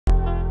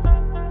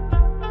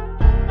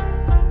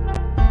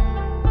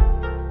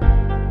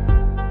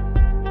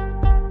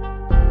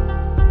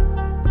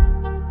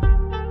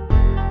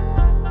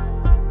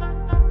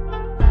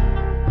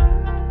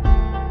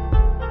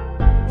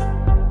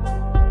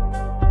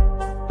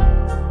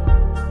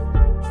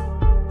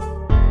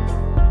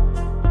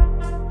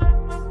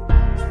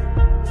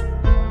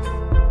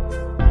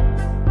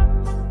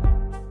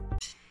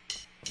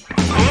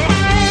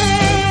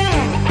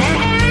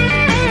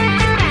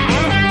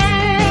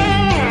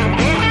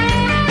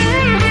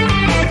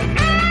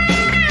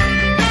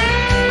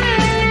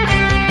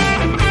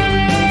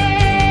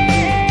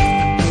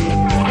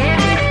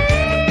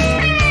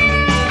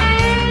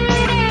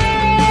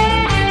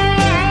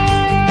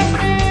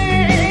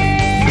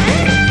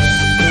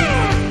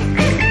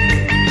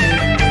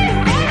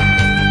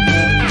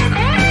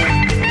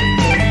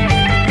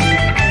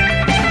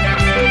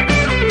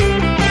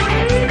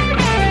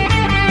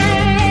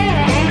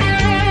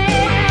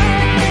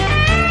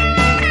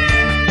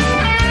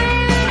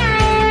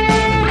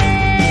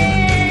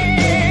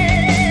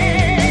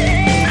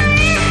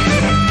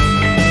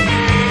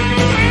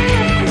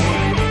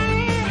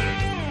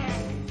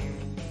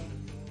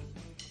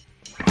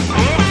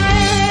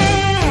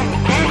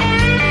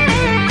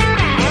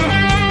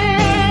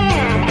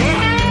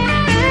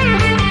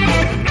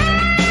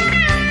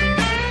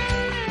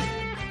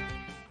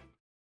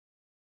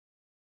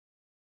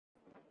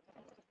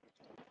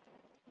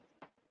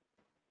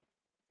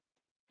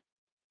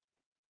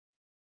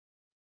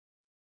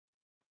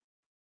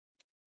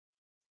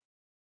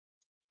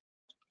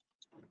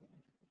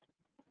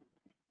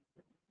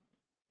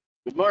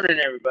Good morning,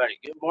 everybody.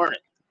 Good morning.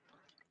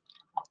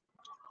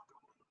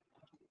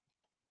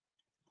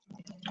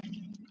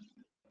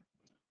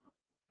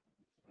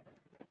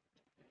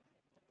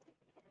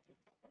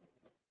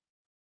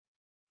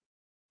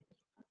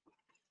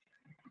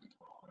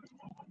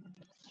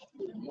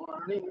 Good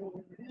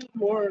morning. Good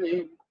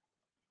morning.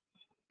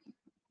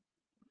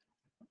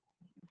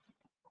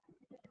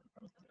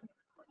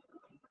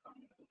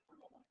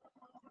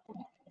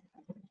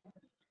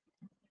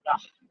 Ah,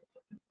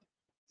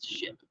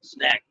 shit.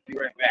 Snack. Be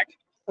right back.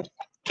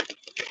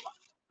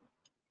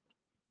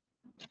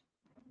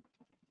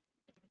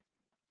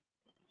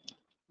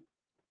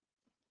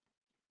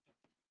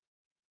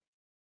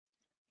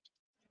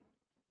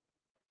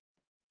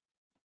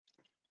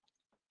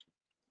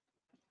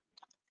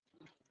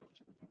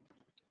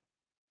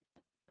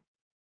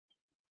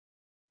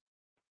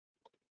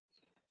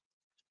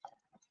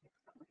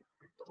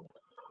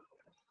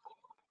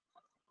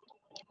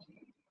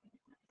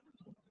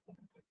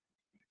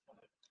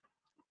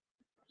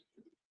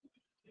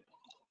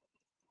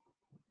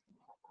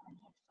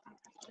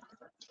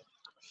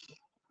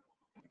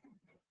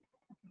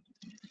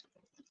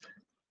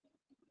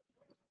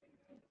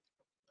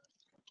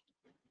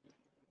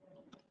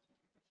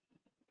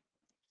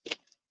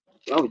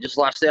 Oh, we just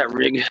lost that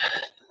rig.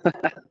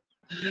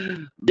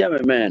 Damn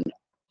it, man.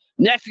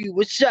 Nephew,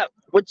 what's up?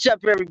 What's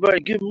up, everybody?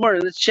 Good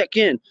morning. Let's check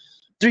in.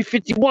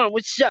 351,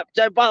 what's up?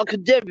 Diabolical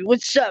Debbie,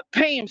 what's up?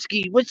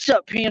 Pamski, what's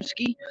up,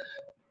 Pamski?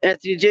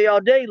 Anthony J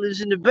all day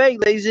lives in the Bay,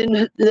 lays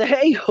in the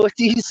hay. What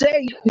do you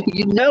say?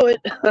 You know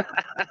it.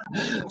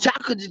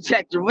 Taco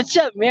Detector, what's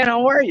up, man?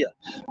 How are you?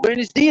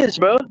 Buenos dias,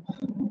 bro.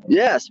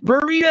 Yes,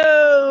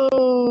 burrito.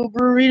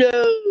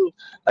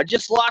 I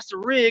just lost a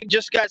rig,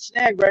 just got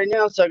snagged right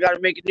now, so I got to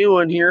make a new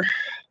one here.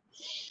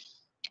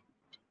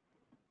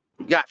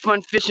 Got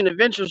fun fishing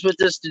adventures with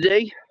us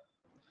today.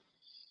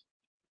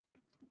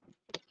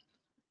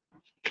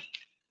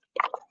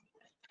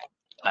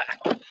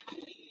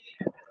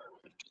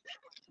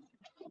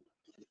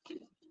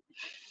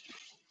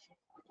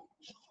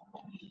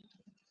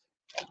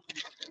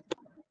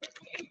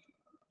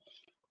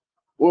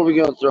 What are we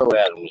going to throw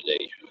at them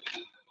today?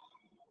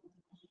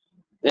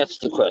 That's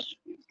the question.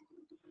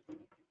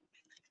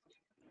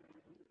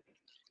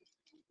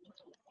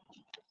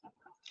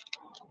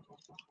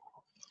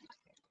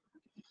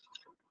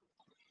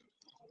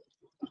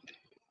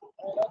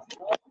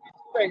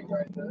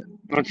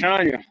 I'm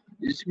telling you.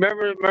 Just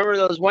remember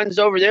those ones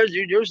over there,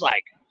 dude?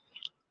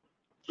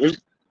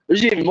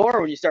 There's even more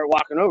when you start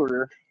walking over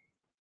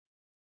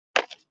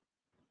there.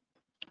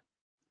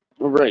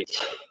 All right.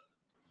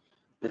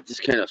 That's this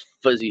kind of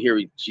fuzzy,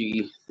 hairy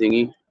G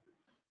thingy.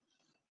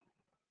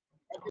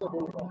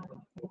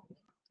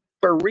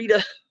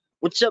 Burrito.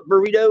 What's up,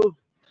 burrito?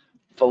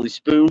 Foley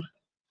spoon.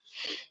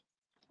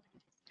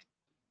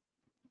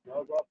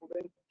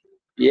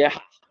 Yeah.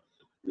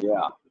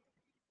 Yeah.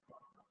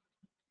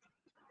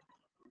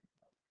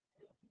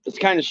 It's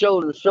kind of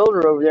shoulder to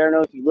shoulder over there. I don't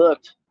know if you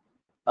looked.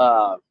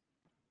 I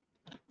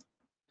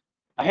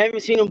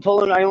haven't seen them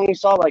pulling. I only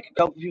saw like a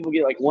couple people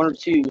get like one or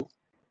two.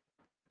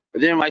 But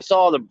then I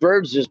saw the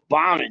birds just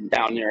bombing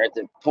down there at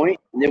the point.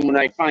 And then when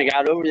I finally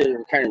got over there, they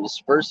were kind of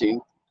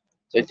dispersing.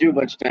 So I threw a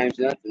bunch of times,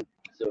 nothing.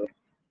 So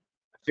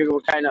I figured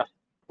we'll kind of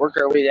work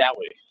our way that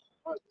way.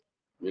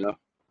 You know?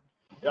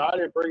 Yeah, I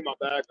didn't bring my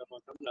bag. I'm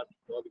not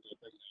lugging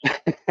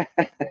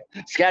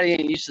anything. Scotty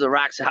ain't used to the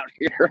rocks out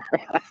here.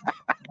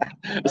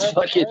 It's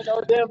fucking,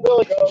 no damn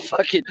Billy go.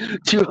 fucking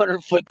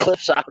 200-foot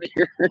cliffs out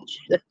here.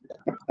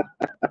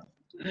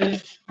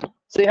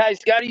 Say hi,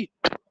 Scotty.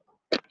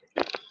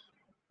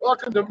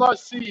 Welcome to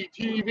Must See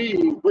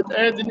TV with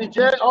Anthony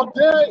J all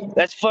day.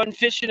 That's Fun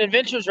Fishing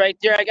Adventures right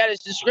there. I got his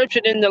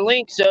description in the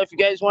link, so if you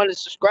guys want to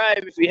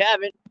subscribe, if you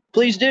haven't,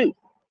 please do.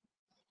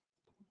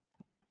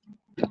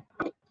 Let's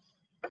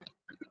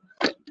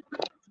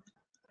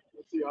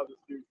see how this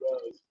dude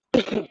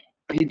does.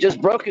 He just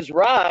broke his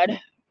rod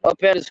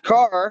up at his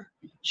car,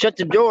 shut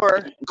the door,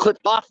 and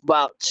clipped off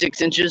about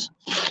 6 inches.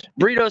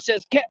 Burrito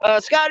says,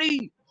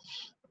 Scotty.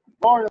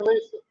 Morning,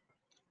 Lisa.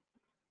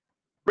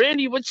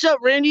 Randy, what's up,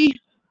 Randy?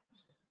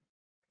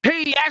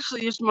 Hey,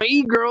 Ashley, it's my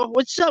e-girl.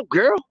 What's up,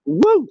 girl?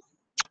 Woo!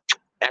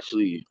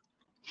 Ashley.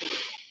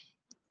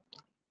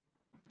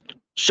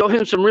 Show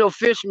him some real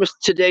fish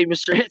today,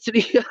 Mr.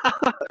 Anthony.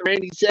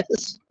 Randy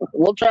says.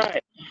 We'll try.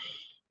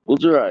 We'll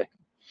try.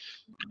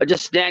 I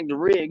just snagged the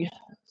rig,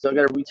 so I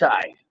got to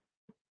retie.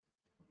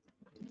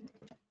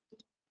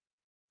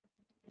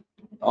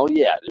 Oh,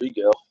 yeah. There you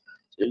go.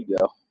 There you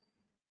go.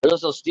 Are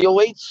those steel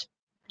weights?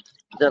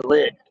 That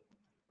lid.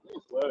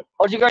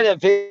 Oh, did you got that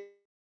video?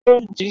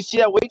 Did you see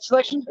that weight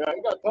selection? Yeah,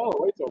 he got a ton of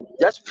weights over there.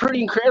 That's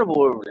pretty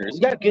incredible over there. He's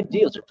got good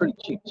deals. They're pretty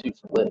cheap, too,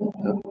 for lid.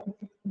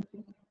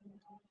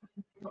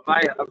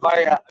 I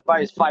buy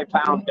his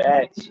 5-pound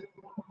bags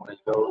when I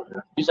go over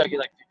there. Usually I get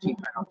like 15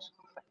 pounds.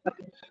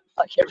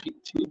 Like every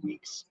 2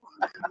 weeks.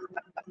 I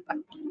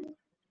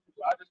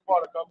just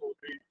bought a couple of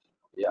these.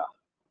 Yeah.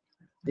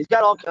 He's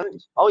got all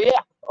kinds. Oh, yeah.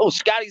 Oh,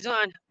 Scotty's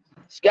on.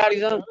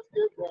 Scotty's on. That's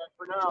good, man,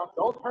 for now.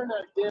 Don't turn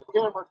that damn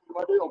camera because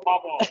my deal will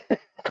pop off.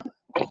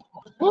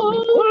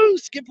 Woo!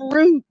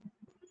 Skipperoo.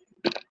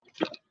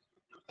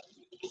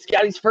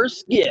 Scotty's first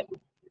skip.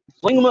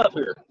 Fling him up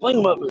here. Fling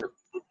him up here.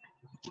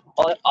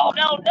 Oh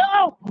no,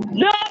 no!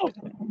 No!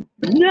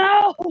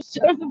 No!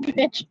 Son of a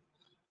bitch.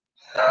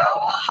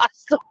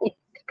 Hostile.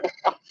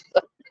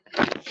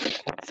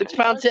 6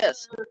 pound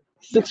test.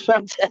 6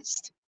 pound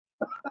test.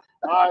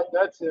 All right,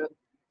 that's it.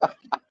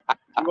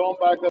 I'm going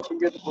back up and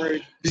get the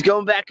braid. He's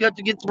going back up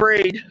to get the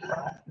braid.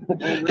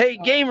 Hey,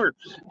 Gamer.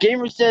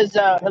 Gamer says,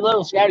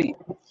 hello, Scotty.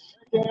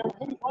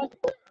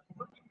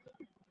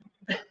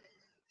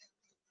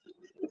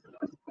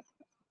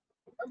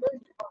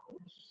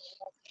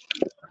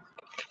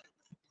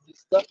 He's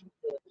stuck.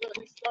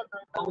 He's stuck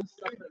right now. He's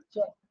stuck in the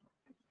truck.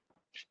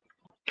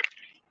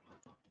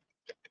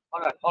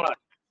 Hold on.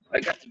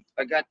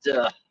 I got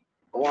a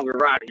longer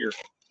rod here.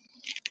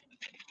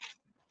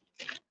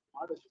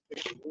 I just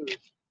take the loose.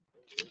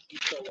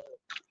 He's so low.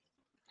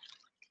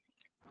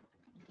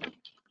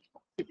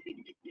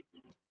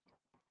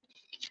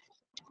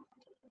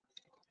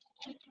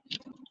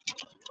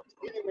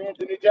 Easy, man.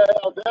 Did you get it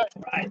all day?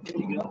 Right, there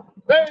you go.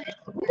 Bait!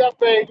 We got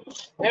bait.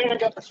 And I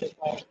got the shit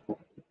on.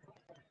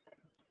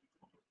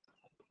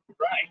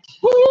 Right.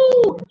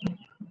 Woo!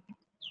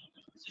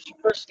 Is this your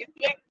first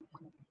skipjack?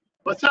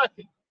 What's that?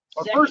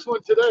 Our Second. first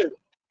one today.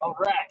 All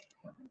right.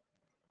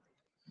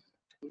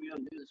 We're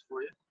going to do this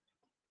for you.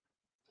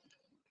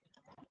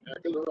 Yeah,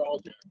 because we're all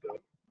jacked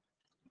up.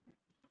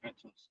 I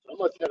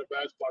must have had a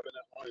bad spot in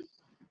that line.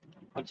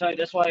 I'll tell you,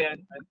 that's why I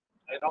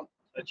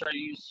try to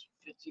use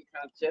 15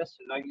 pound tests,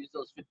 and I use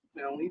those 50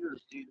 pound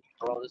leaders, dude,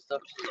 for all this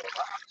stuff.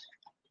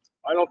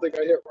 I don't think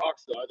I hit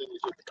rocks though. I think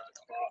it's just a bad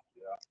spot.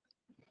 Yeah.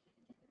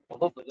 Well,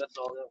 hopefully that's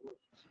all that was.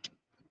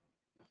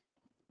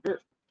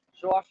 Here,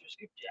 show off your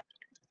skipjack.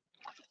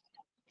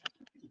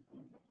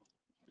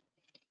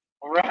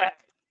 All right.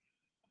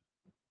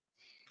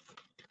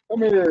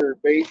 Come in there,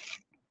 bait.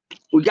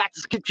 We got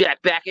the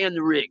skipjack back and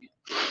the rig.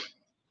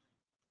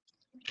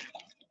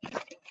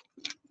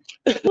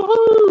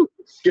 Woo!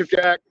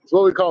 Skipjack. It's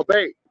what we call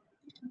bait.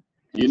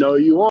 You know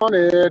you want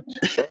it.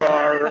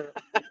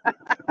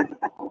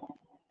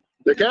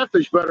 The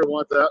catfish better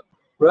want that.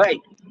 Right.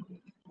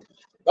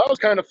 That was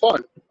kind of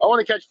fun. I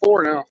want to catch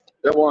 4 now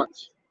at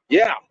once.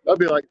 Yeah. That'd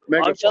be like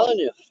mega I'm telling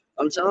you.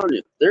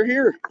 They're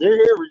here. They're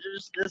here. We're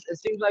just. It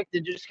seems like they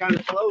just kind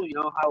of flow. You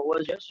know how it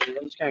was yesterday.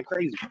 That was kind of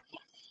crazy.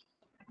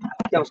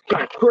 That was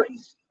kind of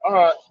crazy. All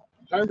right.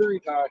 Time to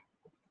retie.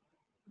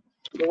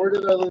 So where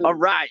did I lose? All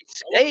right.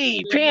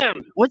 Hey,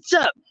 Pam. What's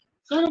up?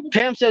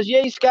 Pam says,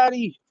 "Yay,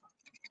 Scotty."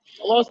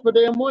 I lost my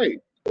damn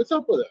weight. What's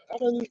up with it? How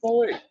did I lose my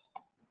weight?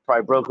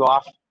 Probably broke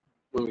off.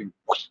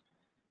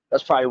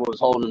 That's probably what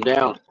was holding him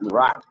down. The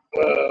rock.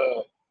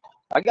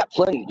 I got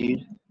plenty,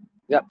 dude.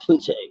 Got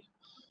plenty.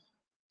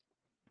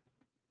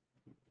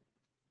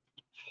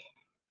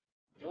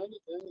 I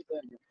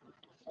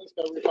just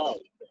got to retire.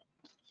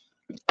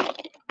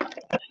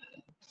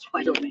 That's why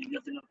I don't need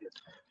nothing up here.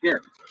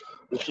 Here.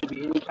 There should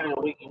be any kind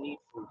of weight you need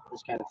for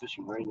this kind of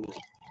fishing right now.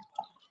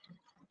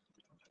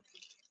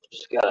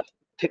 Just gotta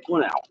pick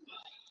one out.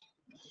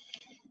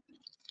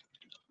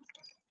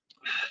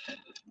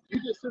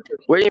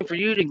 Waiting for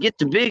you to get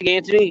the big,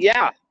 Anthony.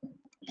 Yeah.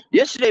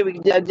 Yesterday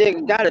I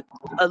got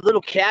a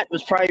little cat. It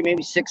was probably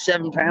maybe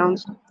 6-7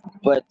 pounds,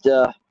 but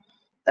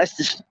that's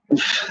just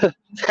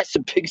that's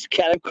the biggest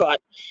cat I've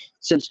caught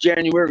since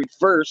January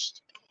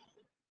 1st.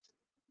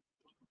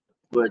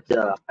 But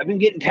I've been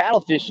getting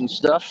paddle fishing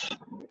stuff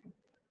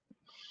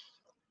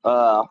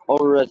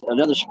over at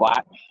another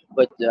spot,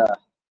 but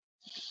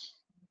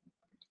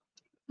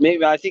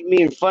maybe I think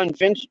me and Fun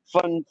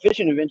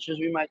Fishing Adventures,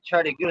 we might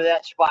try to go to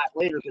that spot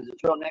later because the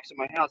trail next to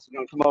my house is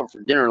going to come over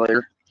for dinner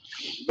later.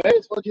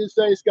 That's what you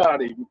say,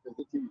 Scotty.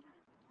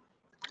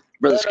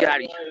 Brother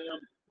Scotty,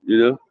 you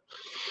know?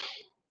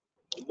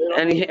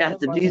 And he has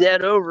to do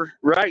that over,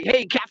 right?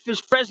 Hey,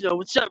 Catfish Fresno,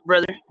 what's up,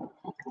 brother?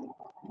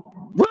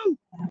 Woo!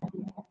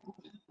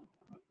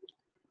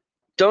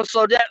 Don't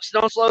slow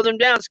them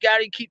down,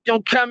 Scotty. Keep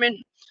them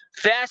coming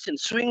fast and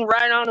swing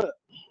right on up.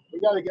 We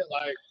got to get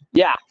like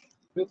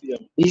 50 of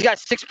them. He's got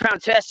 6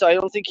 pound test, so I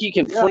don't think he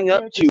can fling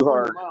up too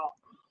hard.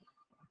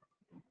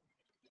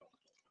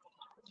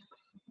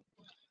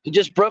 He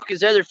just broke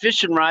his other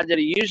fishing rod that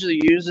he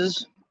usually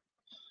uses.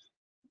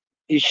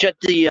 He shut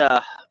it in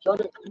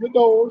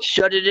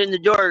the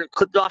door, and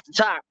clipped off the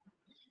top.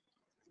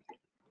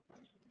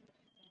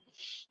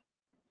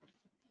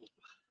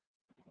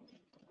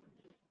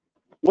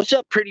 What's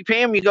up, pretty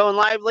Pam? You going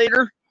live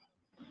later?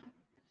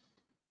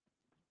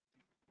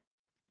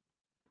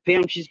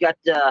 Pam, she's got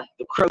the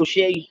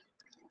crochet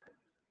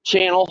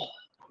channel.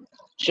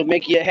 She'll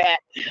make you a hat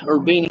or a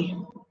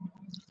beanie.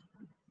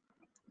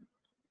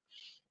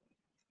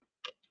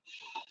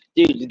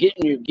 Dude,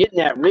 getting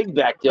that rig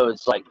back though,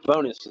 it's like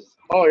bonuses.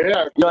 Oh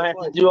yeah. You don't have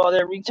to do all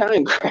that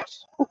retying crap.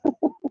 I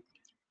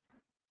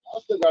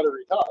still got to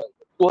retire.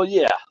 Well,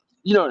 yeah,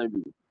 you know what I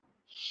mean.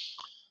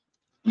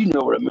 You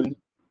know what I mean.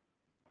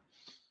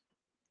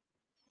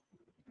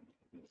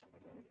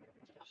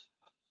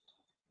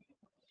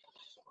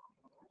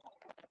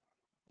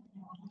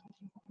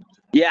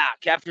 Yeah,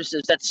 Catherine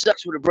says that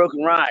sucks with a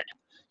broken rod.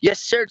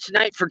 Yes, sir.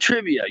 Tonight for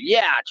trivia.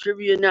 Yeah,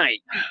 trivia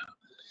night.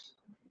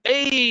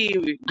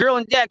 Hey, girl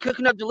and dad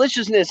cooking up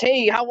deliciousness.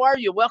 Hey, how are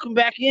you? Welcome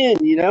back in.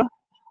 You know,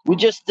 we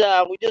just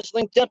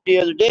linked up the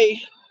other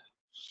day.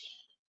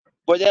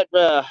 Boy, that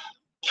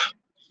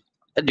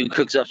dude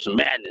cooks up some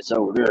madness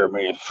over there,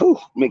 man. Whew,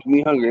 making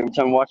me hungry every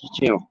time I watch his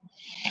channel.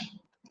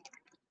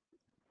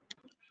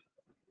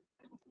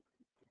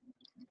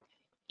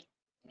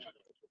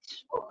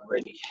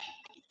 Alrighty.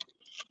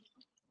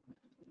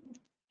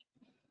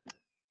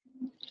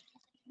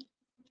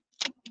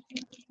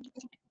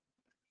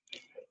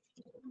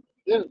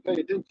 Didn't pay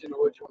attention to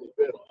which one he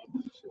bid on.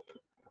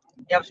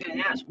 Yeah, I was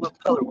gonna ask, what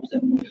color was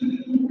that?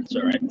 It's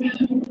all right.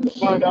 We'll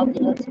find out the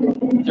next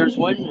one. There's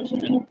one.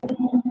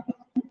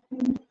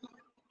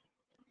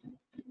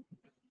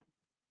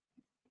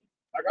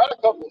 I got a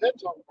couple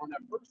hits on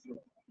that first one.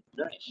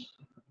 Nice.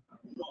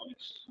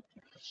 Nice.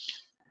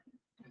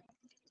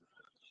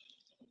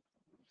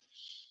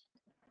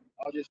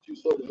 I'll just too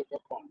slow to hook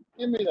up on.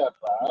 Give me that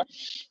back.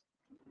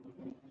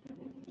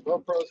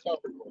 GoPro stop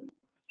recording.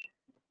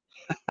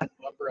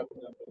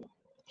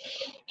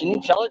 Can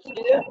you tell it to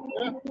do that?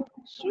 Yeah.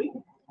 Sweet.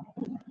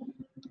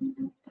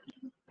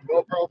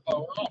 GoPro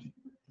power off.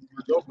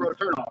 Or GoPro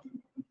turn off.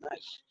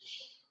 Nice.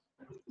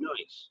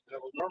 Nice. That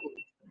was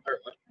normally.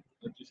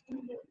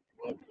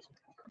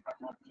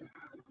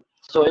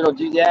 So it'll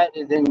do that,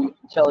 and then you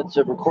can tell it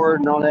to record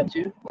and all that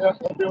too? Yeah,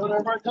 I'll do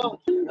whatever I tell it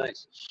to.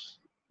 Nice.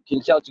 Can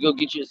you tell it to go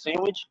get you a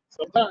sandwich?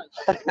 Sometimes.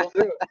 We'll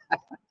do it.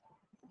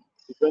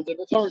 Depends if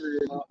it's hungry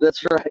or not.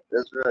 That's right.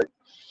 That's right.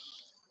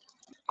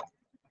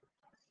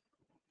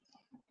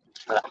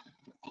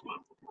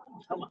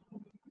 Come on.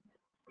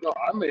 No,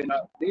 I may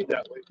not need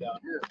that way down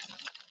here.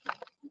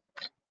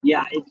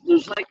 Yeah,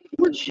 there's like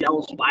weird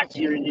shell spots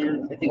here and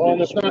there. I think Well,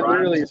 it's not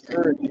really as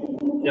encouraging.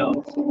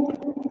 No.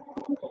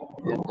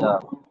 And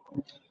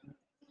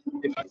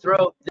if I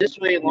throw this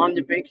way along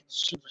the bank,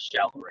 it's super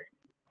shallow, right?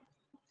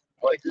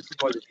 Like this is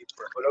more the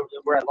deeper, but over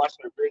where I lost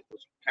my brake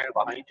was kind of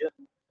behind you.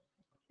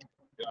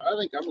 Yeah, I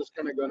think I'm just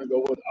kind of going to go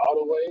without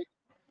a way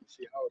and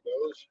see how it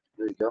goes.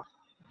 There you go.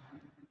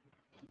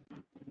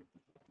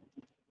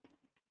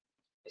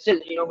 I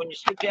said, you know, when you're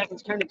skipjacking,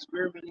 it's kind of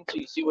experimenting so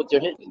you see what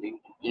they're hitting.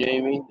 You know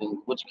what I mean? And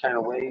which kind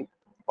of way,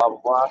 blah, blah,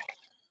 blah.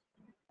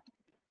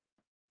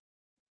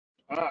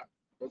 All right,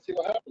 let's see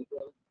what happens,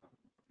 brother.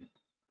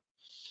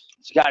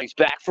 Scotty's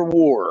back for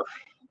war.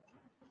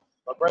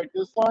 If I break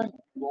this line,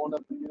 I'm going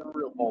up in a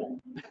real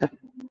hole.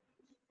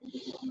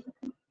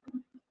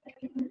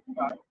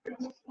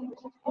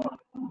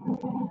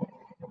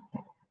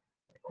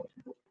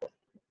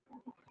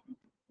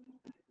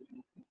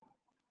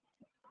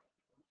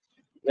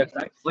 Yeah,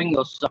 'cause I fling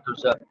those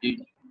suckers up,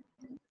 dude.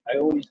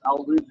 I'll lose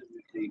it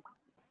if they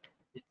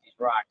hit these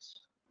rocks.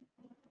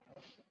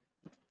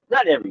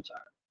 Not every time.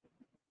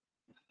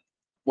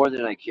 More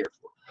than I care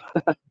for.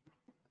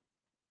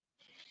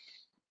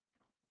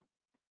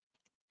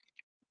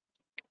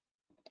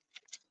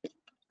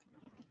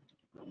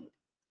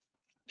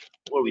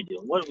 What are we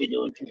doing? What are we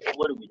doing, people?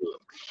 What are we doing?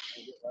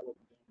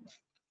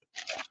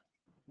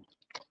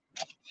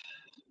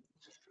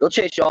 They'll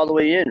chase you all the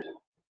way in.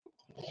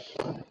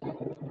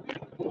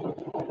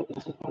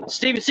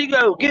 Steven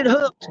Seago, get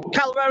hooked.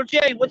 Colorado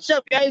J, what's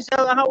up, guys?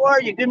 How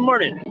are you? Good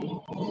morning.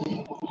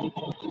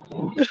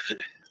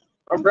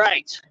 All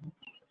right.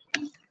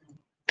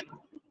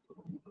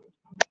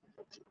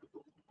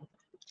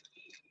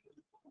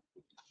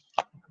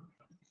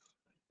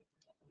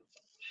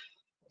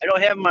 I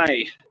don't have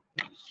my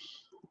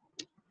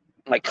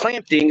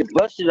clamp thing. It's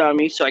busted on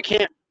me, so I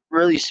can't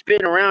really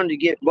spin around to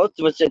get both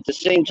of us at the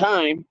same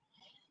time.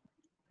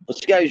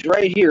 This guy's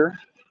right here.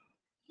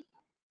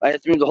 I have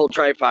to move the whole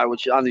tripod,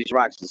 which on these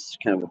rocks is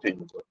kind of a pain in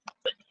the butt.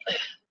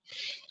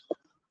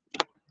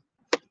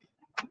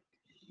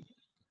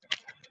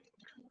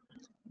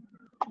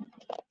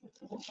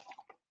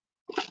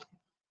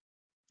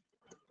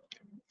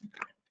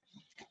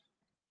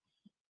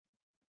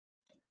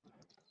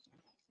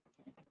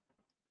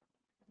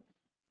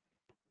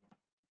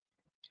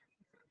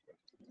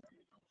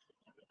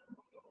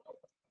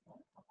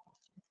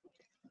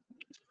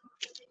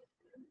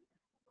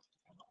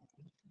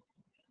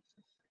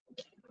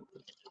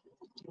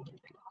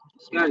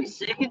 Scotty's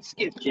second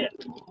skipjack.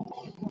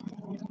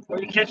 Where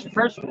did you catch the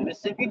first one,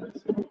 Mississippi?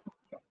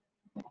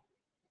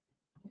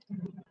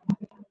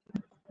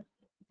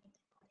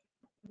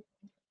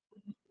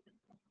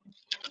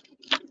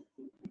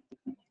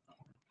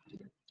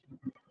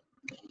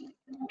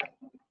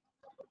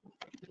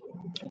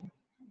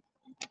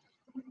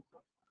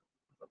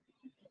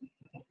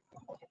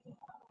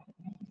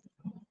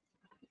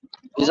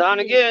 He's on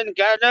again.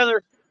 Got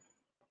another.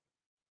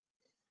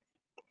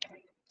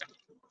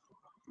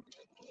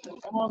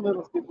 Come on,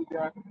 little skippy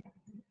guy.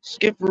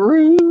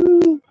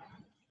 Skipperoo.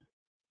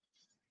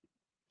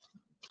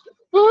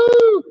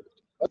 Woo!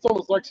 That's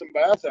almost like some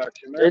bass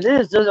action there. It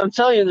is. I'm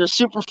telling you, they're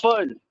super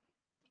fun.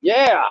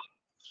 Yeah.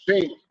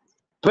 Pink.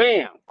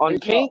 Bam. On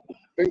pink.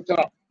 Pink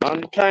top.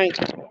 On pink.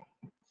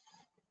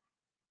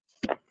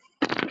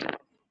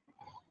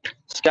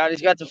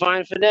 Scotty's got the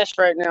fine finesse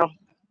right now.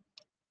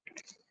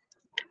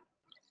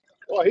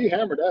 Oh, he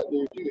hammered that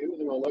dude too. He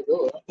wasn't gonna let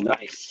go of that.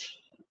 Nice.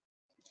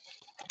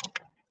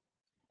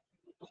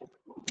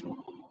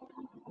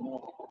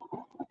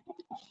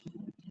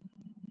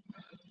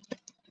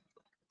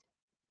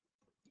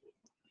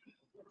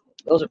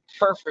 Those are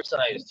perfect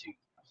size too.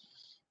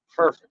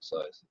 Perfect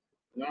size.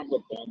 Now I'm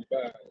looking on the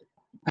bag.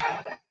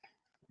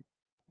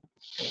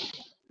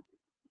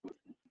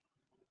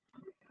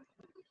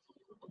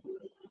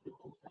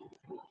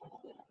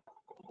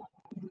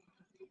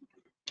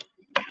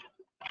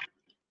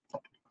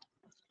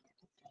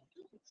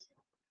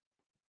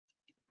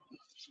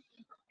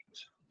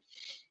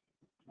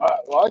 All right,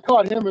 well, I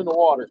caught him in the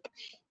water.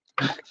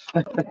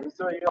 Just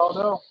so you all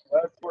know,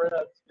 that's where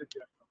that's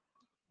skipjacking.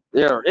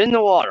 They're in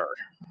the water.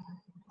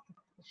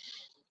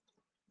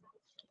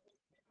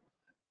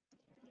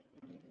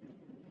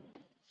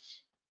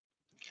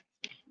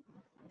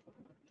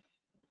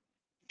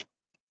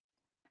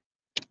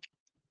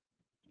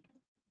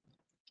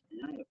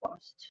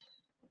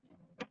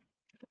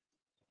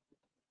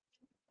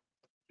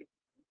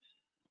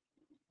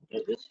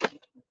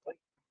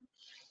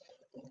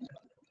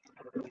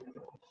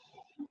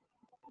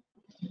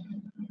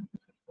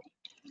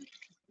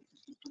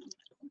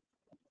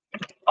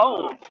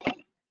 Oh,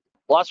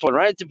 lost one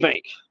right at the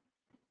bank.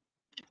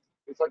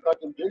 It's like I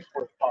can dig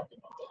for it popping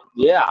up.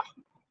 Yeah.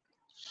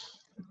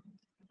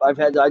 I've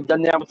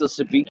done that with the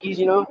sabikis,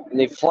 you know, and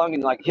they flung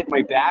and like hit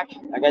my back.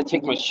 I gotta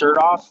take my shirt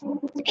off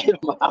to get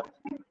them out.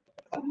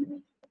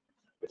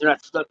 But they're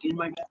not stuck in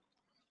my back.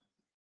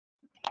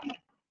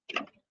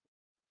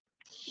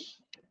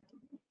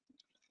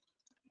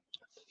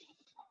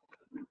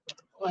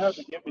 I'll have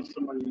to get me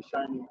some of these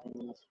shiny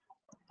ones.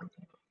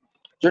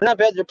 They're not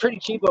bad. They're pretty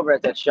cheap over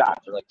at that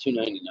shop. They're like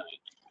 $2.99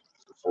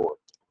 for 4.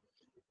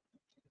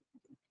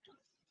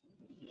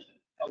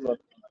 I love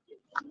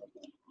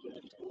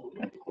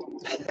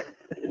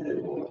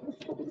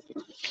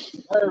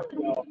There we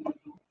go.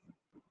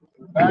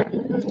 Back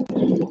in business.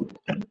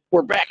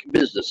 We're back in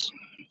business.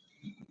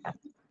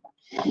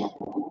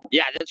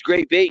 Yeah, that's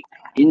great bait.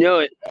 You know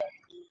it.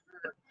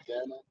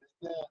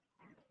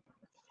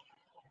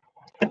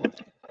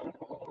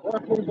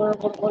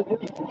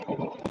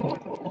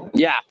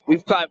 Yeah, we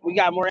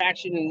got more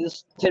action in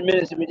this 10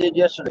 minutes than we did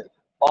yesterday,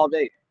 all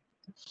day.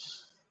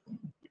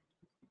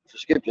 For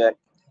skipjack.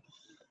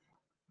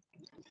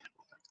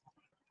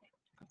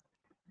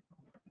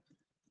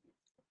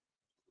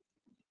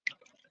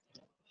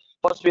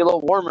 Supposed to be a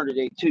little warmer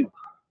today too,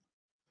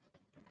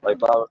 like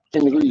about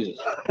 10 degrees.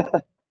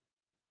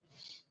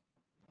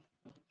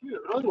 It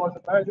really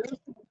wasn't bad,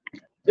 dude.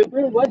 It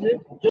really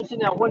wasn't. Just in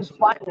that one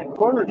spot in the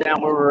corner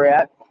down where we're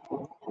at. At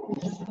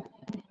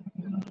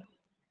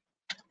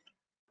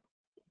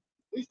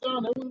least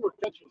down there we were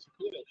catching some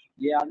fish.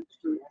 Yeah, that's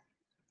true.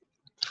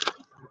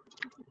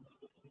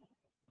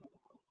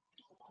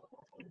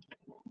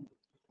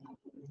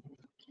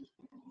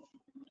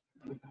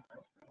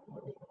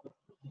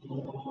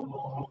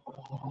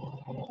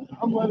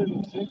 I'm letting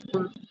it sink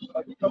for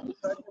like a couple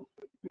seconds.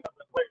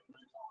 Wait.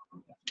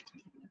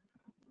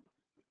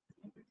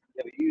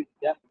 Yeah, but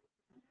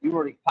you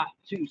already popped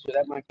 2, so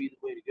that might be the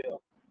way to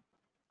go.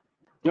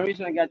 The only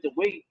reason I got the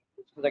weight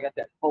is because I got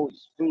that fully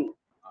spoon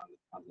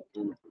on the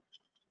spoon.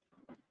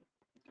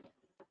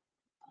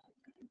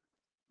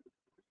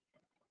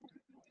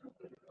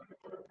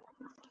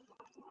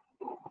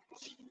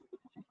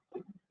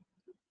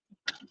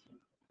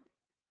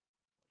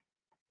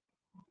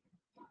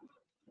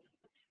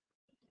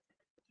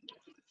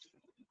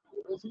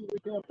 Let's see if we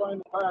can't find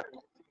the pattern.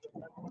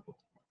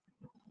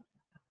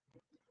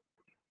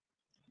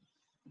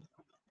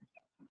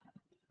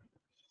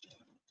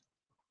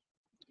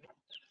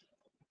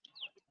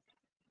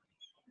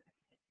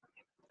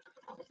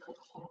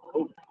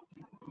 Oh,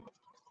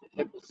 the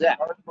heck was that?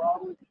 Hard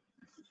problem.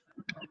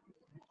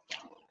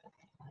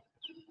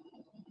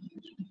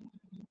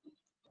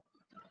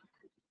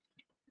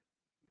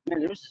 Man,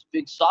 there was this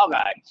big sauger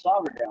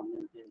down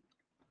there. Dude.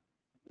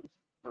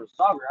 For a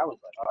sauger, I was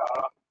like,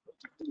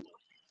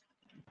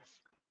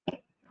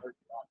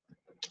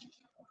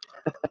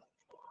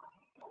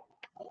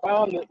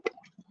 Found it.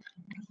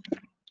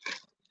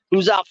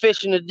 Who's out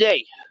fishing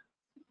today?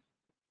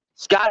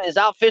 Scott is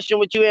out fishing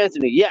with you,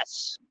 Anthony.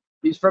 Yes.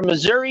 He's from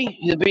Missouri.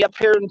 He'll be up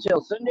here until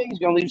Sunday. He's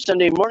going to leave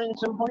Sunday morning at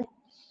some point.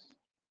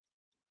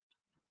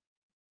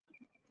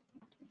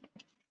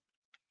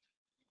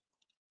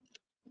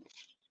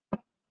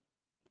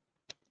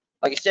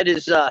 Like I said,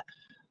 his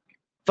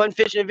Fun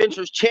Fishing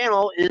Adventures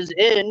channel is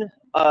in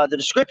the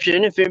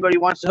description. If anybody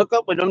wants to hook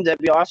up with him, that'd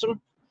be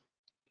awesome.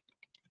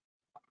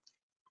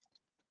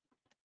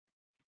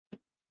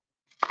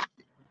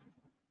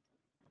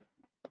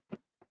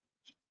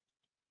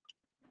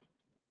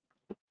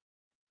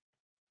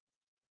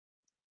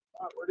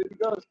 All right, where did he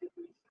go?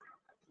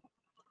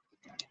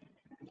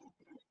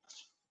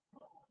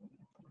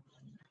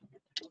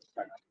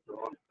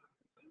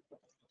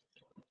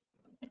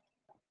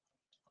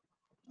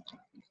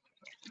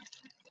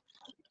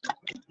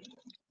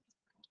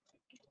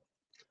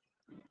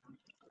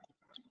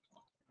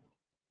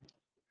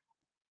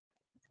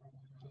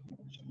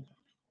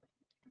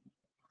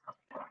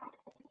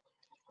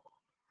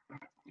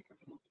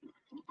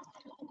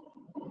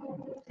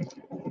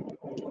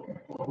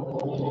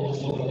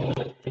 Oh,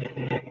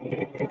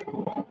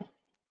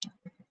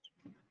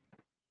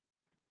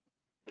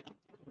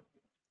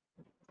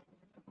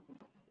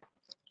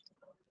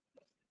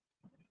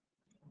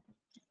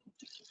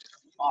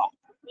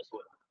 this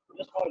one.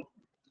 This one.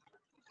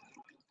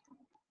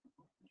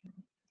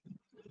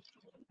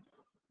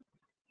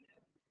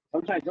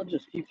 Sometimes they'll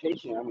just keep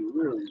chasing. I mean,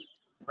 really,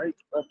 right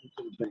up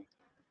into the bank.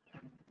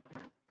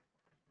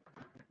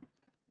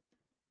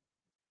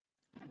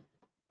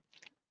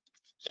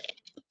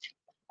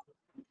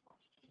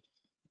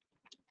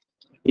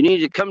 You need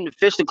to come to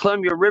fish the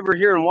Columbia River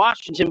here in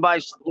Washington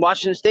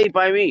State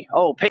by me.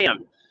 Oh,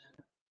 Pam.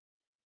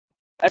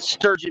 That's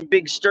sturgeon,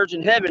 big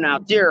sturgeon heaven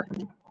out there.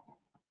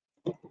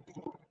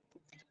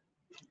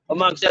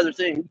 Amongst other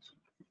things.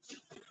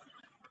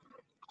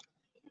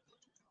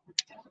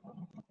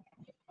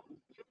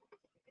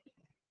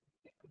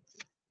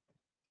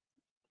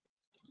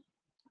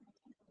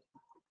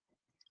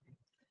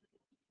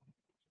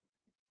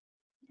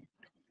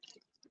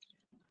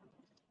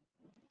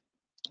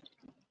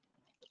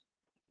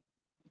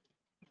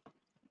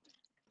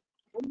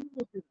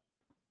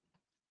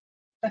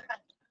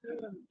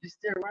 You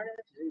stare right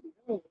at you.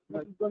 Oh,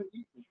 I'm gonna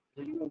eat you.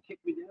 Are you gonna kick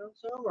me down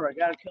some, or I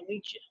gotta come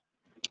eat you?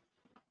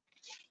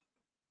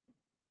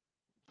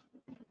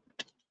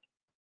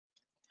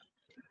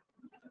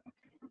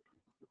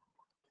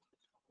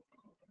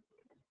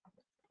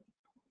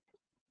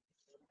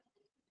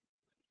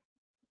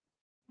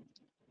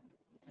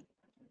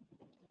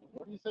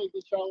 What do you say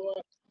the shallow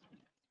at?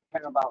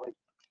 Kind of about like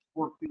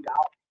 4 feet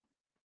out.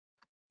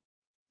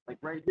 Like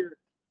right here.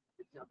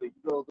 It's not big.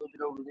 You go a little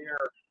bit over there.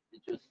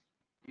 It just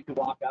you can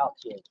walk out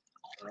to I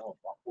don't know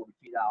about 40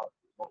 feet out.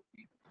 40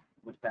 feet.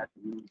 Much past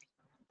the roof.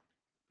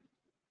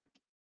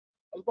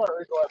 I was about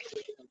to go after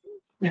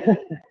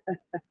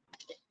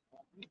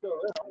you go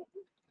around.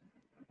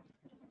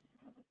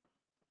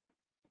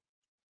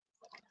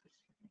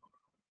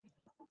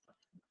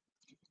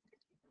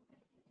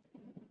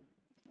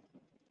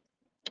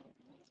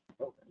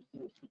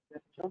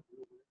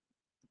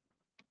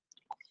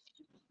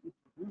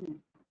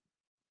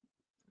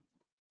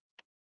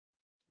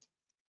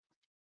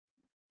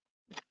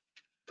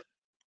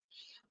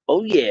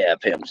 Oh yeah,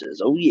 Pam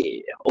says. Oh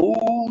yeah.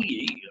 Oh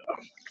yeah.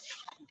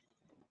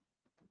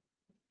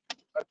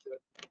 That's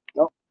it.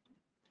 Nope.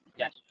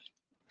 Yes.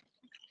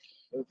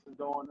 This is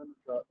going in the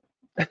truck.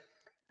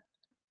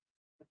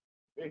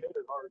 They hit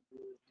it hard, dude.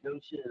 No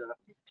shit.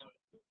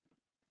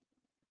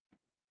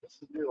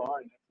 This is new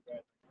line.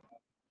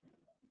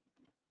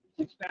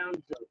 6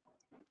 pounds of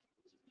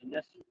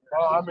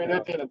Well, I mean,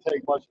 it didn't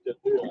take much to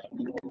do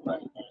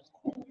that.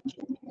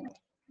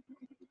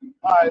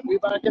 All right, be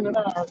back in an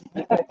hour.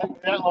 It didn't take me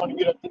that long to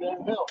get up to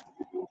that hill.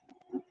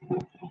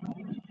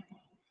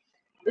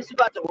 This is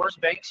about the worst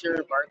banks here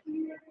in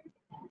Barkley.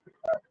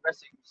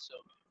 Depressing, so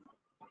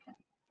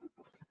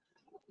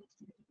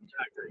it's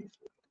not great.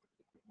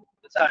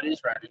 That's how it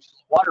is right now.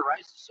 Water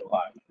rises so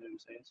high. You know what I'm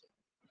saying? So,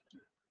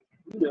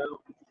 you know,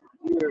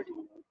 you already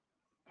know.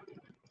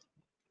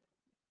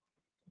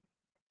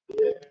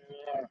 Yeah.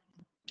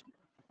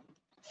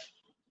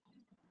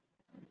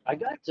 I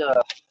got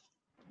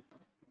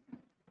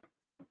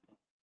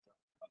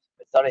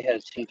I thought I had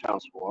a 10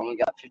 pound spool. I only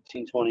got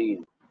 15, 20,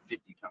 and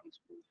 50 pound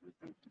spools with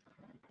me.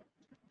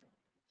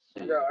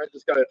 So, Yeah, I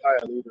just got to tie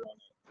a leader on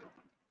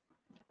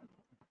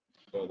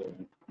it.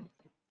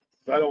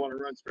 So I don't want to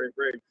run straight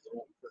break because I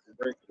won't freaking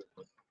break it.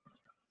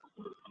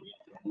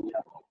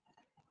 yeah.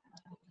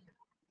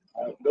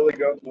 Billy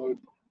Goat mode.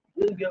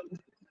 Really good.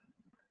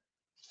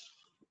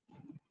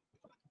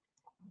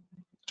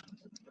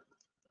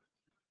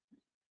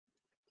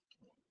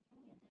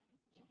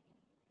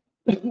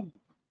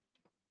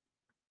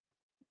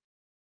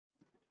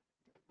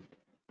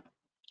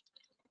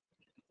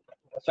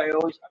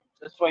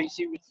 That's why you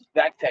see with this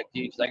backpack,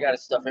 dude, 'cause I got to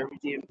stuff every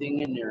damn thing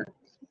in there.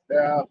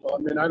 Yeah, well, I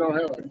mean, I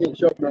can't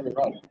show up another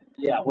rod.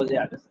 Yeah, well,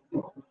 yeah.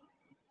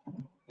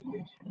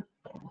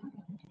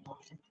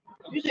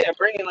 Usually I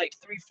bring in like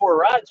 3, 4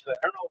 rods, but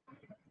I don't know.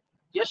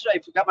 Yesterday I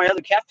forgot my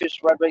other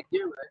catfish rod right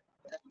there. Right?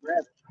 I had to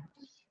grab it.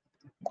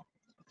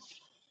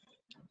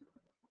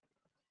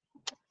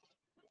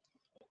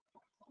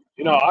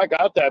 You know, I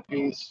got that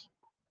piece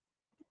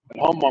at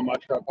home on my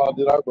tripod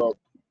that I broke.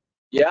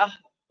 Yeah?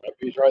 That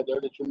piece right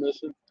there that you're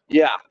missing.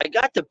 Yeah, I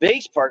got the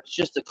base part. It's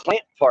just the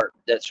clamp part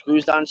that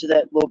screws onto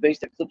that little base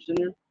that clips in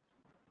there.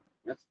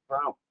 That's the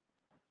problem.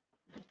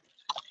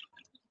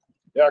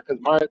 Yeah,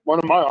 because one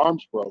of my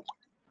arms broke.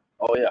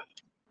 Oh, yeah.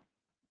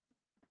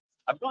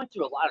 I've gone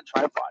through a lot of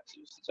tripods.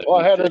 Well,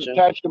 I had it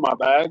attached to my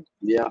bag.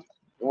 Yeah. And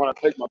when I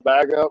picked my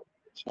bag up,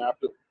 it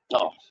snapped it.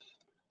 Oh,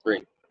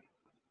 great.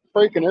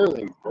 Breaking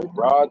everything. Break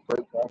rod,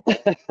 break rod.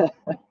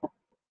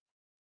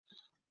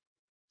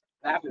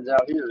 Happens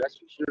out here, that's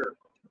for sure.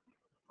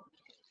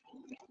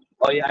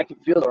 Oh, yeah, I can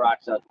feel the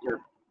rocks out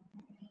here.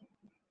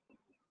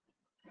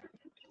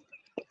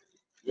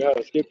 Yeah,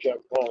 the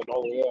skipjack falling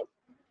all the way up.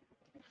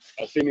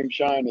 I seen him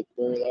shine at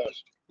the very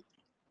last.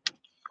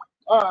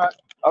 All right.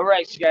 All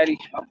right, Scotty.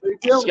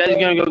 Scotty's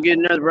going to go get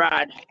another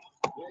ride.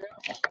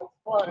 Yeah.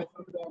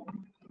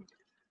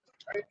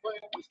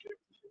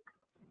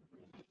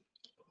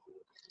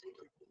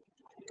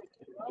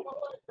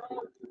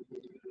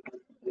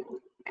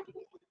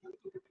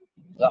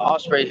 The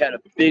Osprey had a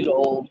big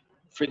old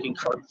freaking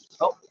cart.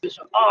 Oh,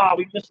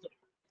 we missed it.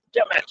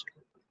 Damn it.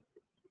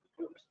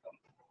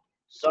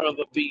 Son of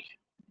a bee.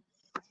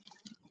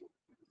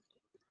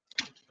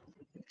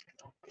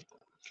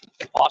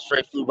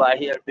 Osprey flew by.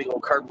 He had a big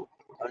old cart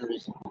under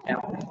his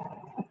camel.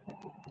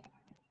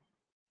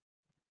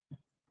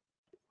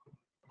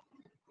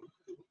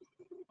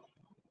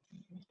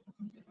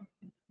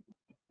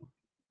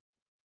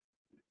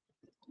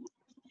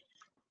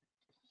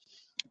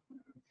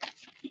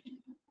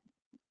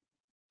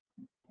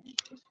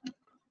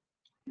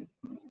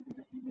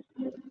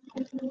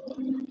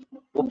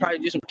 We'll probably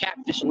do some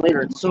catfishing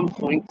later at some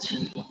point.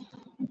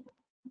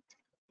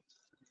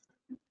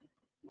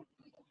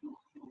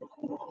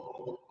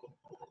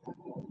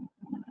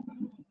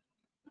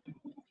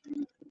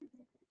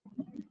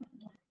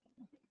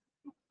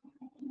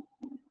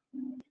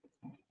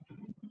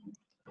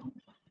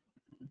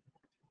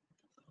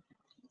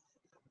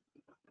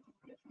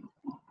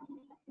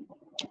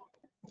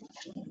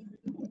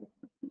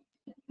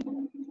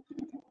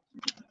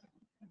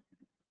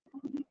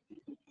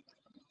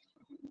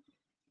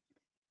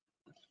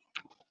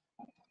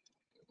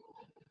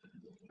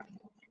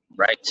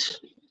 Right.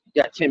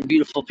 Got 10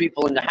 beautiful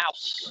people in the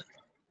house.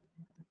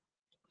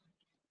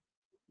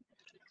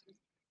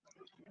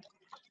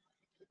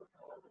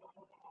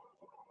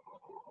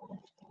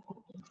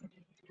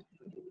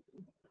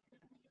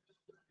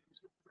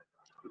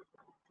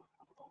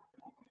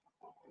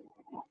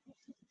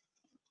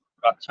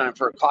 About time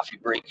for a coffee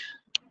break.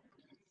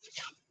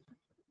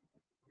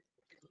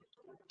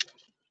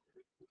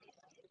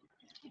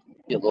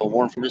 Get a little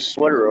warm from this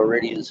sweater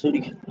already, this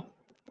hoodie.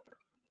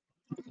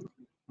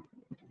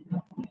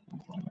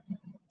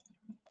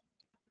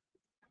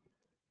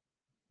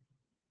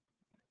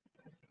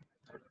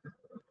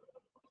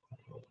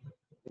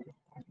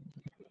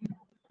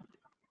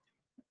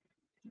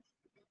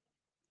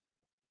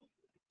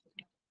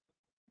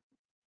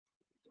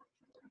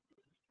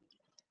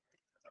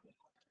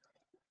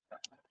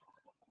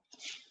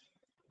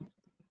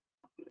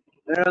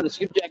 The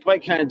skipjack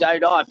bike kind of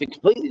died off. It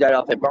completely died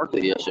off at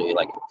Barkley yesterday,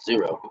 like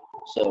 0.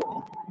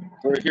 So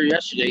we were here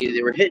yesterday.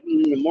 They were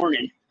hitting in the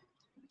morning,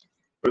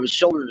 but it was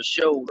shoulder to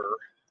shoulder.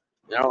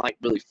 And I don't like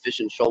really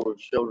fishing shoulder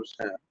to shoulder.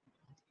 Kind of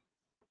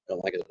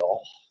don't like it at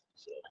all.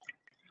 So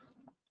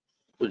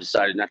we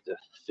decided not to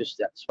fish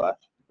that spot.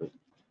 But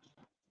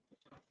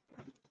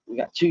we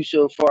got 2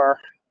 so far,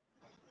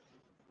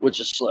 which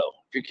is slow.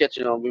 If you're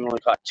catching them, we've only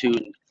caught 2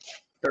 in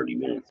 30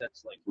 minutes.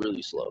 That's like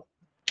really slow.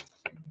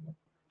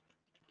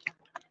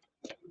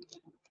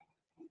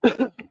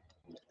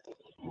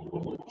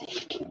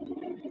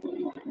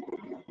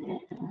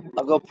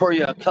 I'll go pour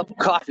you a cup of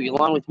coffee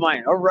along with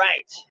mine. All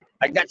right.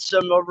 I got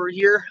some over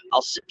here.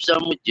 I'll sip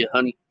some with you,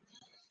 honey.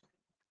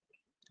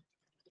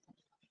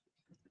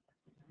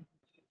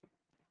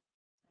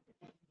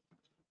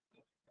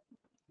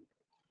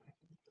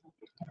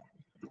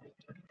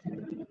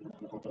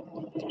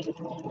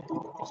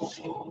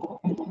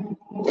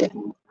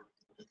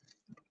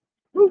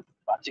 Woo,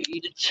 about to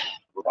eat it.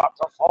 We're about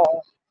to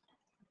fall.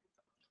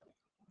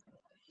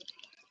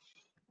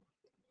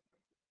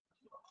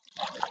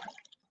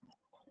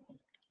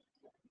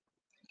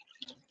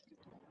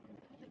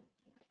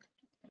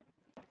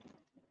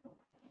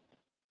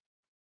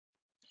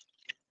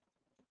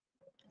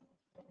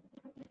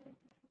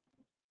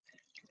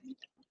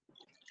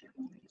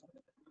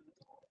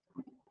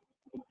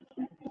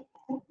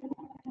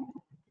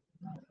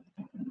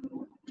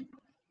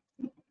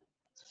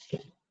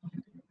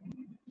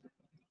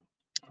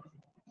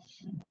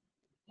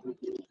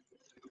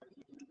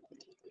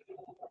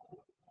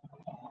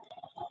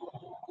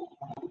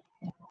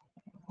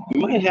 We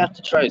might have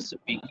to try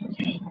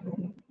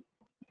Skipjacking.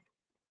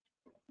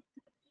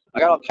 I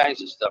got all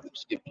kinds of stuff for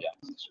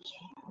skipjacks. It's just,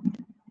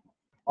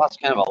 well, that's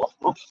kind of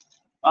a oops.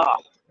 Ah,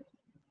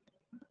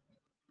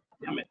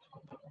 damn it.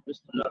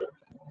 Just another.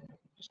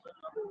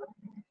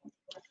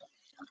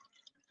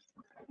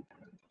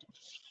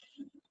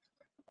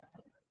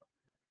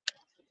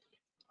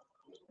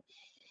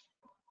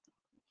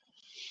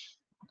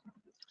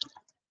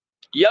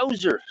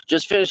 Yozer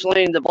just finished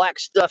laying the black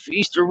stuff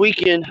Easter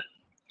weekend.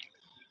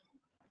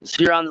 It's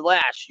here on the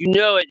lash. You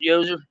know it,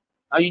 Yozer.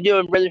 How you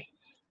doing, brother?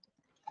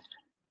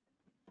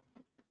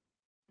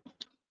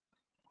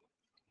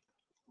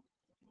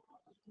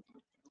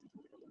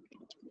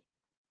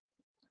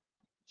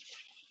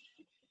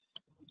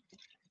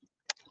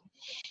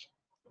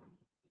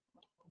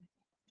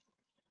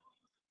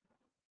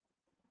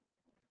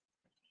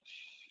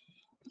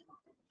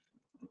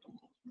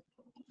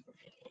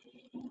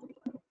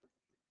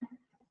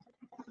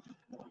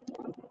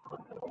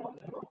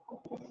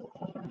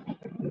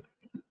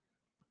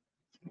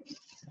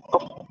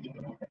 Oh,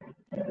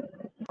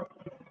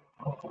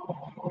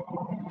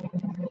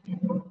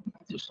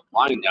 just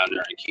lying down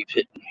there and keep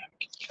hitting.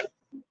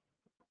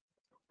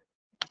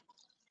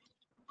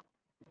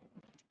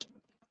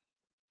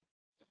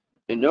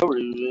 And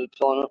nobody's really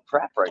filling up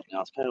crap right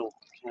now. It's kind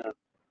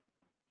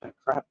of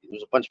crappy.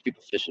 There's a bunch of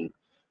people fishing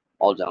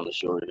all down the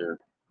shore here.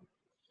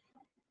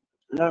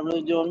 They're not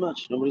really doing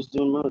much. Nobody's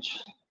doing much.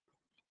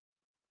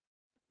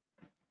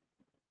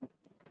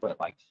 But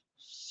like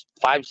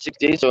 5-6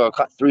 days ago, I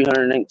caught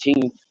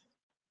 319.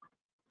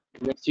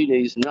 The next 2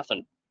 days,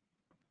 nothing.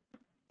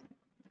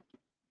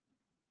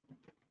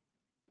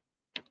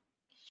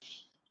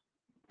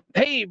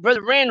 Hey,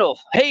 Brother Randall.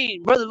 Hey,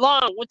 Brother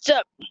Long. What's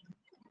up?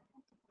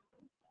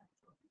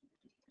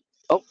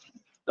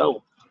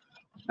 Oh,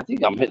 I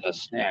think I'm hitting a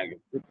snag.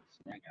 It's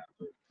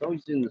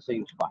always in the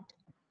same spot.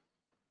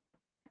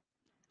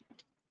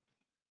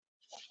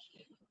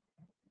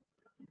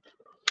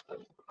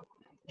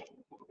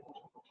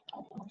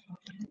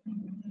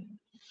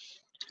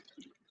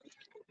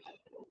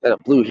 Got a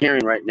blue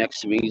herring right next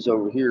to me. He's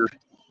over here.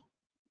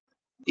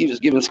 He was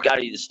giving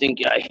Scotty the stink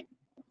eye.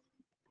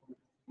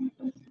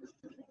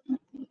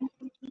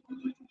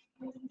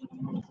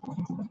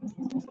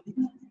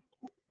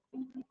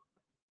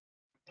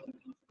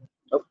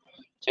 Oh,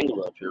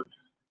 tangled up here.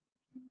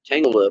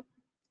 Tangled up.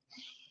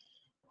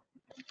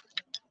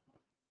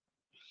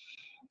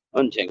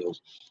 Untangled.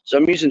 So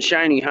I'm using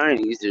shiny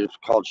heinies. They're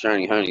called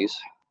shiny heinies.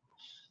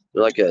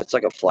 They're like it's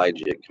like a fly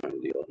jig kind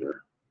of deal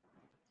here.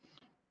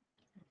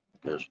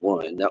 There's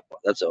one.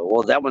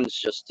 That one's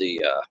just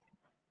the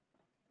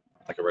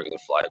like a regular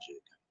fly jig.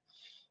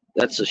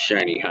 That's a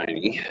shiny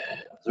hiney.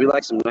 We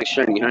like some nice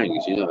shiny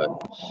heinies, you know it.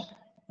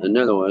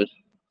 Another one.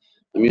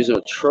 I'm using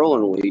a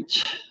trolling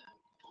weight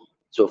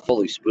to a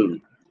fully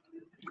spoon.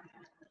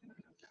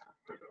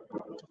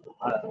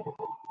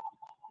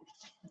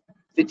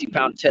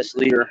 50-pound test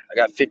leader. I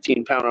got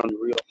 15-pound on the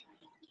reel.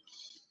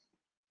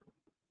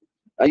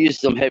 I use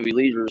some heavy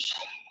leaders.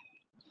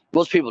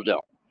 Most people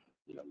don't,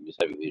 use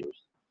heavy leaders.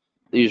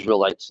 They use real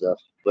light stuff.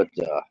 But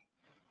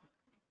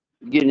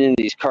getting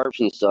into these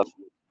carps and stuff,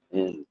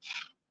 and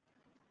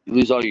you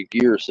lose all your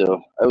gear.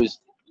 So I always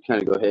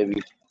kind of go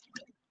heavy.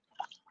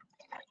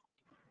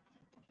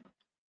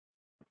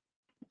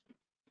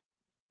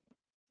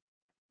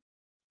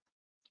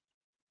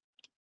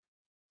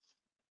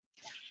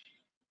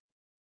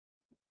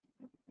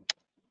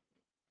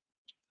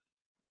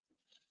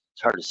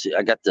 It's hard to see.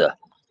 I got the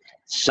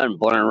sun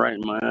blaring right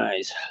in my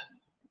eyes.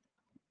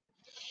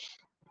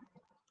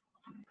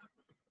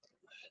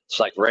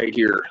 It's like right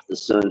here, the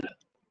sun.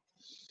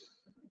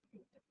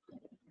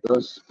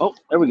 Oh,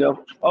 there we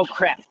go. Oh,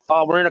 crap.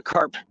 Oh, we're in a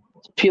carp.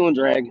 It's peel and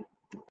drag.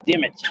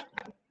 Damn it.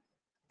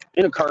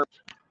 In a carp.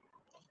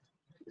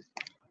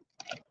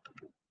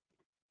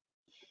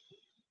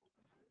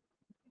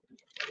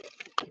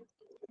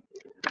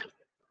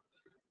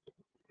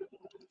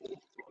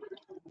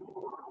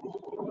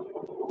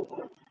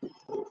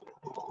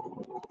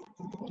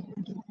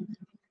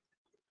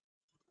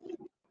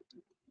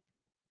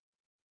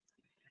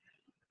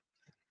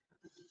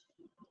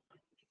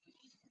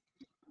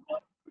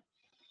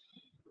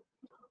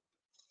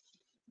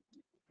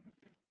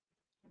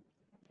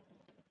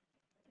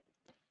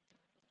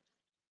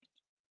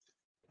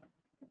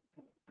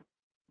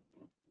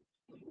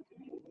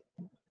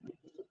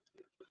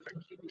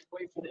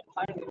 Wait for the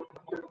pilot.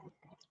 Look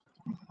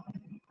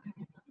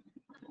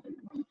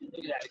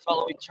at that. It's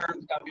all the way turned.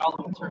 It's got to be all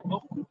the way turned.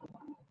 Oh,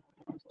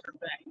 turn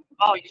back.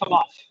 Oh, you come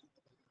off.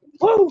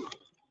 Woo!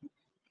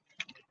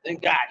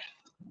 Thank God.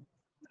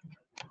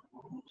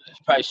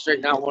 Probably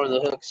straighten out one of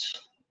the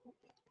hooks.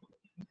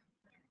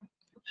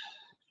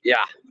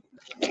 Yeah.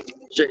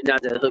 Straighten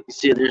out that hook. You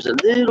see, there's a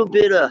little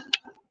bit of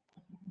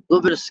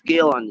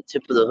scale on the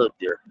tip of the hook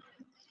there.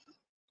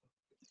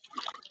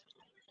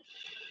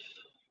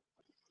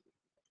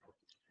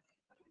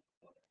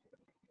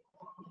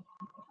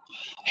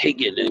 I hate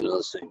getting into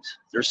those things.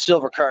 They're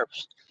silver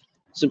carps.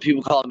 Some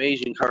people call them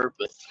Asian carp,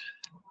 but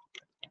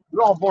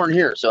they're all born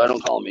here, so I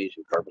don't call them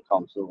Asian carp. I call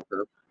them silver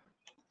carp.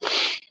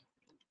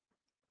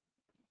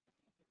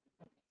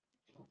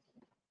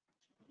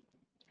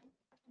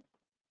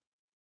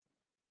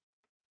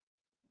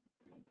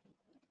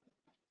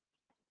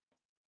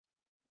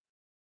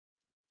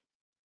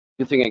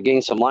 Good thing I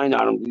gained some line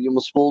on him. You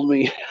almost fooled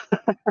me.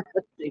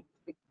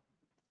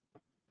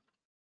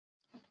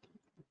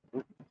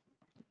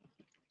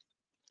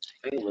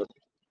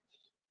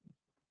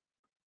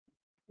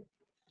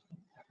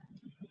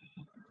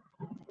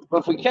 But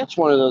if we catch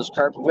one of those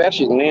carp, if we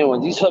actually land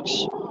one, these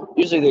hooks,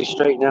 usually they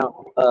straighten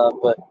out.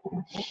 But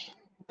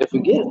if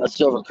we get a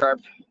silver carp,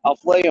 I'll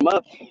flay them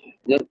up.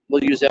 Then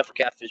we'll use that for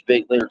catfish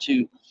bait later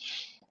too.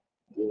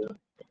 Yeah.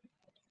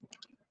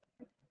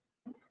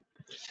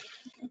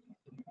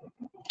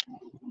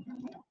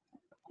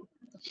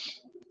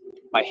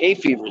 My hay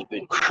fever has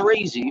been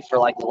crazy for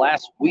like the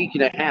last week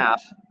and a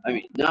half. I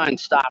mean,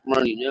 non-stop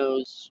runny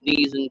nose,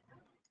 sneezing.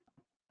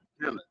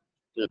 Damn it.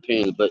 Been a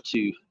pain in the butt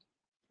too.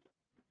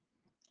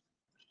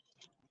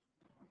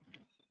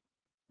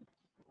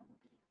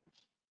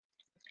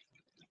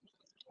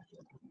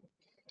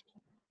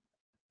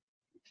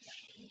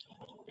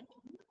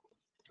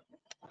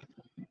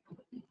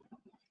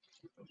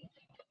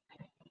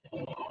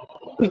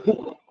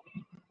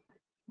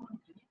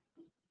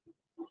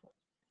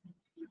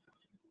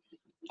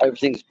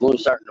 Everything's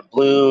starting to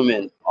bloom,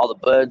 and all the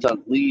buds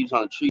on the leaves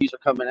on the trees are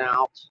coming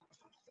out.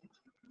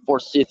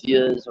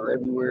 Forsythias are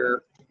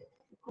everywhere.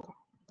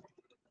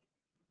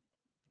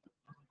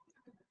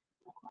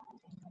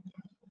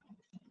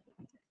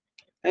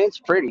 And it's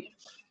pretty,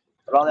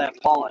 but all that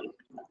pollen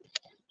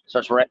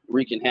starts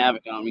wreaking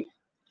havoc on me.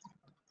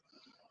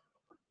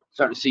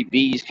 Starting to see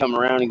bees come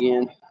around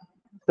again.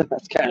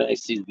 That's kind of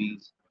nice to see the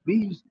bees.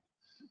 Bees.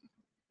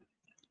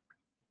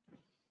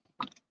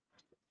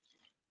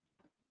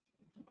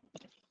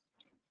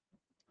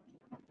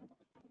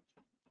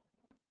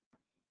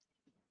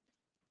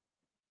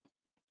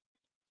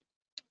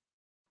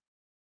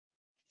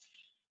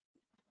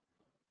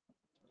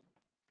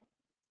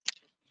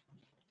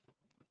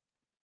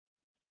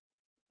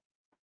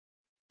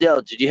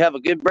 Dell, did you have a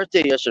good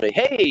birthday yesterday?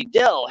 Hey,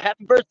 Dell,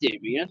 happy birthday,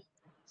 man.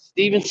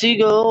 Steven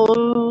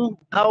Siegel,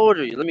 how old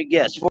are you? Let me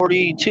guess,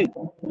 42.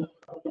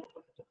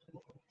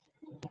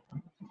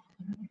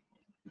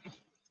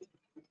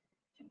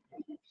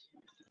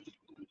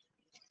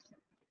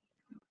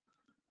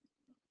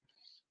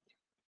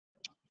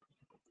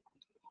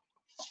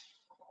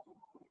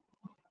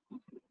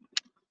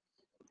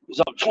 He's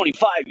on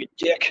 25, you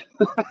dick.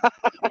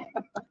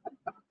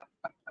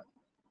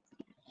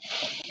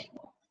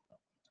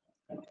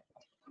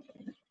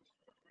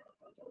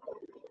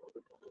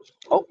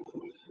 Oh,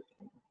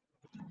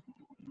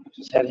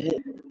 just had a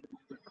hit.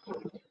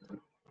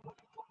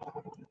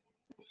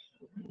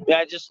 Yeah,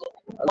 I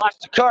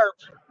lost the carp.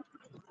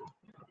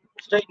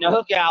 Straighten the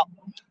hook out.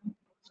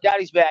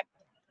 Scotty's back.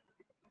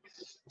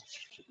 It's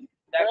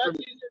easier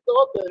to go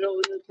up that hill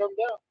than to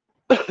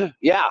come down.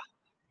 Yeah.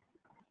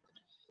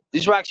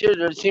 These rocks here,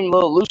 they seem a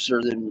little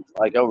looser than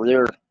like over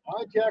there.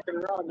 I'm jacking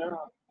around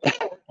now.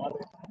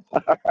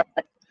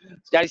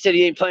 Scotty said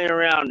he ain't playing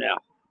around now.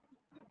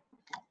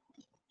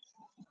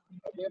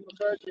 I gave him a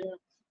fair chance.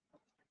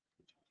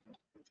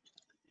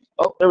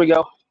 Oh, there we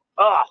go.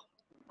 Oh,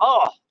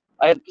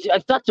 I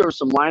thought there was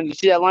some line. You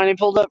see that line he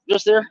pulled up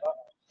just there?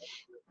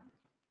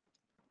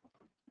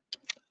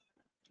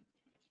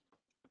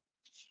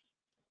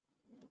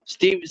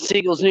 Steve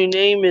Siegel's new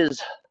name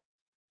is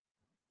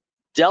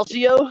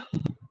Delcio?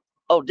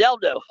 Oh,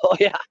 Deldo. Oh,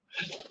 yeah.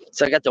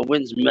 So I got the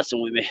winds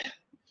messing with me.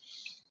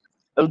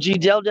 OG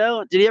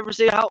Deldo? Did he ever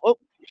say how? Oh.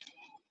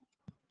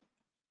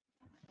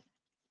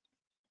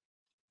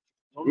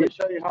 Let me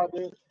show you how to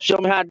do it. Show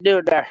me how to do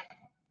it there.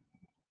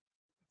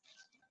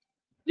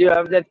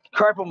 Yeah, that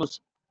carp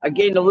almost, I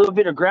gained a little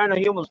bit of ground.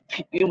 He almost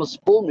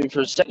spooled me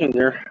for a second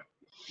there.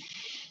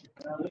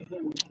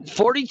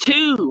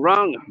 42,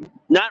 wrong.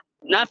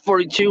 Not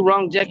 42,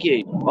 wrong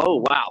decade.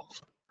 Oh, wow.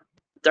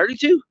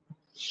 32?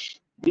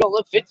 You don't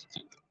look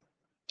 52.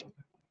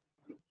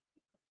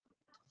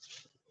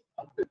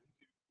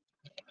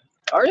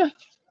 Are you?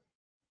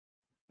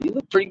 You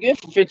look pretty good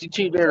for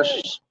 52 there,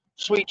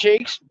 sweet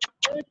cheeks.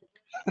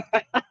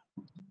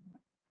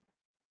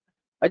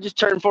 I just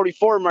turned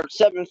 44 March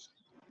 7th.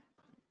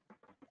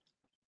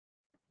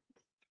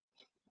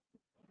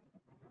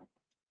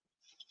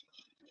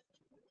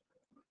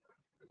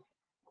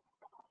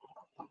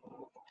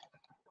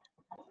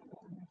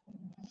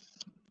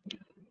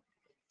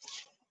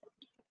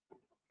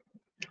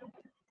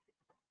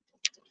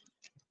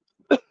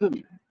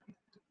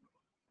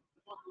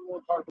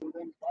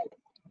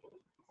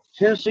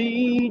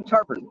 Tennessee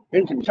tarpon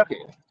in Kentucky.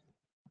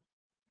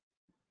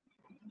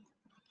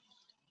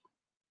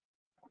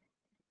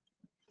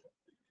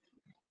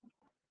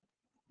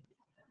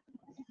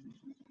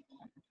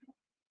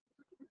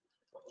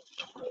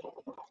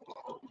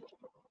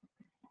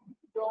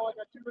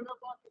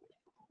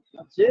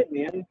 That's it,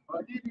 man.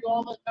 I gave you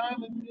all that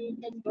time and you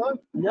didn't get done.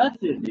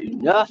 Nothing,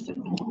 dude.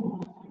 Nothing.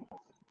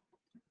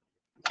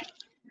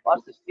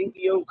 Lost a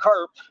stinky old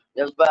carp.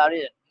 That's about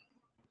it.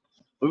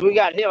 When we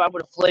got him, I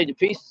would have flayed the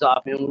pieces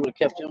off him. We would have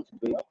kept him for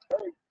food.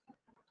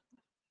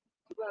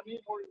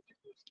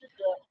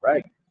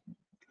 Right.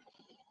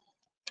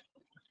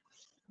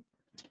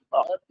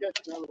 Oh,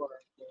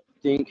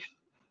 stink.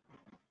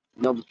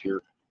 No, the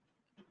pure.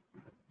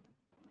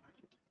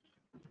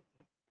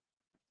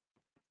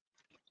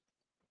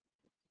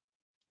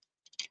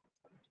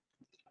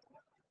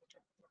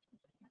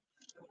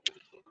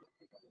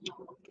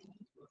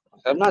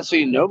 I'm not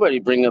seeing nobody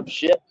bring up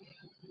shit.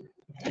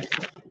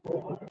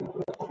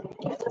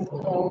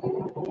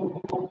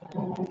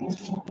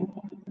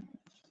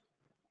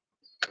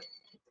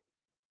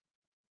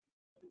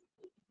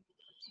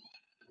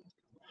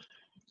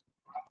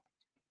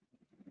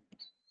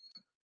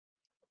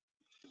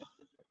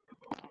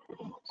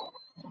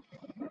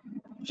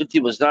 '50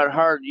 was not a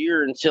hard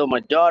year until my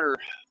daughter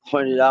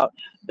pointed out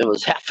it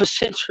was half a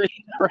century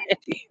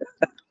already.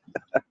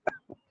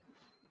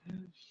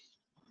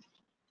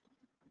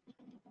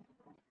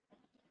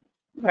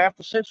 Half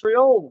a century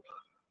old.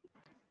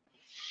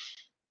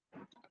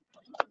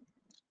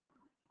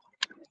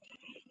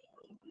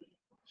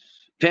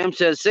 Pam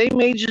says,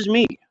 same age as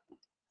me.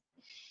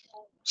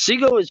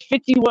 Sigo is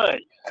 51.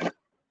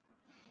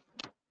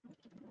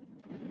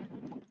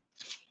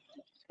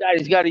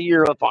 Daddy's got a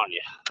year up on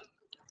you.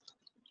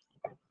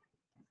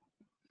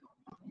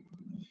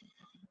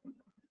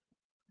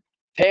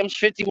 Pam's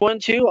 51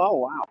 too. Oh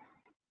wow.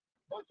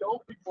 Bunch of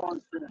old people on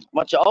the street.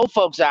 Bunch of old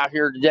folks out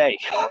here today.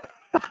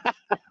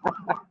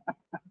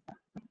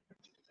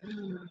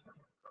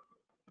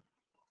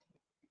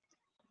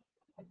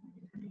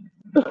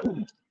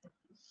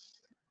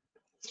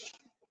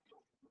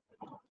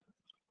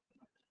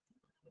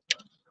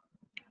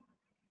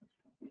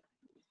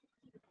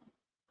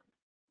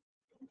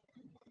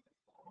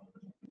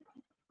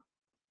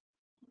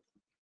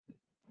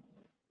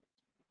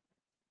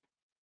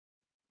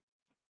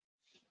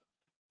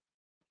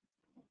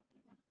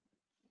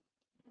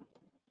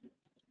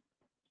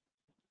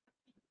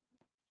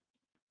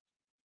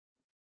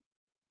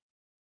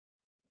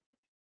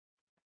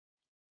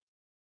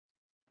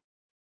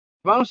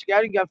 Come on,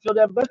 Scotty, you gotta fill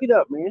that bucket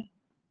up, man.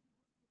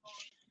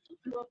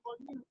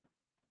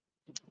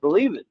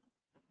 Believe it.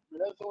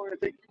 That's only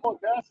gonna take 2 more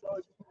gas.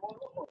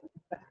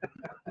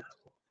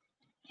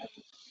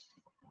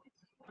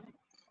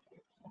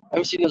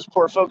 I've seen those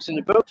poor folks in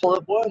the boat pull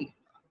up one.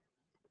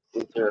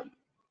 With their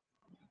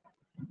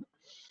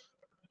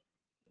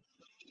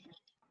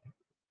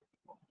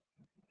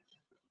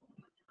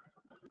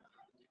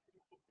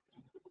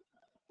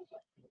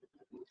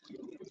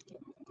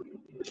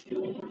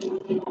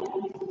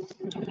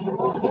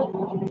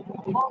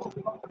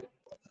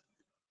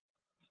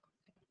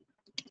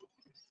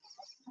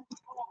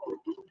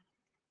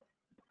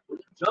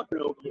Jumping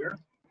over there.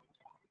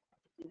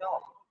 no.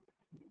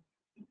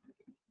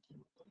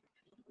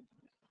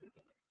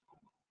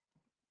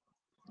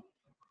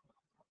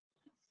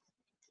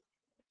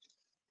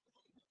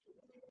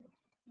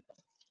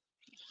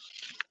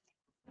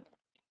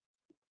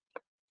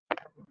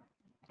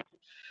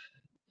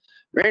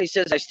 Randy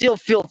says, I still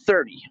feel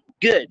 30.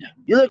 Good.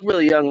 You look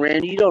really young,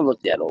 Randy. You don't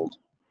look that old,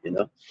 you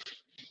know.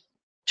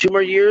 2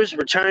 more years,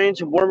 retiring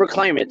to warmer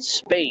climates,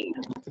 Spain.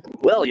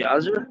 Well,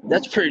 Yazzer,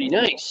 that's pretty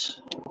nice.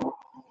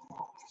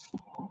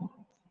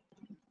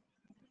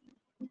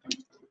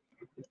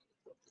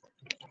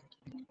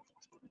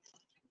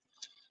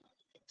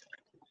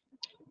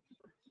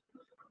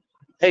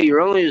 Hey,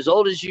 you're only as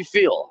old as you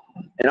feel.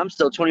 And I'm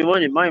still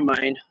 21 in my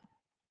mind,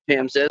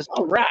 Pam says.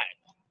 All right.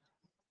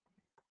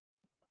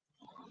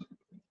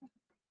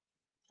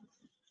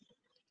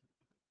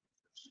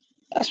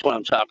 That's what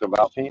I'm talking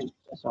about, Pam.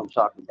 That's what I'm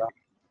talking about.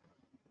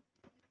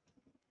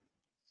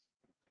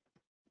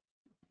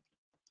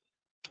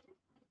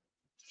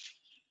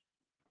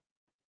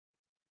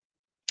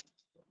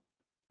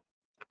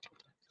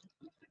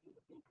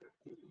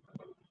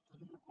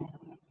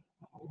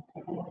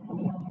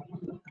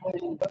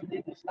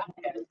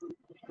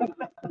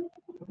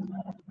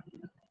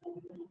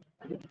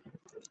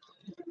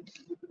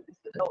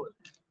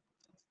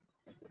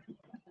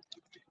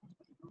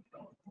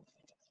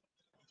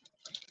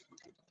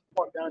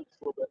 Walk down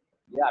just a little bit.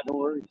 Yeah, no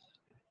worries.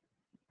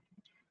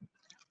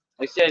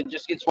 Like I said, it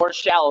just gets more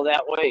shallow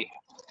that way.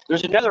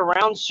 There's another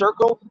round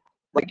circle,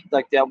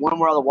 like that one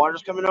where all the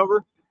water's coming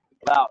over,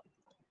 about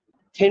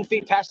 10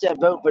 feet past that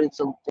boat, but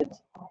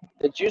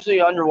it's usually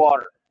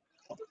underwater.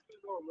 Go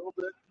a little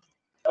bit.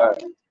 All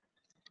right.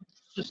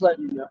 Just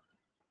letting you know.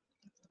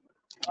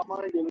 I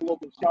might get a little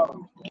bit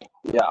shallow.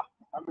 Yeah,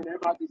 I mean, there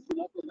might be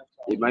nothing that's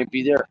they might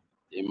be there.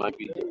 They might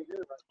be. They ain't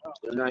here right now.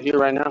 They're not here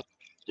right now.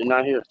 They're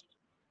not here.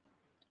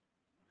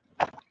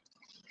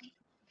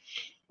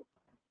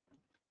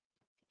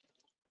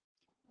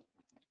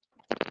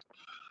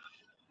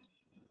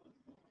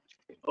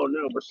 Oh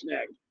no, we're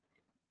snagged.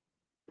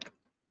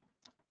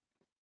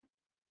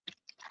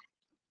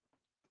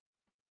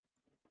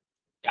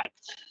 Got it.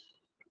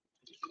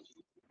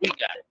 We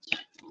got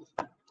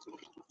it.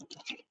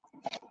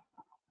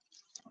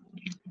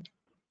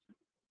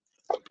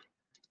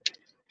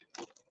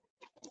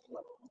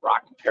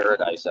 Rock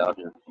paradise out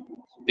here.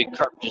 Big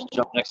carp just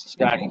jumped next to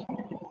Scotty.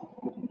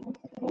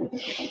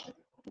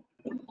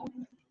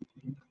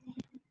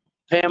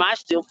 Pam, I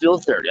still feel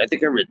 30. I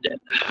think I read that.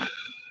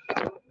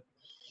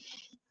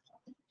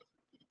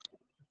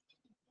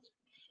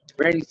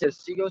 Randy says,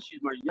 Seagull, she's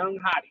my young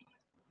hottie.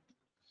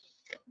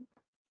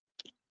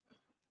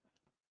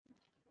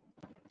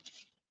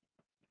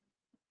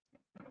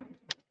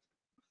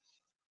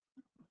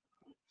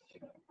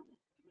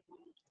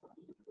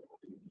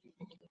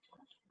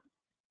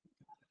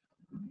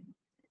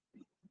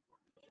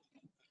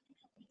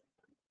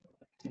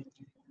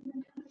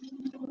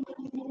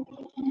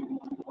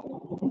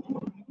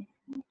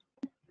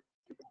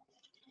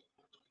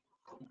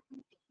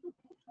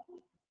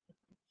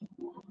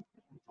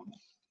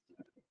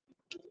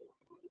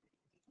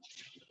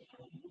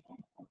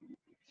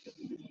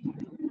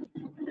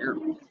 Your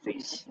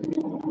face.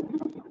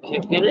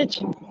 Kicking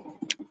it.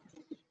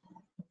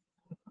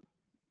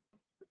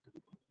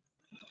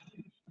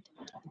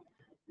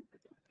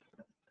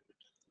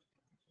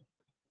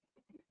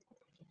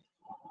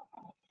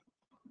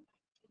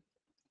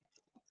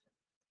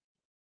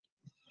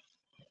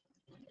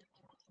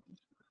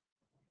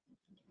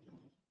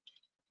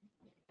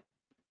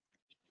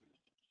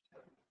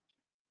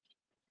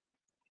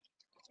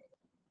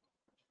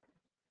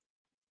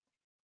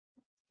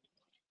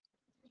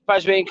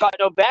 Surprised we ain't caught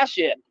no bass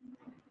yet.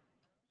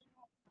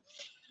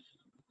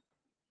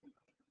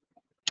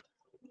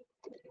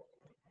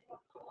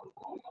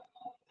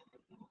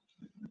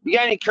 You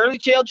got any curly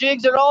tail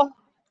jigs at all?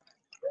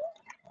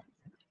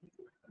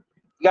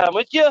 You got them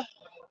with you?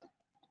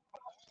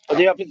 Or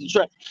they up in the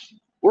truck?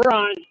 We're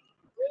on.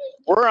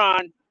 We're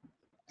on.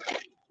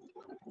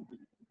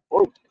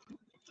 Oh.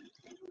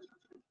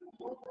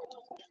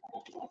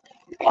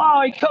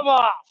 Oh, he come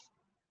off.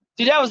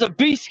 Dude, that was a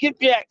beast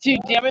skipjack too,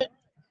 damn it.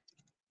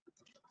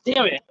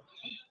 Damn it.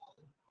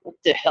 What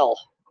the hell?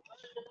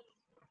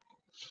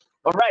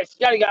 All right,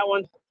 Scotty got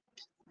one.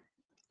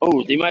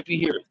 Oh, they might be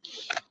here.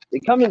 They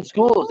come in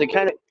schools. They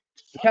kind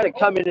of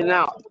come in and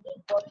out.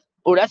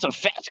 Oh, that's a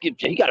fat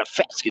skipjack. He got a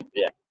fat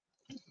skipjack.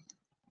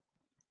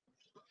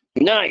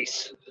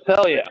 Nice.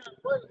 Hell yeah.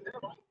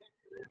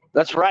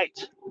 That's right.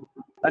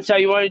 That's how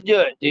you want to do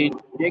it, dude.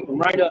 Take them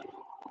right up.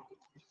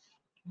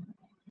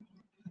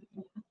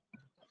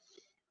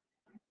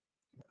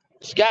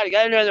 Scotty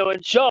got another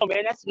one. Show him,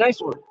 man. That's a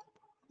nice one.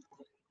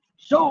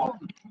 Show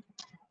him.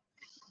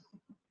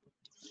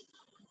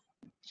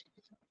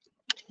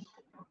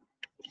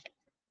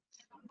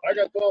 I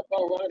got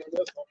 12-pound line on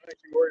this one. I ain't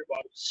too worried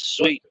about it.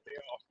 Sweet.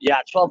 Yeah,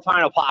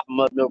 12-pound will pop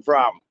them up, no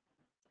problem.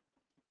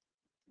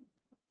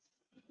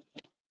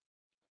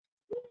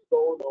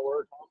 Going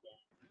nowhere.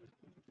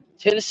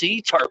 Tennessee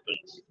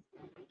tarpons.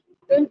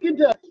 In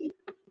Kentucky.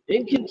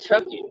 In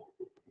Kentucky.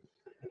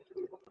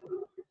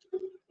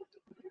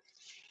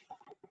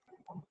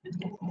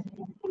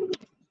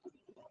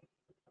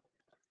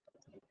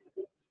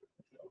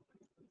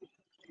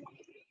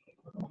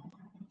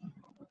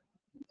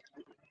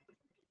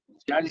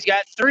 Scotty's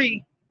got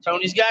 3.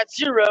 Tony's got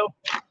 0.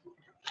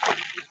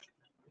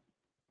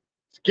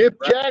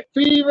 Skipjack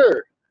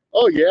fever.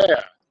 Oh,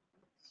 yeah.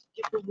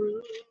 Skipperoo,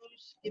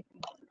 skip.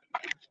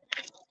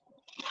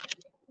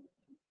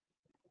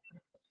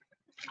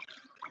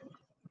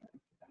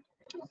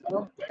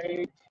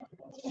 Okay.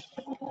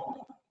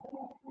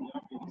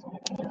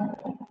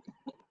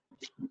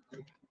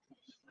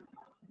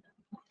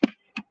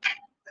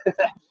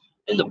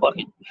 In the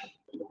bucket.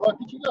 In the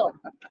bucket you go.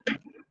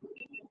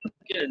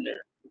 Get in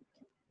there.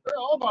 They're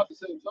all about the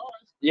same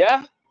size.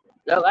 Yeah?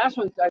 That last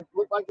one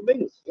looked like the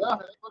biggest. Yeah,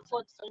 it looks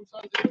like the same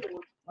size as the other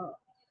ones. Huh.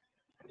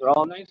 They're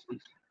all nice.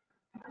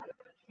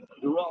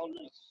 They're all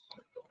nice.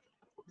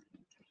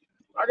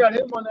 I got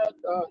him on that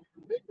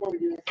big one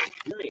again.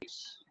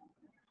 Nice.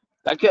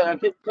 I couldn't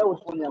tell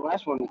which one that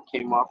last one that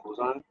came off was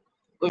on.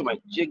 Look at my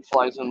jig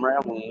flies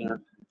unraveling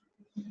here.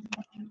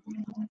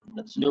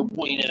 That's no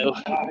bueno.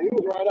 He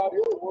was right out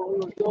here where we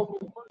were going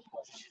in the first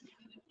place.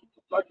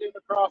 I came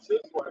across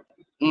this way.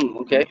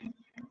 Okay.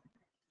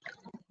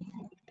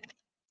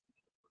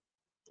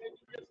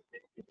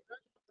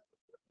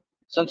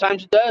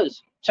 Sometimes it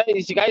does. Tell you,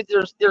 these guys,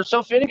 they're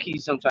so finicky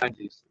sometimes.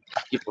 These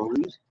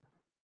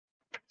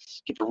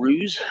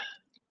skipperoos.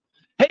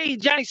 Hey,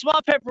 Johnny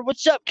Small Pepper,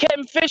 what's up?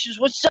 Kevin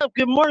Fishers, what's up?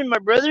 Good morning, my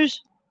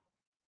brothers.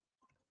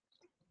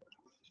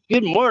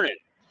 Good morning.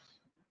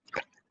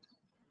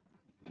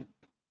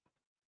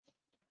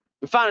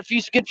 We found a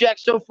few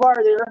skipjacks so far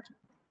there.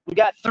 We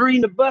got 3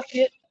 in the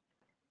bucket.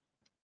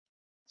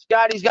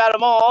 Scotty's got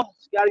them all.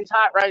 Scotty's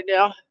hot right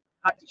now.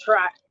 Hot to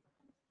try.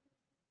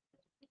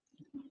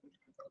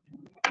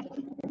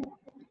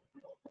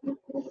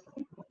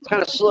 It's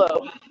kind of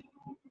slow.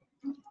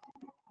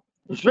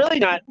 There's really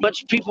not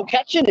much people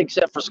catching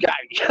except for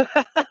Scotty.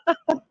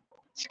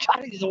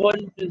 Scotty's the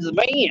one who's the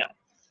man.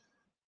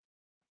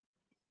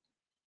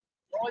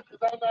 Only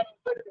because I'm not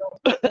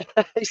on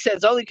video. He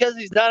says only because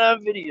he's not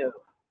on video.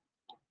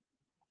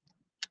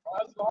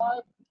 That's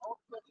live.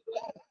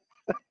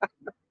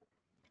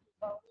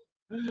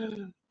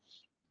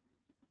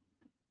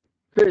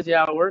 Crazy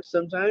how it works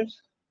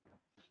sometimes.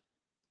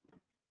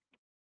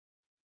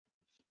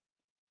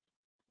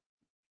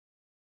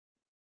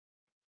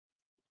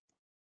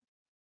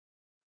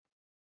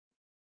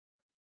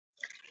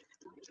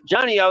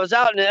 Johnny, I was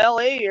out in the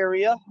LA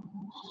area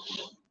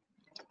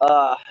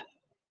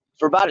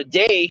for about a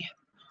day,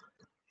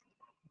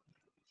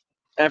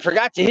 and I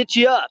forgot to hit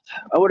you up.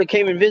 I would have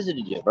came and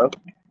visited you, bro.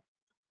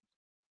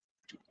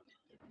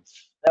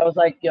 That was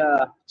like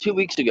 2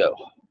 weeks ago.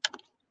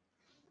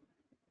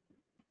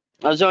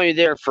 I was only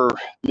there for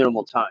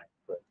minimal time,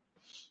 but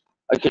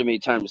I could have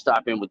made time to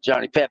stop in with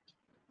Johnny Pep.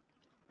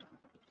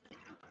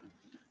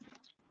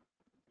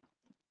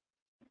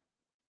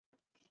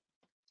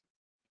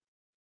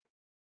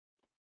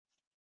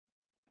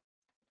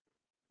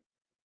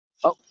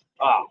 Oh,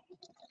 ah.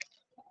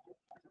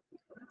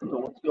 I don't know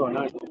what's going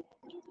on here.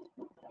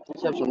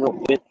 Let's have some real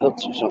bent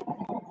hooks or something.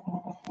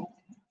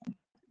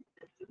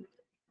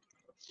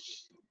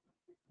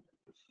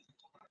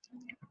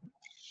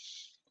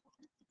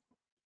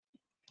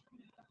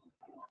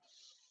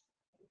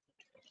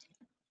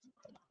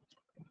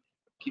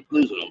 Keep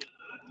losing them.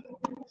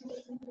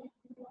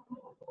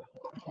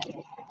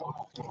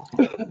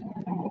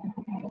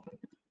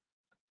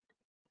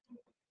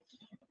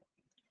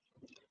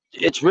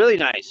 It's really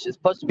nice. It's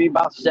supposed to be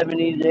about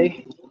 70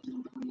 today.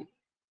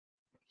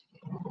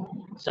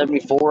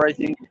 74, I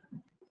think.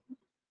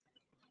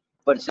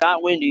 But it's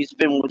not windy.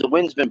 The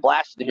wind's been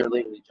blasting here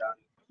lately,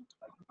 Johnny.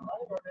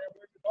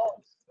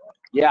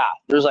 Yeah,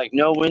 there's like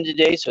no wind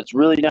today, so it's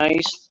really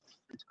nice.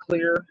 It's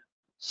clear,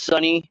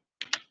 sunny.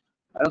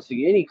 I don't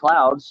see any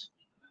clouds.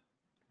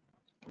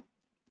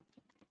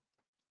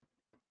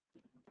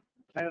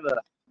 Kind of a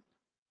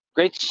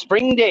great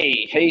spring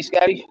day. Hey,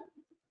 Scotty.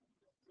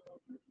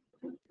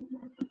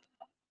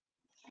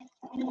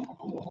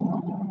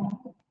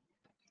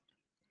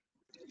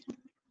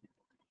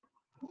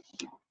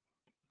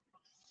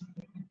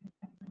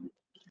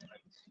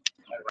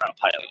 Around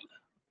pilot.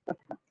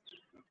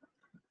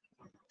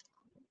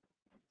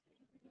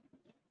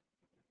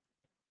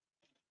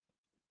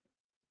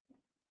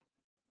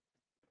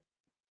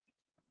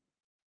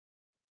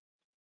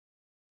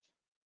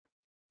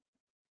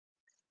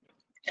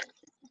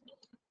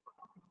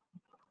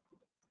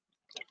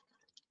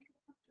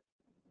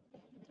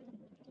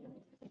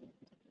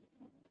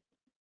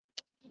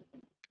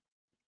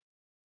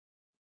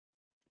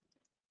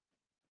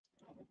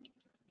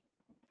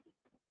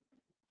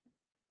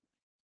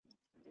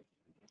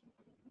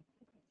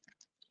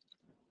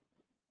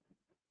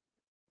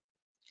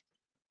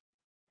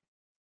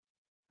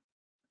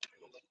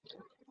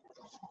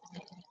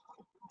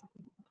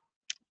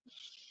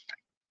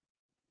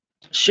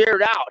 Share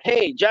it out.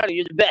 Hey, Johnny,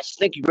 you're the best.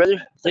 Thank you,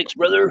 brother. Thanks,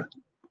 brother.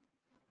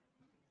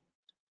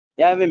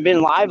 Yeah, I haven't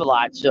been live a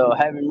lot, so I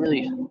haven't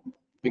really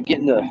been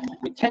getting the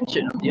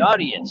attention of the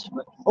audience.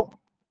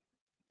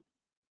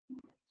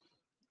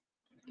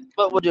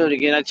 But we'll do it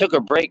again. I took a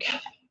break.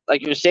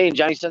 Like you were saying,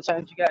 Johnny,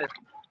 sometimes you got to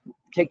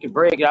take a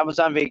break. I was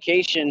on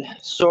vacation,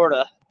 sort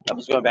of. I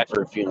was going back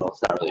for a funeral.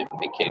 It's not really a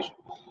vacation.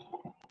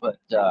 But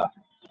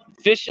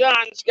fish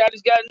on.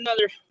 Scotty's got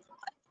another.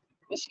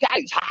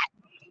 Scotty's hot.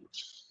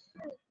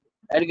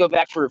 I had to go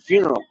back for a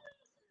funeral.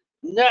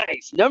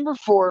 Nice. Number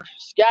 4.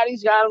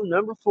 Scotty's got him.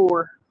 Number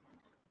 4.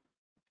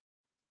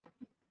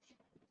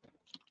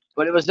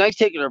 But it was nice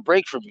taking a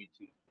break from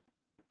YouTube.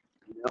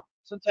 You know,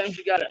 sometimes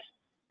you got to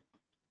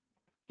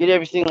get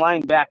everything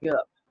lined back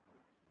up.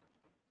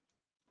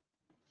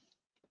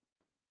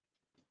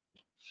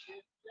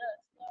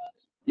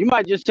 You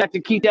might just have to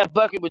keep that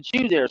bucket with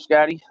you there,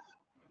 Scotty.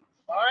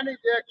 I need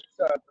to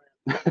exercise,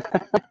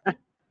 man.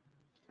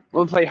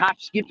 Want to play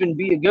hop, skip, and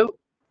be a goat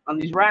on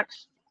these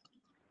racks?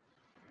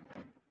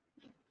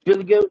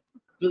 Billy Goat?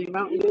 Billy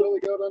Mountain Goat? Billy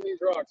Goat on these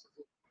rocks.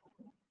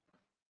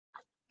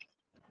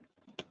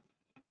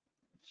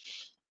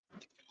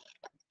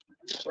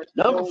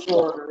 Number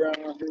 4.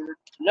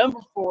 Number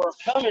 4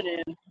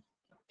 coming in.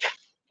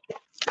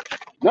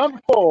 Number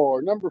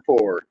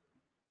 4.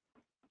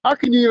 How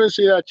can you even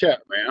see that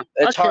chat, man?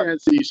 It's I hard.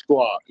 can't see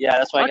squat. Yeah,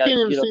 that's why I can't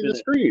even get see up the in it.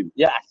 screen.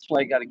 Yeah, that's why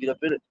I got to get up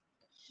in it.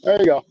 There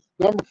you go.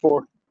 Number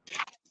 4.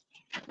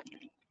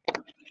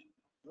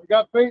 We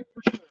got bait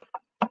for sure.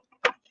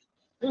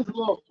 It's a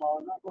little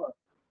small, not much.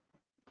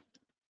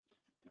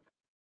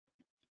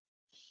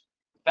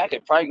 In fact, I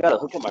probably got to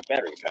hook up my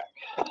battery pack.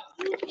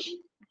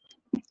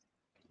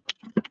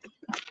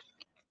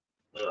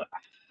 Ugh.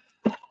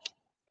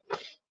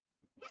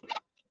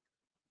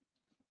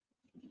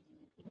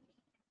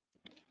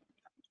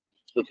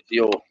 Look at the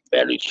old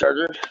battery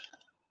charger.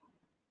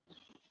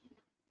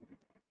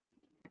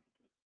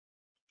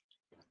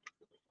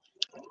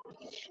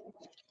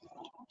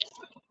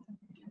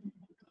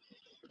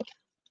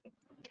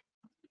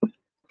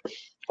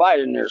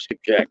 Quiet in there,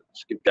 Skipjack.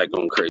 Skipjack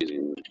going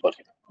crazy.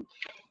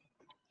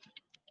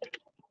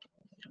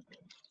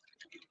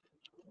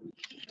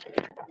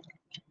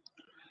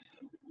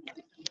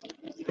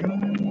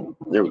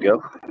 There we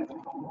go.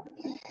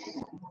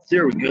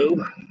 There we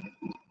go.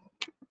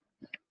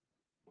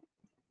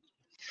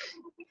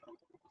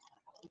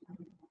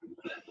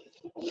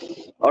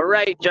 All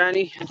right,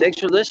 Johnny. Thanks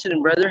for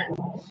listening, brother.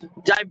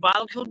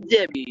 Diabolical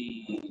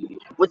Debbie.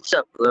 What's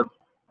up, love?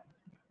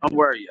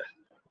 Where are you?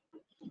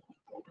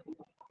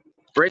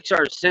 Breaks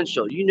are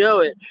essential. You know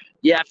it.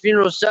 Yeah,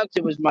 funeral sucked.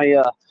 It was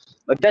my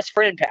best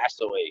friend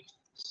passed away.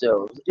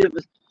 So it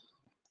was,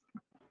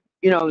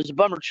 it was a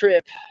bummer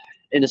trip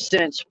in a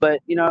sense,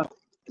 but at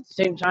the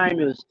same time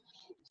it was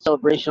a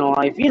celebration of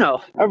life.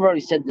 I've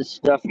already said this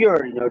stuff. You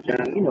already know,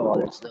 Johnny. You know all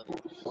that stuff.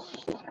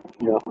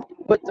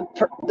 But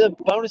the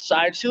bonus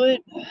side to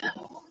it,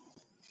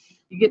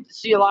 you get to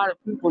see a lot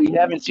of people you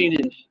haven't seen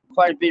in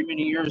quite a bit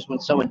many years when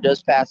someone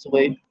does pass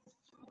away.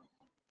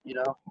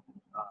 Yeah.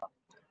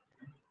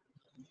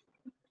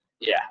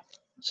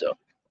 So.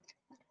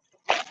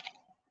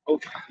 Oh,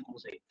 we'll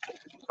see.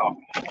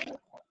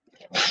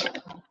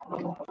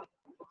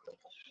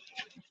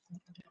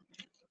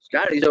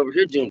 Scotty's over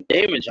here doing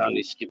damage on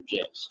these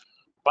skipjacks.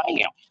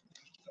 Bam.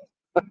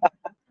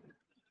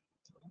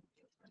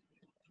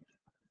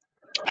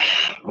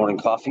 Morning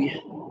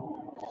coffee.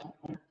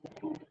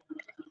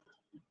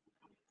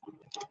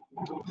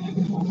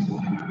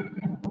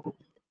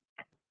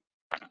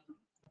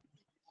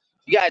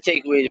 You gotta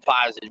take away the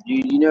positive,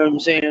 dude. You know what I'm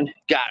saying?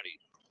 Got it.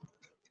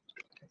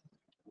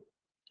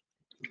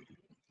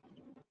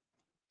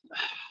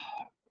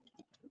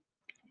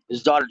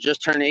 His daughter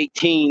just turned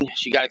 18.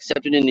 She got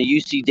accepted into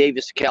UC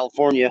Davis,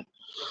 California.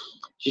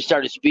 She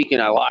started speaking.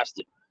 I lost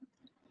it.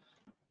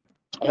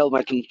 I held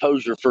my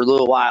composure for a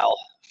little while.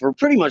 for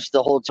pretty much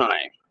the whole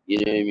time. You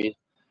know what I mean?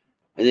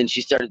 And then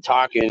she started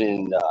talking,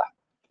 and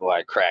well,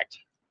 I cracked.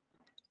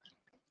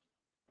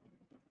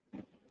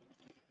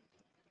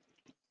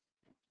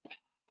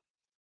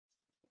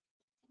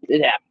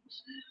 It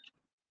happens.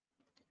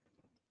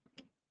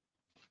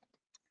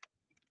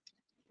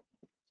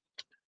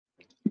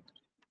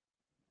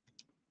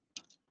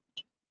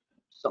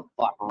 Something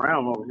flopping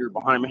around over here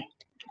behind me.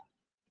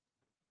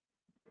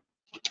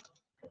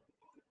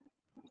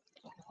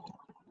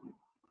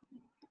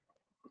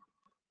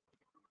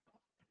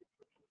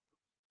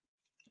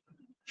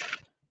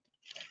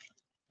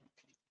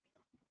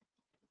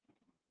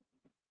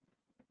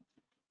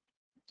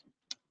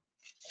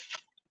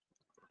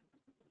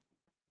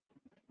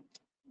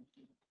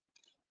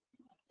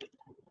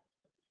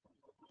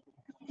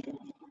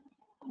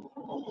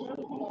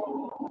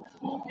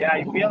 Yeah,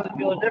 you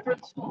feel a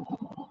difference?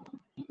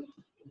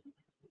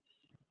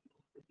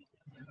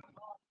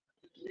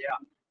 Yeah.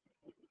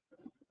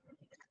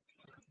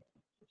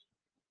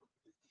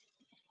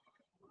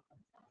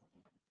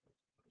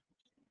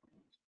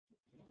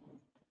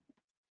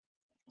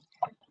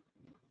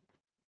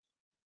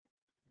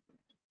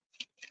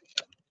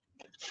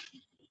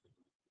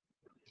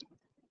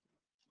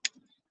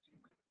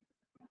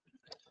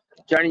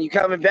 Johnny, you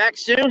coming back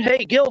soon?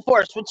 Hey,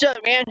 Guildforce, what's up,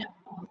 man?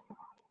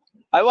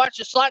 I watch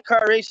the slot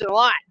car racing a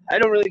lot. I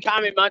don't really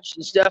comment much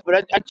and stuff,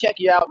 but I check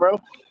you out, bro.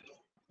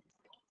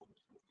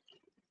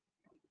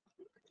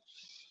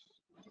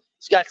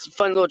 It's got some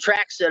fun little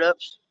track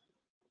setups.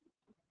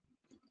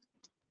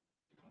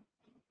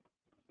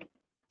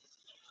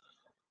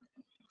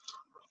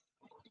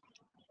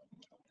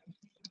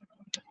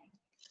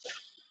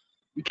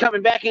 You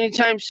coming back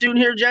anytime soon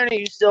here, Johnny?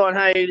 You still on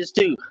hiatus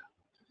too?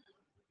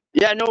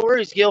 Yeah, no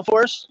worries,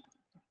 Guildforce.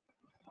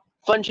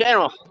 Fun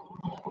channel.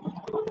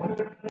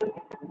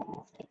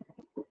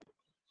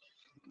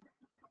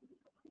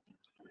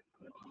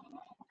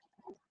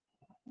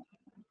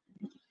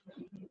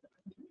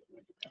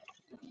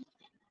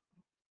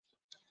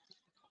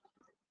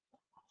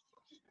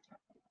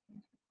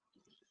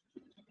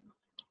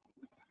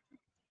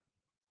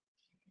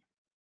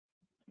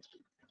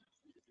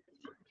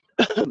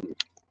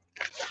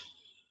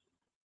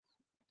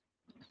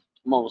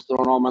 I'm almost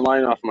throwing all my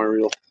line off my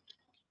reel.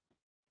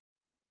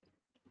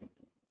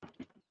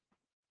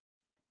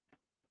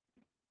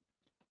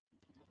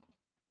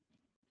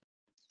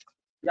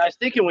 Yeah, I was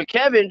thinking with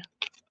Kevin,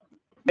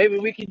 maybe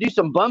we could do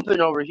some bumping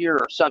over here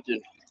or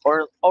something,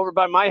 or over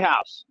by my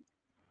house.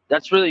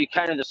 That's really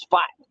kind of the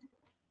spot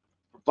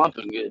for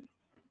bumping good.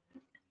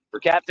 For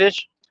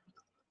catfish?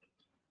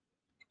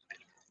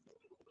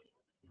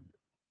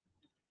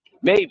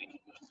 Maybe.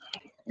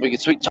 We could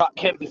sweet talk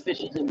Kevin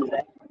fishes into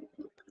that.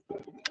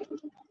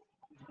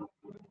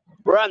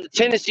 We're on the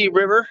Tennessee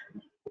River.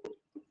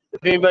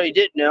 If anybody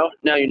didn't know,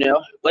 now you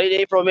know. Late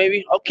April,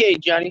 maybe. Okay,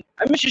 Johnny.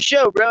 I miss your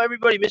show, bro.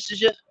 Everybody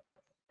misses you.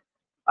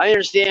 I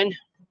understand.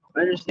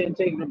 I understand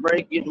taking a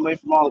break, getting away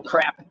from all the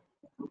crap.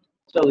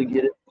 Totally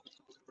get it.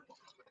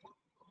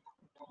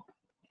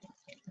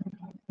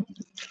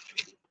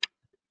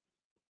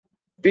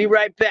 Be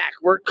right back.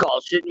 Work call.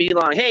 Shouldn't be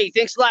long. Hey,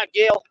 thanks a lot,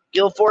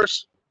 Gil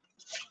Force.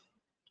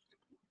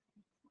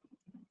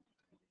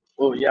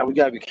 Oh, yeah, we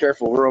got to be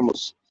careful. We're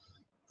almost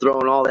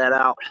throwing all that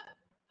out.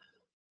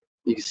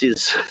 You can see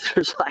this.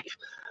 There's like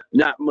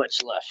not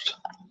much left.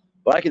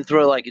 But I can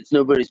throw like it's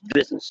nobody's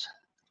business.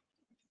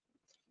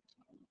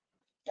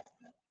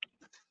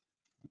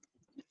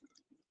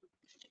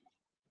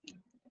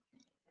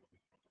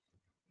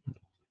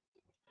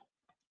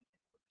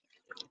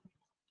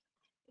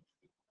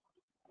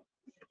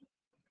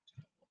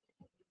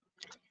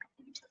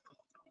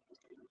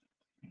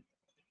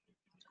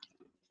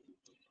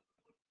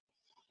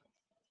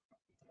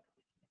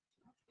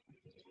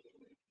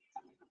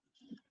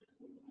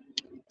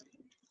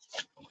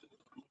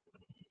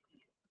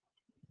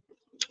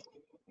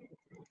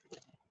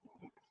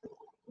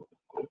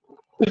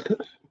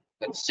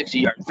 That's a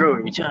 60-yard throw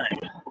every time.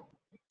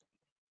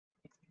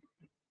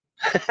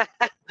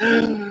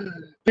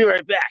 Be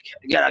right back.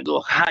 I gotta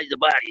go hide the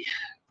body.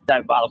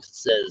 Diabolical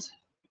says.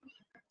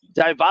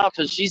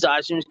 Diabolical, she's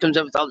awesome. She comes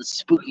up with all this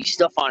spooky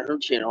stuff on her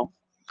channel.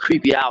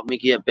 Creep you out,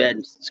 make you have bad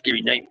and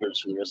scary nightmares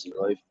for the rest of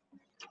your life.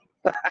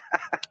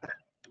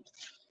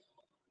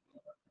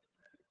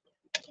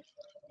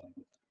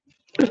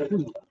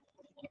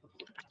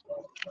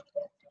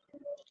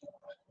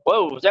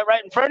 Whoa, was that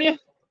right in front of you?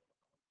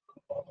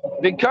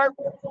 Big carp?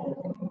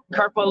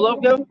 Carpo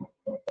loco?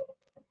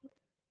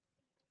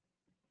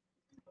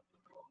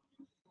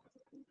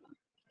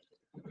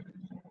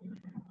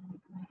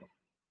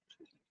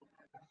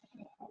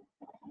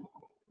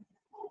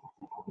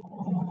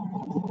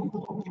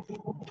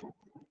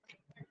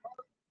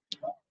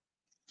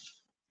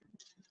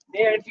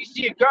 Man, if you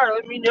see a gar,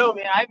 let me know,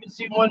 man. I haven't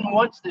seen one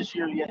once this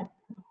year yet.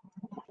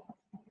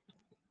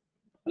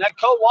 When that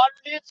cold water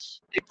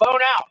hits, they bone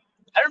out.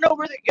 I don't know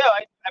where they go.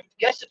 I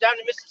guess they're down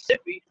in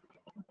Mississippi.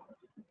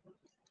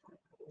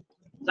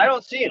 I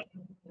don't see them.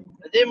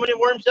 And then when it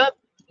warms up,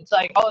 it's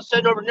like all of a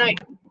sudden overnight,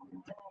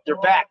 they're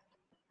back.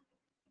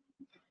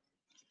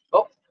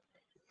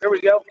 Here we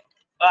go.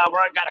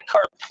 Where I got a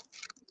carp.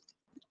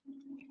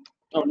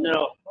 Oh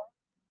no.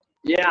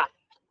 Yeah.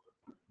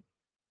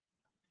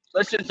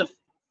 Listen, it's a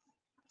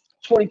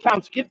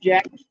 20-pound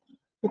skipjack,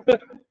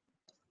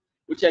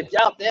 which I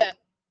doubt that.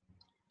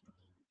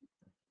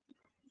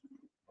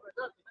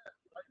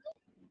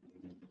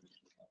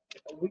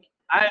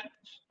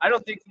 I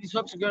don't think these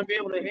hooks are going to be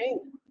able to hang.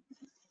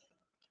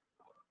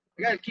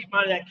 I got to keep them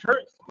out of that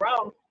current.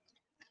 Bro.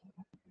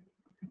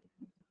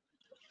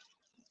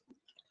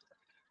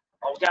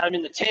 Oh, we got him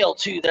in the tail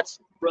too. That's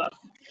rough.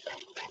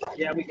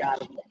 Yeah, we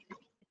got him.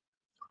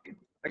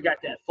 I got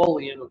that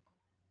Foley in him.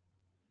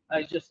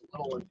 Just a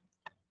little one.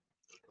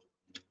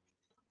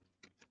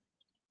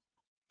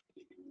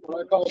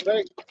 What I call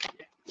bait.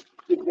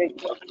 Good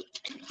bait.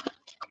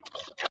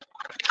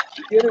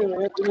 Get him,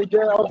 Anthony J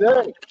all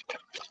day.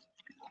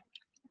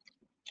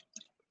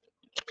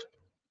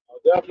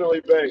 I'll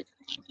definitely bait.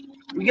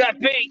 We got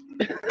bait.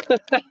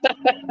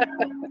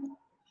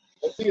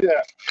 Let's see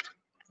that.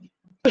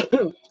 There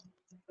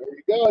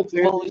you go. It's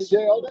Anthony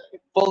J all day.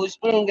 Foley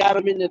spoon got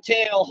him in the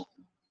tail.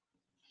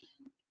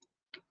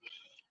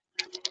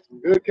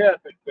 Good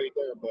catfish bait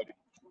there, buddy.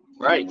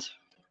 Right.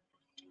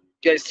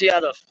 You guys see how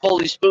the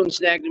Foley spoon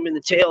snagged him in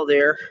the tail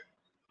there?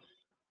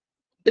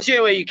 That's the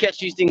only way you catch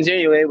these things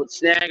anyway, with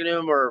snagging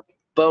them or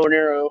bow and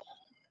arrow.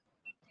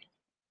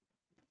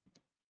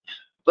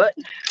 But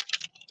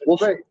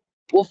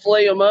we'll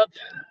flay them up,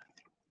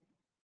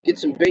 get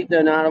some bait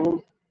done out of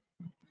them.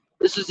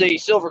 This is a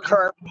silver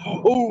carp.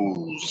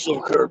 Ooh,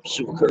 silver carp,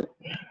 silver carp.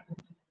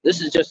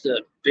 This is just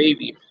a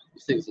baby.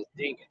 This thing's a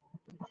dink.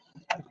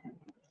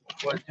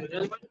 Want to do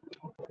another one?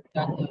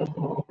 There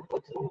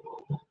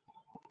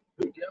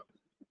we go.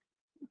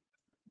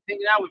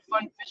 Hanging out with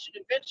Fun Fishing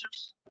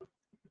Adventures.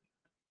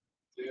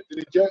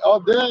 Anthony J all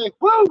day.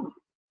 Woo!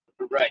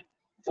 Right.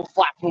 We'll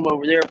flap them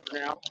over there for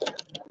now.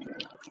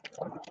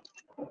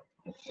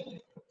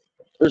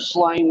 They're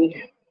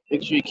slimy.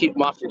 Make sure you keep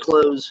them off your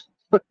clothes.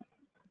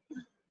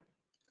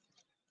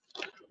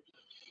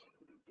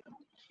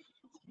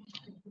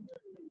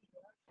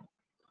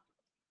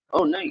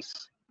 Oh,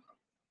 nice.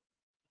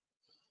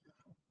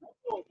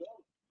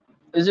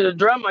 Is it a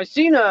drum? I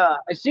seen a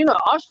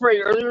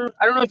osprey earlier.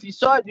 I don't know if you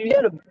saw it. He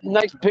had a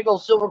nice big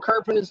old silver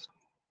carp in his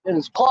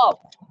claw.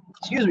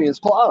 Excuse me, his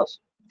claws.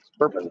 It's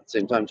perfect at the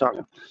same time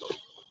talking.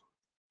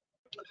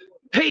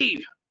 Hey,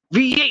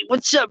 V8,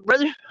 what's up,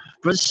 brother?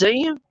 Brother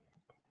Sam?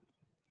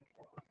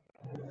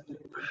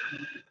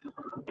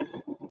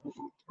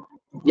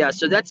 Yeah,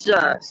 so that's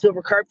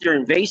silver carp. They're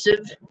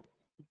invasive.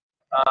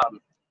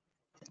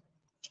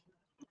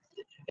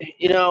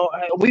 You know,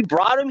 we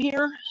brought them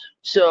here,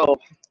 so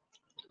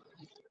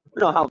I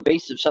don't know how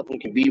invasive something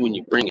can be when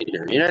you bring it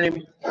here. You know what I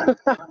mean?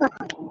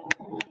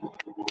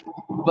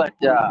 But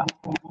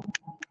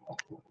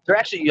they're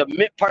actually a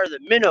part of the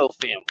minnow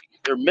family.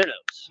 They're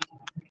minnows,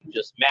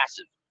 just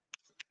massive.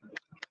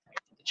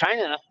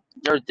 China,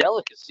 they're a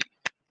delicacy.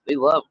 They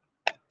love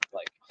them.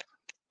 Like,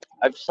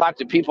 I've talked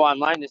to people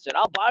online that said,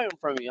 "I'll buy them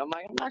from you." I'm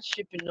like, I'm not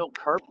shipping no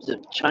carp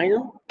to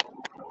China.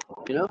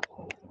 You know.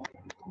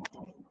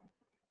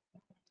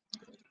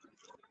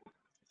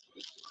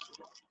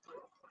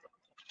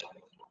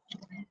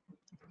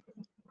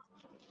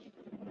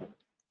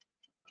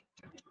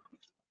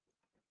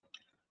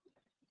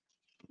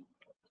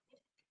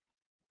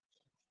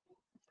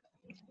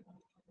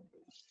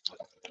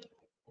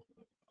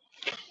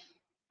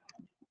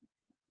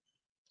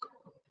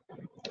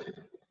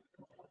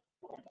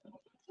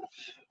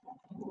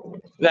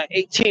 We got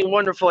 18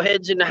 wonderful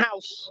heads in the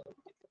house.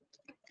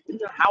 In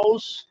the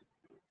house.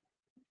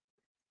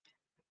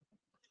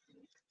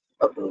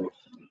 Uh-oh.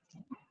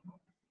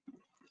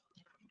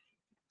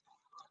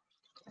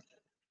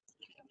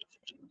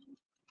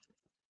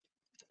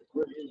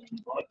 Where is the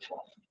bug?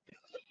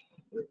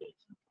 Where is it?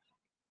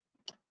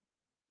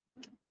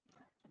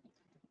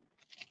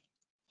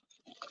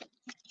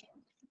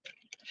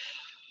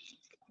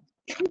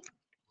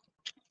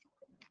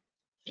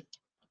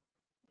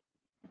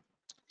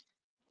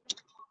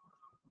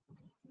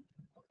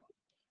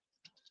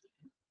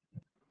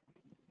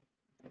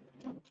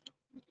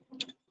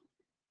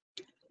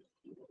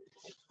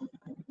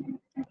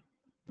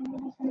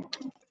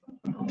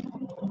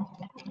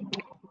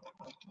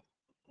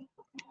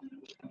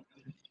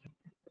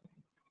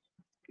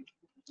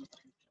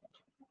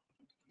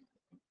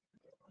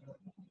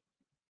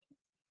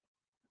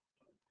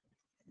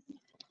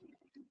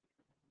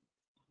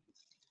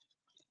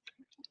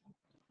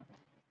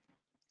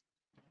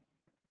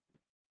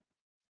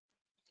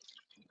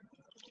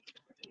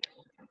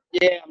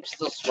 Yeah, I'm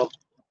still smoking.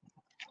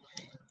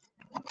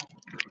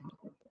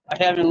 I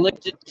haven't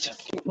licked it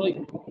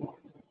completely.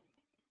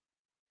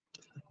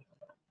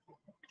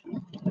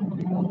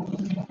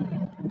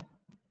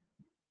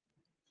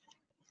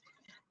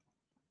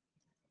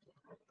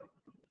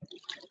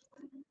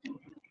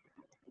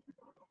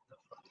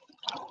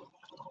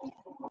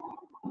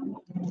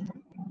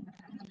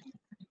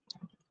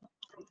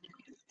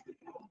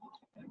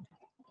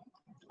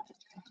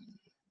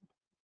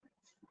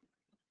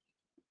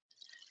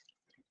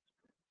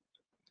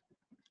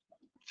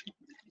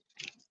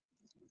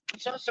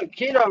 saw some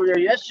kid over there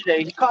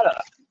yesterday. He caught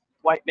a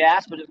white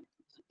bass, but it's a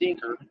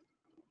dinker.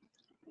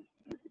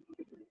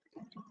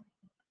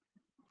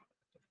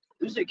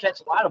 Usually catch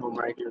a lot of them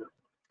right here.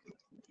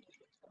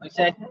 Like I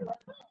said,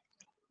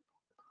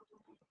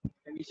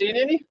 have you seen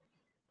any?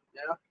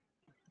 Yeah.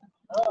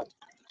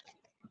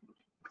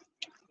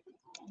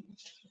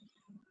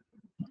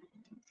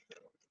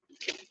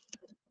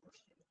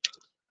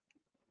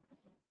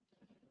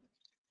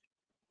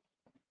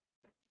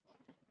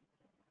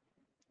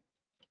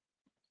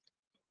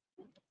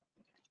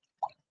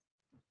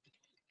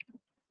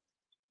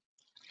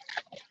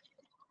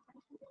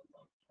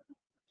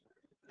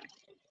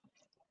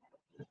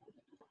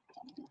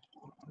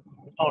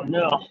 Oh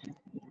no.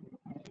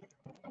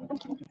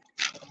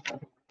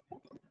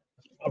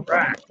 All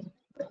right.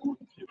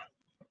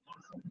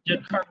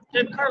 Dead carp.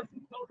 Dead carp.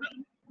 Oh,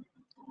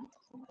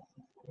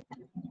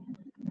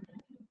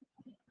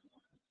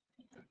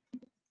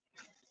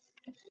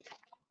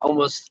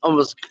 no.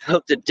 Almost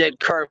hooked a dead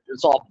carp.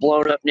 It's all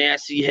blown up,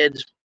 nasty,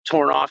 heads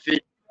torn off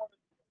it.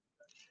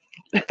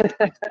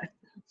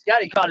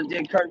 Scotty caught a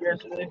dead carp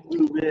yesterday. A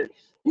little bit.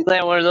 You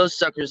land one of those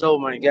suckers, oh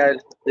my god,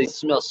 they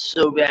smell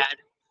so bad.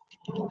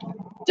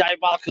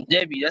 Diabolical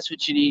Debbie, that's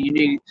what you need. You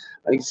need.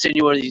 I can send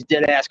you one of these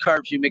dead ass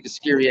carps. You make a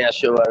scary ass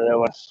show out of that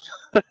one.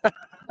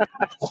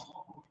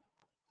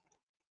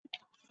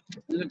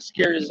 They look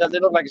scary as hell. They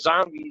look like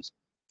zombies.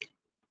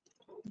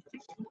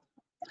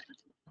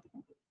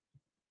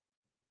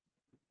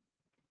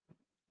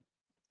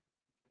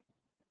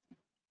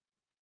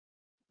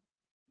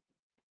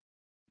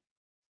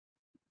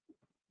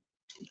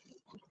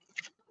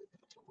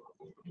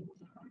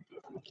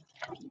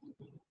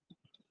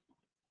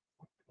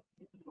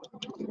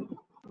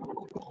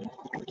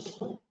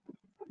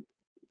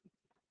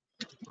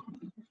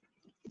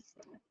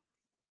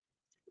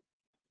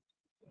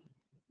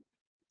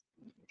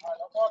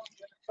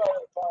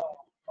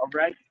 All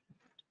right.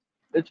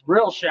 It's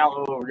real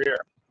shallow over there.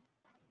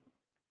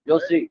 You'll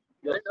see.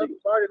 You'll see.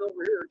 Started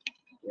over here.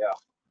 Yeah.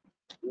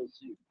 You'll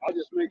see. I'll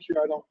just make sure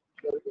I don't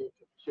let it go to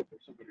ship or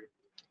somebody.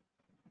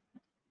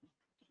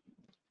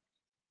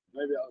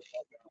 Maybe I'll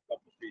stop down a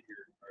couple feet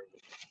here.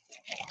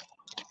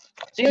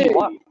 It's easy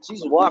walking. It's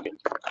easy walking.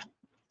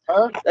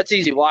 Huh? That's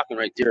easy walking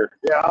right there.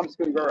 Yeah, I'm just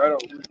gonna go right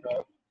over here.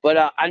 But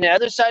on the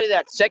other side of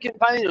that second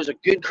piling, there's a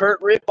good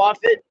current rip off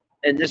it.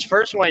 And this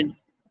first one,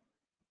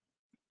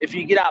 if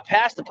you get out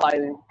past the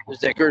piling, there's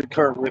that good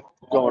current rip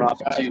going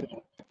off it too.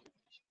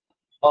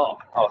 Oh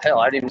hell,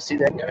 I didn't even see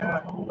that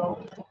guy.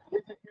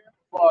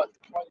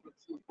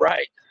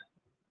 Right.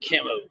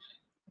 Camo.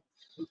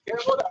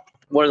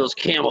 One of those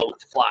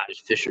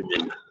camouflage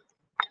fishermen.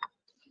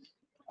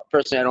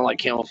 Personally, I don't like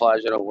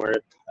camouflage. I don't wear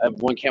it. I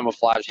have one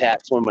camouflage hat.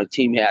 It's one of my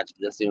team hats,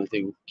 but that's the only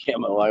thing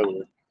camo I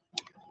wear.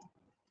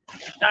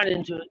 Not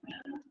into it.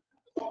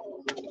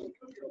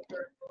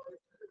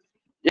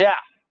 Yeah.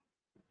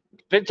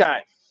 Big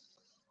time.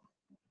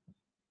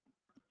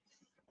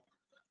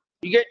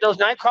 You get those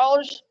night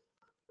crawlers?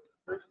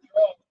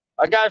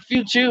 I got a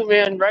few too,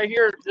 man. Right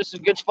here, this is a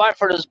good spot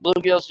for those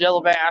bluegills,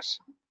 yellow bass.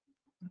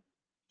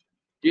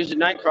 Use the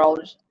night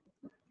crawlers.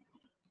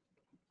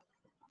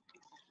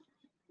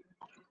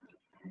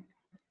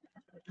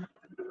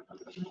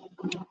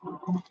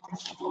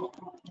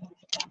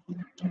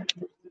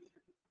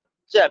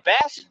 Is that a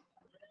bass?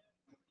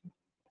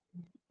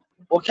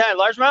 What kind?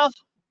 Largemouth?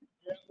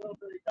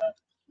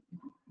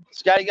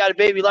 Scotty got a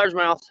baby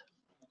largemouth.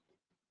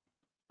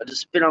 I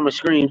just spit on my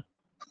screen.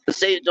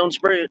 Say it, don't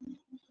spray it.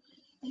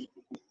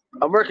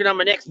 I'm working on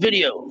my next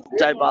video,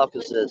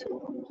 Diabolical says.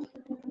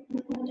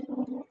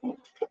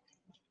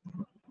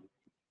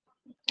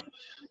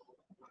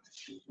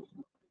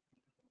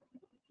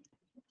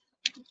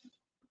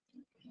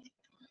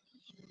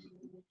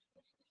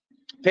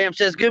 Pam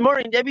says, good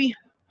morning, Debbie.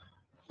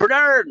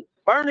 Bernard,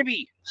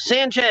 Barnaby,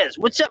 Sanchez.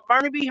 What's up,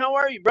 Barnaby? How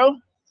are you, bro?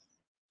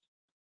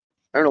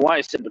 I don't know why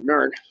I said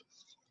Bernard.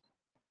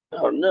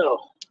 Oh, no.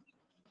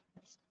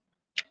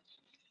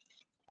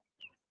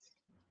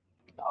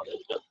 Oh, there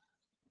we go.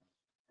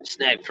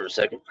 Snag for a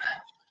second.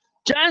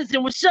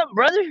 Jonathan, what's up,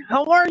 brother?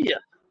 How are you?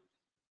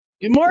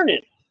 Good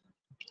morning.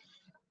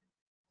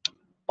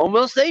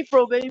 Almost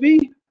April,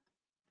 baby.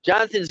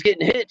 Jonathan's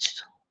getting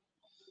hitched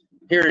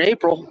here in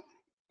April.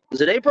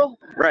 Is it April?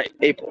 Right,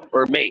 April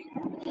or May.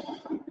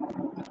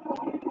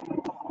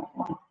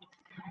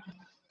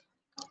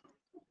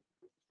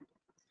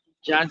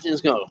 Jonathan's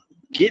going to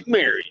get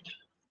married.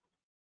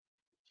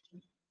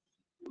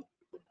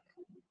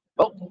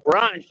 Oh,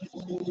 Ron.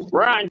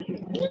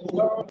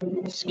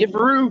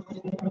 Skipperoo.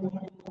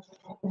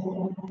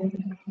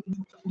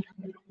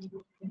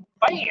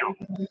 Bam.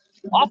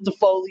 Off the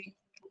Foley.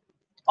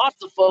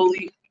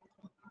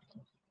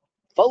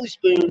 Foley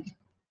spoon.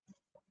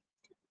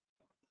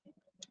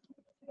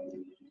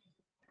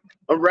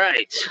 All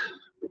right.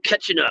 We're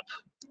catching up.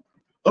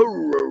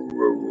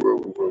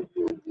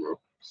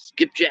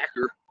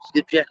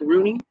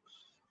 Skipjackaroonie.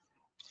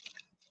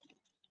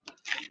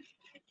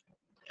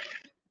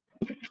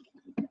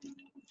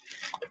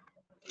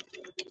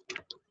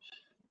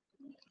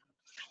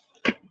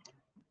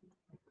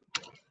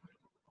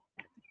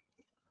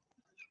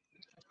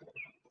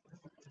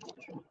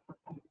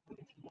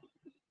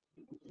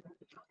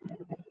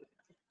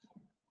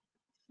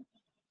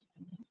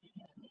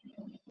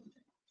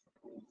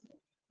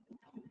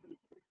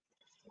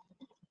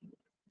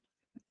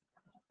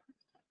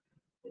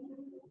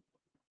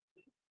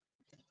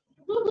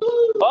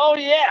 Oh,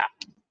 yeah.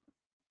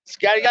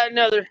 Scotty got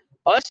another.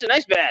 Oh, that's a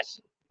nice bass.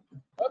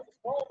 That's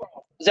a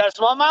smallmouth. Is that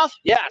a smallmouth?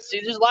 Yeah,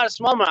 see, there's a lot of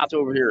smallmouth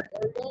over here.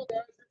 There we go, guys.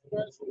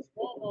 That's a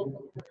smallmouth over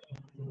here.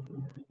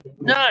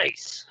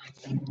 Nice.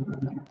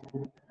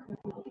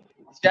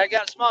 Scotty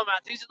got a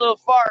smallmouth. He's a little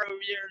far over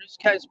there. There's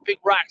kind of some big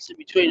rocks in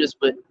between us,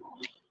 but.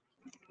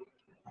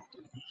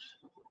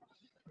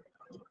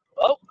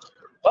 Oh,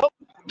 oh.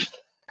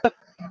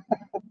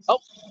 Oh,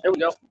 there we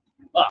go.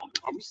 Oh,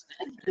 are we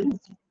standing?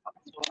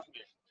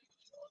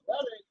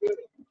 That ain't good.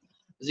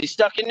 Is he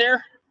stuck in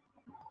there?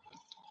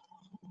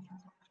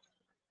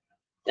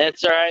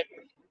 That's all right.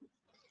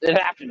 It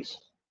happens.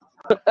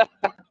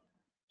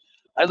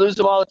 I lose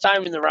them all the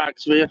time in the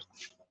rocks, man.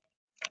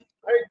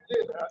 I hate to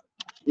do that.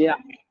 Yeah,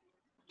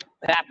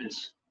 it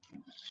happens.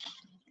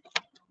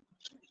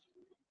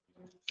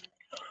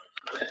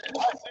 I see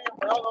him,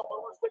 but I don't know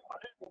where to stick my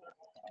hand in there.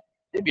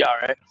 It'd be all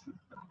right.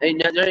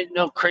 There ain't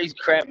no crazy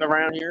crap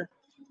around here.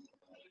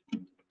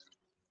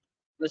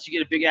 Unless you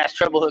get a big ass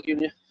treble hook in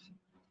you.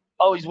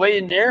 Oh, he's way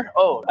in there?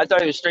 Oh, I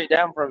thought he was straight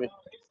down from me.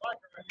 He's like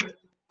right here.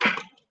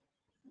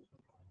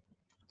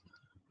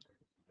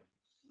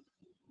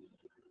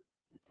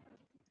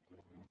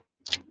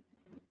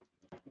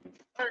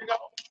 There you go.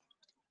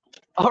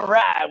 All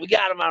right, we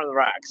got him out of the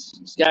rocks.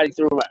 Scotty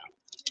threw him out.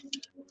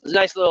 It's a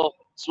nice little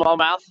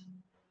smallmouth.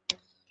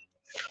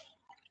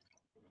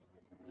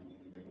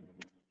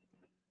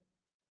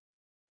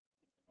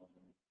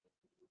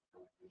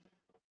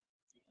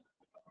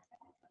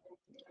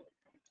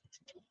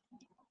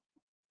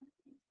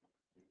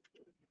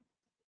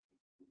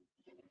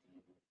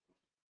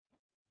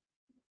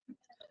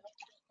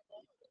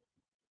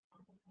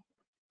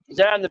 Is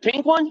that on the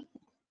pink one?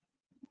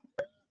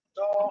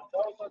 No, that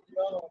was like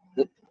the other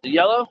one. The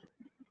yellow?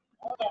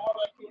 I don't know how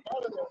that came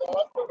out of there, though.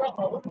 I still got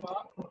my hook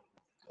on.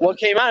 What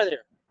came out of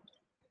there?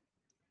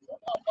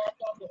 Somehow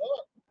popped off the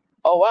hook.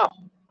 Oh, wow.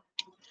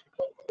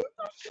 But the hook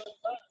not still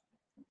back.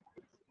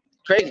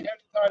 Crazy. Had it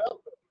tied up.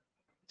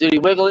 Did he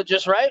wiggle it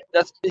just right?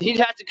 He'd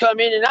have to come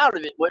in and out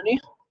of it, wouldn't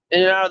he?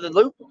 In and out of the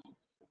loop.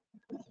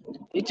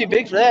 He's too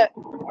big for that.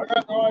 I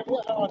got no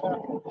idea how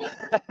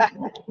it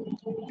happened.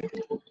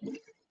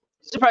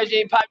 Surprised you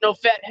ain't popped no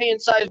fat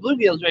hand-sized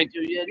bluegills right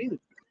through yet either.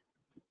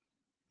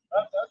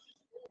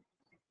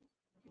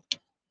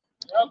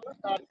 Yeah, this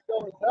not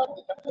still in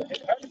depth.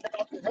 It had to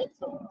come off your head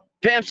somewhere.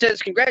 Pam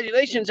says,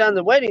 congratulations on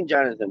the wedding,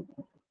 Jonathan.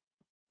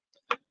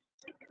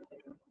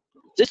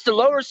 This the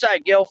lower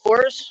side, Gale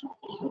Forest.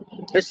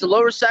 It's the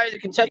lower side of the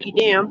Kentucky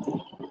Dam.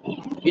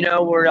 You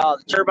know, where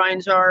the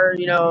turbines are,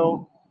 you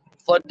know,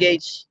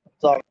 floodgates,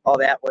 it's all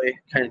that way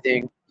kind of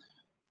thing.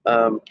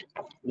 Let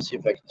me see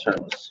if I can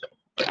turn this.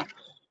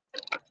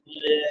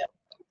 Yeah.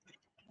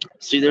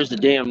 See, there's the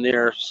dam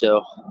there.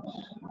 So,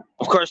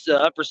 of course, the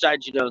upper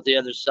side, you know, the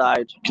other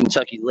side,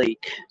 Kentucky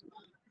Lake.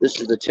 This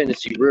is the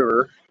Tennessee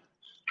River.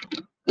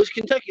 This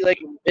Kentucky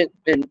Lake,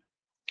 in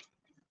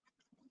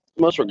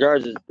most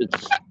regards,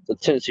 it's the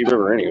Tennessee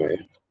River anyway.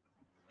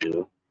 You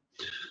know.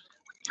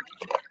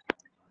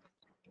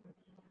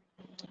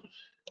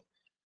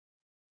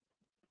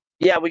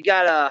 Yeah, we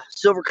got a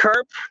silver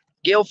carp,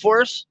 Gale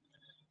Force.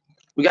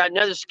 We got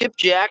another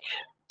skipjack.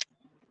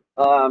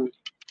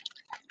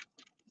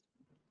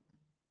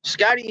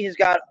 Scotty has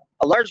got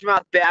a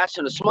largemouth bass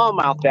and a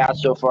smallmouth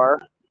bass so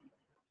far,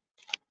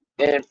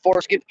 and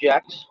 4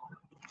 skipjacks.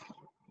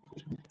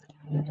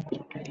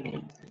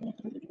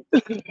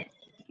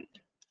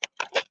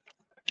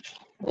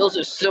 Those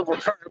are silver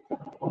carp.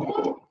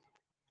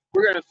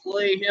 We're gonna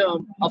fillet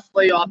him. I'll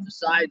fillet off the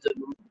sides of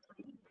him,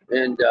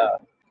 and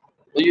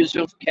we'll use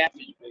him for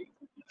catfish bait.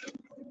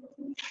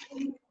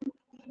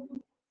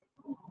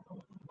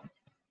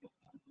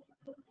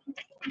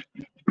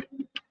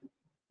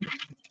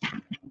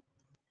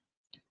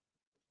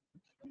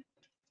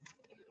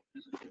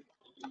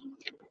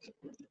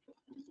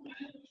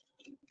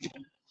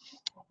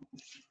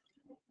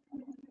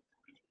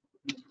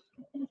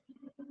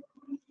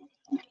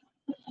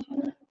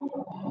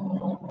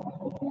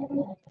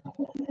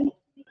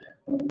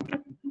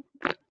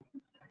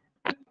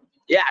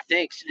 Yeah,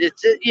 thanks.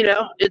 It's you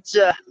know, it's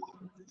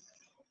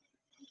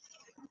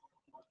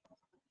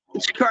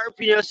carp,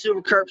 you know,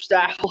 silver carp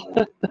style.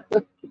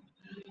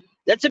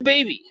 That's a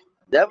baby.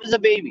 That was a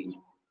baby.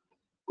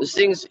 Those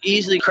things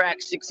easily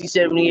crack 60,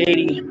 70,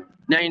 80,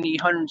 90,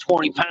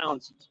 120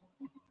 pounds.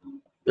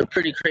 They're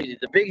pretty crazy.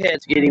 The big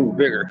heads get even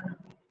bigger.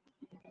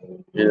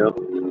 You know.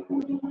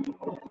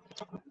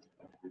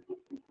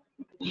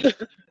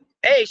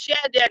 Hey,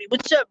 Shad Daddy,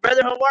 what's up,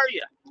 brother? How are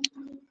you?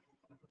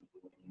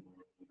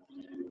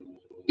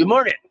 Good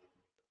morning.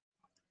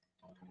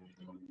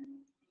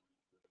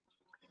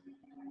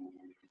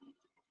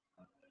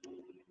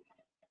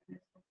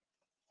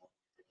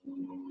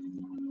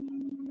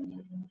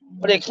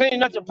 Are they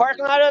cleaning up the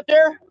parking lot up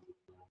there?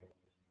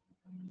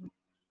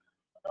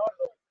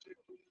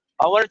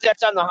 I wonder if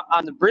that's on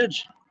the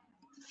bridge.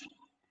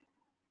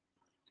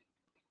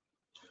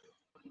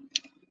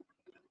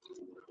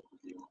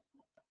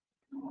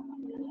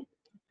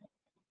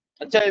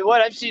 I tell you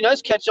what, I've seen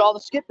us catch all the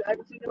skip. I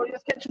haven't seen anybody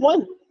else catch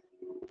one.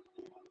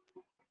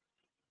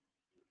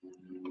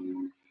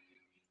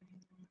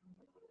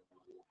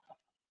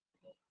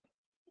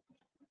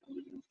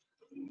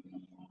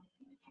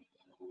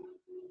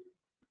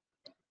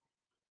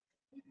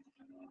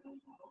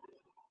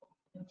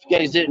 If you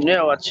guys didn't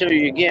know, I'll show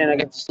you again. I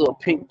got this little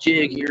pink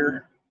jig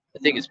here. I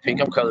think it's pink.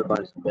 I'm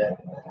colorblind as bad.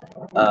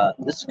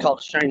 This is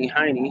called Shiny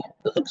Hiney.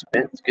 The hook's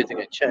bent. It's a good thing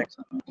I checked.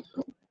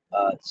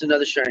 It's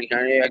another Shiny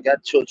Hiney. I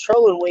got to a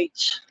trolling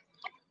weight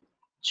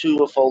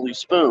to a Foley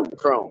spoon,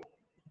 chrome.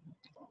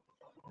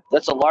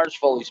 That's a large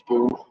Foley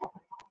spoon.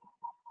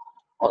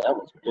 Oh, that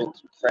one's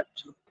bent and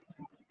cracked.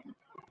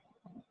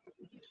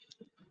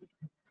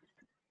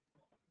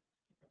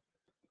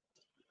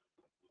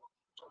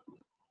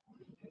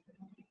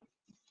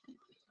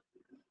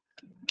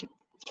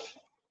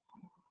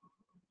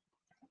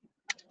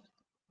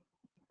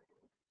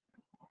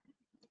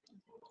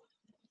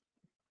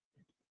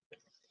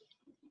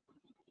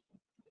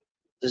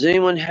 Does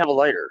anyone have a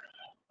lighter?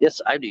 Yes,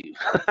 I do.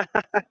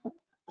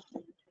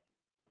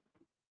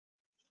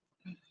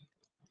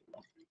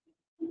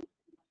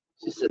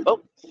 She said,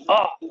 oh,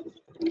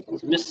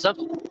 missed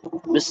something.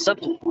 Missed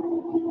something.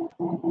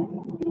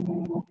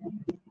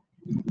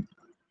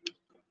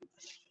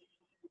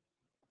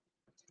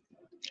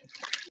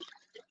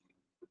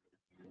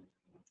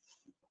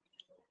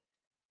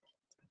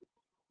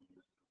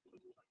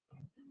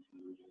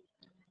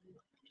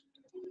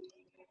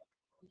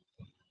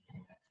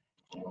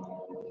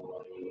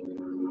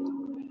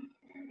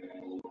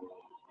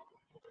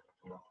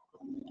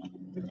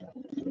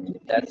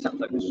 That sounds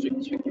like a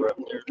street sweeper up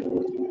there.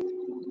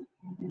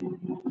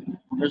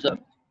 There's a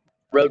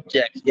road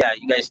deck. Yeah,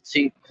 you guys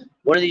see,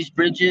 one of these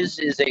bridges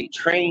is a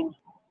train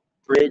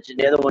bridge, and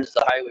the other one is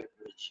the highway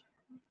bridge.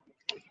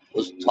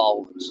 Those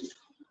tall ones.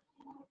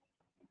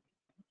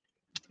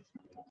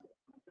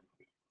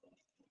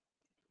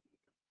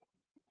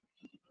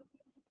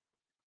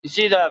 You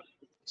see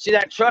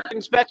that truck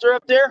inspector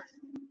up there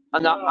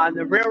on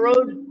the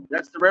railroad?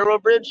 That's the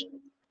railroad bridge.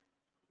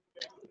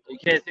 You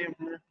can't see him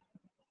from there.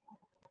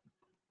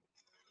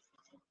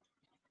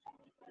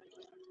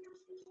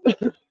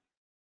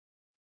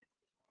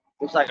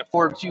 Looks like a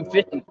Ford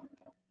 250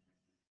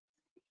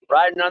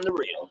 riding on the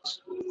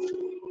rails.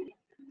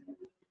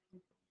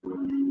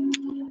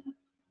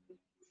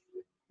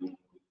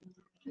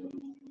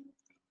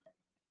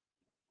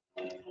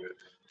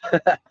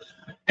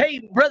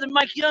 Hey, brother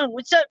Mike Young,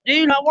 what's up,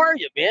 dude? How are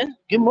you, man?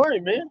 Good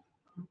morning, man.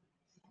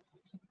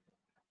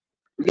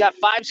 We got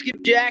 5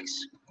 skipjacks.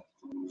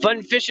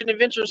 Fun Fishing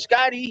Adventure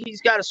Scotty,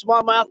 he's got a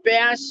smallmouth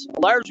bass, a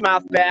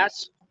largemouth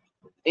bass,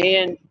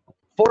 and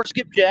 4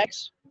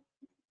 skipjacks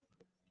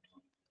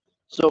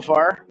so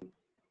far.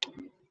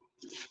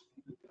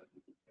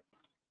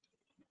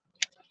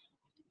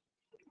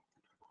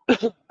 I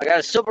got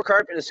a silver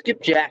carp and a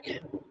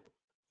skipjack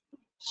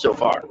so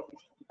far.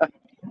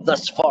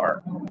 Thus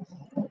far.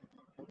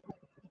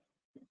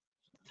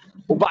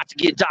 We're about to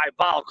get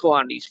diabolical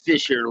on these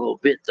fish here in a little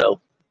bit,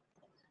 though.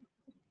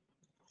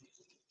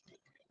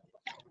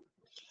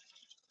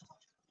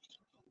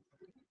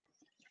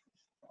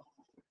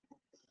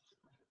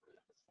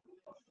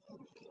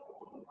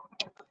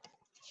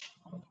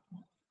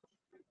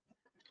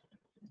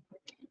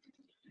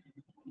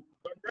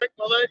 Break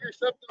my leg or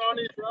something on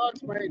these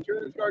rocks, man. Try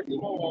to start to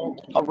move.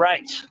 All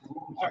right.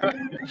 All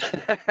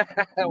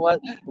right.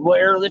 We'll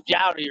airlift you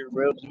out of here,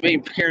 bro. We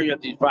ain't carrying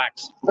up these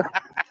rocks.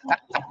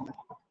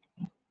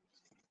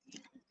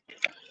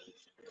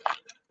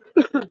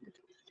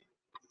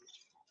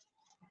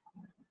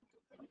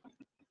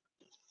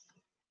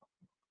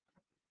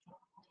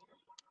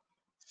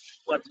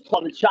 What's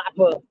called a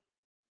chopper?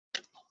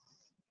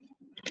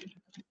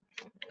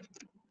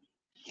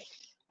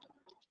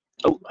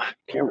 Oh,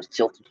 camera's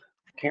tilted.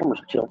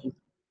 Camera's tilted.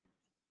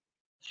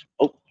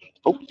 Oh,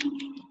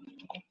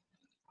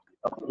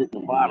 hit the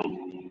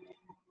bottom.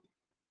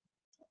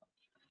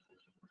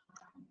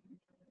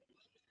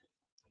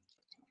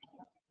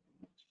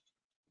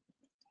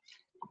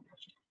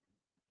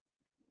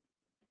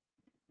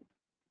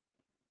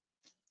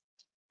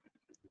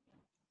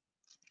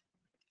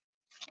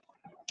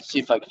 See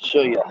if I can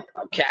show you.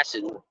 I'm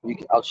casting.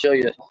 I'll show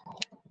you.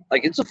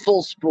 Like, it's a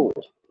full spool.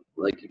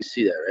 Like, you can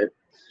see that, right?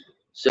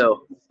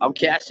 So I'm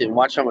casting.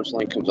 Watch how much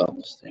length comes off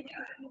this thing.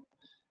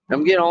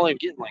 I'm only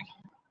getting like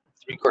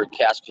 3/4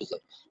 cast because the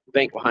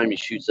bank behind me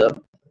shoots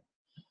up.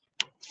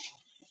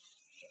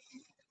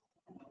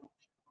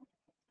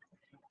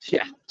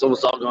 Yeah, it's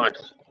almost all gone.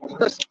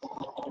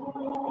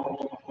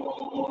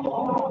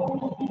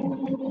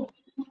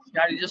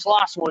 Scotty just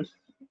lost one.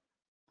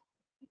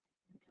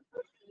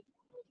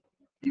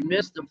 You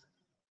missed him.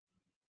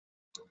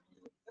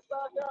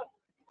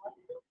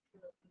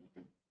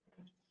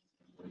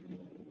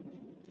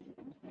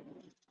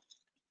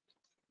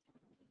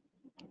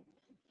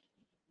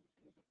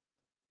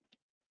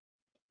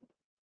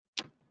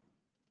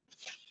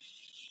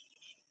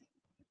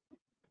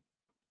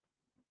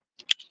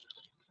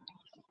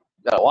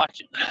 Gotta watch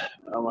it.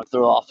 I'm gonna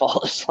throw off all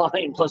this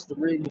line plus the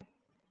rig.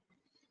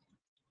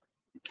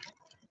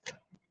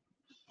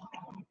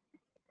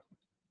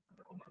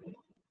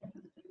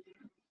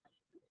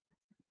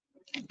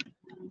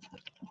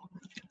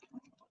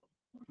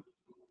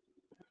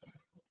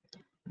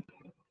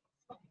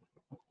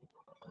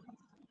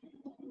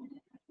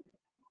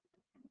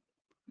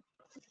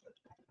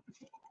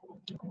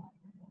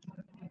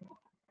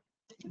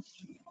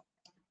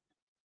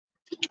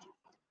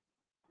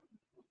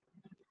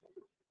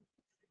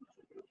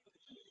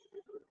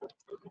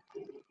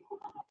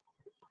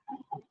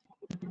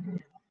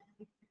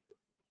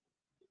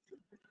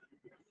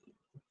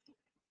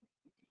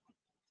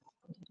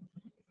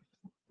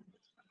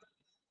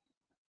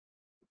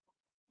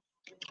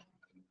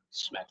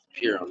 Smack the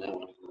pier on that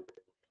one.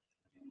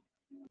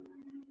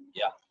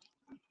 Yeah.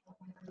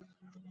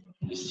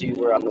 You see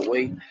where on the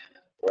weight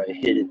where I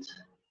hit it.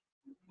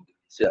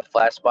 See that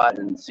flat spot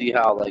and see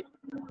how like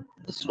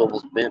the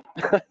swivel's bent.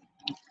 That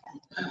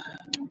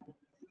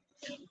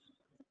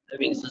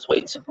means this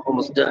weight's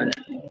almost done.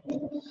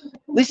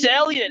 Lisa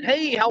Elliott,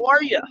 hey, how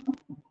are you?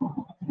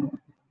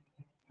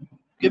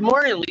 Good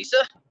morning, Lisa.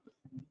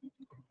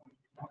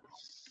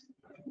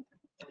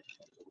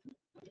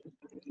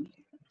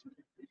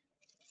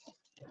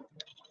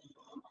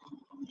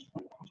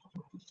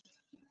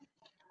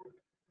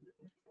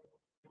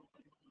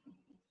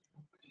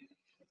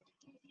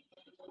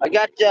 I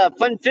got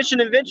fun fishing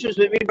adventures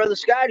with me, brother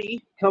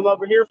Scotty. Come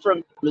over here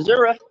from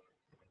Missouri.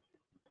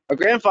 Our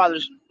grandfather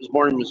was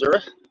born in Missouri,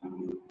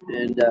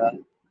 and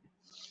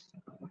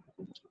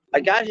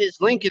I got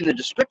his link in the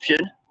description.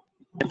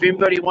 If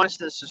anybody wants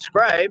to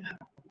subscribe,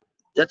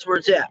 that's where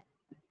it's at.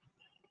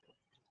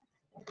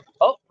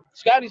 Oh,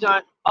 Scotty's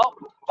on. Oh,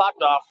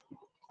 popped off.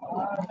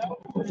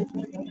 I think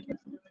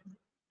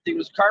it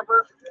was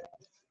Carper.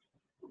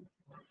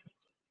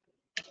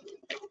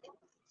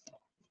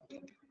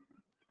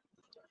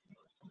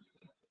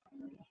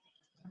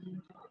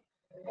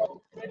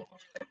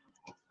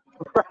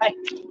 Right,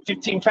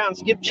 15-pound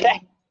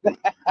skipjack.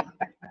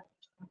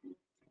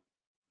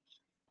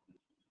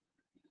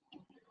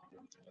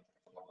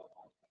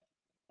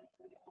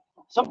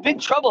 Some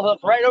big treble hook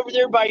right over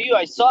there by you.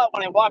 I saw it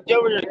when I walked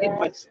over there to get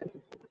my.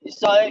 You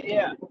saw it,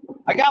 yeah.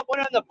 I got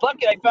one on the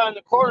bucket I found in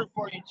the corner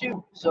for you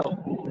too.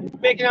 So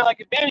making out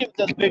like a bandit with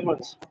those big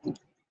ones.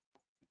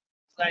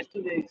 Nice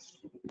 2 days.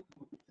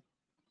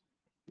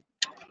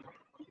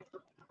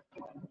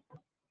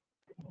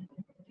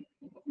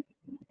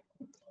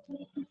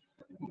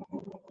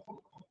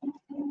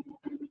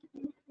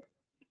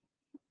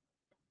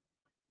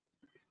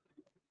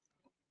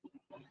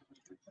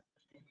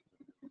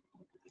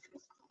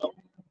 Oh,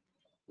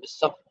 there's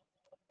some.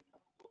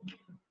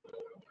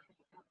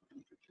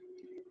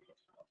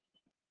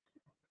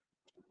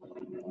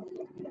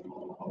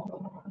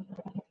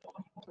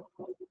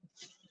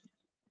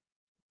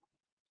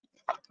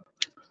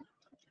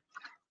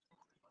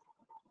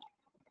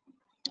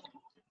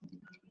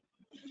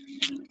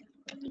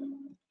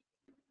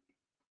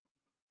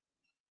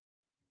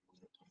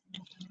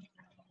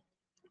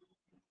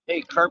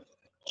 Hey, Carp,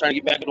 trying to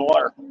get back in the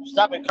water.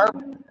 Stop it, Carp.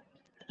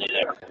 Stay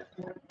there.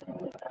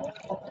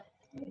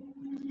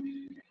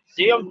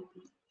 See him?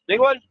 Big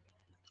one?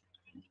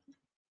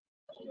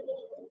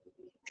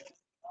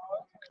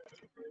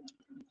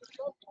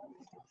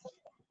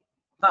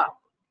 Huh.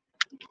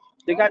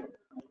 They got,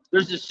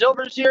 there's the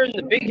silvers here and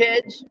the big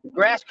heads,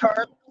 grass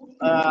carp,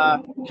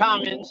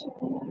 commons,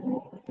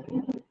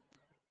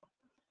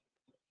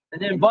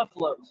 and then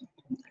buffaloes.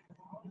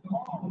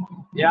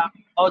 Yeah.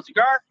 Oh, it's a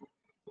gar?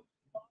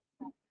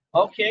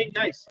 Okay,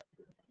 nice.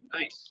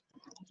 Nice.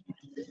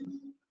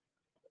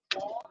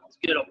 Let's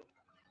get him.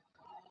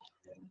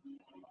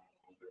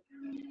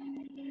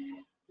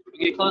 We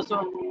get close to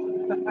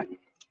him.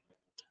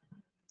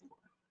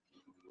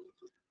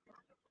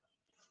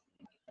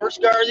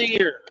 First gar of the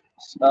year.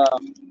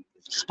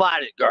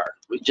 Spotted gar.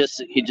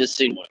 He just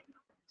seen one.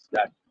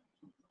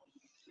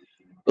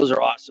 Those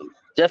are awesome.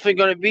 Definitely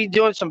going to be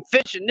doing some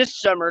fishing this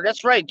summer.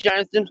 That's right,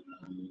 Jonathan.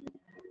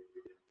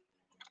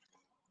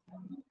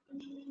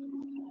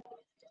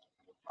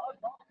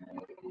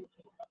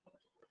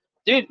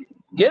 Dude,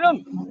 get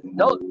them.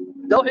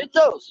 They'll hit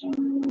those.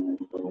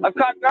 I've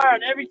caught gar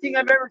on everything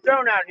I've ever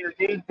thrown out here,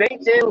 dude.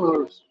 Baits and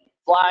lures,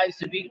 flies,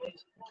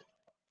 sabicas.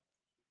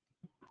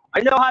 I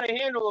know how to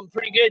handle them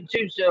pretty good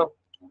too. So,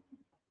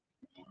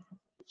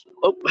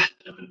 oh,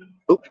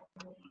 let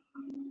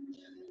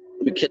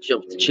me catch up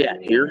with the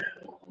chat here.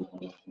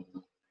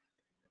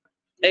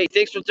 Hey,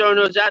 thanks for throwing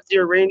those out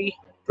there, Randy.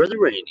 Brother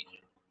Randy.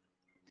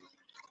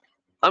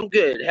 I'm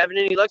good. Having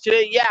any luck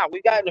today? Yeah, we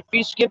got a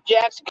few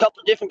skipjacks, a couple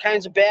of different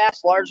kinds of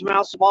bass,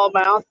 largemouth,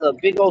 smallmouth, a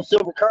big old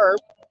silver carp.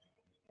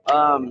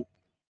 And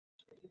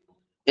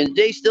the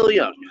day's still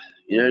young.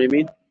 You know what I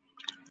mean?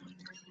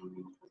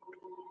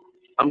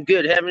 I'm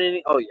good. Having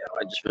any? Oh, yeah,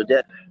 I just read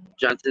that.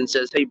 Jonathan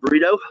says, hey,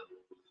 burrito.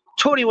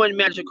 21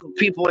 magical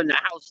people in the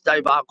house,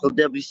 Diabolical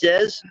Debbie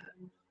says.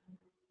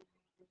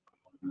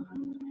 I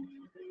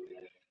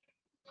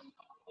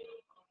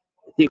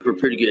think we're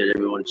pretty good.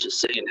 Everyone's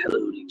just saying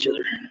hello to each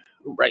other.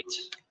 All right.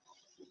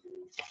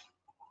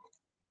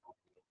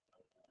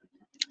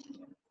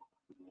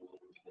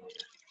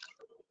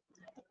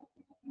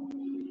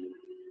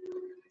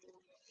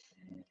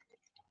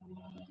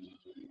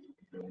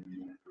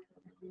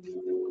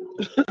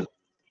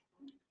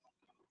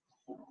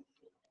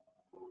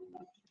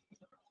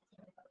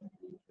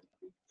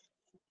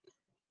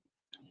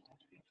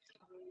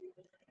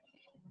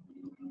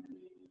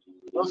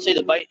 I'll say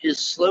the bite is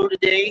slow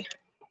today.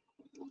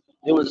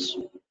 It was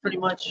pretty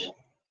much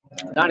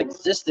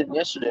non-existent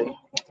yesterday.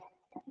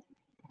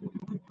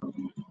 I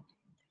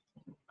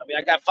mean,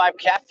 I got 5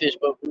 catfish,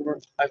 but we were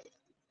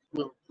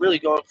really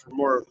going for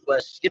more or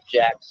less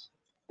skipjacks,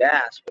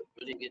 bass, but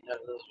we didn't get none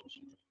of those.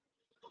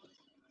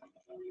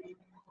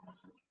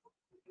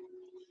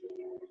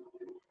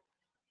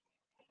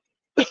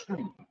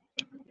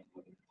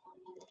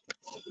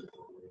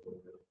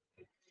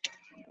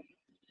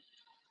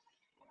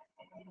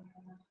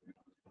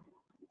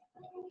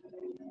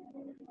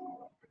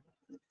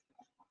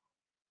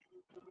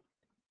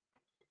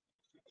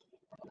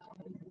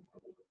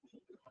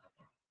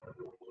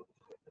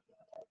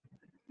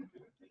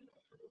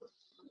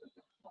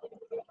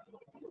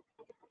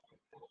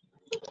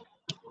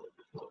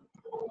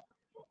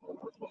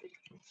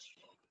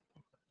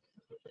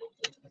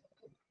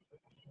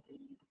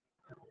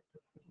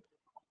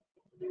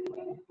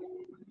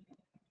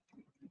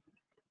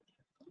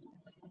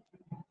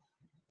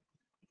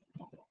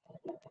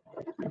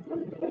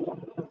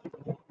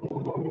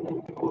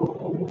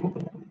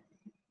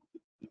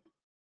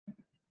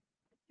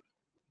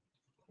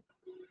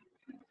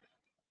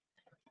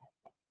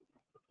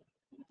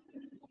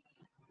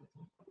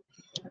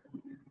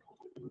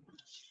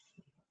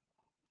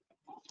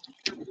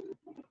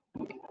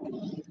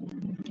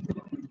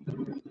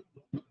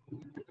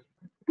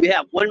 We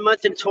have 1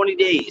 month and 20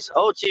 days.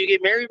 Oh, till you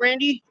get married,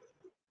 Randy?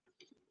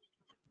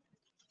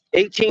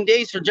 18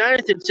 days for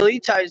Jonathan till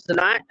he ties the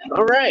knot.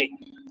 All right.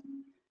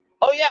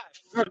 Oh,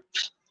 yeah.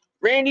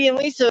 Randy and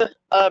Lisa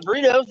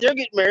Burrito, they're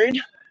getting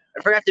married.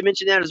 I forgot to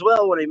mention that as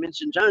well when I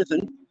mentioned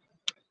Jonathan.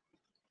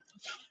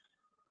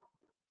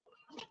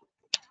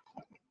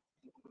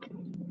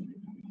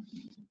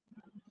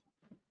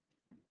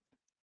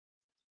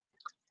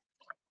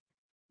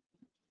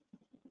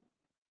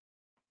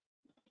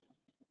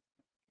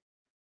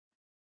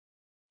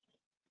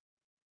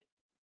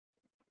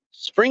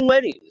 Spring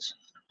weddings.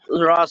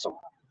 Those are awesome.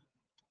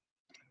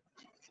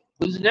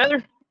 Who's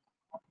another?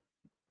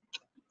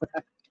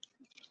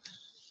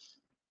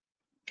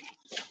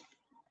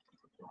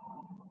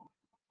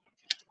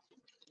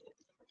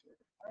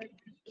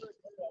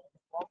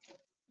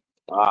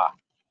 Ah.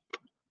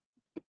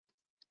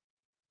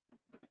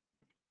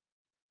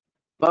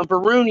 Bumper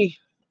Rooney.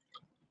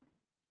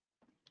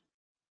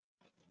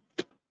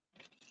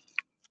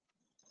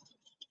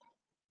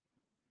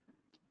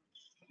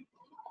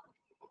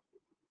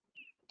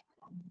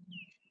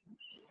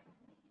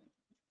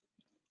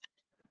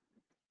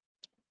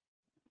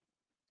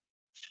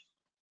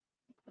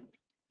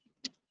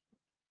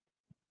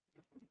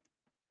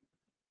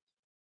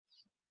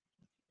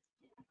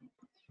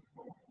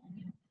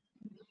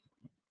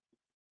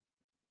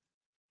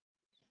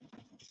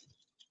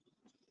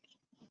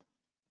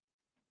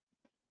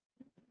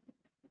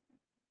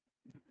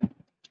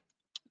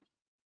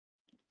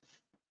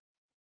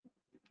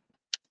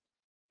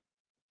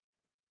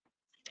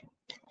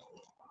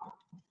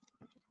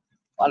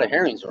 A lot of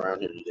herrings around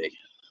here today.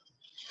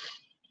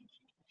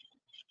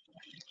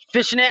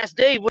 Fishing Ass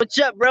Dave, what's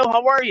up, bro?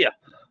 How are you?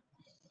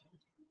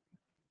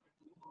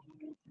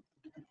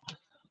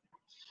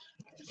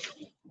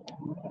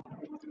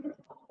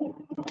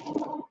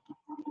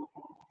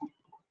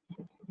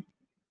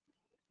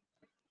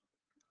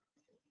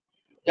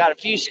 Got a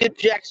few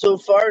skipjacks so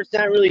far. It's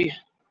not really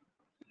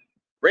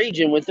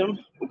raging with them.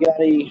 We got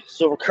a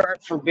silver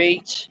carp for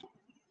bait,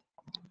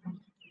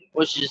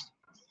 which is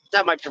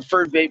not my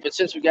preferred bait, but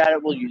since we got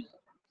it, we'll use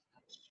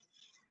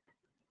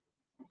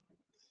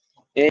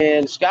it.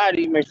 And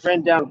Scotty, my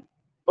friend down,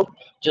 oh,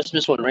 just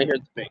missed one right here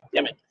at the bank.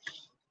 Damn it.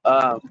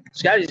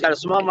 Scotty's got a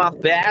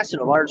smallmouth bass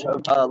and a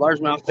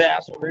largemouth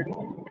bass already.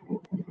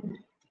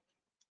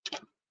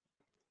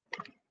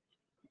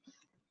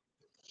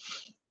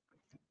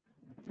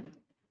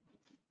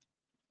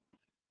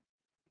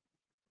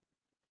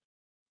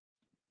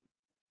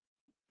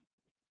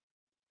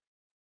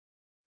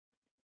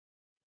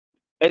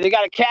 Hey, they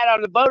got a cat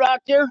on the boat out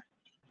there.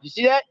 You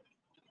see that?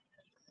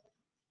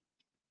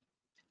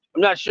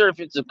 I'm not sure if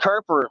it's a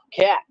carp or a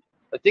cat.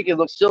 I think it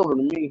looks silver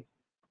to me.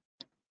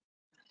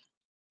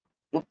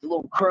 Looks a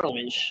little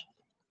curlish.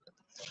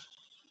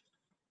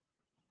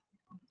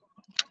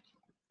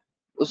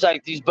 Looks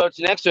like these boats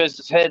next to us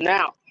is heading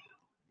out.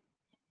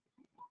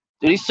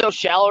 Dude, he's so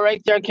shallow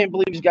right there. I can't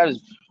believe he's got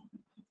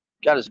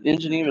his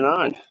engine even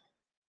on.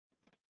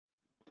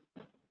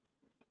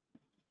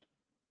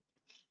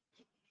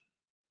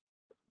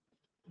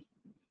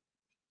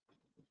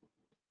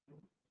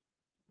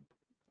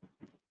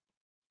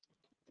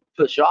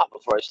 Push off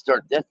before I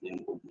start that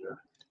thing over there.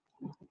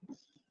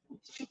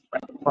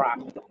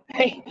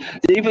 Hey,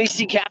 did anybody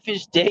see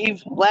Catfish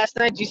Dave last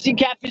night? Did you see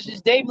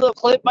Catfish's Dave little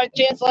clip by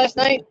chance last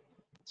night?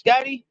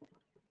 Scotty?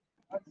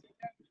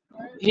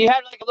 He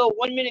had like a little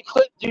 1 minute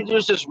clip, dude.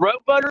 There's this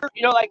rope butter,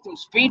 you know, like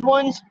those speed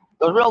ones,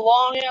 those real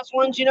long ass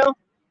ones, you know.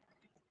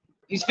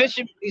 He's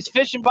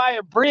fishing by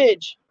a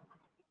bridge,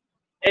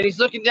 and he's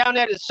looking down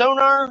at his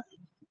sonar,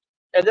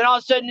 and then all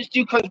of a sudden this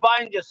dude comes by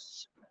and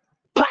just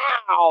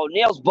pow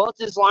nails both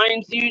his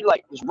lines, dude.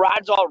 Like his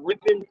rod's all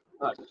ripping,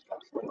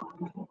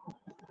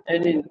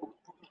 and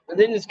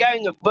then this guy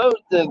in the boat,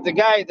 the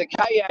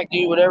kayak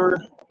dude,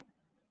 whatever,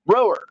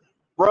 rower,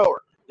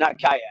 not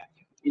kayak,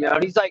 you know.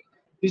 And he's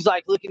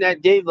like looking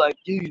at Dave like,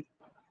 dude,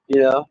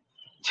 you know.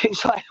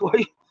 He's like, what?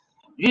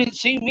 You didn't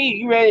see me.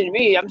 You ran into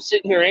me. I'm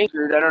sitting here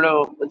anchored. I don't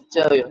know what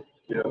to tell you.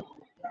 Yeah.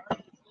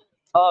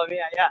 Oh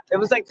yeah, yeah. It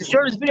was like the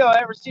shortest video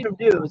I ever seen him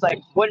do. It was like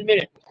 1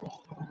 minute.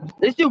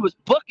 This dude was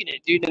booking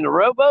it, dude, in the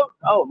rowboat.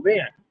 Oh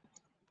man,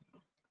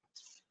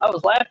 I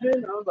was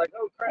laughing. I was like,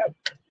 oh crap.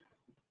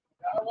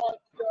 I want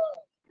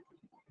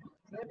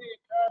Cindy and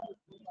Travis.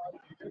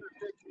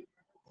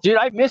 Dude,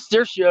 I missed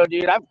their show,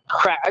 dude. I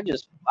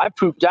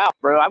pooped out,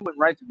 bro. I went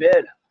right to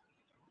bed.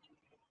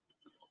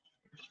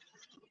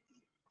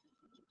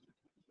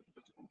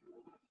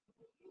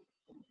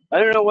 I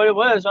don't know what it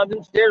was. I've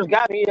been stairs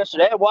got me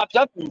yesterday. I walked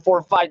up them 4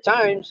 or 5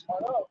 times.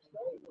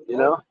 You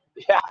know?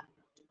 Yeah.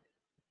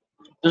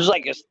 There's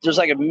like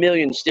a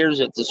million stairs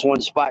at this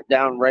one spot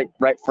down right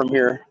from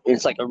here.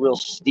 It's like a real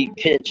steep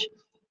pitch.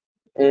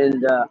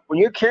 And when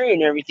you're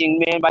carrying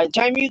everything, man, by the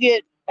time you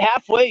get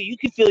halfway, you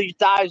can feel your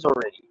thighs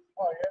already.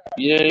 Oh,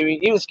 yeah. You know what I mean?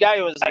 Even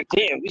Scotty was like,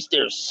 damn, these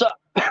stairs suck.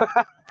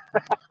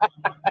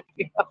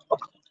 You know?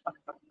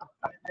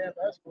 Yeah,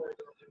 that's where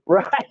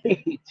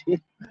Right.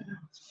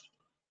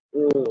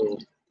 Ooh.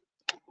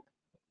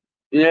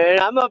 Yeah, and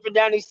I'm up and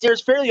down these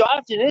stairs fairly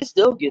often. It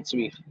still gets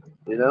me,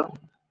 you know?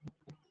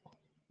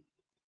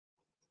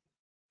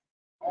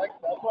 that's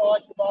what I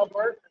like about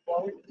Murphy.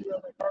 While we see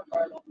on the car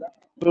ride on that.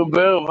 Boom,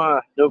 boom,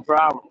 huh? No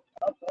problem.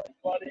 That's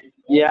funny.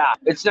 Yeah,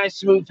 it's a nice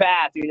smooth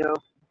path, you know?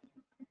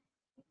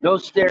 No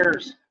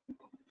stairs.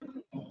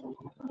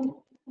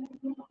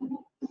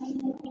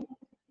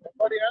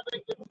 Buddy, I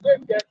think it's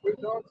sick yet. We're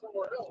going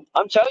somewhere else.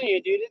 I'm telling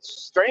you, dude,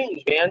 it's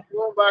strange, man. We're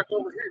going back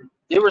over here.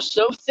 They were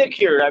so thick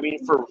here, I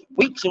mean, for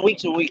weeks and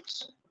weeks and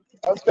weeks.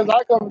 That's because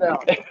I come down.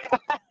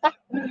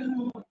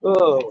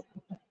 Oh.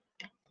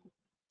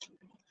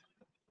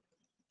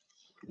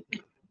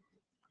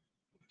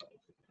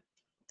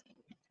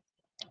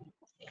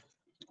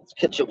 Let's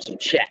catch up with some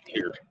chat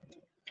here.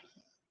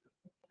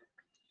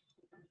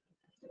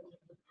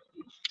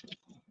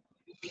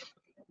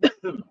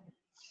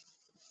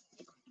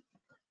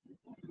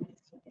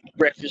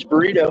 Breakfast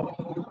burrito.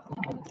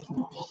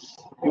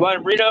 You want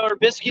a burrito or a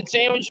biscuit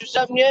sandwich or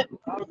something yet?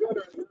 I'm good.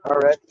 All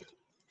right.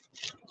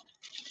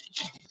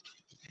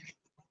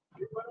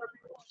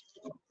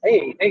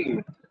 Hey, thank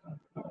you.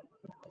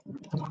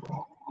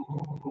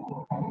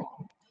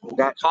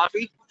 Got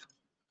coffee?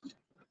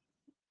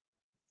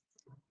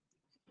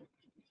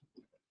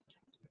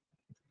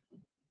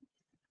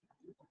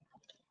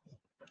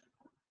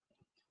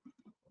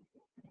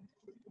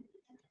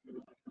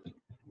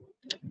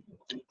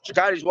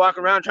 Scotty's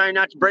walking around trying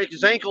not to break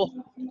his ankle.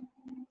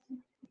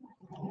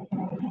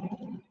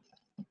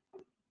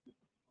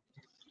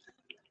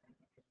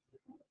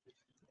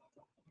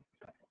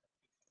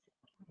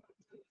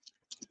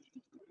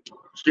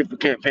 See if we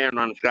can't pan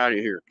on Scotty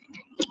here.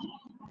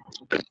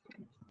 This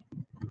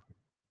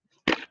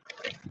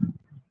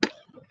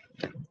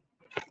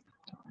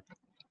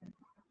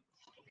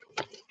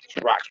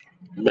rock's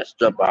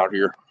messed up out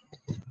here.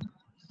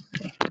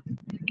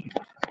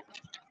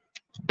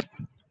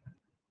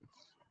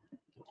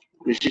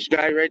 You see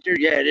Scotty right there?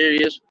 Yeah, there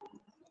he is.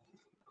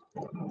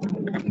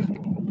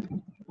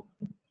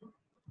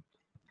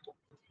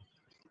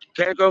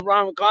 Can't go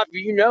wrong with coffee,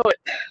 you know it.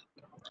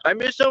 I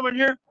miss someone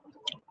here.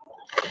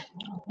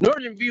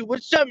 Northern View,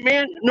 what's up,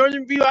 man?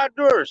 Northern View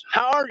Outdoors.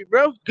 How are you,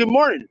 bro? Good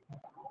morning.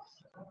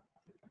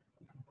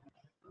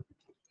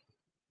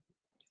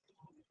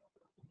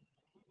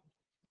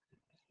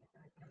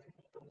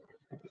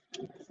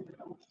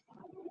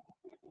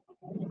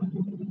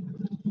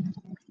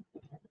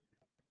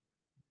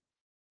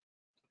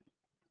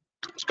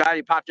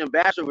 Scotty popped in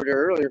bass over there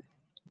earlier.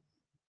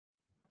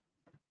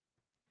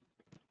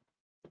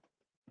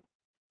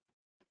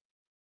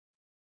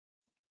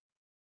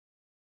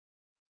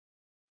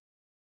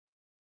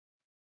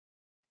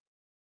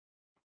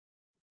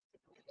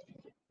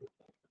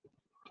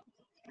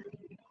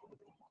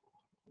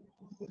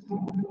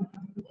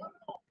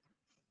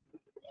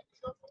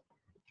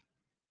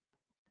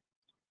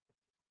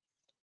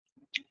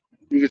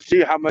 You can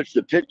see how much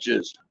the pitch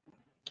is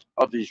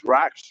of these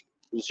rocks.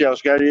 You see how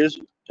Scotty is?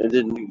 And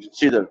then you can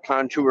see the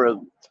contour of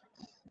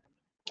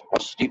how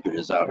steep it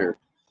is out here.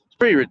 It's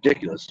pretty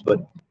ridiculous, but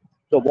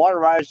the water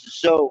rise is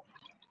so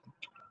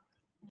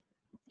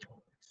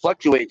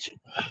fluctuates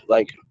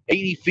like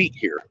 80 feet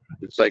here.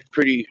 It's like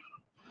pretty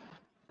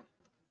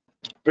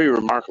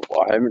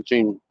remarkable. I haven't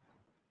seen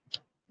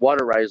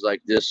water rise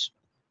like this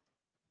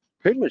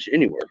pretty much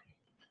anywhere.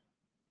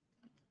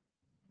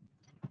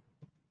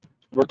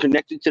 We're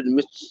connected to the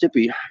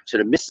Mississippi,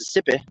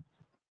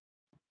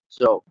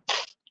 So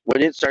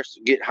when it starts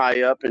to get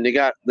high up and they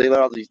let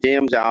all these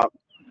dams out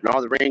and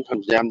all the rain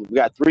comes down, we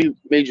got 3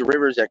 major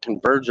rivers that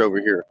converge over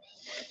here.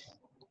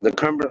 The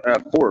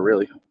Cumberland, 4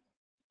 really.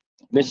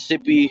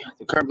 Mississippi,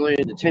 the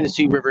Cumberland, the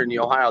Tennessee River, and the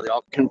Ohio, they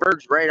all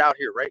converge right out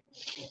here, right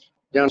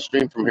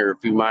downstream from here a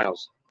few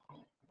miles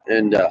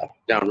and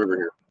downriver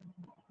here.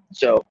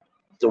 So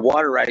the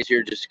water rise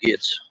here just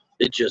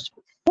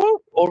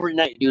whoop,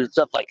 overnight, dude, it's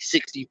up like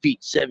 60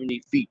 feet,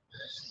 70 feet.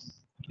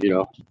 You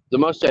know, the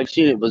most I've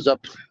seen it was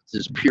up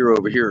this pier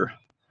over here.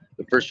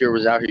 The first year I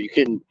was out here, you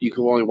can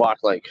only walk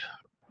like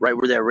right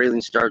where that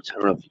railing starts. I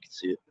don't know if you can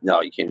see it.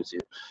 No, you can't even see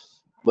it.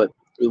 But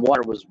the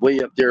water was way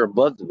up there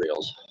above the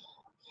rails.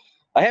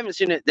 I haven't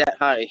seen it that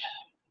high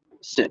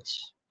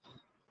since,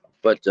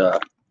 but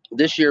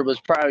this year was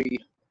probably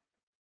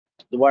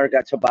the water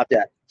got to about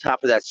that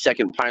top of that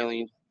second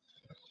piling.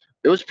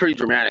 It was pretty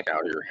dramatic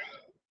out here,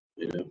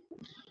 you know.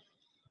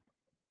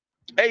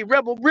 Hey,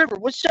 Rebel River,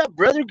 what's up,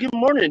 brother? Good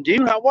morning,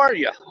 dude. How are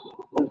you?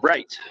 All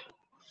right.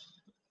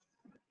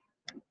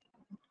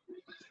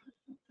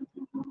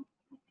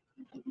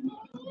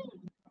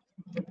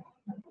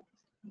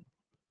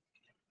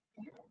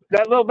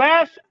 That little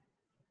bass?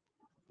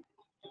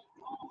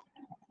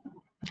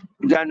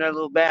 You got another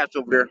little bass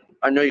over there.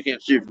 I know you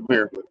can't see it from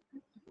here, but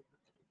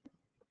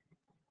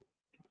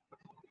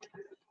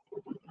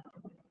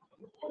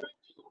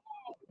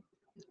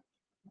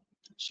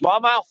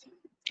smallmouth,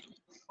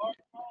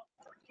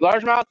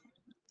 largemouth.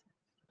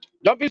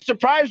 Don't be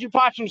surprised you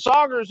caught some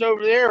saugers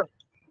over there.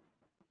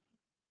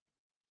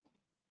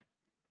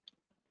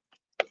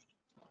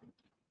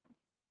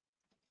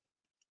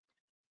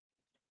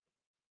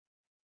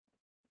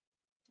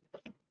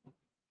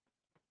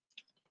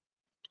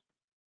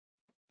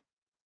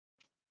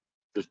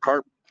 This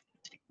carp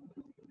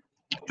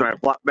trying to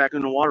flop back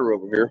in the water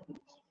over here.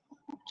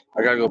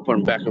 I gotta go put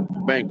them back up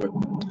the bank, but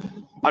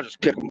I'll just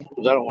kick them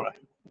because I don't want to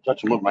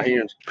touch them with my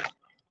hands.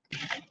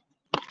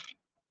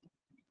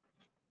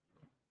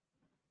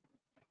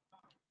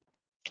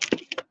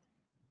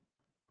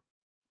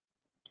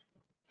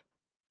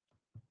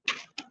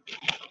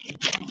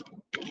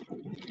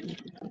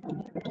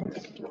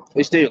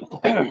 They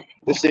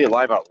stay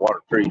alive out of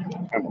water pretty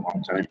a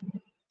long time.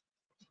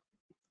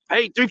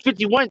 Hey,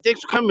 351,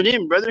 thanks for coming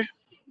in, brother.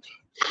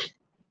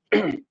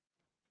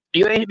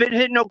 You ain't been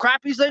hitting no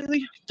crappies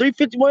lately?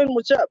 351,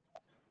 what's up?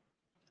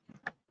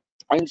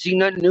 I ain't seen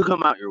nothing new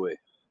come out your way.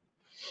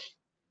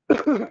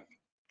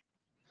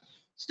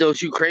 Still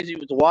shoot crazy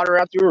with the water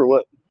out there or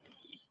what?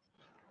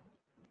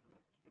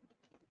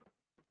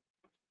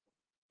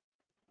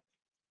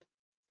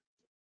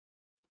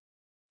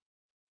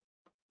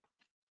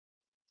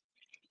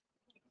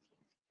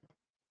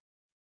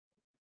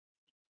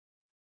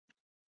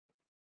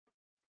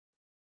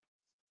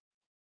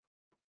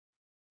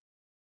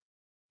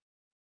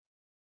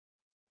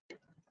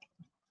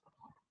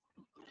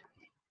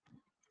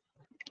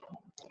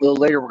 A little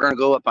later, we're going to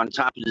go up on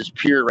top of this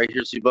pier right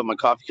here. See above my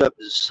coffee cup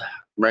is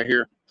right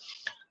here.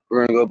 We're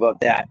going to go above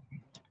that.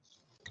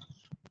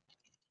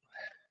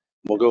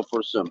 We'll go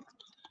for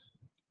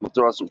we'll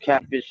throw out some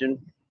catfishing.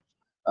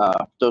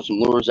 Throw some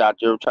lures out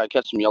there. We'll try to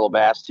catch some yellow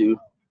bass too.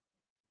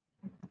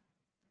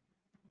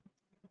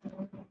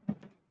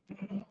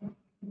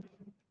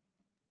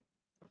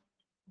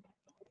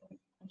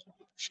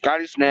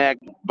 Scotty snag,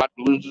 about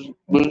to lose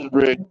his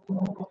rig.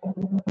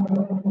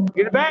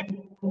 Get it back.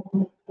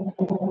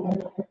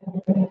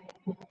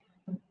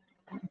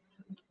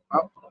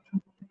 Oh,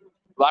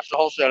 lost the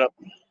whole setup.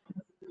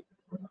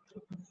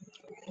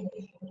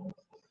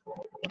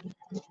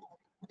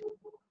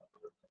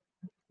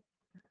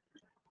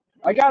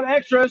 I got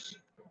extras.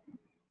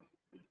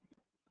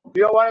 If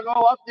you don't want to go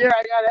up there,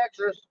 I got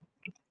extras.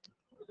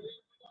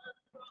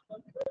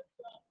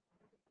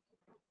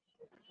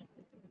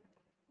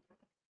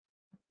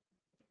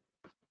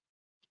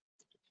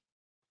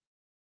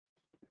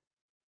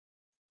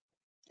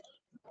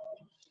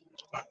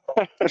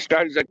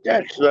 Scotty's like,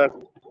 that's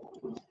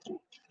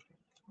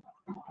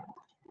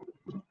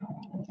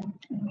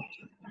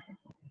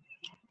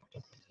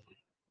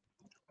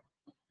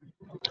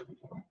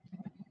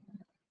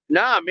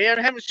nah, man,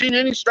 I haven't seen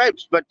any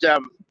stripes, but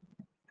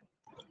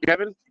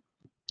Kevin,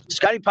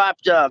 Scotty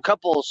popped a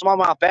couple of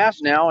smallmouth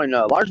bass now and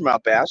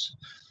largemouth bass,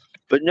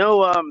 but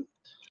no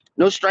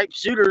striped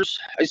suitors.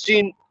 I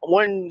seen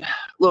one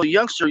little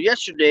youngster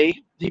yesterday.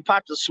 He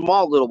popped a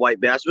small little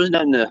white bass. There was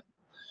nothing to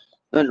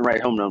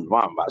write home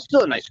about.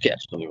 Still a nice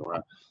catch, don't get me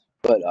wrong.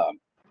 But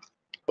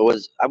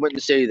I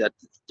wouldn't say that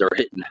they're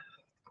hitting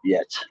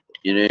yet.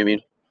 You know what I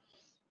mean?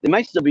 They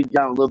might still be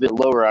down a little bit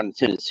lower on the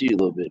Tennessee a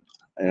little bit,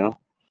 you know.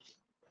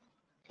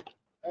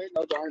 Ain't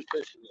no darn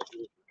fishing this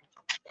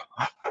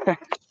year.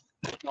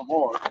 No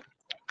more.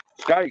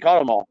 Scotty caught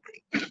them all.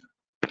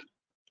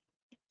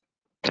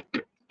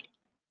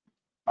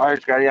 All right,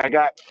 Scotty, I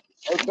got.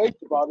 I was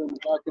baked about them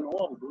back in the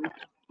water, dude.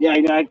 Yeah,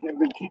 I've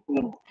been keeping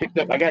them picked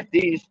up. I got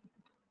these.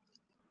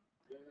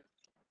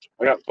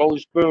 I got Foley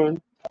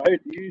spoon. I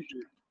hate to use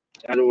you.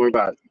 I don't worry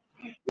about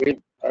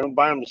it. I don't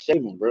buy them to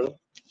save them, bro.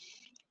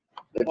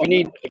 If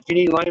you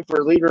need line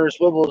for a leader or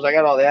swivels, I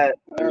got all that.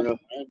 I don't know.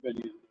 I ain't been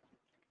using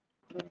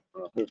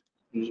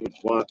Use what you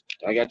want.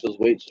 I got those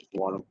weights if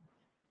you want them.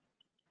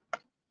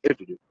 If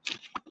you do.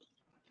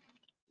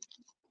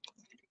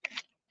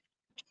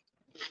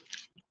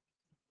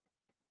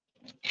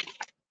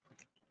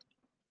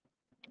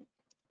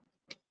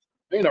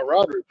 Ain't a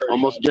rod repair.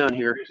 Almost done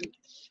here.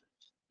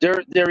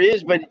 There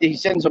is, but he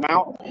sends them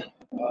out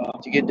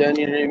to get done.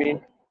 You know what I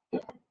mean?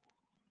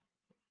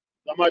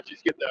 I might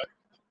just get that.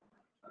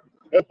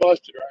 That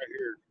busted right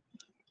here.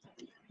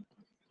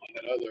 On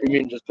that other. You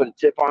mean just put a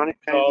tip on it?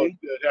 Kind of thing?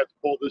 I'd have to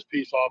pull this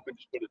piece off and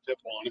just put a tip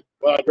on it.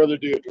 Well, I'd rather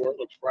do it to where it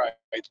looks right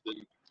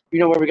than You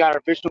know where we got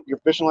your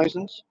fishing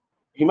license?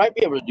 He might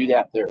be able to do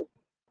that there.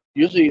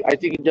 Usually, I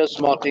think he does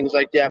small things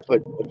like that,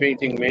 but if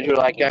anything major,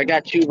 like I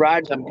got 2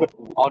 rods, I'm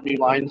putting all new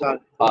lines on,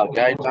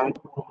 guides on.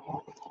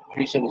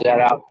 He sends that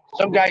out.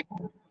 Some guy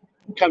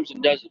comes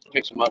and does it,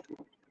 picks them up,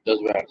 does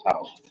it at his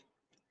house.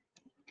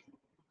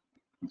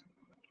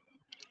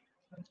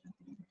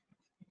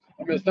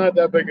 I mean, it's not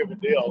that big of a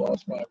deal. I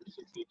lost 5 or 6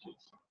 inches.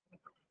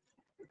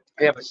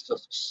 Yeah, but it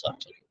still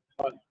sucks.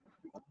 But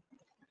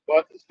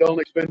it's still an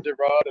expensive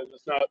rod, and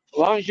it's not. As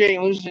long as you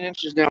ain't losing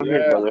inches down here,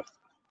 Yeah. brother.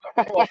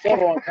 Well, I said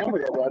a long time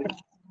ago, buddy.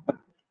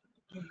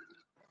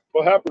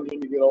 What happens when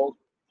you get old?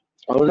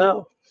 Oh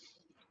no.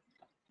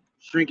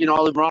 Shrinking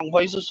all the wrong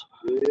places.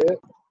 Yeah.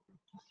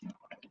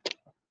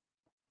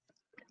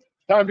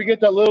 Time to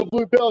get that little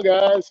blue pill,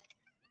 guys.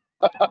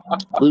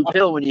 Blue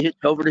pill when you hit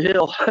over the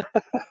hill.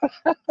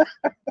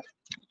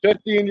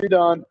 50 and you're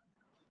done.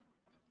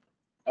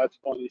 That's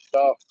funny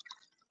stuff.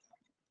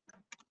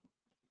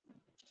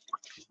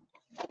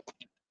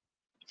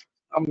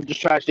 I'm just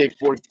trying to stay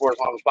 44 as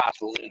long as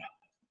possible.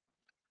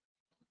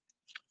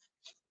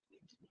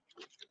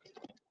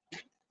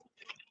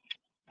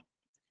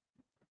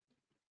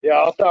 Yeah,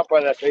 I'll stop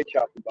by that bait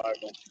shop and buy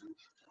one.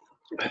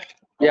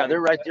 Yeah, they're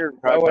right there.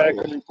 That way I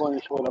can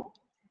replenish what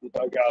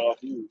I got off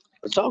you.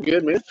 It's all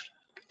good, man.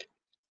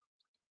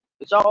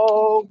 It's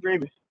all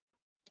gravy.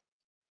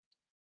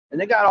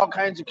 And they got all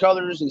kinds of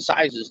colors and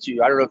sizes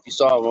too. I don't know if you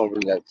saw them over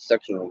in that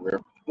section over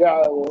there.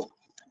 Yeah, I will.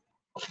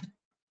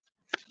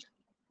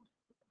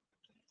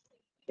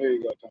 There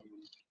you go, Tommy.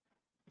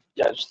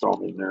 Yeah, just throw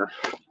them in there.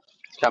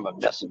 It's kind of a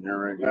mess in there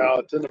right now. No,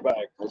 it's in the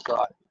bag. That's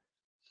all.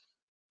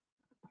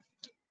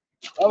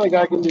 I think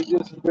I can do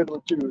just as good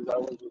with 2 as I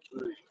was with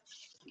 3.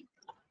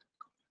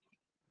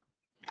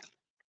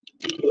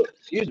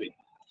 Excuse me.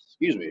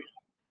 Excuse me.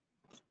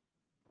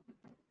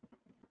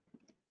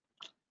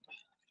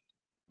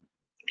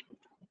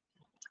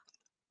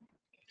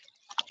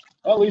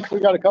 At least we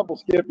got a couple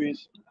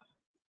skippies.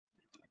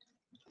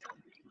 I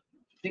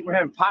think we're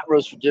having pot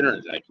roast for dinner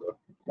tonight, bro.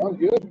 Sounds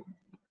good.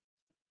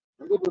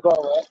 I'm good with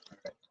all that.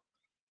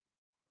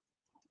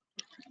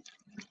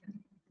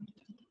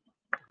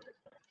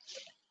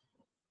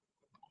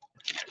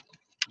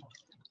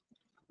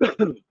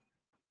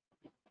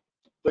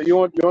 So you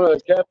want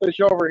to catfish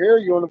over here? Or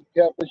you want to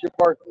catfish at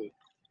Parkley?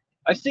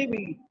 I say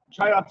we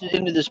try off the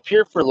end of this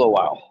pier for a little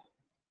while.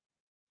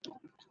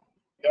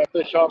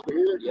 Catfish over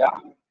here? Yeah.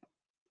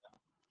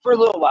 For a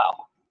little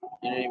while.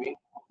 You know what I mean?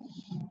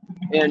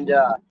 And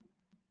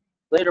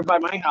later by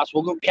my house,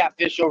 we'll go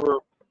catfish over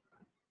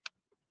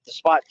the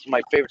spot, to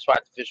my favorite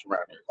spot to fish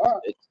around here. All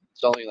right.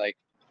 It's only like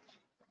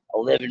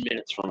 11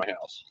 minutes from my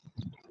house.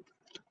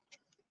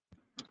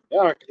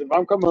 Yeah, because if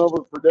I'm coming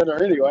over for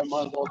dinner anyway, I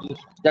might as well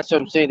just. That's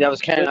what I'm saying. That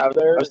was kind of, I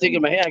there. was thinking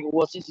in my head, I go,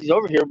 well, since he's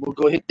over here, we'll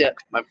go hit that,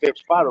 my favorite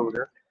spot over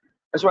there.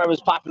 That's where I was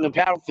popping the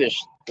paddlefish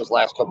those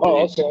last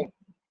couple of days. Okay.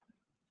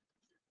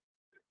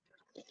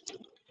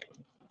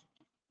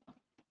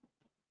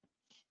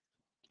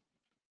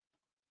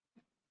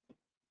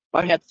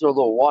 I had to throw a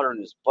little water in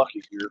this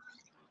bucket here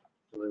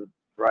so it would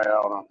dry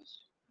out on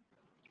this.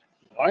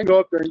 I can go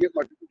up there and get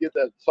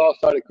that soft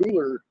sided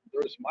cooler,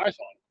 throw some ice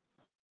on it.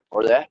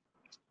 Or that.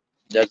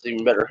 That's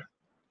even better.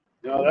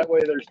 You know, that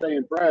way they're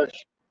staying fresh.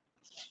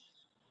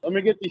 Let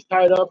me get these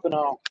tied up and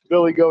I'll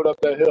Billy goat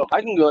up that hill. I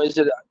can go. Is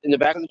it in the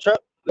back of the truck?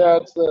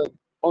 That's the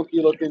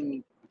funky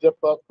looking zip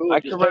up cooler. I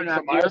Just can take run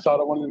out some here. ice out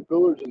of one of them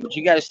coolers. And But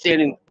you got to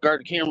stand and guard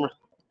the camera.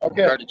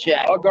 okay. Guard the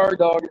chat. I'll guard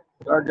dog it.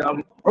 Guard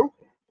dog. Oh.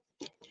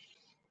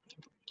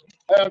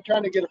 Hey, I'm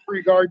trying to get a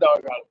free guard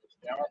dog out of this.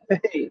 Damn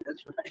it. Hey,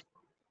 that's right.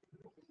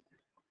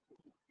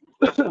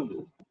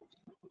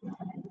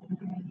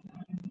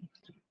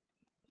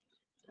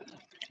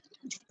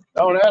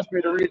 Don't ask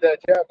me to read that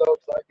chat though,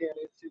 because I can't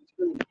even see the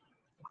screen.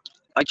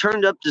 I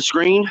turned up the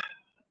screen.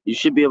 You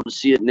should be able to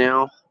see it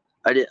now.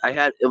 It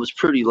was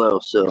pretty low,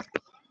 so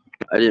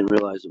I didn't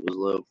realize it was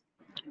low.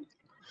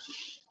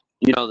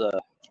 You know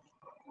the.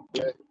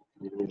 Yeah.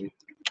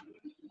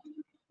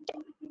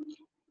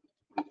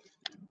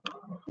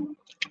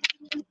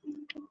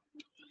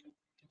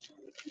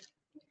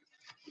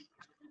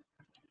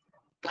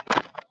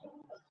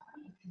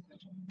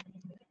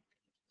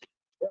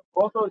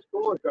 Both those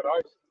coolers got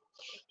ice.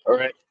 All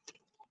right.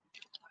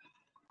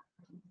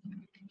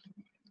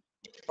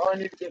 Oh, I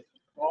need to get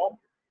small.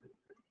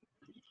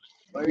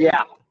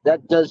 Yeah,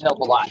 that does help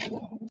a lot.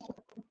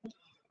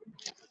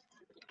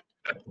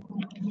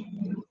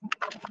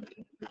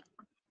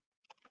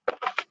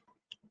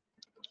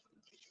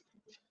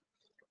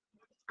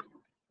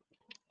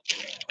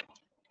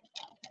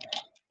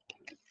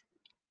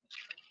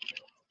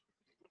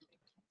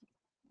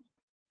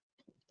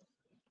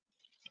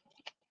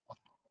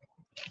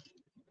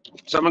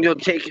 So I'm gonna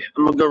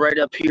go right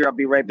up here. I'll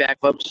be right back,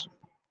 folks.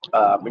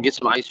 I'm gonna get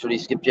some ice for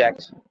these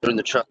skipjacks. They're in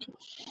the truck.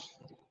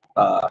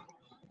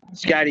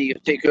 Scotty, you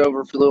take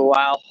over for a little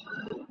while.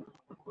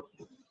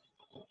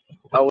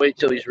 I'll wait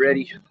till he's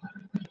ready.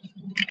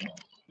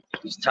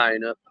 He's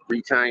tying up,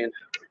 retying.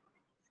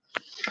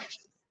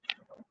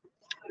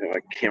 My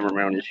camera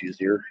mount issues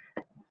here.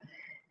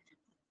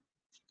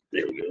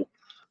 There we go.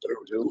 There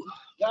we go.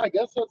 Yeah, I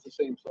guess that's the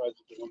same size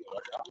as the one that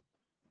I got.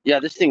 Yeah,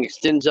 this thing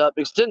extends up.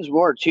 Extends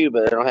more too,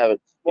 but I don't have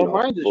it. Well,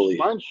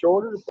 mine's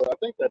shorter, but I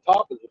think the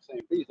top is the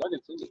same piece. I can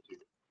send it to you.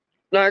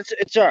 No,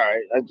 it's all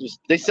right.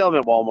 They sell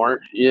them at Walmart.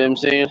 You know what I'm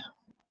saying?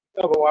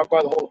 Yeah, but why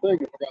buy the whole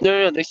thing?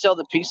 No, they sell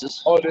the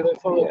pieces. Oh, do they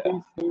sell the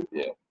piece too?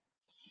 Yeah.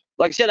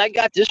 Like I said, I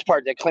got this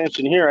part that clamps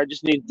in here. I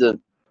just need the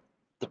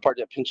part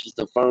that pinches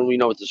the phone. We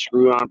know it's the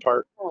screw-on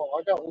part. Oh,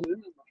 I got one in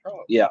my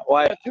truck. Yeah. Well,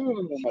 I got two of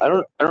them in my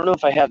truck. I don't know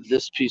if I have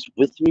this piece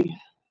with me.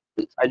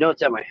 I know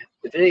it's at my.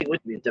 If it ain't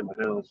with me, it's at my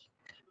house.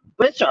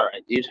 But it's all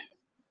right, dude.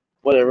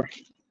 Whatever.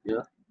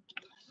 Yeah.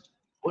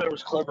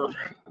 Whatever's clever.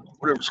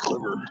 Whatever's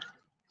clever.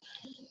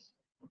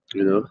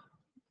 You know.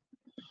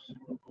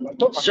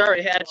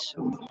 Sorry,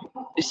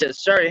 he says,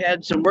 sorry,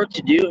 had some work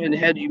to do and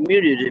had you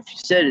muted if you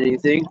said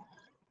anything.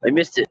 I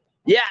missed it.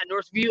 Yeah,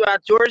 Northview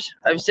Outdoors.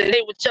 I said,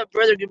 hey, what's up,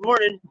 brother? Good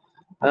morning.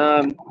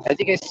 I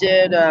think I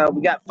said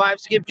we got 5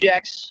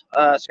 skipjacks.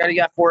 Scotty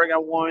got 4. I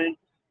got 1.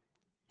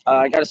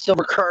 I got a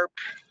silver carp.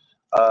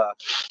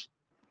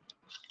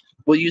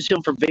 We'll use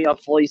him for bait. I'll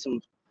fillet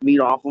some meat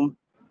off him.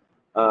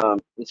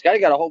 And Scotty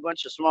got a whole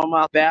bunch of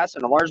smallmouth bass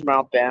and a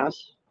largemouth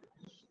bass.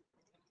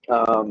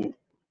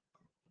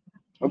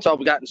 That's all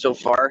we've gotten so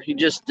far. He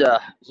just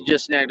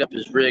snagged up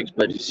his rigs,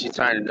 but he's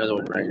tying another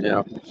one right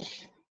now.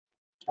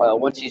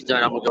 Once he's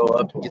done, I'm gonna go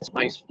up and get some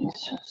ice for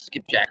these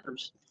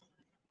skipjackers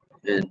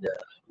and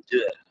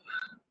do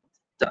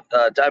it.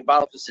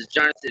 Diabolical says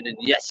Jonathan, and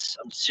yes,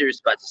 I'm serious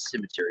about the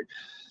cemetery.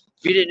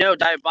 If you didn't know,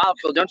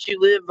 Diabolical, don't you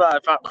live?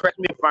 Correct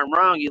me if I'm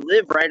wrong. You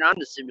live right on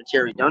the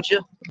cemetery, don't you?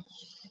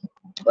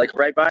 Like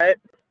right by it.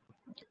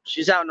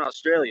 She's out in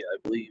Australia, I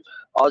believe.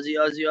 Aussie,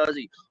 Aussie,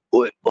 Aussie.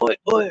 Oi, oi,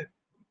 oi.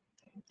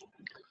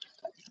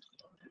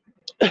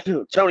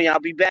 Tony, I'll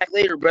be back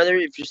later, brother.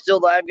 If you're still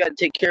live, got to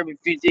take care of a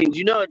few things.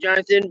 You know it,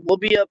 Jonathan. We'll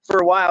be up for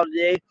a while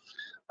today.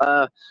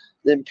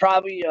 Then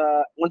probably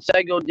once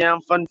I go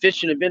down Fun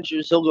Fishing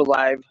Adventures, he'll go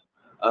live.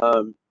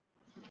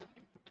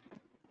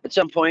 At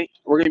some point,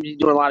 we're going to be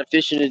doing a lot of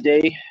fishing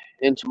today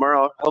and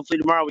tomorrow. Hopefully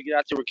tomorrow we get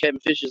out there where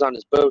Kevin fishes on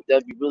his boat.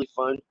 That'd be really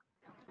fun.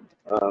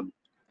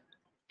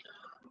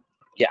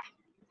 Yeah.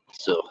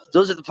 So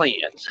those are the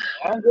plans.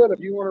 I'm good if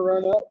you want to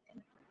run up.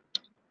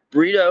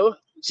 Burrito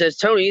says,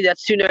 Tony,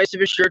 that's too nice of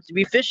a shirt to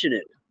be fishing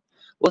in.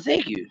 Well,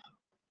 thank you.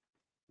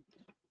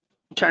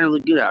 I'm trying to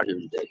look good out here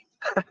today.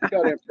 You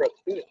got to impress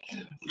the fish.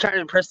 I'm trying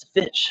to impress the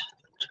fish.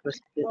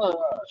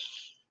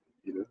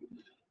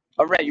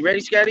 All right, you ready,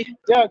 Scotty?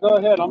 Yeah, go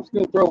ahead. I'm just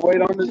going to throw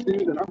weight on this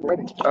dude, and I'm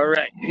ready. All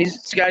right.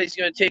 Scotty's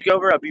going to take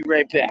over. I'll be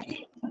right back.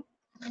 It's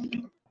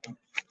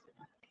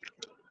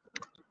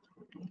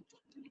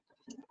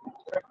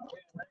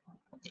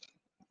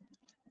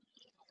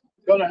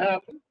going to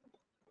happen.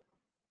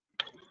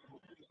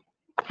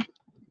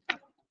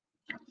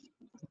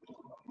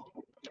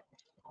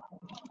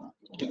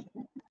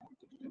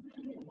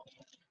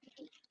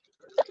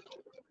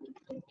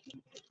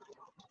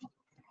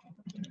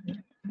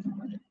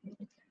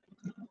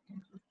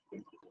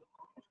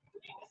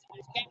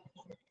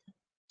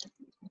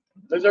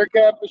 Is there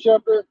catfish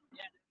up there?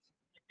 Yeah,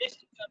 the fish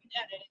coming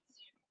down. I didn't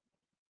see it.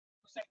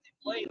 Looks like they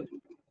played.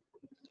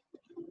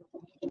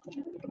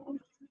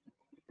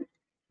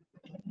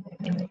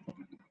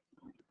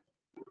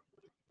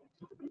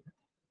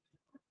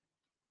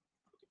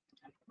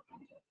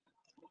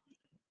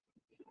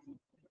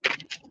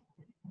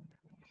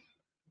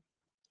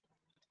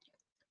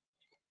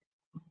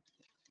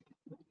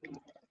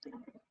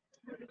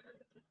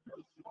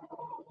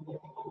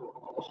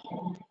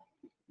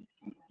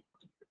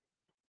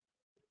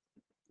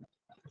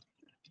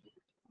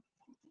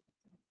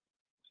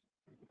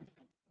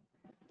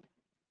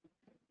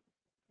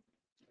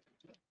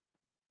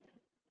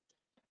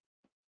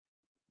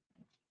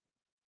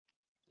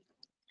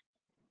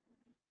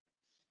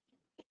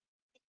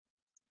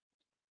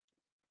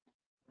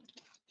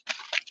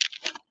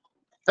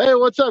 Hey,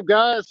 what's up,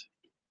 guys?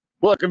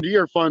 Welcome to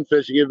your Fun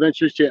Fishing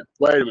Adventures channel.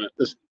 Wait a minute.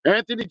 This is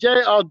Anthony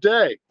J all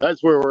day.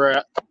 That's where we're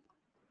at.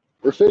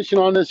 We're fishing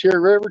on this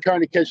here river, trying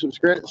to catch some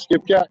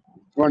skipjack.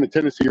 We're on the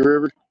Tennessee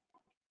River.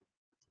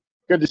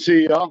 Good to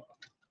see y'all.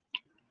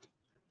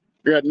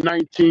 We got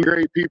 19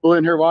 great people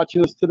in here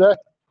watching us today.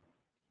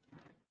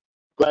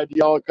 Glad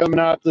y'all are coming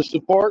out to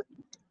support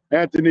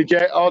Anthony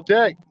J all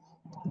day.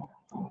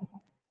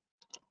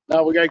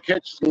 Now we got to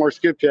catch some more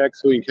skipjacks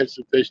so we can catch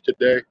some fish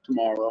today,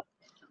 tomorrow.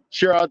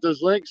 Share out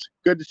those links.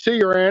 Good to see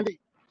you, Randy.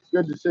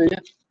 Good to see you.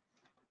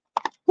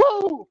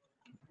 Woo!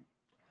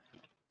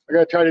 I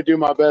gotta try to do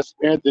my best,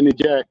 Anthony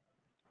J.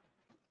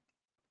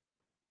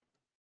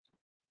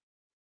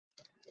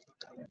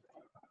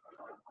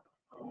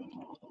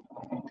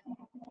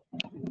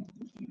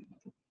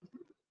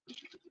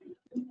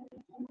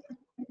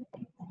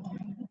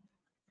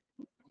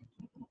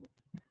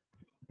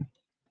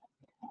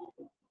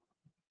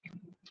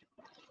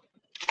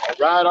 All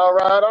right, all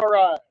right, all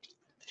right.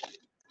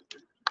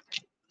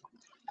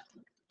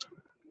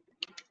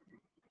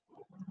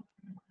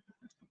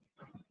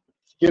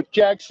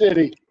 Skipjack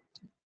City.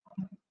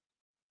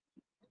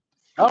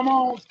 Come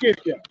on,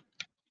 Skipjack.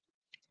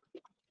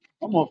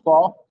 I'm gonna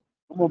fall.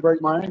 I'm gonna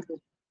break my ankle.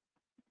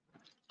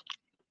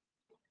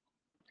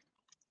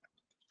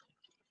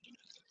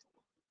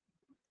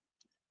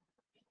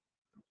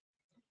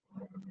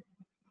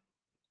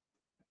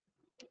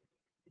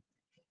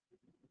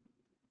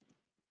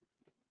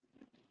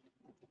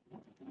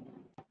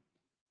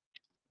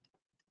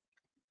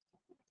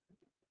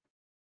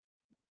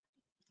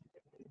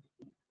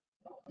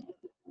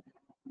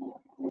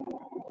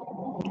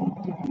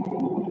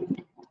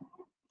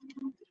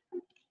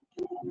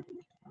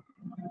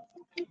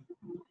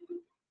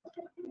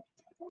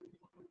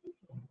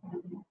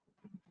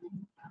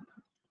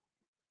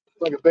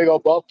 It's like a big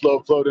old buffalo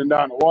floating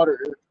down the water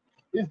here.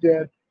 He's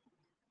dead.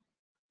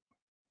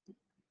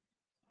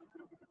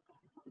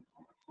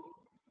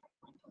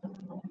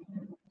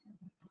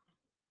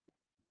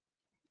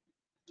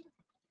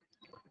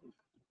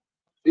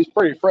 He's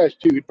pretty fresh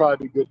too. He'd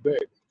probably be good big.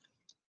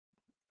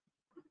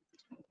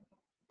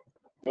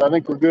 But I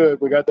think we're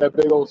good. We got that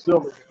big old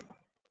silver.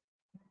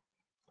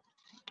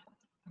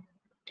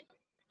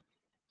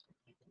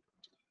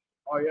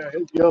 Oh yeah,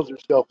 his gills are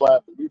still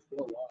flapping. He's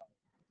still alive.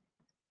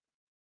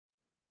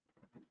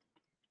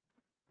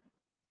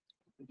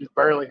 He's just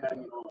barely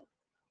hanging on.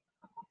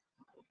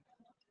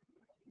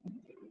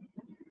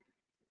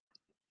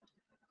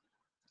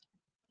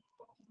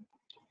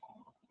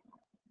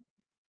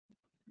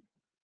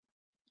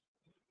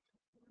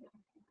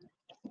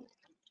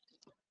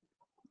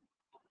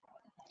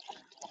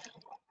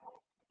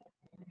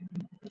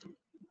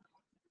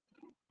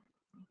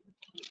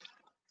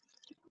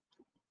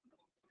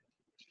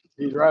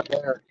 He's right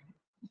there,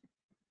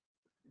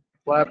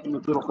 flapping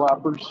his little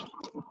flappers.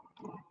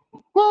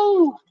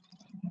 Woo!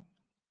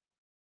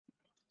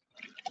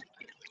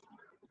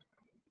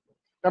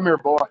 Come here,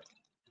 boy.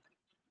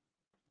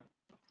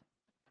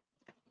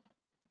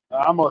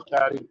 I almost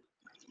had him.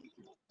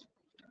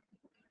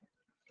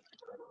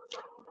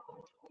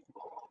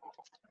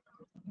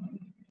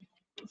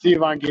 See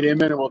if I can get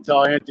him in, and we'll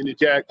tell Anthony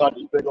Jack caught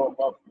this big old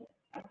buffalo.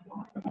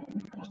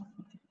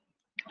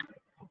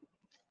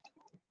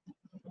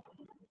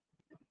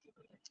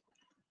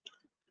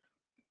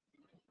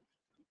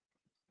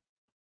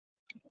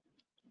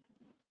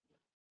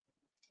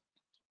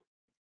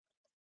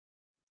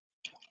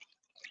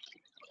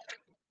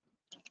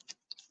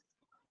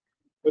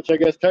 Which I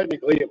guess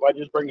technically, if I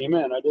just bring him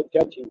in, I did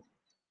catch him.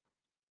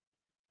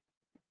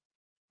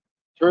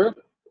 True?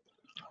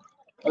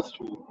 That's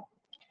true.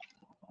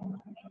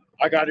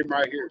 I got him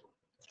right here.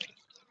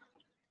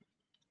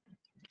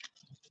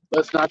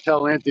 Let's not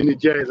tell Anthony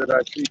J that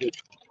I cheated.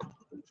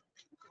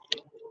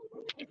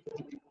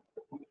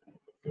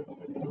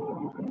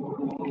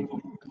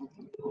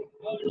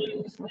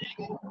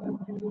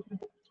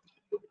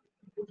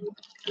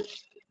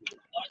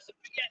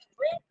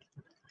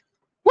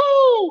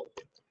 Woo!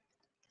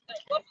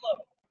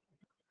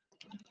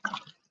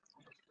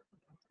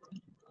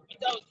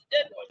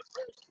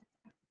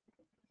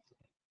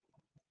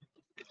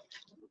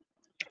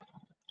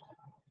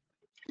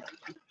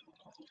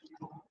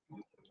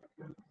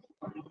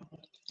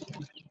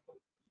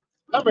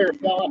 Come here,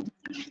 fella.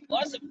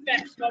 Lots of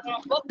facts about my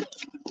buffalo.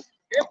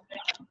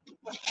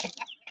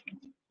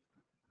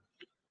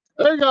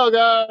 There you go,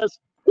 guys.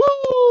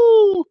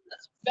 Woo!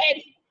 That's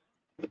fatty.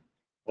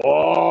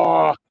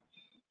 Oh!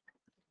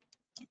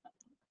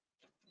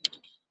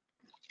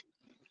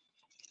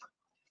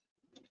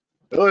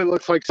 Really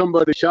looks like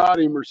somebody shot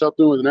him or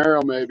something with an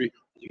arrow, maybe.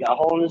 You got a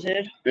hole in his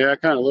head? Yeah,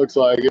 it kind of looks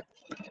like it.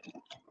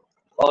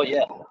 Oh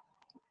yeah.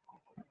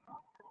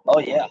 Oh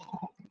yeah.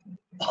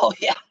 Oh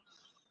yeah.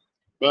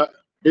 But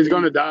he's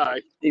going to die.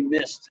 He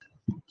missed.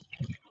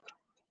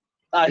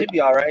 He'll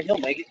be all right. He'll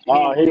make it.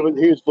 Oh, he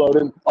was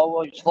floating. Oh,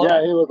 well, he's floating.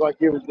 Yeah, he looked like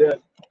he was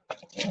dead.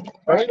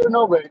 Right there,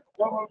 no bait.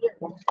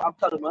 I'll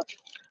cut him up.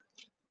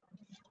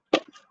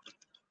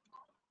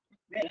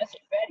 Man, that's a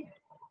fatty.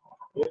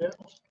 Yeah,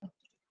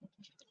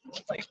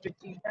 It's like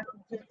 15 pounds,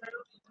 10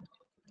 pounds.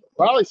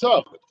 probably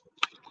so.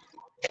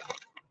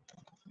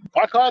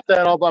 I caught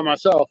that all by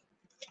myself.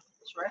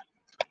 That's right.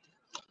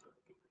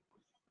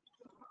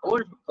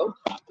 Oh,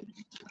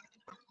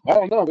 I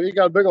don't know, but he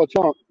got a big old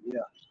chunk. yeah.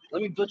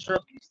 Let me butcher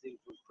up these things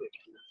real quick.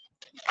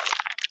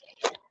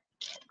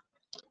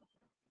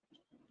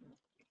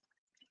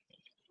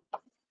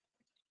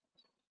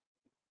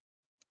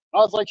 I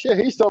was like, shit,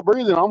 he's still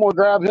breathing. I'm going to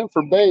grab him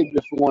for bait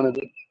if we wanted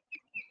it.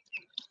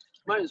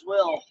 Might as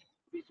well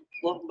be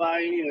floating by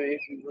anyway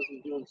if he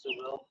wasn't doing so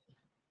well.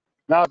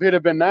 Now, if he'd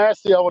have been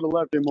nasty, I would have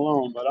left him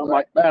alone. But I'm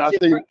like, man, I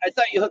see. I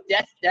thought you hooked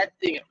that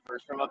thing at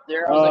first from up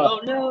there. I was like, oh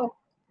no.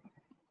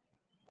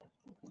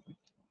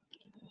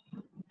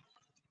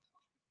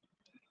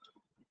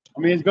 I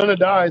mean, he's going to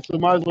die, so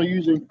might as well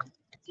use him.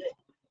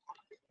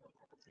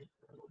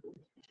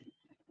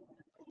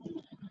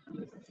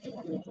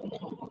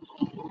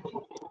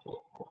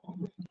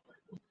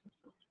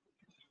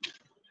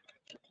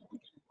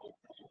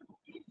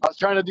 I was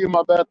trying to do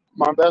my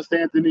best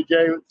Anthony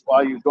J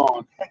while he was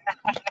gone.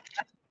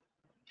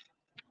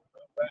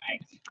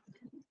 Right.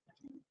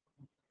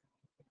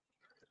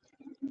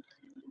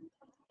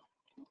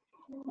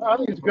 I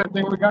think it's a good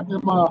thing we got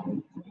them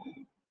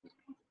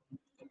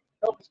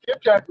help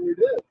skipjacking we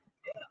did.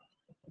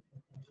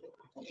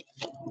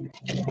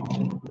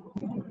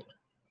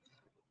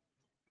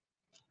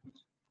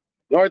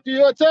 Dorothy,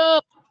 what's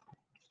up?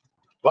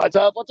 What's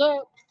up? What's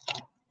up?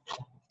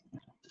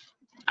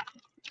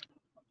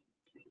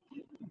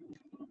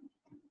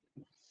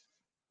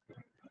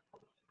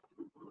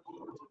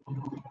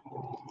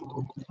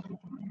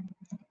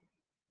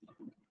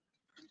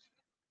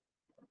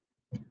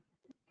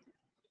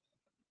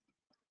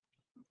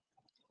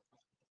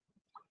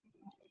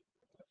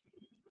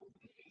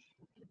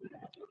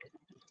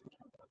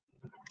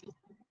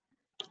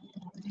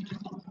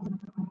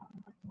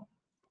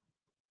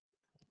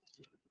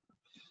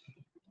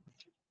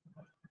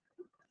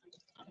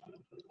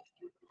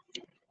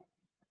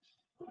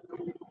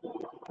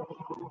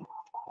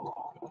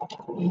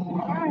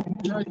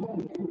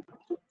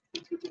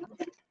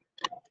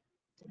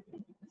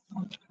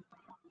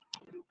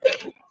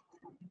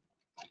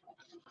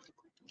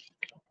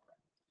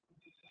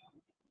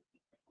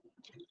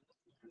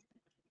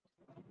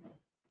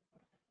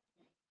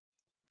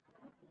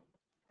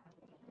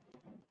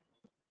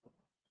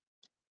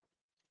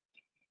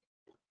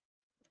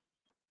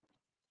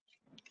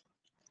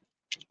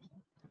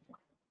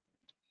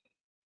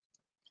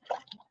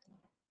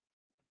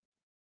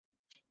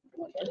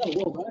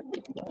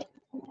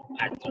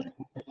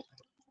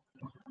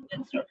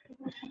 Yes, sir.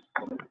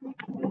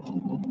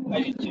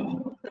 I do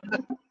too.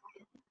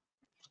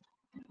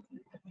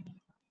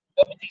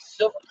 But with these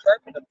silver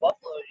carpet and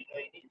buffalo, you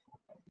need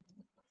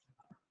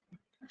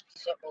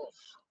something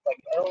like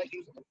I don't like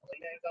using the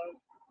plate eggs on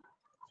them.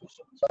 It's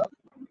so tough.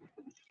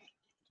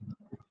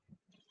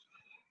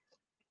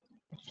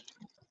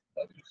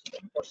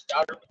 Or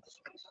stouter with this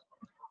one.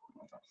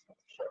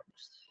 Sure.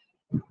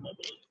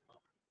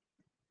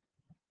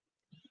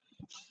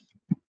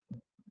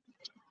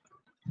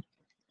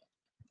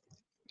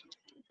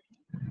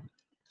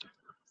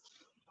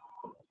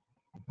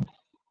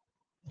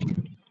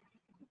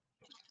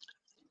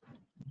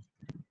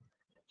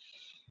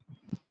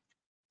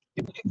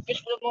 People can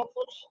fish with them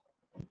waffles?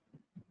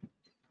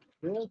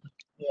 Yeah.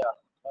 Yeah.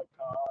 Like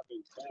cod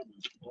and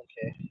salmon.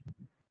 Okay.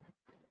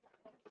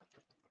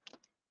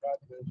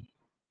 Catfish.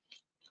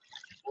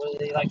 What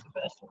do they like the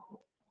best?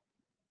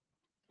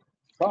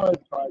 Probably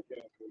fried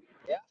catfish.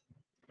 Yeah.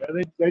 Yeah,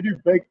 they do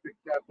bake the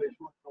catfish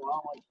once in a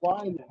while. Like,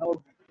 why in the hell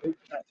do they bake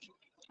catfish?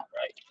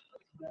 Right.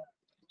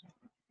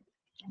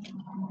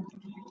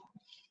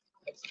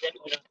 That's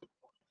definitely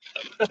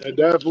not. It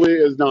definitely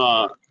is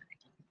not.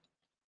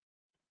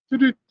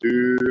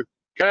 Do-do-do.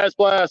 Cash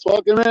Blast,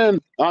 welcome in.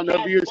 I don't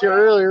know if you was here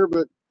earlier,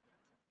 but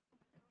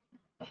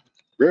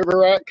River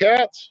Rat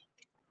Cats,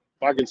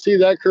 if I can see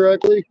that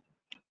correctly.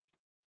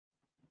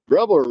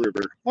 Rebel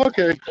River.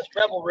 Okay. Just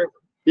Rebel River.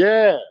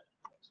 Yeah.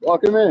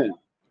 Welcome in.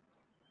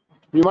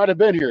 You might have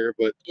been here,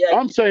 but Yeah.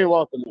 I'm saying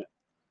welcome in.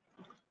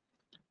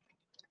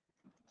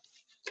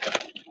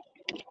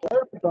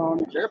 Careful,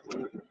 Tony.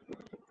 Careful.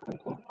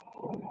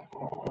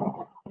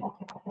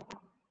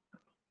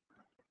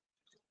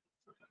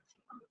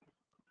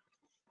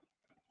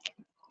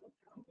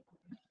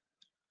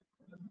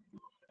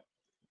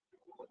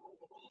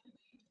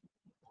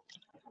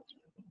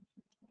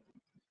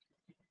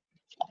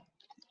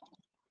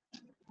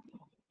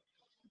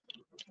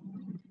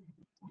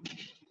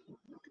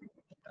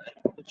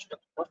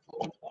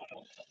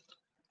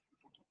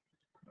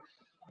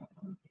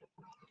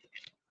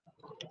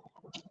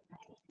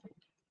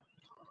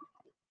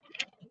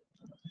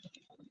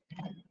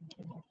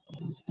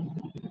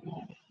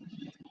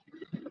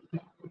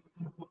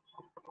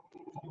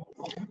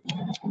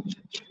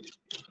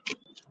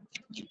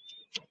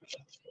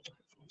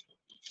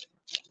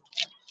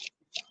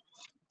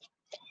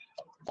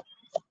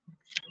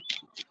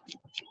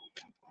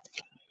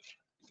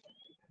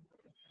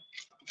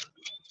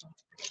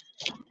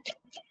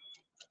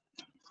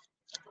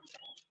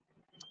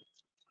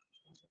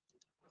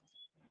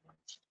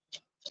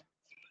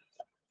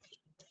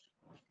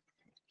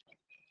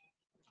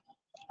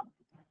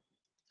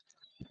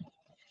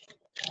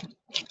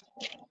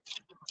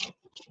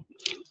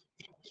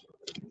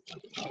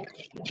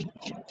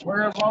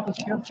 Where have all the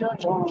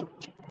skipjack gone?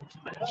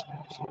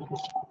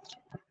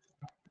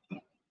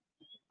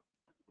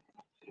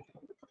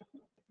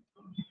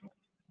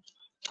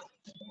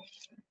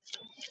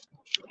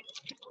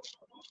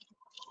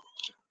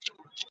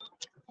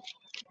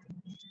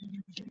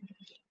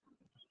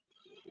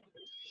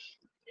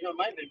 You know, it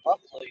might have been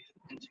buffalo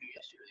into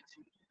yesterday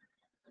too.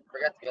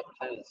 Forgot to get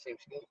kind of the same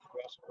skill for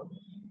us.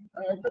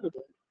 I could have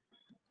been.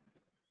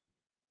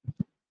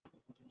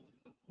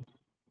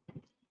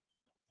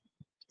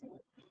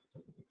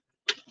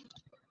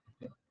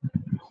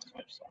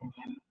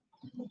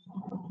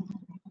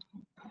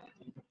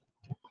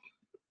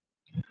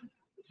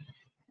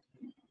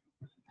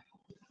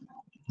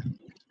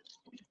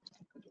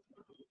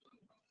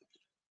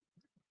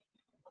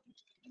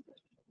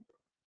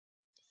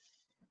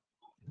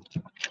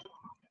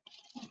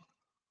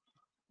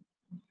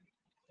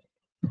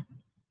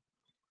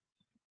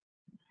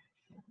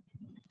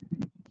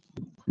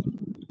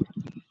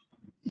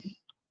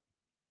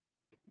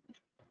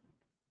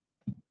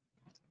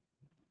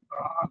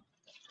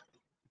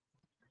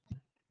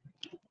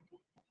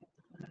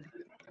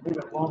 Yeah,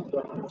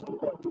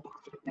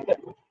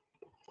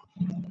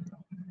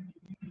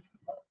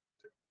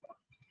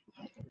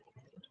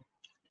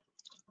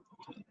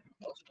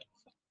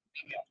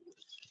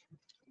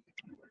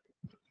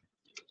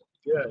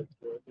 it's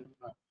good.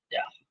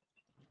 Yeah.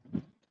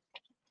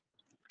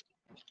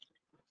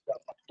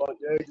 But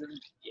Yeah.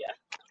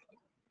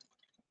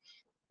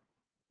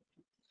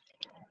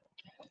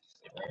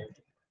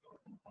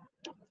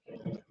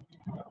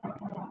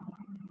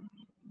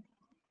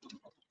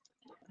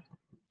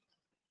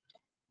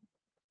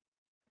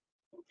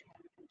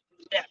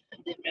 Yeah,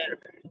 it didn't matter.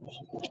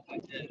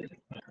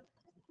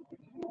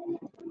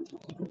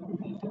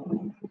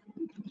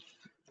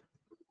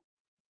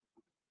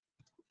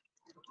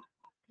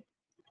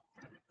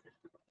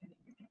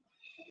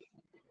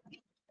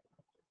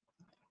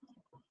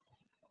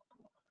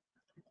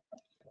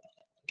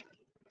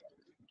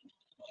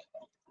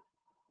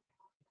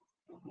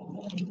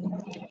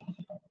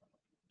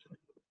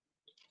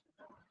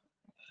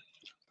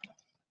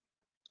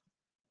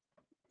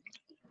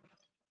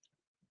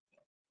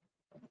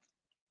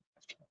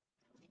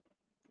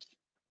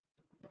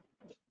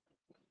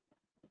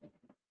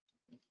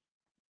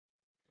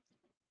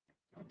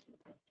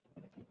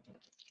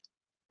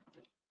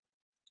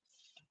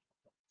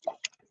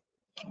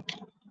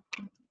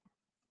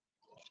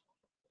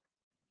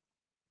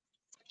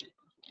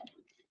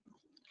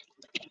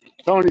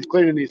 Tony's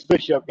cleaning these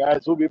fish up,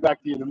 guys. We'll be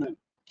back to you in a minute.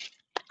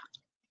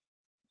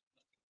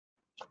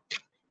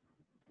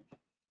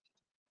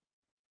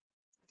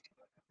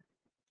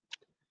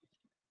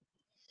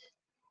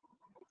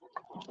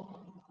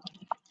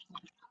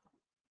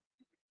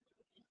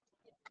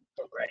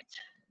 All right.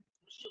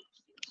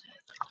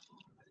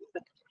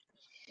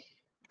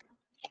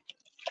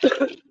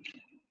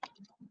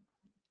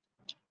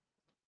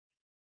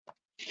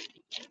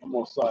 I'm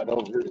gonna slide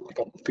over here a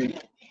couple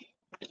feet.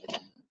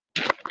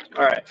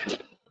 All right.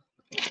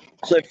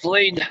 So I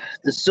filleted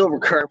the silver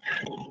carp.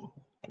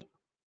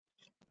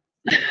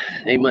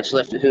 Ain't much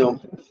left of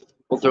him.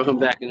 We'll throw him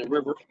back in the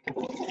river.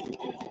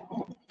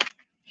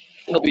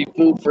 He'll be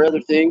food for other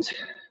things.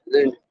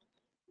 Then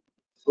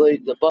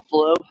filleted the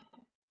buffalo.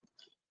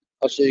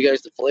 I'll show you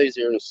guys the fillets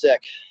here in a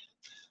sec.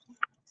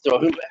 Throw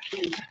him back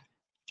in.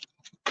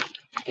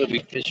 He'll be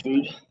fish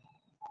food.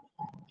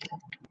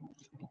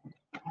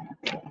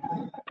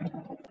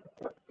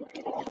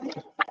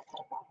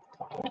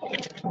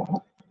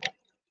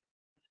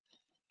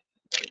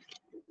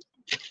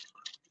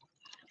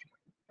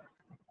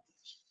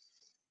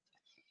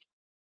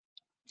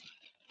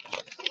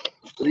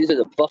 So these are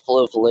the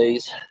buffalo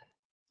fillets.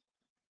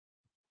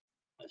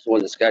 That's the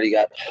one that Scotty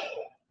got.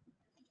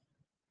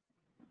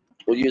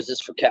 We'll use this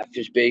for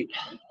catfish bait.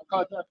 I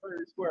caught that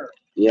pretty square.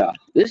 Yeah,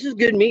 this is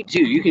good meat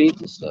too. You can eat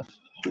this stuff.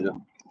 You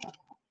know.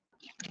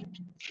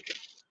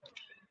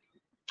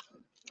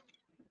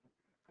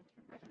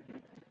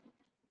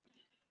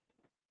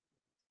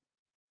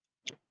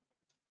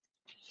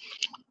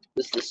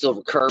 This is the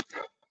silver carp.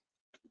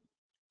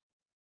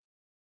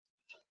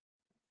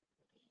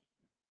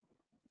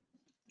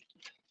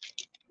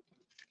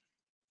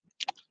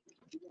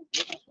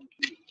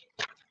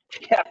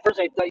 Yeah, at first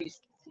I thought you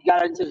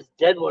got into this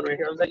dead one right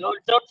here. I was like, oh,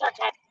 don't touch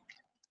that.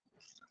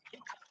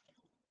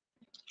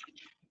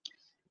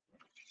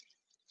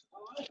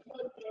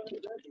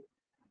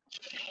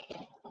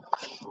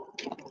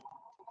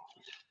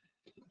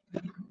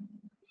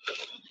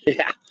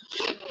 Yeah.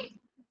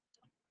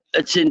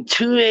 It's in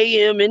 2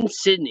 a.m. in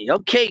Sydney.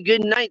 Okay,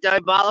 good night,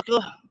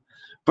 Diabolical.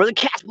 Brother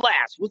Cat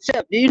Blast, what's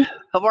up, dude?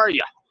 How are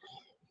you?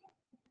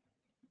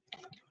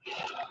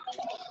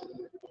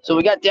 So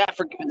we got that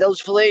for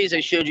those fillets I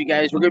showed you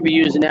guys. We're going to be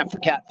using that for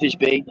catfish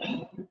bait.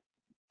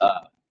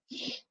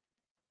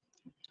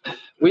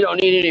 We don't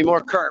need any more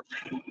carp.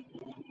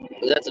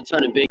 That's a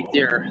ton of bait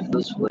there,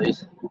 those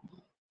fillets.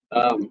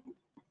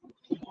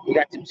 We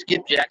got some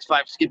skipjacks,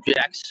 5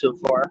 skipjacks so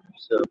far.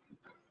 So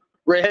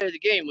we're ahead of the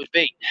game with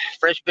bait.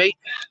 Fresh bait,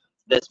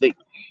 best bait.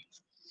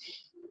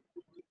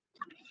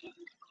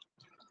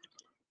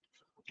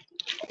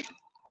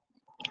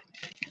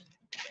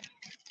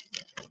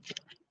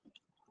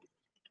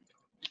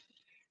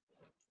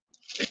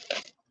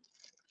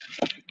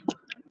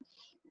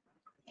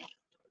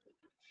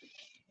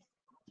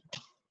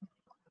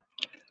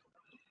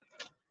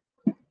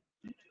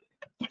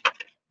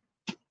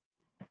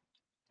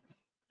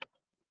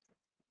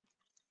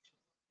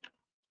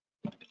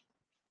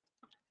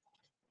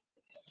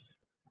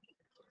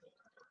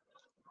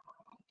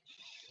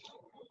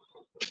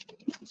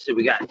 So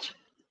we got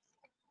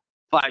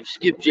 5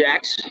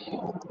 skipjacks.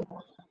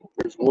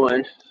 There's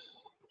 1.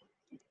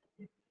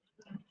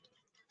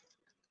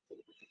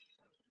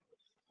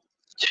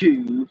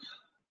 2.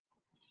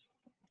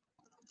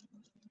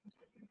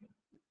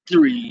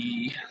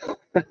 3.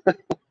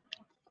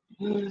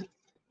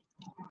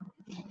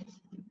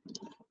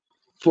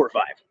 4 or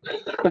 5.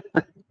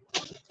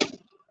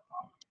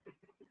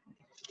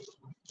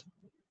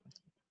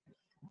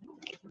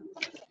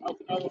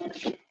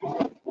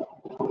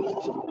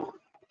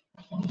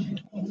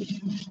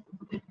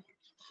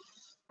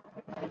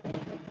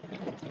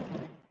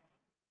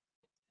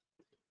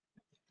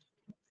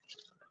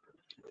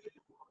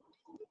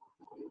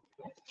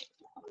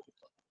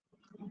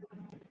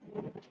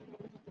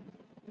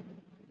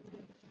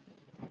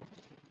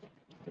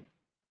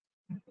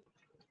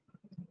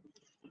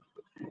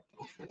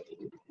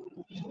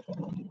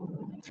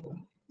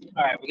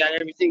 All right, we got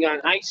everything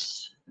on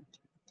ice.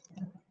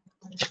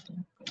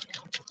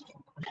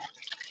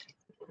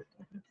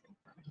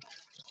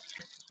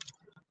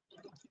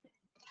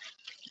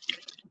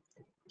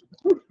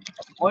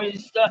 What is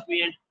this stuff,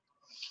 man?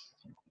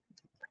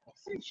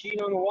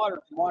 Sheet on the water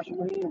from washing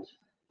my hands.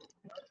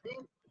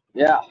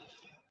 Yeah.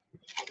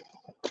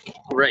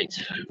 Right.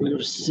 We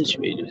were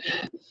situated.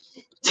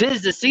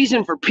 'Tis the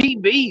season for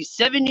PBs.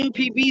 7 new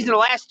PBs in the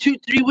last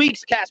 2-3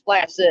 weeks, Cast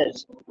Blast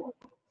says.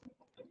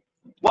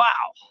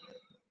 Wow.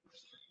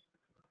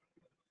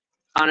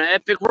 On an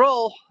epic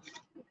roll.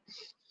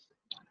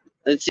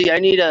 Let's see, I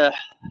need a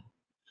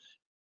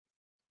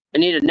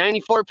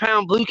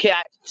 94-pound blue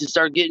cat to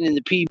start getting in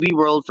the PB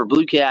world for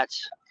blue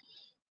cats.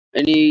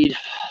 I need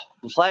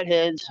the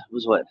flatheads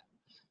was what?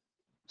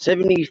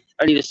 70.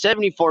 I need a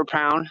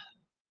 74-pound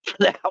for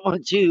that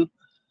one too.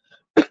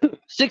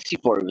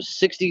 64. It was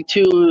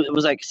 62. It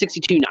was like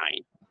 62.9.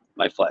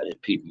 My flathead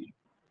PB.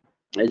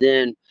 And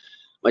then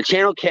my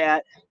channel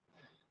cat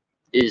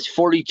is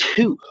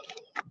 42,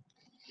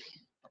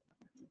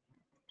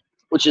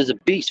 which is a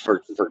beast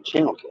for a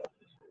channel cat.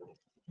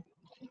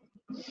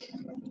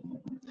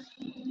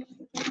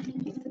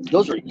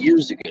 Those were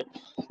years ago.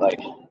 Like,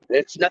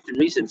 it's nothing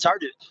recent.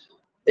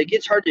 It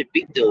gets hard to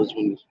beat those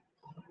when,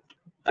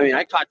 I mean,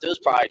 I caught those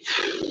probably,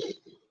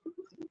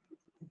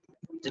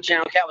 the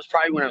channel cat was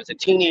probably when I was a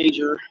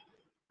teenager.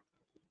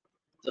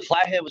 The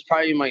flathead was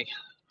probably in my,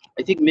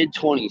 I think,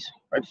 mid-20s,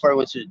 right before I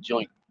went to the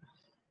joint.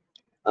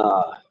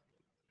 And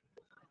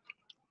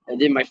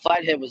then my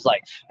flathead was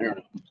like, I don't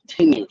know,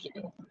 10 years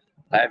ago.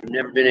 I've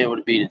never been able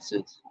to beat it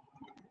since.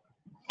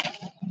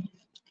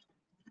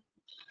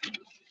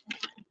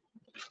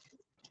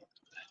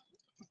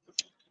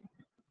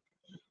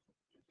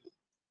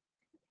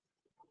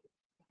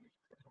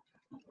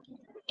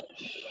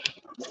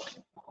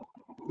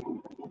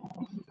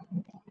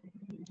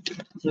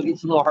 So it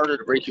gets a little harder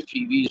to break your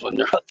PBs when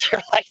they're up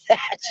there like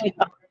that, you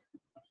know.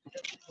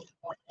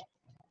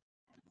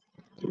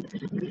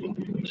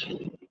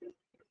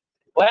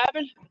 What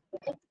happened?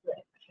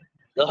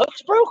 The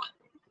hooks broke?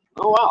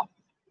 Oh, wow.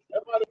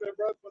 That might have been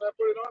broke when I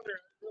put it on there.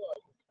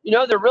 You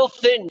know, they're real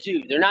thin,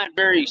 too. They're not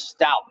very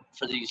stout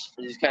for these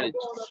kind of...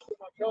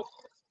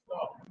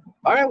 All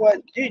right, well,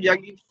 dude,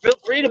 you feel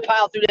free to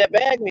pile through that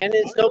bag, man.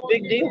 It's no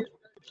big deal.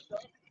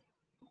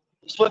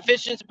 It's what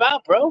fishing's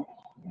about, bro.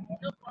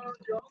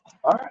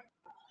 All right.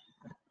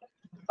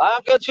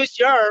 I'll go twist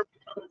your arm.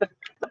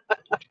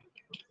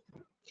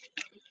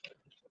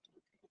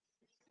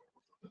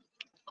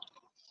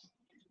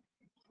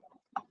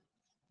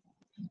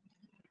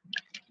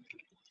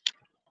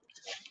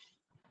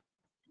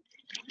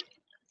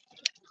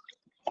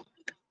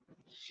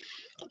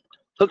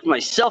 Hooked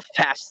myself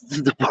past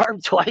the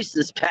barb twice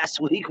this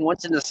past week.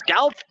 Once in the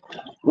scalp,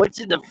 once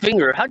in the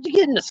finger. How'd you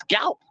get in the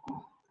scalp?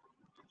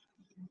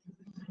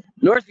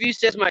 Northview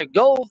says my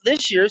goal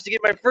this year is to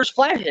get my first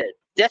flathead.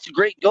 That's a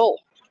great goal.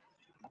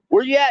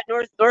 Where you at,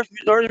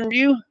 Northern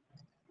View?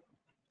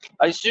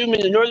 I assume in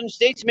the northern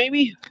states,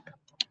 maybe?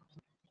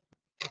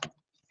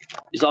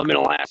 He's all in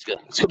Alaska.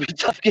 It's going to be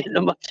tough getting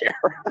them up there.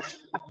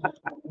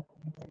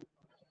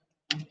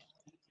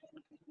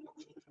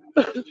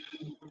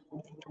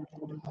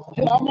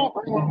 Yeah, I'm not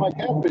bringing one of my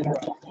catfish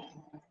rods.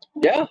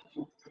 Yeah?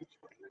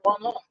 Why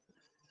not?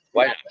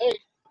 Why not? Hey.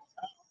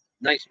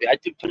 Nice. I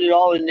did put it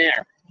all in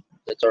there.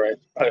 That's all right.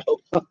 I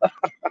hope.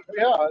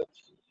 Yeah.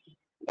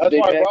 That's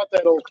why I brought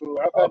that old fool.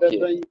 I've had that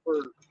thing for...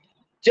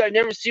 See, I've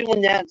never seen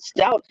one that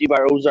stout by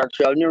Ozark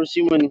Trail. I've never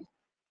seen one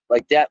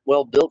like that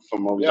well built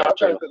from Ozark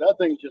Trail. That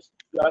thing just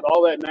got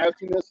all that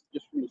nastiness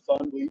just from the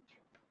sun bleach.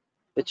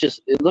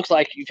 It looks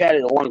like you've had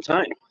it a long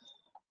time.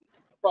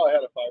 I probably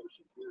had it 5 or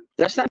 6 years.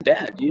 That's not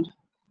bad, dude.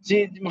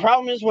 See, the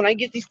problem is when I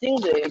get these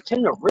things, I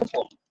tend to rip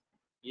them.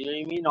 You know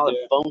what I mean? All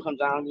the foam comes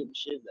out and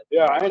shit.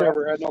 Yeah, I ain't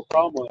never had no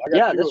problem with it.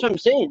 Yeah, that's what I'm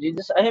saying, dude.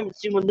 I haven't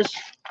seen one this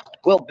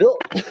well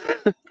built.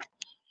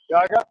 Yeah,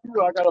 I got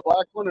two. I got a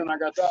black one and I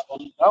got that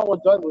one. That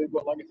one's ugly,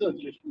 but like I said,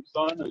 it's just from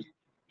sun and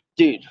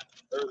dude,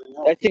 everything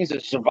else. that thing's a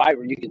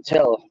survivor. You can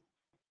tell.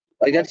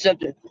 Like that's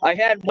something. I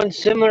had one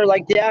similar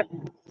like that.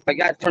 I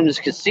got from this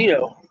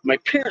casino. My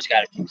parents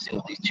got it from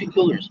casino. These 2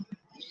 coolers.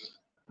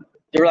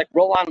 They were like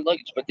roll-on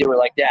luggage, but they were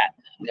like that.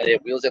 You know, they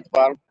had wheels at the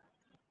bottom.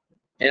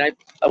 And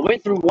I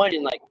went through one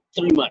in like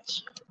 3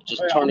 months.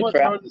 Just torn the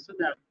crap. How much is in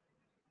that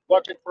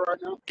bucket for right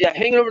now? Yeah,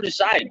 hang it over the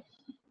side.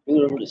 Hang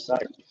it over the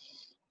side.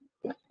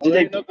 Did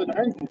they?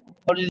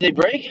 Oh, did they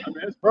break? I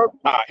mean, it's broken.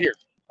 Here.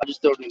 I'll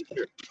just throw it in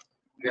here.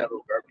 We got a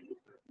little garbage.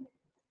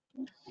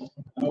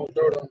 I will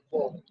throw it on the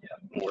floor. Yeah,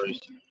 no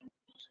worries.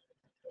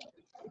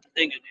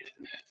 Thank you.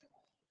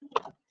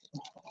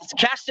 This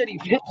cat said he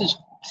hit his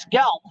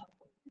scalp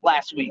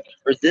last week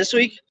or this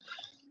week.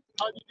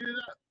 How'd you do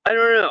that? I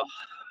don't know.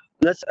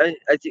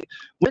 I think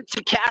went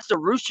to cast a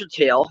rooster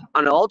tail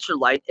on an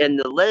ultralight and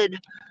the lead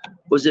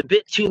was a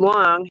bit too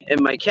long and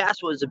my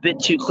cast was a bit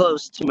too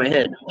close to my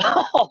head.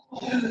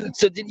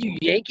 So did you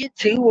yank it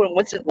too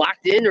once it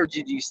locked in, or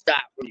did you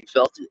stop when you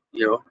felt it?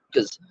 You know,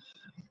 because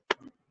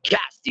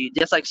Cast, dude.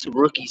 That's like some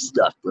rookie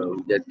stuff, bro.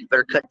 You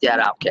better cut that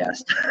out,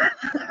 Cast.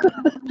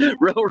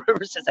 Real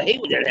River says, I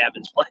hate when that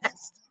happens,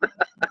 Blast.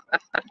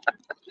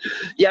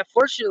 Yeah,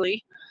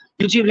 fortunately,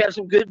 YouTube has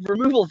some good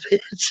removal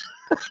vids.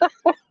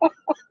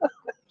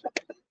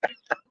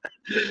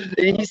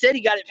 And he said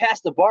he got it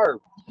past the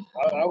barb.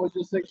 I was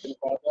just thinking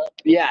about that.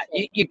 Yeah,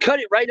 you cut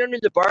it right under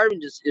the barb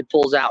and just it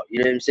pulls out. You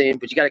know what I'm saying?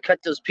 But you got to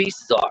cut those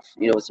pieces off,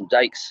 you know, with some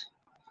dikes.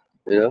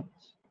 You know?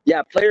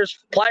 Yeah, pliers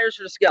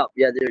for the scalp.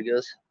 Yeah, there it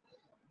goes.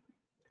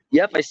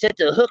 Yep, I set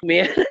the hook,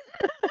 man.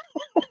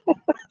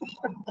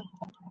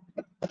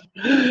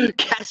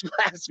 Cast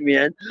Blast,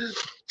 man.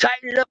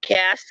 Tighten it up,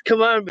 Cast.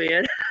 Come on,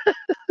 man.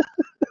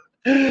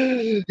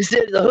 He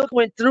said the hook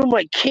went through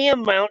my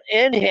cam mount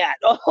and hat.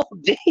 Oh,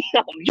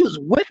 damn. He was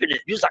whipping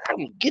it. He was like, I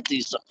can get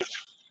these.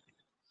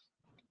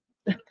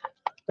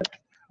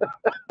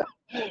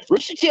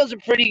 Rooster tails are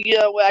pretty,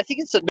 well, I think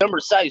it's a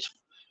number size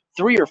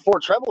 3 or 4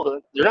 treble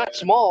hook. They're not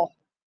small.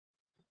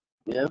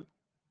 Yeah.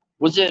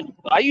 Was it,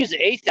 I use the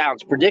 1/8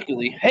 ounce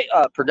predominantly. Hey,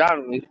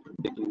 predominantly.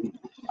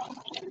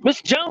 Miss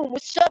Joan,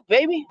 what's up,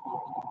 baby?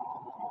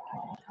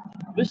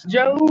 Miss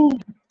Joan.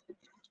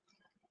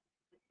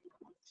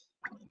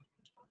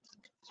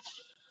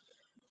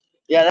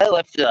 Yeah, that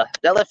left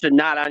a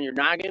knot on your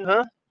noggin,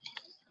 huh?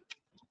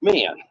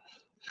 Man.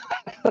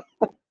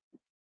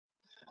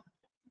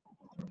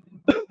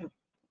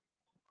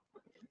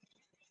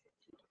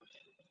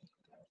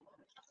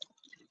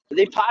 Are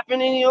they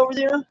popping any over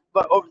there?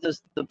 But over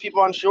the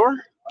people on shore?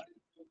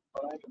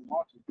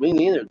 Me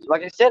neither.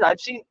 Like I said, I've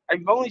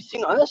only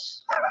seen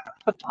us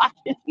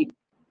popping.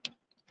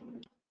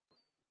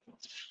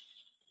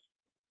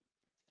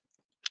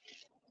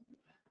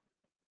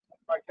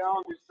 My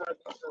calendar says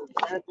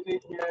Anthony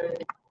J.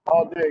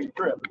 all day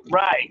trip.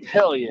 Right.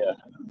 Hell yeah.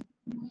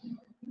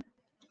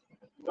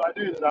 So I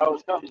knew that I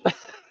was coming.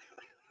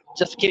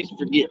 Just in case you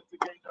forget.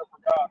 Just in case I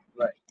forgot.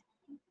 Right.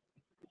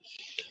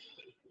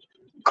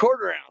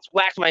 1/4 ounce.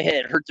 Whacked my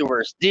head. Hurt the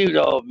worst. Dude,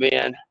 oh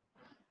man.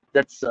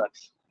 That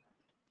sucks.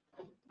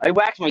 I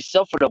whacked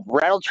myself with a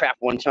rattle trap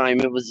one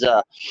time. It was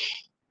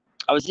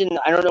I was in,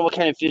 I don't know what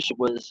kind of fish it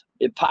was.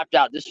 It popped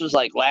out. This was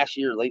like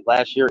late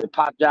last year. It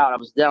popped out. I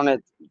was down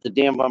at the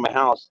dam by my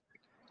house.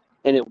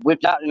 And it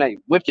whipped out, and I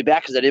whipped it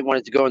back because I didn't want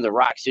it to go in the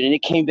rocks. And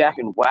it came back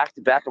and whacked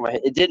the back of my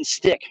head. It didn't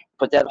stick,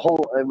 but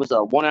it was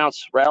a 1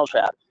 ounce rattle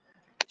trap.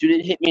 Dude,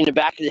 it hit me in the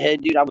back of the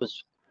head, dude. I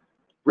was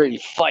ready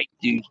to fight,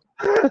 dude.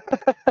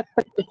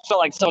 It felt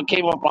like someone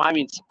came up behind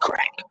me and said,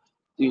 crack.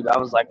 Dude, I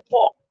was like,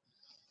 whoa.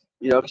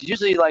 You know, because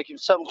usually, like,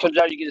 if something comes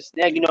out, you get a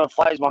snag, you know, it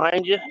flies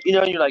behind you. You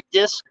know, and you're like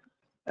this.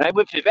 And I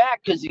whipped it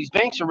back because these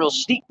banks are real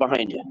steep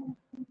behind you.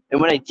 And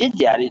when I did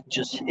that,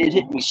 it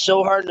hit me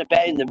so hard in the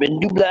back, in the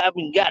medulla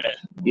oblongata,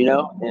 you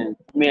know? And,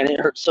 man, it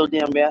hurt so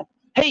damn bad.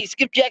 Hey,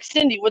 Skipjack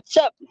Cindy, what's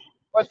up?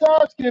 What's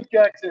up,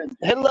 Skipjacking?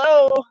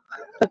 Hello.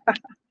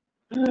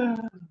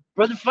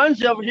 Brother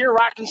Fun's over here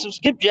rocking some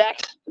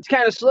skipjacks. It's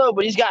kind of slow,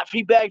 but he's got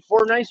pre-bagged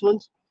 4 nice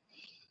ones.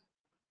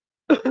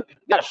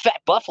 Got a fat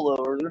buffalo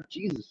over there.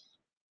 Jesus.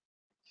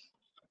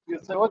 You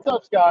say, what's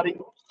up, Scotty?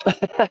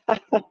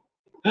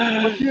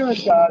 What you doing,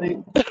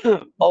 Scotty?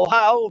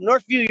 Ohio,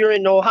 Northview, you're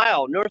in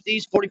Ohio.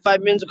 Northeast,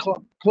 45 minutes of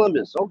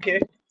Columbus.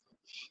 Okay.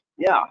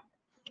 Yeah.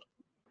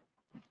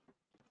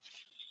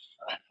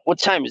 What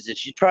time is it?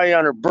 She's probably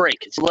on her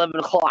break. It's 11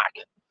 o'clock.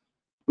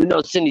 We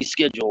know Cindy's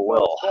schedule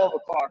well. 12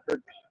 o'clock.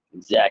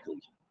 Exactly.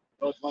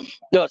 No,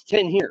 it's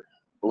 10 here.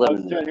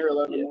 11 it's 10 here,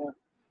 11 yeah. there.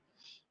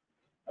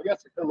 I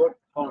guess I could look at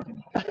the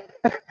phone.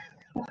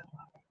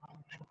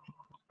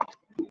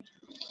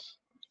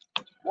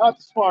 Not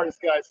the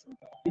smartest guys.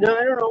 You know,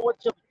 I don't know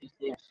what's up with these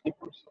damn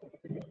skippers.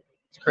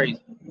 It's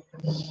crazy. I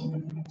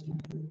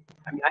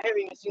mean, I haven't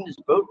even seen this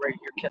boat right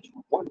here catch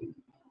one.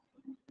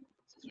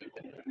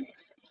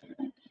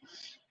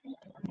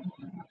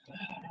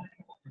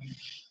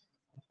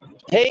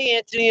 Hey,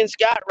 Anthony and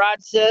Scott,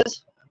 Rod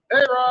says.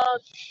 Hey,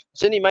 Rod.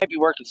 Cindy might be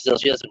working still.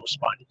 She hasn't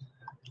responded.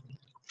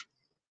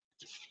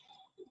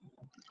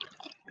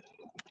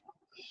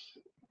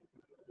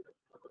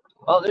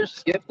 Oh, there's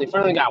Skip. They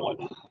finally got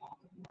one.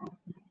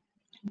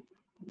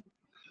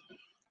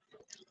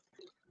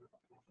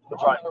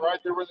 Right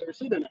there where they were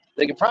sitting.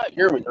 They can probably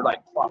hear me. They're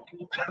like, fuck.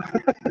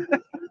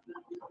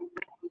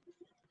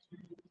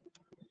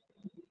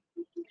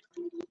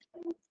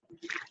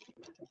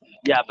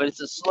 Yeah, but it's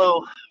a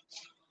slow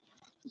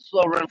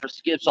run for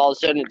skips. All of a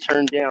sudden it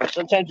turned down.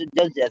 Sometimes it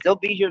does that. They'll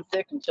be here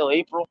thick until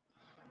April,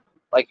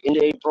 like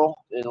into April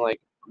and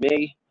like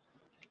May.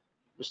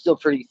 They're still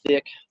pretty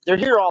thick. They're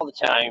here all the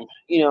time,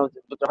 you know,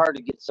 but they're hard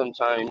to get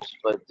sometimes.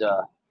 But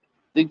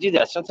they do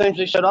that. Sometimes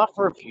they shut off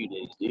for a few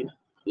days, dude.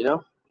 You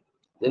know?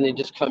 Then they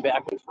just come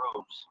back with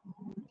robes.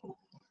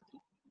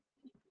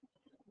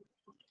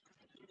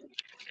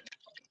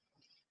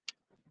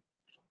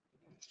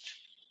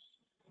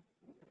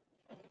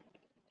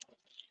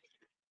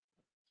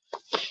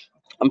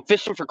 I'm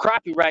fishing for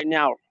crappie right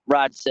now,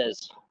 Rod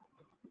says.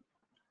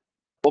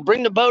 Well,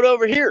 bring the boat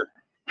over here.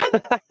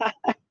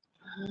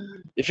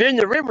 If you're in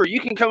the river, you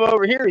can come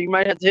over here. You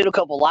might have to hit a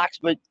couple locks,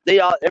 but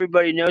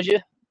everybody knows you.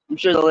 I'm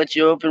sure they'll let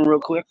you open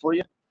real quick for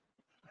you.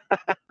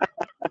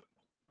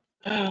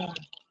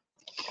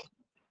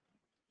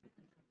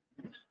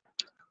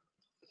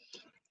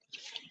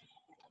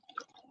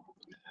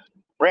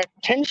 We're at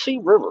Tennessee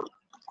River.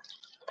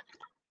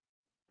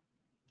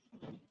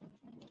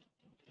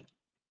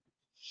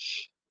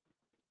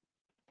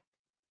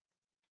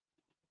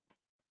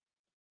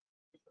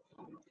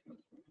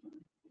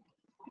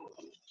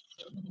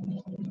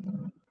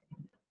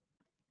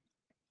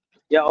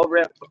 Yeah, over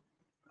at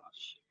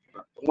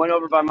one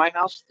over by my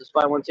house. This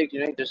by one take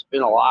tonight. There's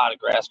been a lot of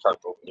grass carp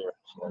over there.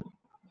 So,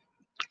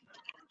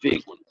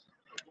 big ones.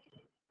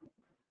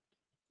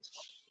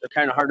 They're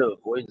kind of hard to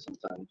avoid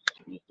sometimes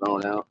when you're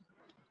throwing out.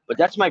 But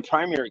that's my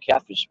primary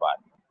catfish spot.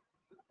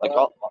 Like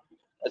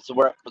that's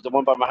the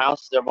one by my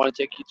house that I want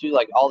to take you to.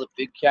 Like all the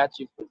big cats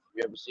you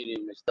ever seen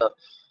any of my stuff.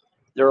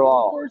 They're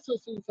all. Of course,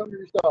 I've seen some of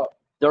your stuff.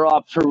 They're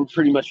all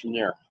pretty much from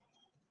there.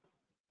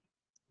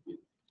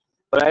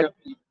 But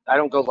I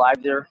don't go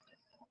live there.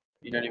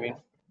 You know what I mean?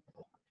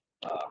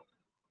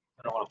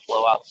 I don't want to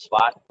blow out the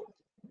spot.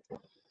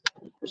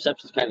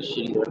 Reception's kind of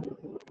shitty there.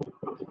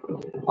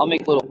 I'll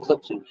make little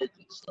clips and bits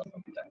and stuff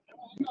like that.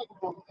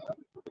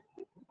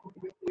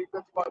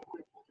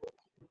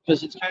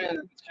 Because it's kind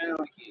of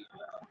like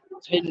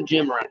it's a hidden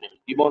gem around here.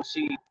 You won't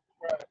see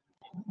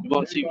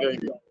very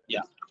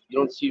you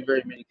don't see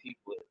very many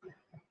people.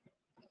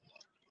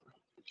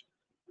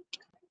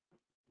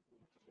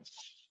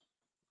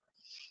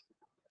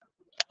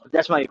 But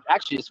that's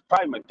it's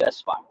probably my best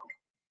spot.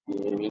 You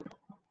know what I mean?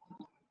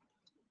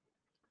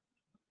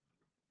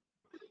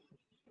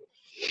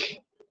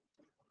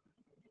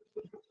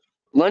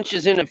 Lunch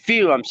is in a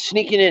few. I'm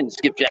sneaking in,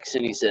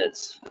 Skipjacking, he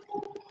says.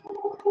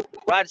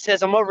 Rod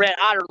says I'm over at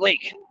Otter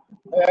Lake.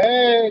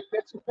 Hey,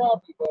 that's your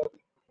property,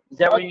 buddy. Is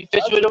that where you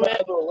fish with him, man?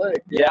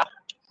 Lake. Yeah.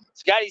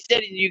 Scotty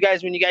said you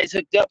guys when you guys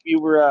hooked up, you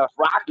were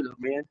rocking him,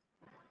 man.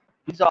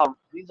 He's all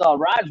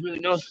Rod really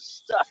knows his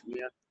stuff,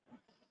 man.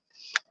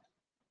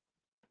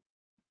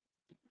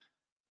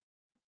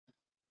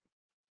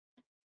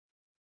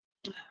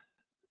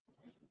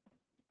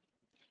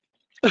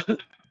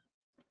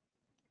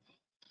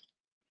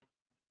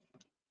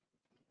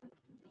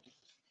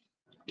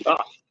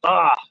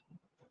 I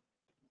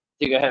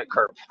think I had a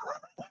carp.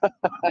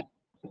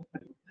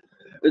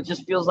 It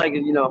just feels like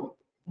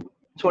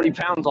 20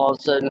 pounds all of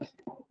a sudden.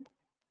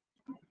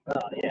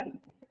 Oh yeah.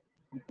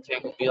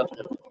 Take me up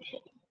there.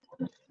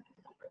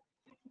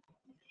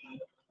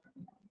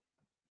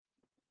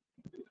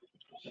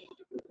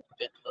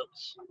 Bit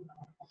hooks.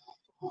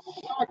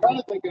 I'm kind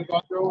of thinking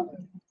about throwing it.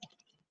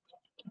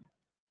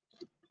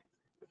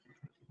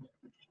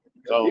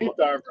 Oh. Deep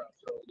diver.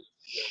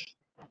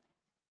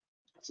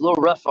 It's a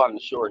little rough on the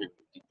shore here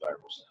with deep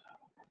divers.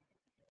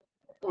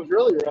 It was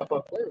really rough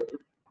up there.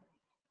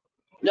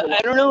 No,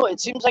 I don't know. It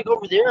seems like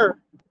over there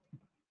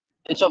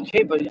it's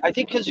okay, but I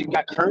think because you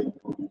got current,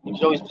 you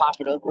can always pop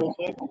it up real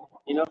quick.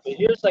 But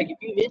here's like if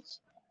you hit,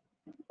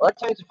 a lot of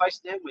times if I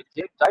stand with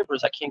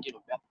divers, I can't get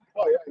them back.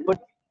 Oh yeah.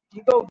 But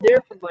you go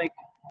there from like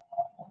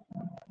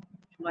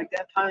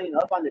that pine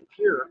up on the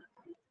pier,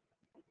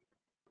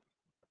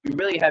 you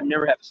really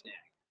never have a snag.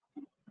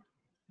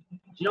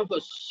 You don't go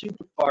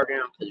super far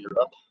down because you're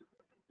up.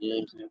 You know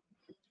what I'm saying?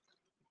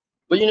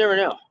 But you never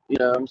know. You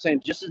know what I'm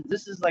saying? This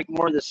is like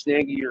more the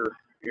snaggier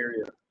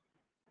area.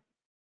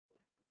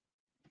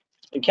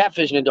 And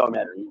catfishing, it don't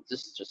matter.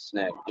 This is just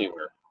snag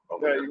anywhere.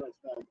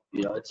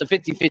 It's a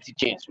 50-50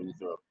 chance when you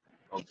throw it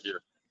over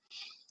here.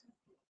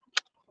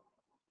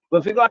 But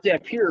if we go out to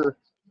that pier,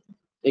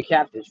 they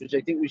catfish, which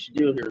I think we should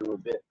do here in a little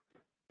bit.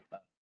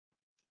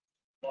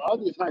 Well, I'll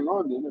just hang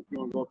on then if you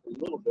want to go for a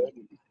little bit.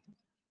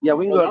 Yeah,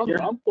 we can go up here.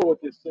 I'm cool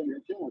with this thing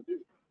here too.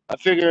 I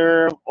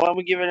figure, why don't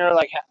we give it there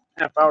like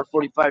half hour,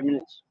 45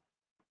 minutes.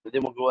 But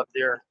then we'll go up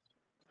there.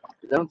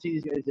 I don't see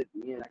these guys at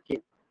the end. I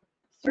can't.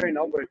 There ain't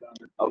nobody down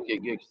there. Okay,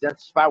 good. Because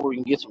that's the spot where we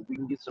can get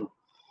some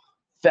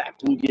fat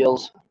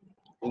bluegills.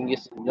 We can get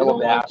some yellow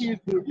bass.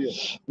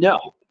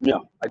 No,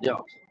 I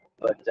don't.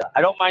 But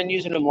I don't mind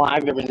using them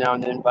live every now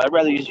and then. But I'd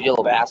rather use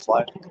yellow bass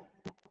live.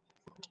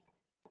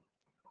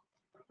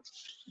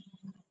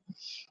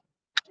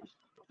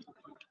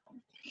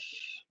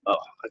 Oh,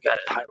 I got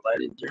it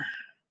highlighted there.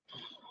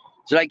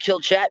 Did I kill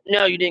chat?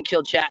 No, you didn't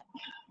kill chat.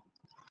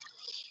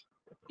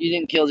 You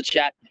didn't kill the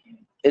chat.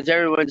 It's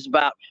everyone's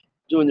about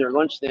doing their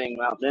lunch thing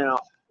out now.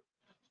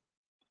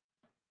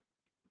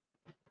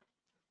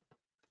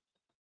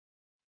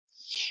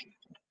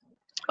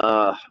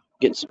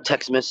 Getting some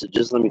text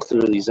messages. Let me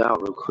clear these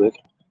out real quick.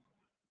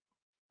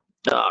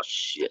 Oh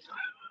shit.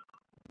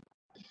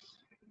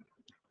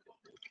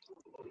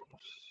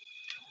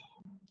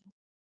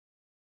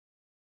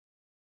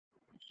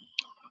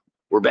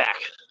 We're back.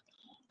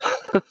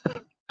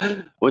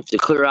 Went to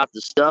clear out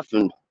the stuff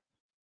and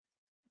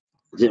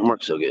it didn't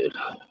work so good.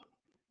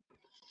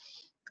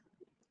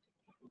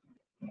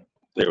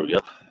 There we go.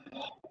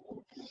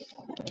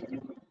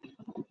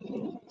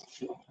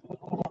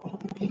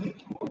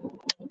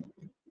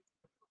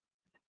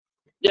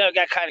 Yeah, it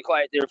got kind of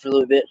quiet there for a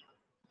little bit.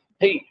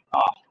 Hey,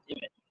 damn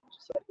it.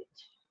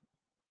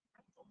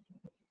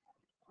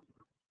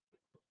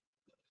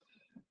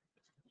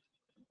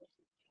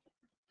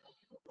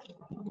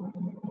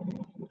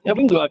 Yeah, we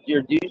can go up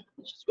there, dude.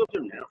 Let's just go up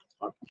there now.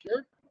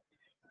 Sure.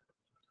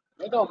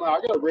 It don't matter.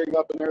 I got to rig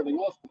up and everything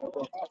else.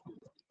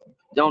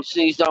 Don't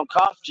sneeze, don't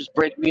cough. Just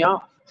break me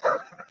off.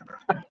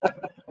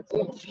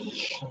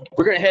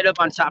 We're gonna head up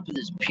on top of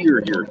this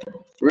pier here.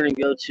 We're gonna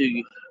go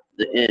to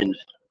the end,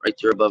 right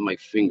there above my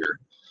finger.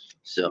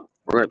 So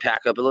we're gonna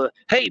pack up a little.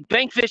 Hey,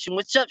 bank fishing.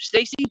 What's up,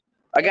 Stacy?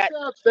 I got.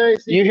 What's up,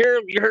 Stacy? You hear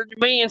him? You heard the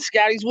man.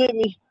 Scotty's with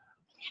me.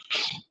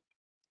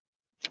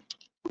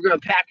 We're gonna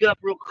pack up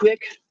real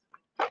quick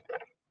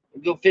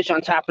and go fish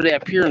on top of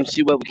that pier and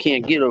see what we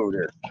can get over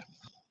there.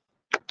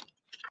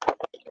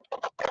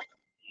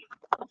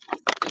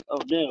 Oh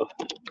no!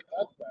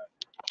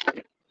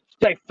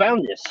 I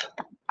found this.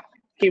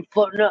 Came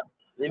floating up.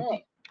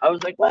 Empty. I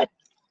was like, what?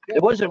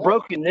 It wasn't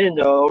broken then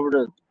though. Over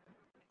the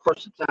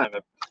course of time, I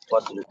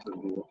busted it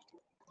pretty good.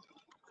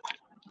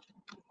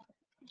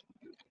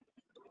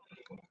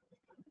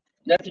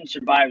 Nothing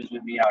survives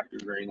with me out here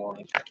very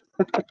long.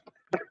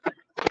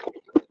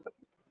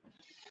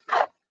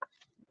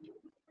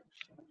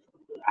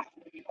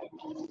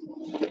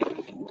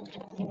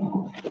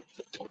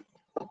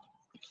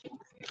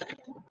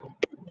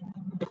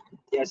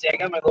 Yeah, see, I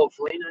got my little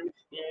fillet knife,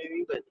 you know what I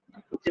mean? But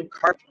it's too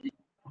carpety.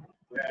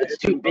 It's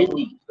too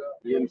bendy.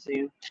 You know what I'm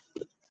saying?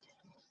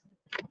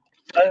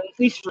 At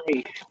least for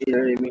me, you know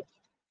what I mean?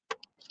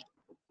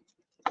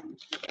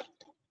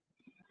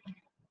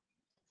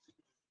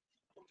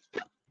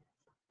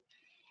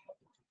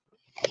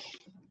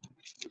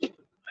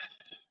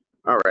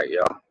 All right,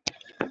 y'all.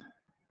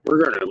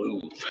 We're gonna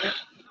move.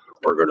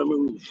 We're gonna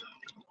move.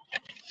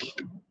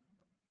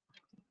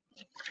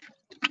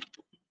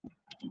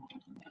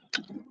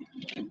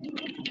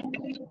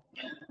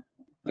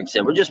 Like I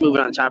said, we're just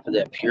moving on top of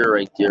that pier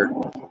right there.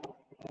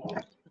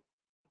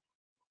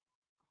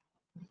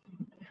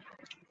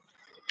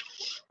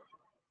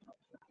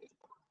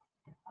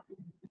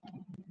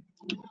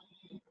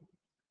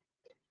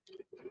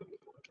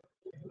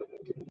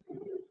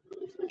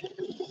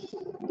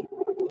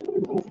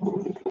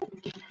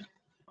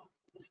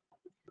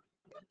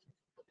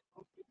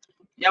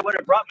 Yeah, I would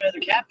have brought my other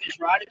catfish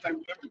rod if I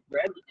remember to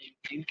grab the damn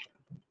thing.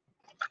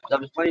 I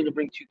was planning to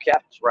bring 2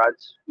 catfish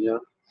rods, you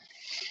know.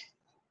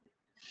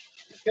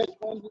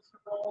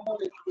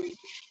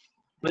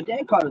 My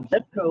dad caught a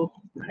Zepco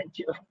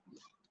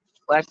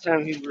last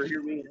time he were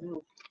here. We had a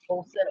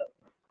whole setup.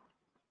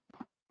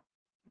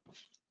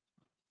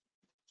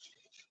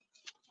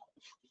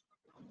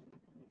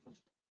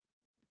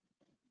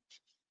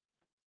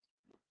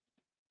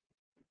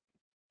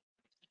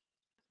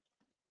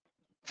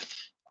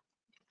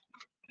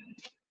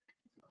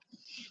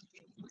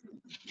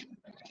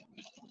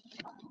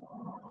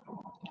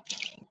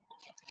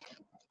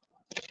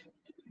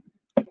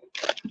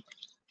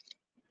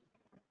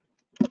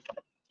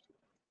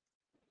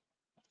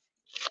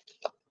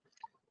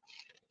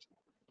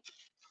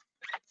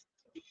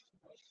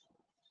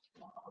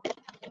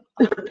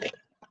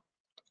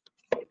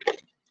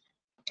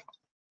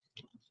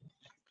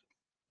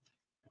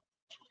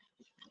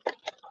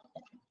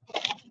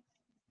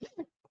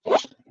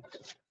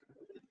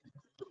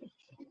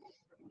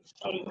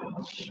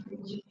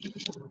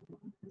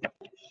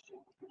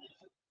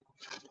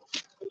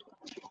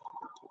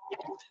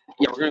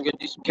 Yeah, we're gonna go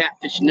do some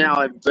catfishing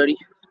now, everybody.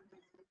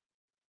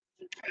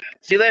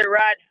 See you later,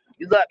 Rod.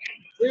 Good luck.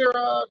 See you,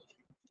 Rod.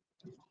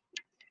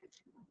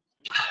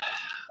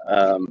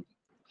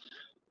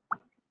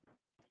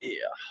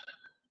 Yeah.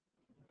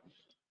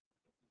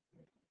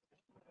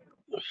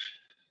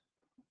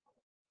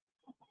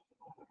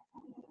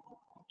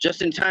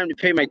 Just in time to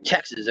pay my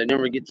taxes. I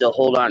never get to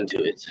hold on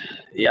to it.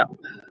 Yeah.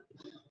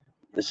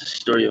 This is the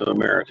story of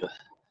America.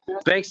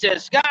 Bank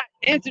says, Scott,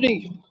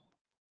 Anthony.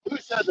 Who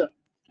said that?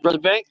 Brother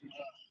Bank.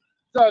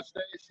 What's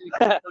up, Stacy?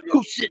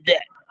 Who said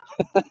that?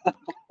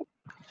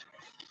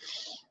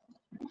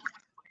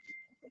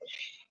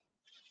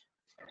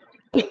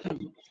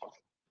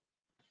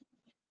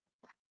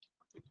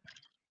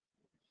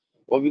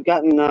 Well, we've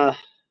gotten,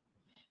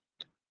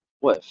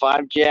 what,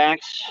 5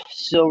 jacks,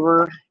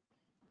 silver,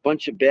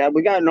 bunch of bad.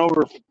 We gotten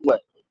over,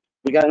 what?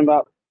 We gotten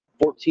about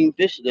 14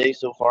 fish today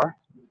so far.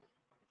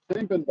 It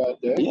ain't been a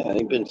bad day. Yeah,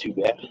 it ain't been too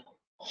bad.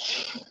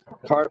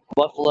 Carp,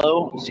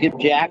 buffalo,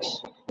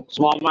 skipjacks,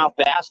 smallmouth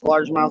bass,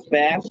 largemouth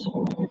bass.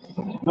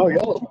 No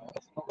yellow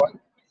bass. No white.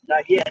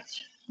 Not yet.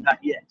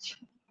 Not yet.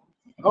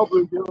 No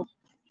bluegills.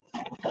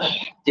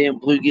 Damn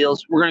bluegills.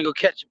 We're gonna go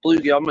catch a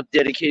bluegill. I'm gonna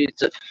dedicate it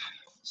to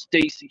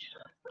Stacy.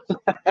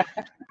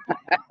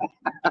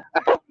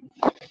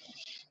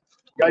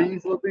 Gotta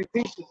use little big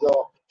pieces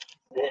though.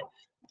 Yeah.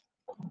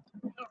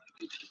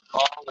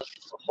 Oh, unless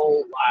it's a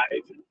whole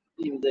live.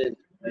 Even then,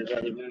 I'd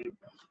rather do it.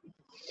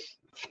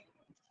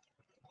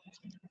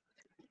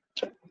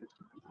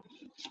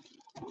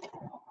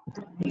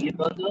 You get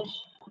both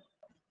those?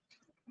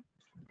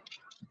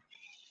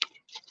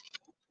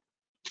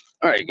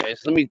 All right,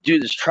 guys. Let me do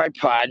this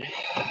tripod.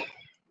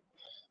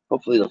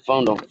 Hopefully the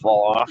phone don't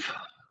fall off.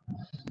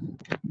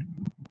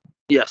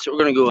 Yeah, so we're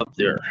gonna go up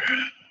there.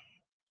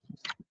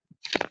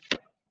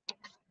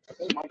 I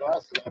think my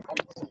glasses are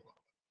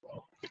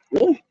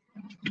Really?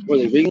 Were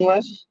they reading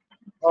glasses?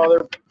 Oh,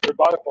 they're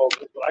bifocals,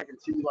 but I can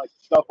see like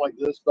stuff like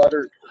this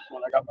better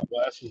when I got my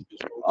glasses.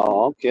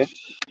 Oh, okay.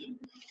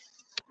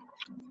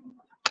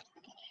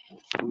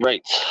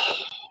 Right.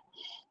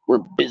 We're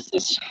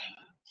business.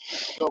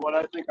 So what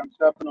I think I'm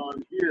stepping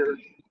on here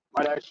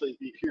might actually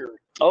be here.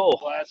 Oh,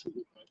 Glasses.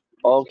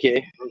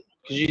 okay.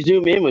 Because you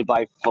zoom in with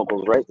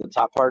bifocals, right? The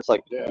top part's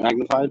like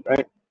magnified,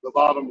 right? The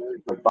bottom there.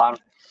 The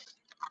bottom.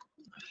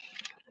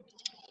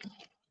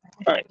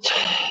 All right.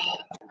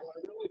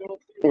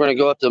 We're going to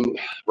go up the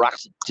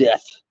rocks of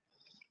death.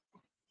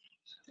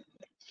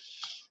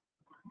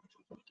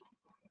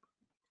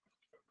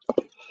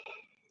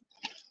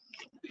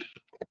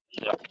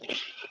 Yeah.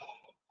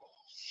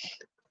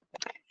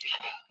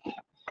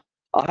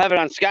 I'll have it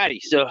on Scotty,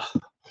 so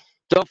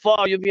don't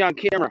fall. You'll be on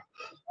camera.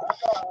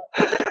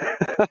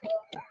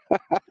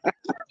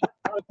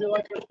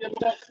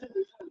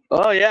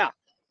 Oh, yeah.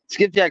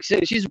 Skipjack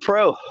City. She's a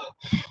pro.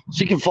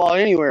 She can fall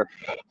anywhere.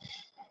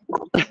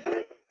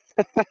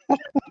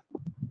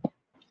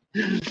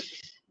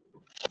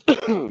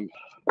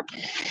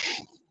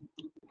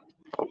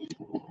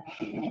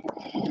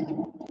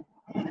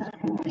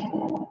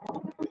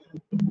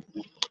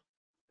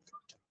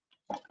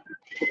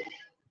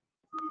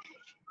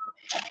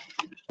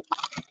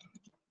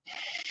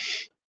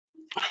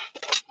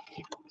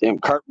 Damn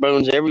cart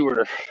bones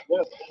everywhere.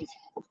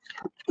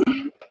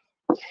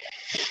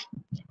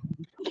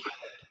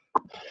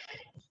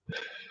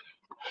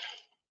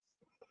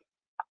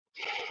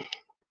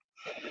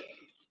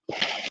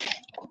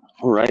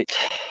 All right.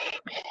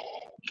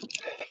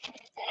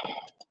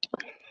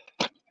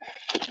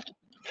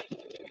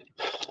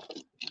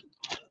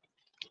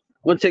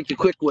 We'll take the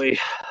quick way.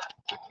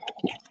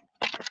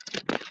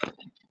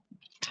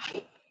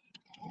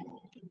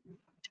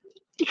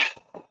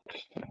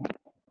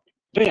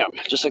 Bam,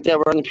 just like that,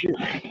 we're on the pier.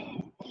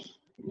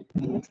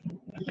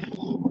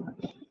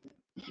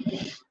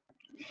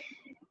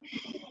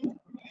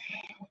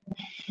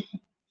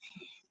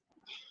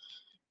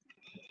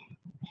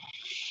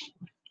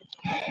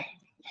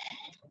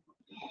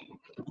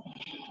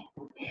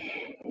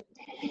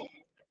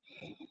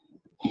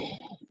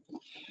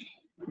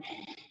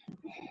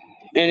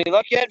 Any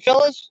luck yet,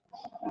 fellas?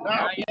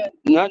 Not yet.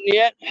 Nothing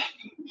yet?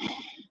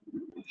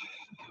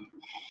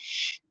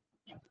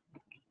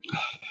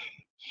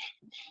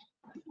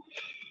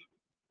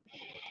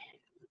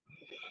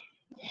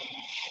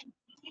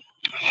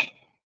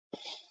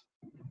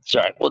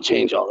 Sorry, we'll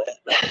change all that.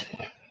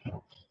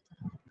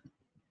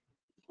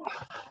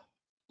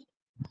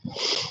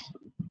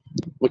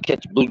 We'll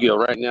catch bluegill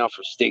right now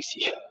for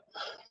Stacy.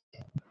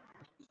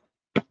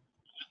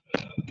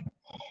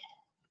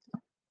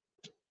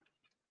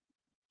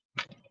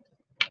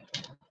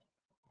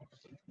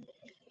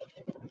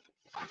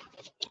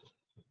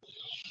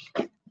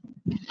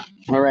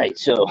 All right,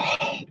 so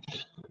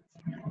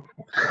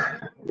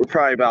we're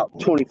probably about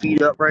 20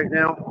 feet up right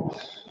now.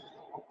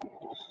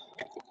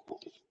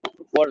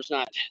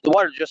 The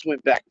water just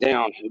went back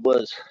down. It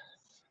was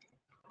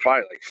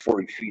probably like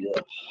 40 feet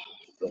up.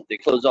 But they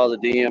closed all the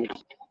dams,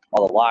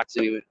 all the locks,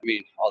 anyway. I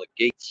mean, all the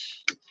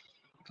gates,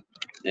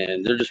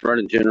 and they're just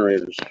running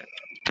generators.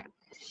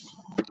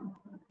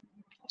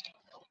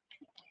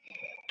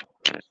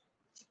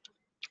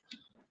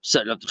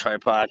 Setting up the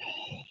tripod.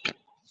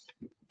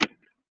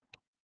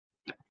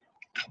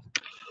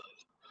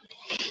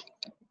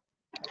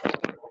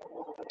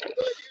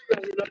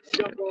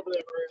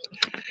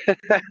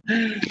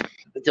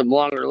 With them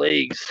longer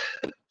legs.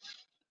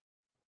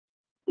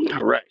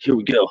 All right, here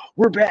we go.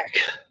 We're back.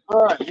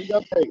 All right, we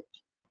got bait.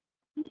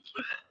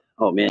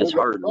 Oh man, it's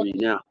harder to read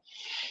now.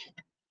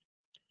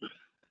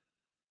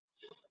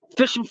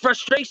 Fishing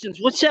frustrations.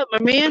 What's up, my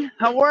man?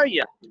 How are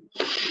you?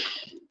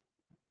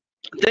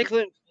 Think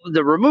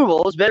the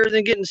removal is better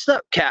than getting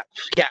stuck. Cat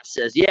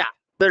says, yeah,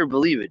 better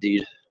believe it,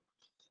 dude.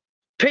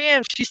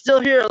 Pam, she's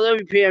still here. I love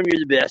you, Pam. You're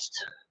the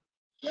best.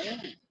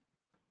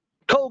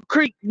 Cold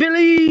Creek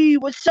Billy,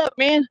 what's up,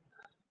 man?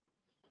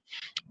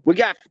 We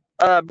got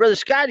Brother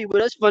Scotty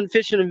with us, Fun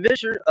Fishing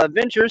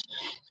Adventures.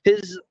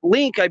 His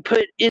link I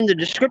put in the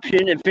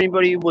description. If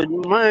anybody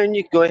wouldn't mind,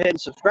 you can go ahead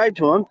and subscribe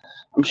to him.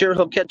 I'm sure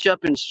he'll catch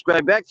up and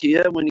subscribe back to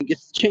you when he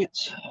gets the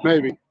chance.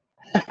 Maybe.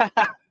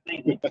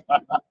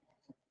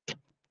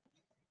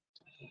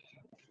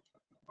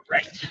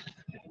 Right.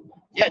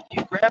 Yeah,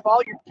 you grab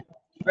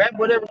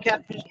whatever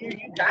catfish gear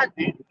you got,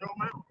 dude. Throw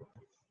them out.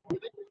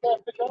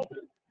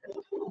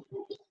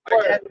 My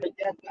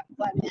dad's got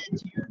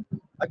flatheads here.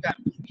 I got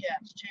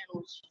cats,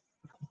 channels.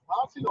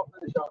 I'll see no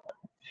fish out there.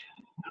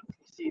 I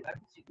can see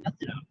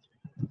nothing out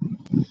there.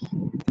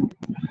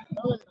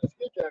 Oh, there's a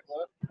skipjack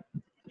left.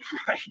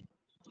 Right.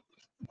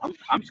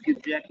 I'm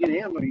skipjacking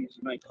and I'm gonna use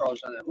my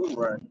crawls on that little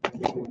rod.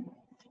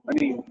 I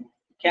mean,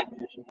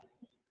 catfishing.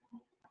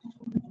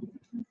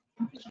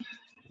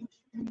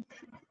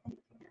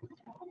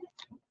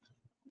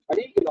 I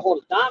need to get a hold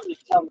of Dominic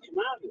to tell him to come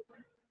out here.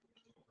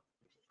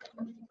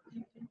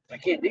 I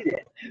can't do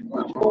that.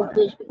 What do you want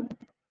fishing?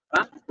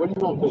 Huh? What do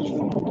you want fishing?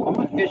 I'm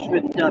gonna fish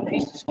with a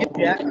piece of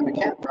skipjack on the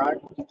cat rod.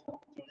 Throw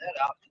that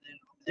out, and then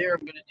over there,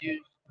 I'm gonna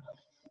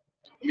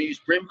use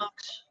brim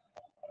hooks.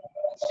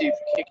 See if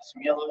we can't get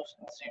some yellows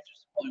and see if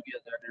there's some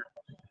bluegill down there.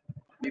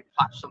 Maybe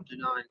pop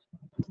something on.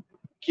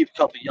 Keep a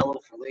couple yellow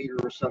for later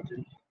or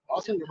something. I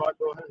was thinking about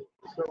go ahead and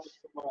throw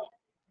some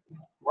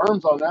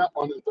worms on that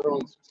one and throw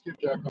some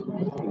skipjack on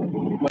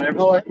it.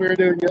 Whatever, like we were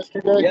doing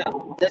yesterday. Yeah,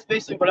 that's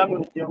basically what I'm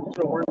going to do. I'm going to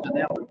throw worms on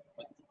that one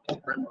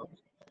with brim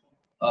hooks.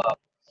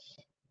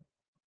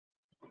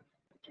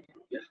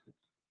 Yeah.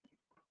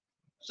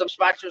 Some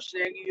spots are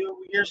snaggy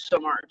over here,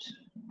 some aren't.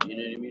 You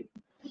know what I mean?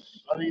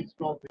 I think it's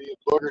going to be a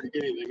booger to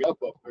get anything up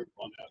there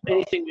on that.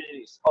 Anything with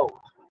any. Oh,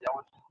 that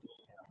one.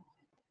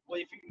 Well,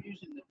 if you're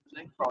using the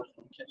snake crawlers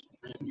to catch the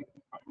brim, you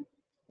can probably.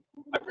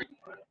 I bring it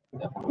right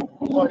up.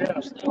 Oh, yeah.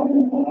 But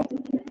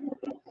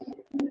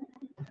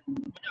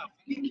no,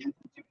 if you can't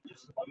catch it,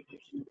 just do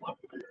it. I'll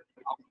put it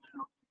out.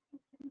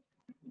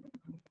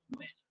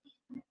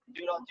 Do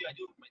what I'll do. I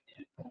do it with my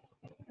dad.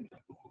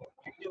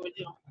 You can do it,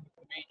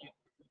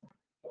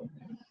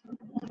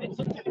 and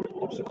sometimes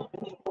there's a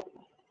company.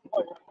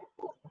 Oh, yeah.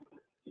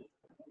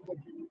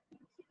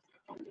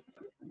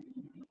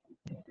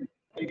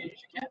 You can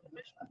use your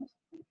catfish.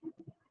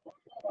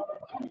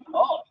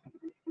 Oh.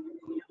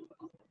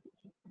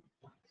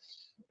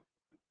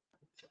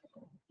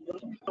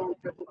 Oh.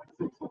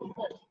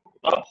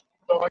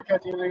 So if I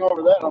catch anything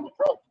over that, I'm in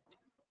trouble.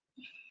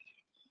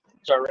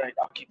 It's all right.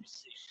 I'll keep you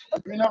safe.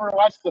 Have you never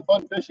watched the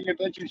Fun Fishing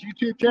Adventures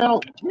YouTube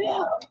channel?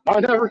 Yeah. I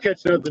never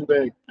catch nothing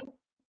big.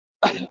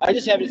 I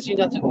just haven't seen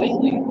nothing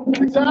lately.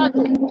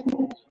 Exactly.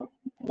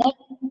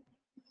 Nothing.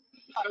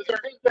 Because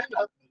there ain't been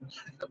nothing.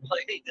 I'm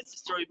like, hey, that's the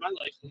story of my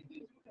life.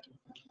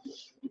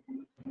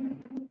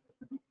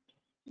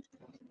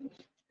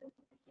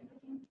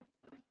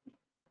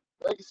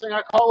 The biggest thing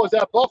I caught was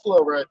that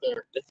buffalo right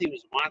there. That thing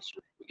was a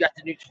monster. We got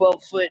the new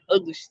 12-foot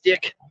ugly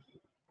stick.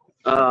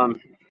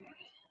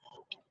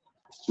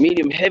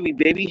 Medium heavy,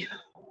 baby.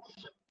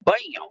 Bam.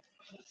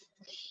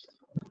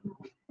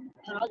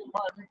 Man, I can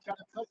probably reach out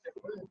and touch it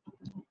with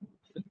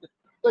it.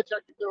 Let's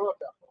check it throw up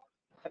that far.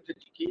 I bet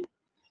you can.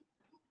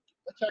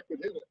 Let's check it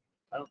hit it.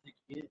 I don't think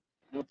you can.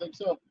 You don't think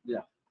so?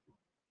 Yeah.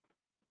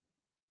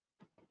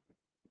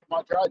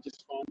 Might try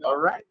just fine. All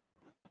right.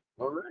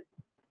 All right.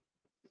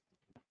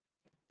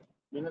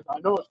 I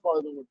know it's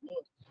farther than it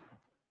looks.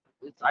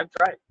 I've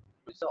tried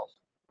myself.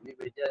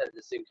 Maybe dad had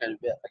the same kind of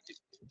bet.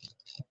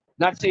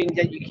 Not saying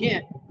that you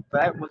can't,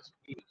 but I wasn't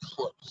even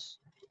close.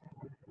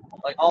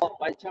 Like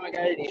by the time I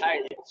got it, he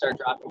hired it and started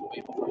dropping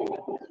away before you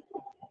got there.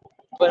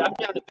 But I'm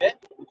down to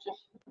bet.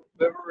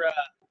 Whoever,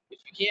 if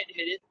you can't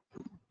hit it,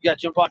 you got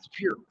to jump off the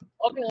pier.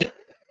 Okay.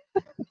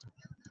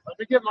 Let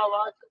me get my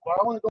license, but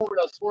I want to go over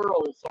that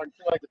swirl so I can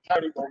feel like the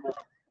tiny bomber.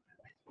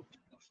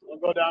 I'll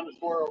go down the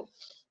swirl.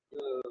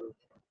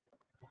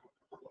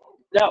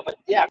 No, but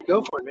yeah,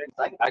 go for it, man.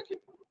 I could.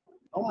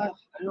 Oh, I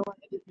know what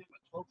I did do my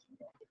 12.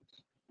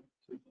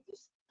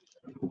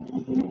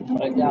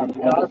 But I doubt it.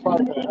 Yeah, I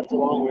probably could. That's a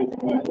long way to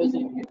go. It doesn't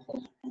even get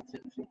close to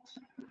 10 feet.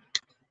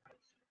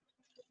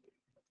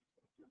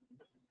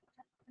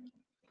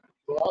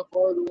 So how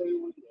far away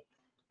was it?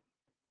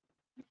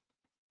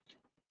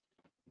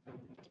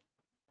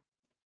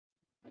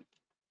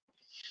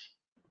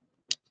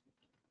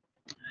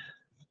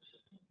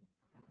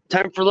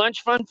 Time for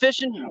lunch, fun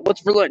fishing?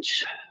 What's for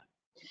lunch?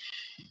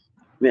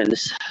 Man,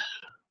 this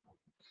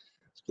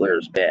glare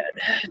is bad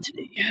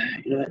today.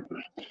 You know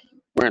what?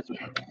 We're going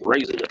to have to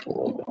raise it up a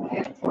little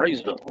bit. Raise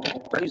it up.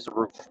 Raise the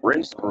roof.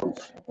 Raise the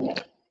roof.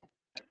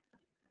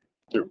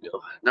 There we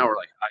go. Now we're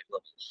like high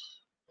levels.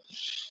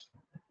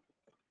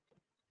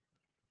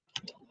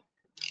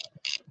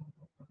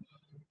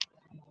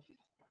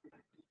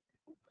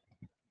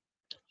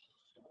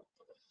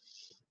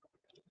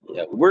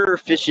 Yeah, we're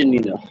fishing,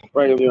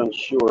 right over here on the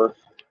shore.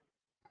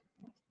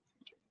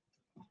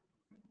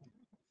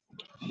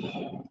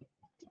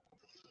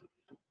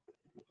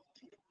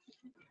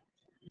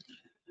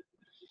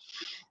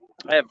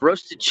 I have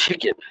roasted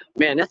chicken.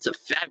 Man, that's a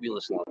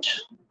fabulous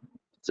lunch.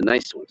 It's a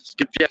nice one.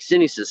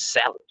 Skipjacking says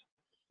salad.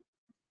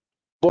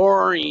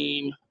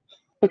 Boring.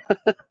 I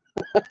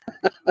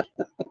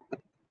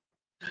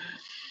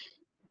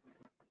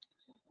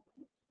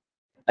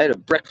had a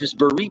breakfast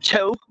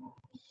burrito.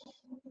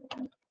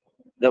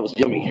 That was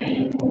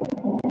yummy.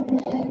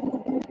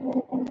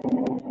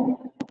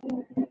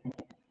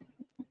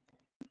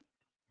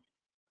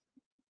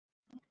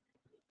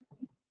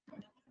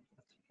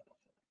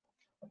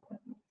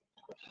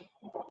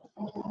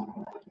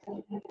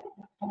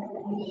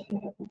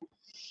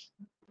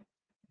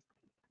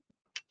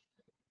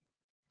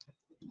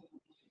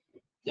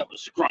 That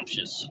was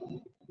scrumptious.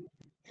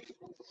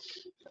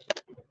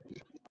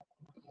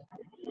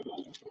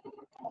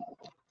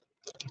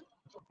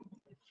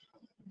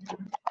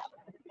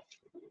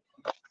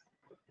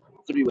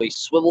 Three-way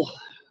swivel.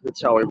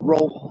 That's how I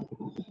roll.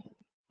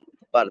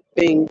 Bada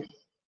bing.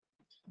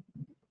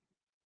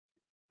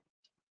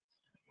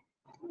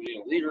 We need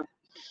a leader.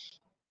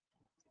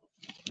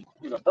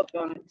 Put a hook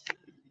on it.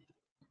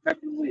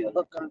 Preferably a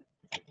hook on it.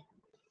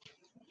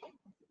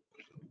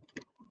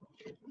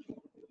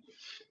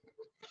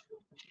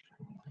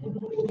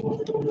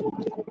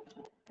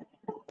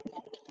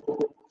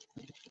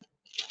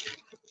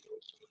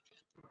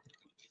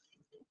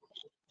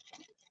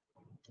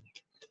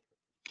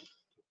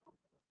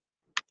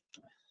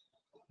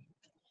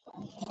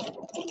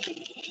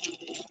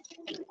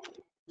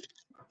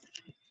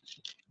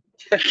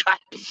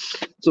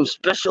 Some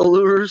special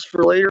lures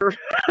for later.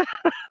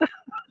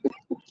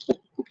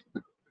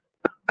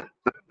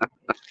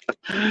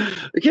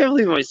 I can't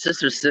believe my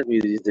sister sent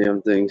me these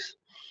damn things.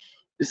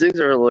 These things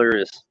are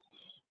hilarious.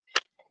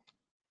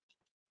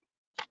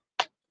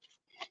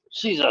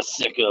 She's a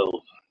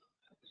sicko.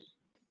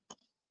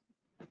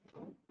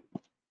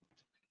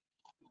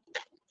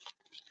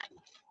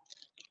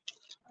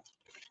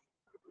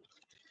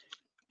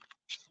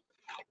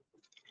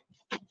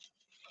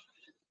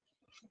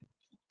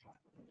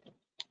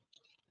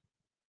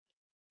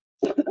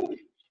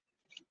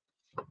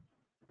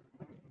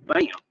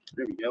 Bam.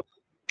 There we go.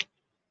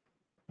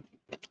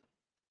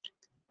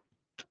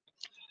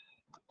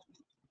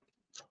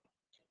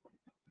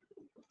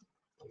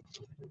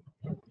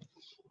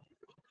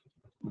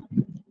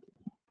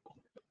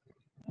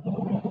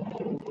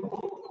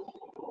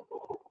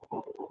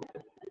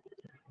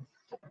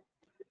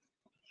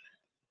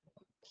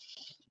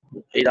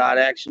 Eight-odd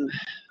action.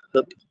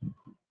 Hook.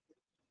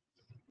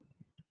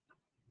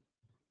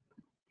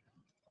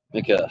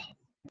 Make a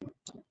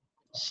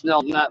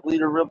snell knot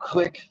leader real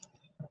quick.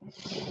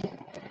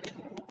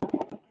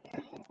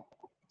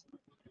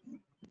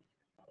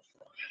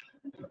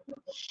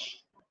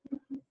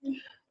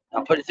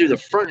 I'll put it through the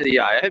front of the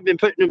eye. I have been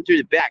putting them through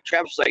the back.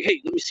 Travis was like,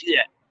 hey, let me see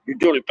that. You're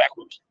doing it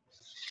backwards.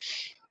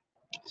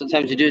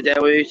 Sometimes you do it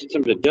that way,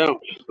 sometimes I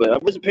don't. But I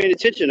wasn't paying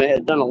attention. I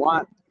had done a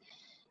lot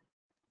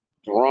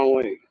the wrong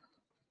way.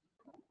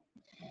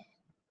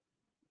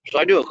 So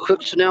I do a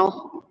quick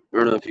snell. I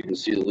don't know if you can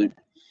see the loop.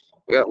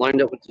 I got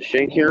lined up with the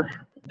shank here.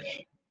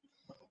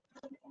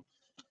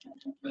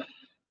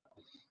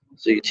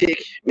 So you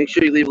take, make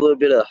sure you leave a little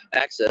bit of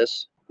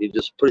access. You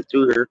just put it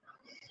through here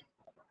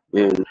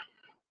and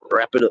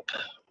wrap it up.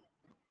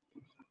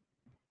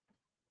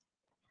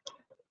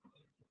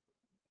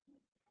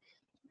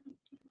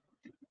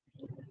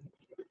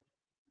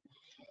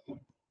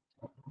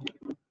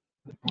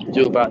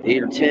 Do about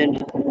 8 or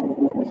 10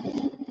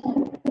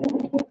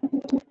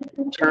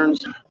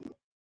 turns.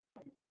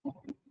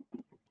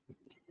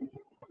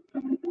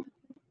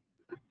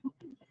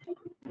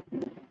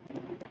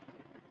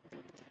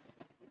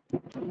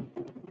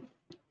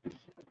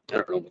 I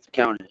don't know what the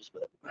count is,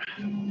 but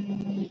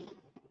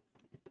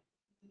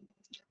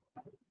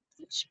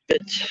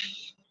spit.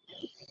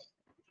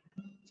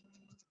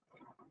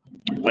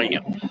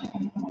 Bam.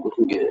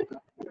 Looking good.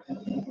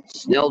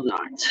 Snell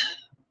knot.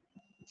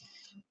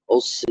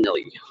 Old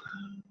Snelly.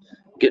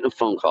 Getting a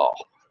phone call.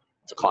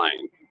 It's a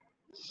client.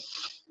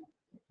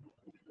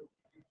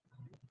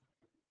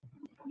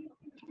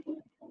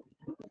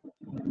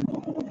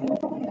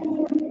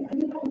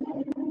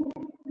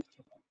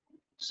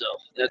 So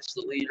that's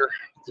the leader,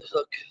 the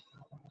hook.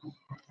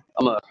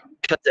 I'm gonna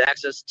cut the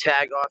access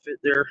tag off it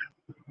there.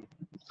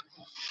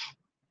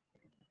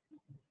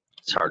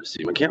 It's hard to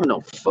see. My camera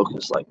don't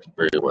focus like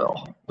very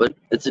well, but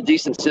it's a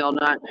decent snell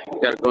knot.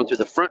 You got it going through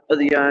the front of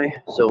the eye,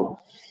 so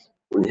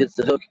when it hits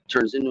the hook, it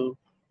turns into.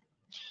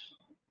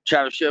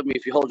 Travis showed me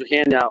if you hold your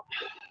hand out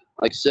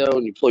like so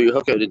and you pull your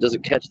hook out, it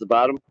doesn't catch the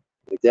bottom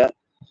like that.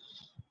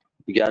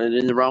 You got it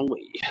in the wrong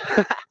way.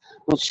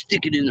 Don't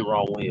stick it in the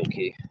wrong way,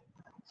 okay?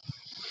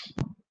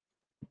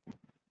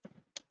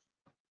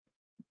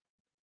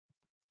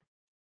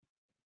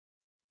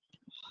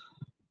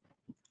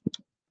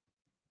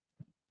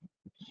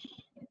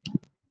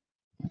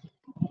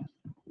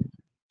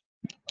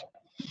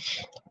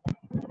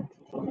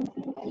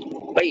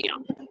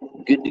 Bam.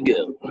 Good to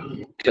go.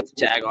 Cut the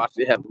tag off.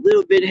 They have a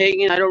little bit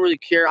hanging. I don't really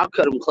care. I'll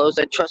cut them close.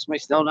 I trust my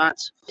snell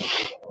knots.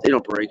 They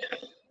don't break.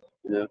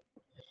 You know.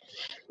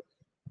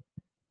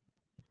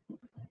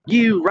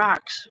 You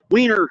rocks.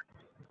 Wiener.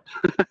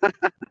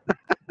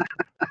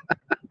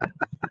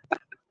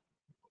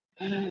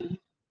 We're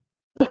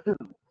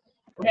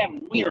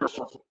having wiener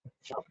for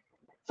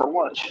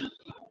lunch.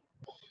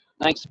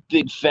 Nice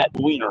big fat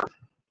wiener.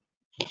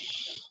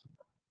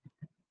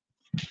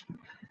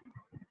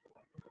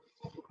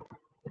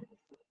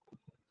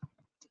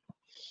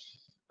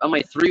 On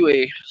my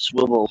three-way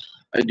swivel,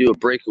 I do a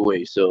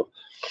breakaway, so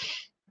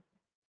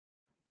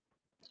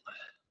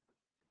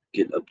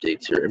get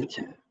updates here every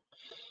time.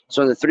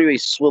 So on the three-way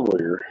swivel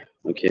here,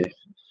 okay,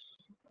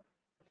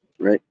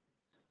 right?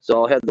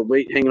 So I'll have the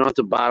weight hanging off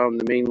the bottom,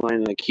 the main line,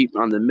 and I keep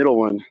on the middle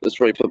one. That's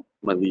where I put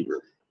my leader.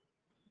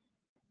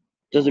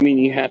 Doesn't mean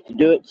you have to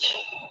do it.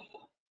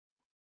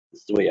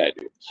 It's the way I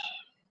do it.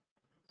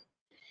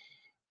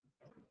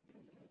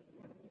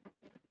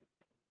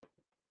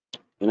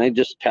 And I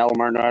just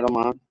Palomar knot them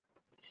on.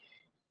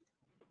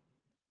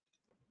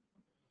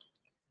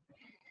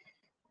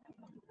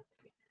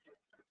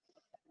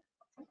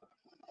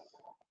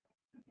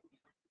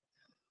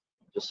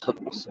 Just hook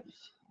myself.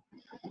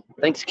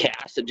 Thanks,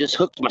 Cass. I just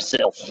hooked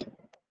myself.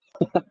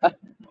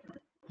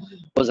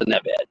 Wasn't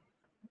that bad.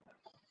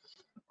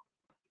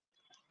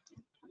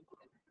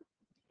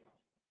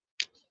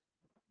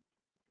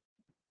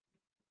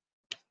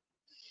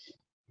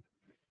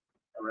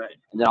 Right.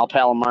 And then I'll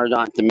Palomar it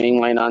onto the main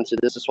line onto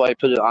this. That's why I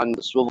put it on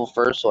the swivel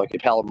first, so I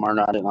could Palomar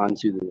knot it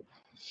onto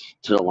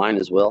the line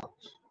as well.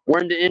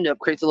 Where to end up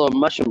creates a little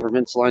mushroom,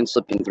 prevents the line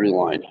slipping through the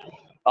line.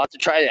 I'll have to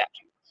try that.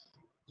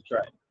 Try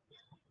it.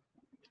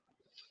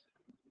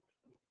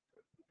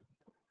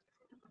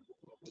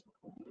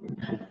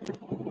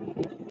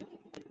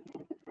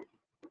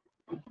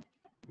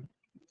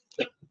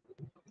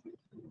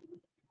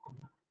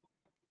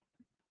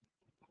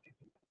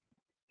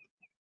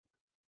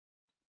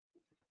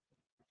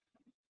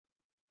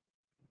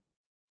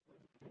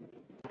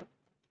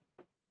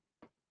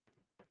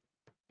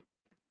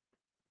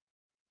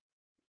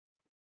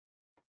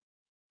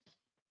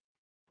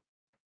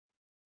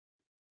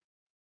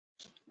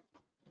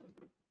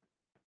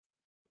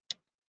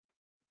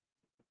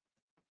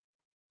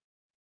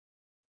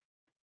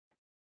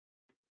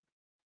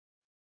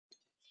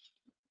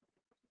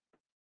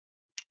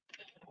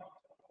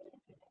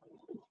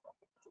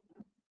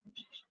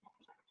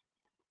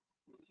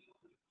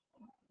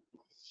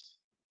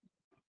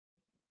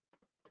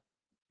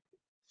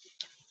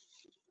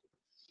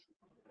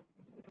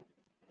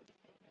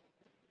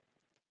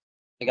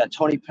 I got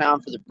 20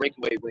 pounds for the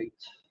breakaway weight.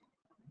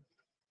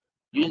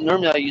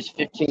 Normally I use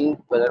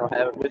 15, but I don't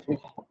have it with me.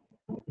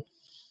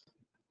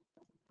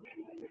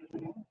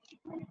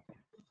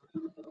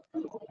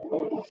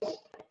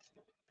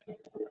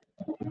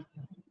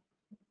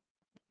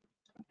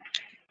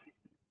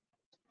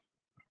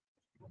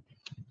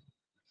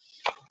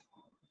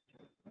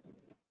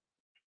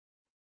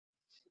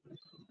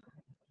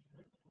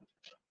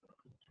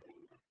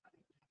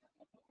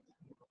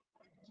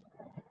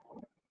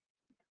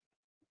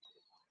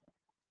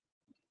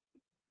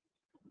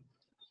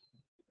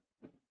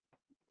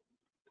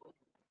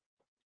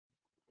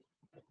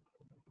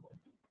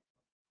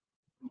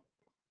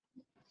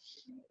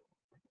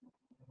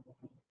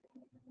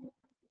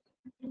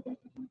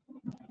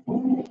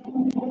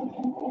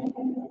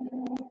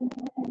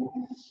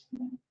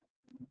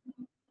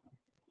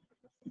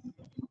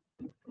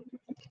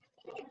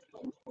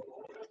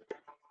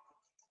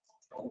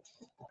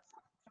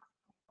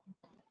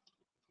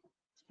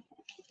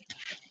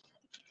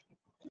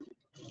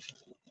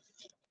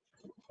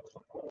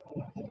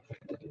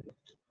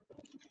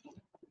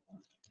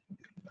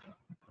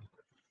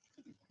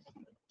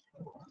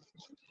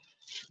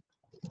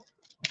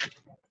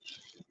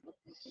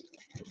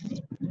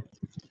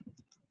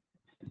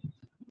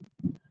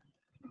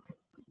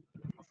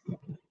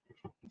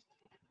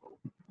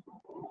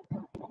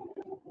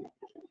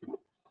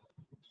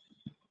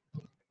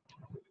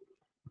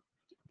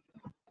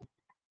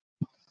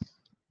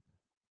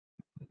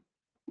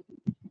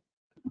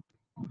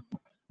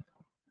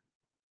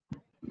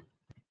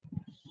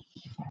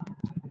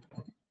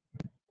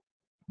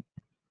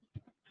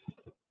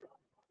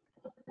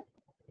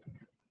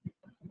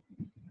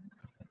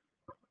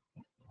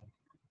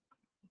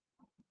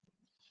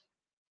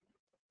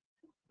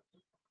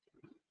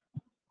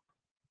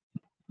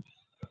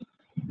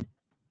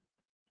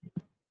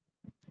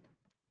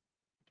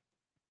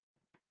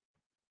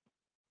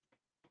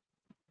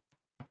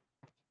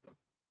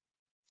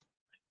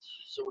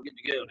 So we're good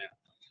to go now.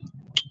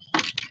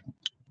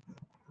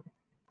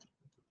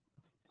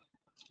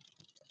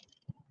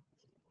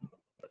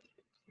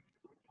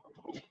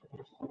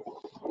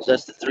 So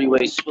that's the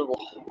three-way swivel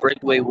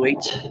breakaway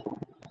weight.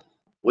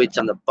 Weight's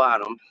on the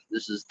bottom.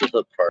 This is the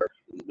hook part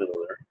in the middle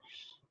there.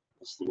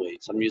 That's the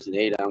weights. I'm using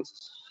 8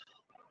 ounces.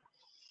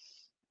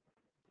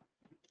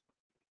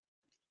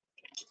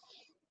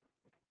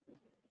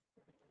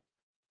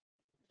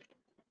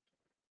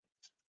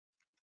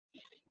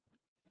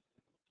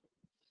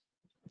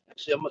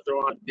 Actually, I'm gonna throw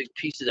on a big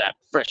piece of that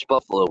fresh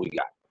buffalo we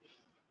got.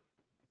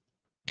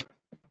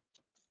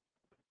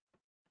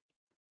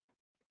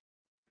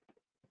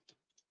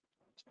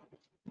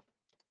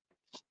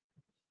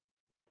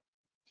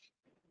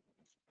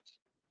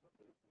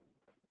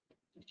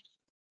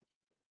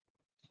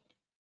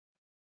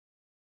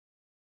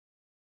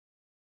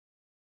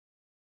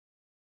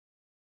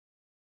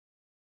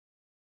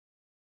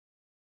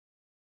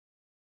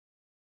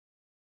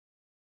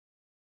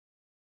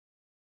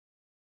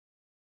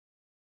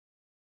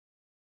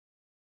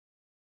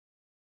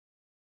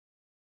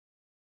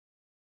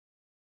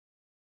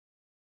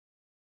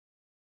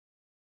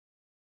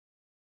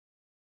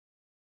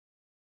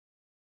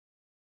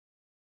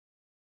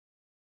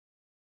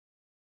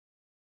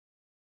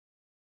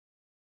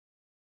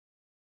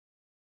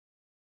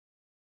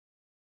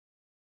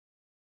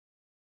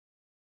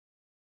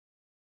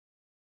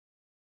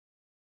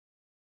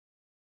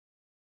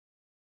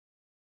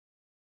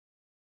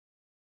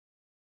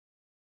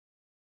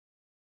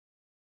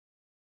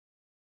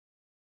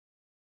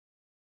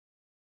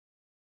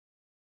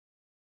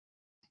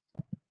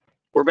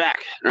 We're back.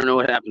 I don't know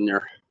what happened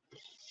there.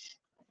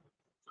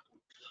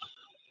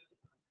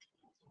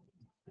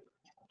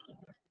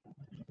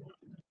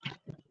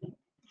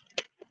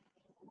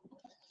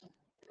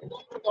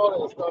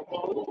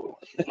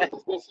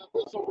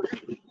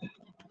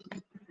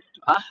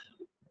 Huh?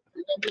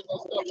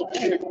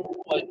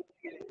 What?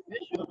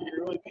 Fish over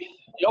here,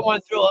 You don't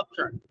want to throw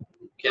upturn.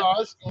 Okay. No,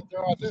 it's gonna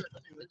throw out there.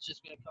 It's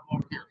just gonna come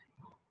over here.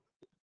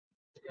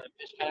 You got to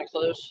fish kind of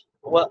close.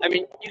 Well, I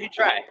mean, you can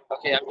try.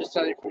 Okay, I'm just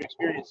telling you from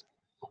experience.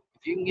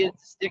 If you can get it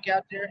to stick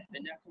out there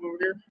and not come over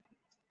here,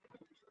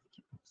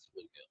 it's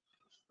pretty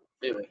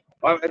good. Anyway,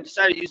 well, I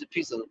decided to use a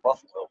piece of the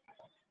buffalo.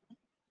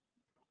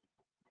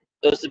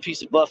 That's a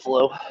piece of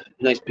buffalo,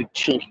 nice big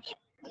chunky.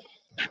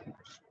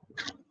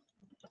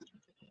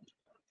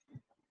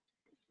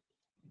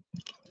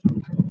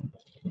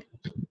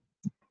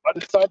 I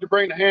decided to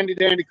bring the handy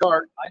dandy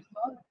cart. I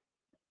saw it.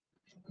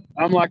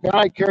 I'm like,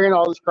 I ain't carrying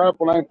all this crap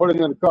when I ain't putting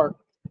it in the cart.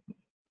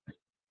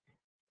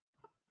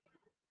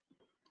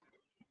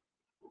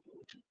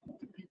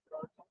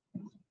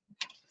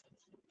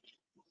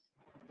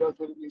 Does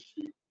what it needs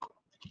to do.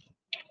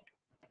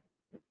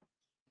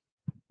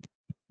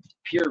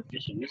 Pure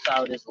fishing. We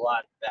saw this a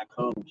lot back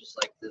home,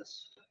 just like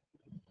this.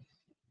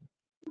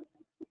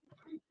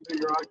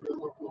 Figure out your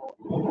local.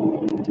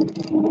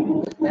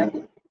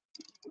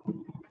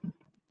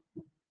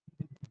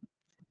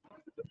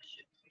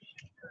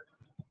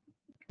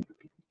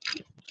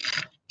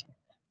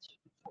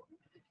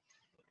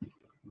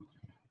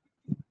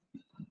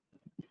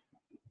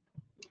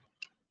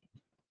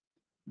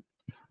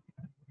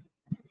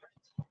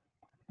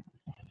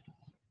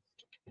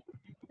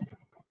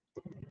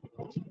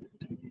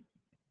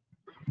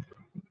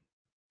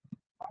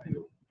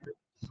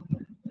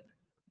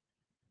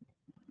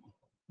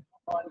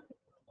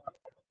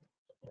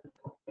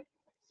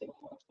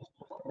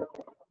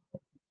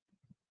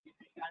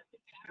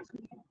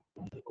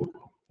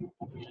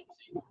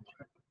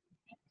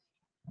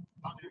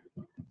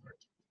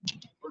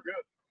 We're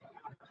good.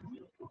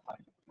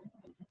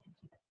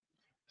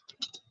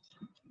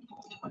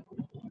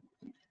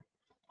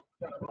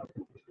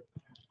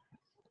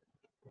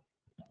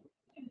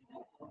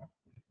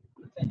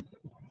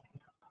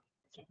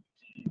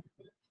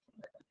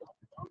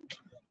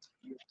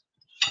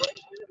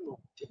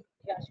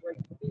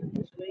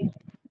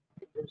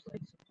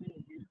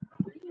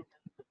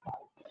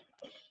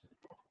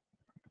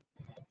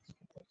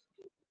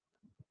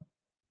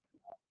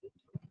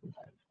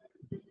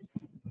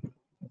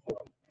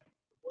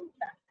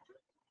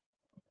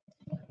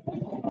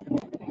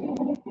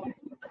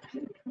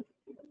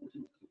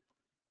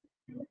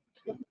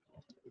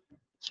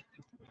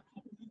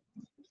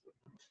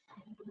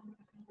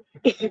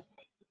 I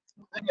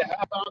think a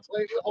half ounce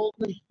lady will hold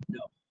me.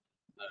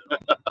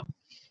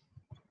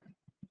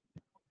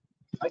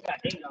 I got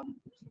 8 on.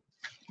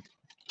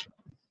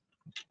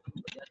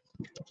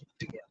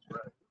 Big ass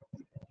rod.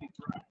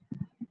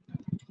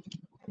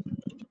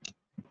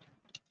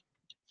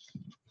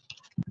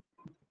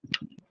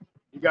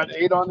 You got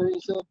 8 on there,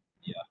 you said?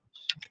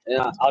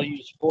 Yeah, I'll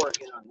use 4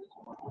 again on this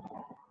one.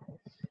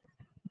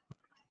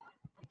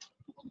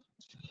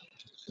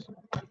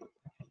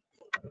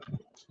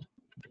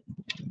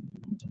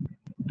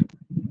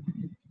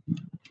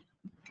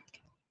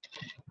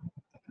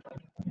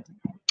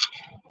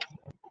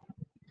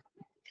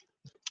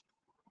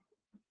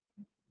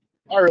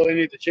 I really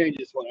need to change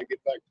this when I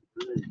get back to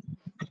the room.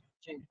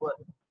 Change what?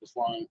 This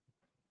line.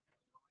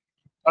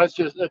 That's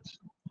just, it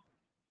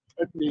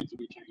needs to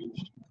be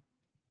changed.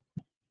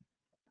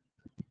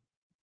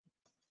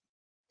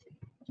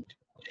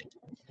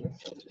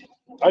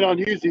 I don't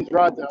use these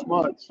rods that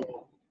much,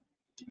 so.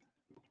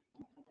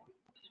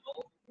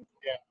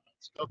 Yeah,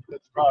 stuff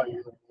that's probably.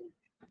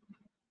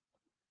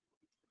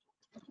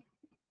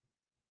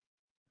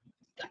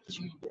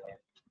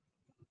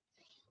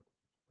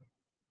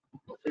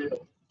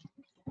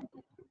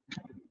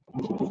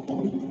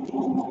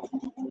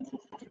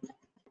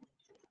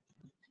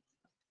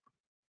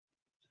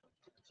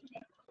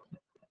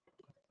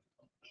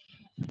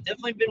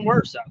 Definitely been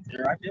worse out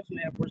there. I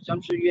definitely have worse.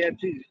 I'm sure you have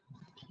too.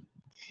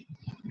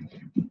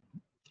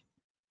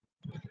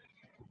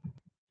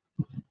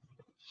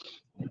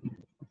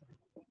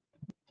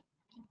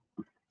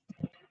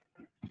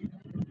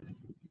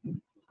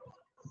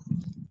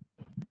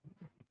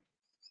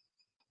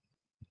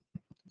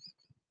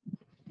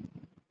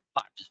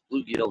 Pop this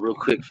bluegill real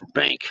quick for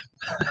bank.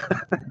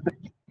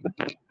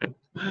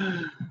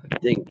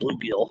 Dang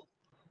bluegill.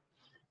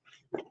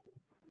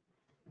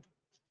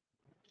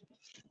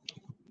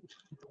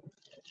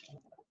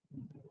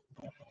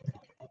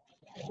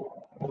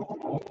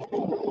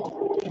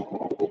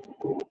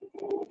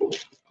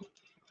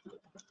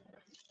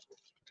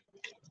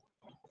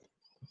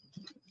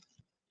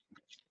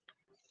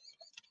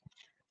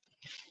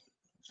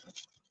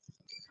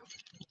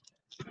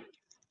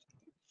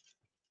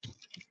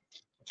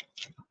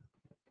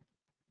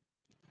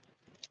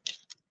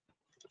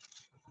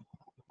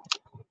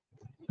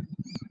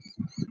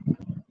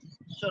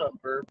 Shut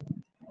up, bird.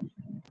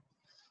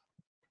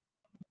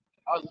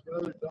 I was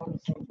really dumb.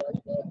 Something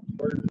like that.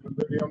 Bird in the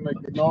video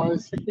making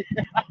noise.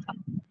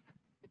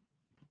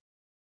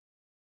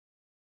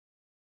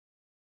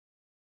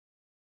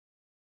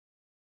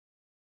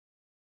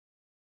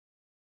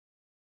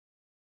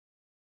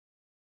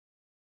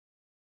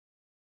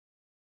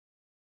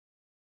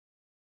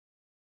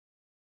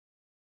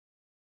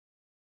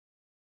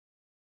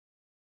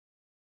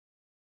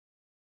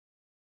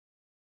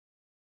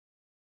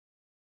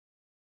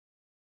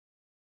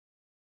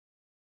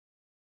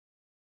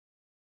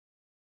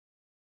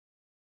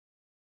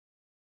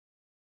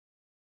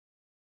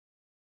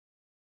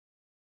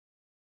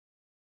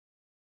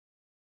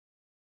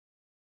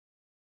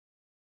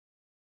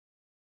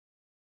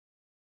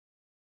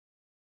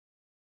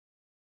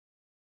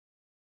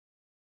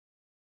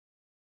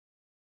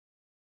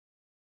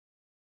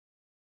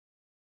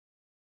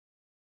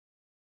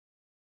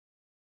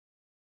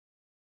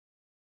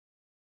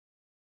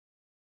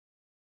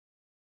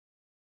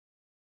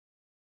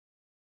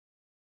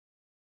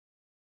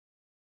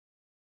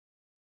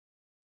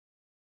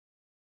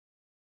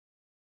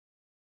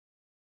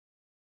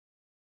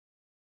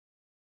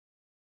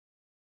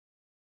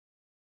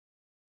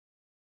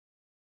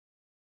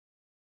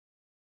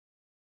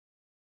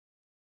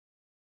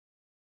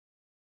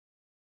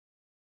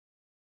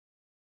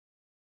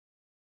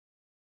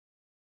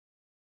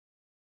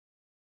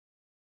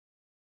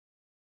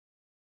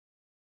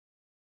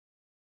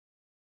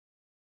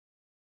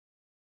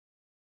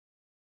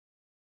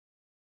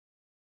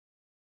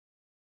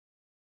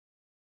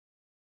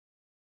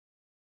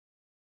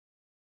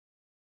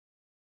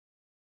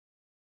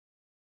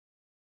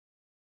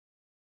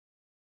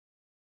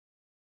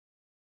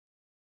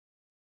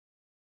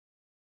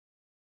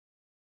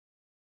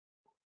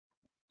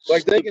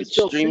 Like they can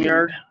still see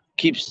you.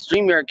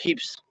 StreamYard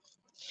keeps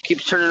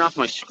turning off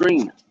my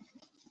screen.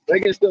 They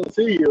can still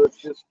see you. It's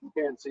just you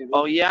can't see them.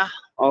 Oh yeah.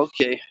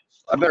 Okay.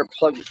 I better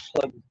plug this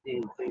thing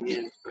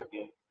in.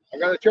 I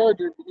got a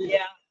charger. Yeah.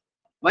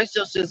 Mine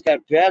still says it's got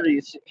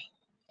batteries.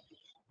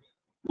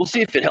 We'll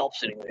see if it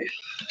helps anyway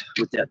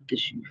with that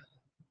issue.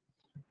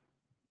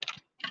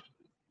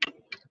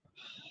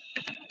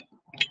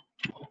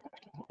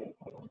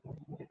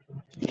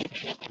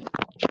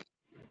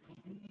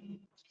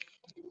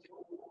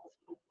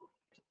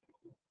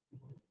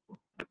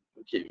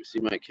 Okay, you see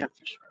my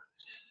catfish.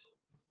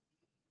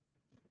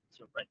 It's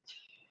all right.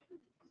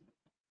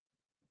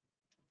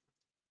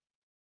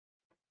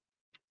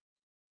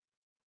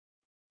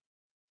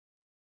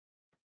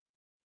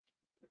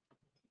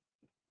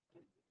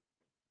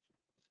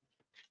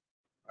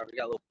 Already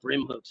got little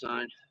brim hooks on.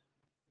 I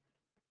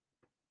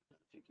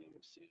think you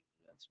can see.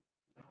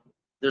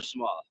 They're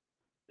small.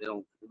 They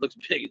don't. It looks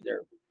big in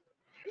there.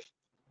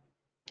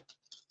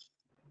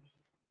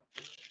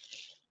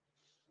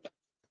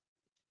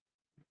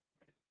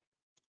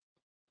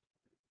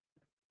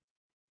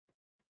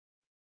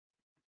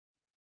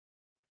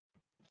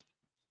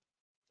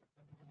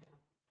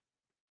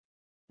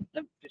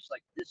 I've fished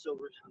like this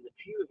over on the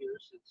pew here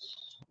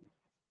since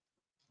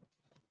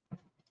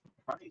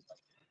probably like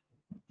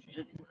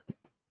January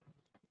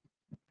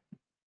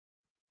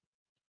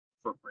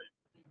for brim.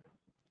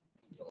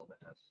 Yellow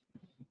bass.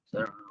 So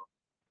I don't know.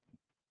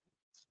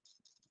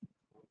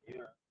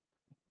 Yeah.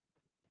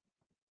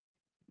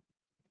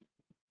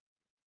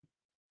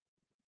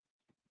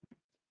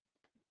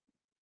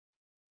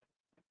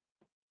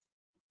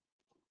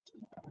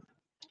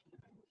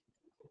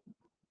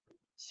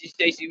 See,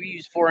 Stacy, we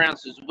use 4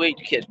 ounces of weight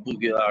to catch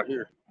bluegill out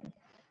here.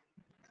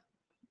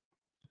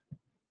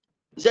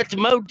 Is that the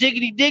Mo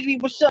Diggity Diggity?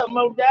 What's up,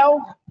 Mo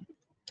Dowd?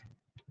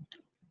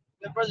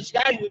 Got Brother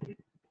Sky with me.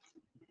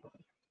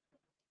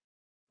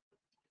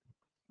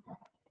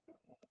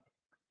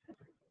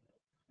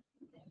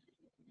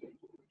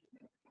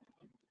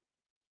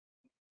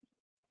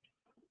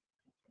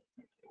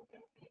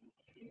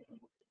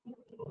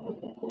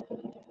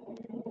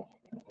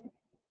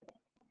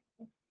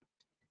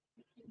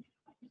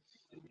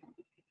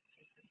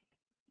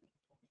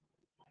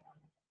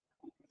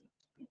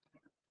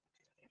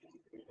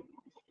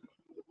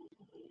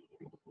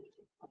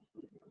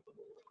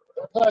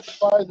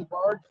 Classify the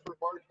barge for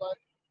barge life.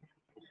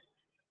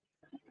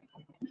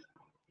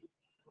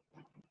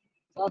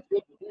 Sounds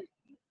good to me.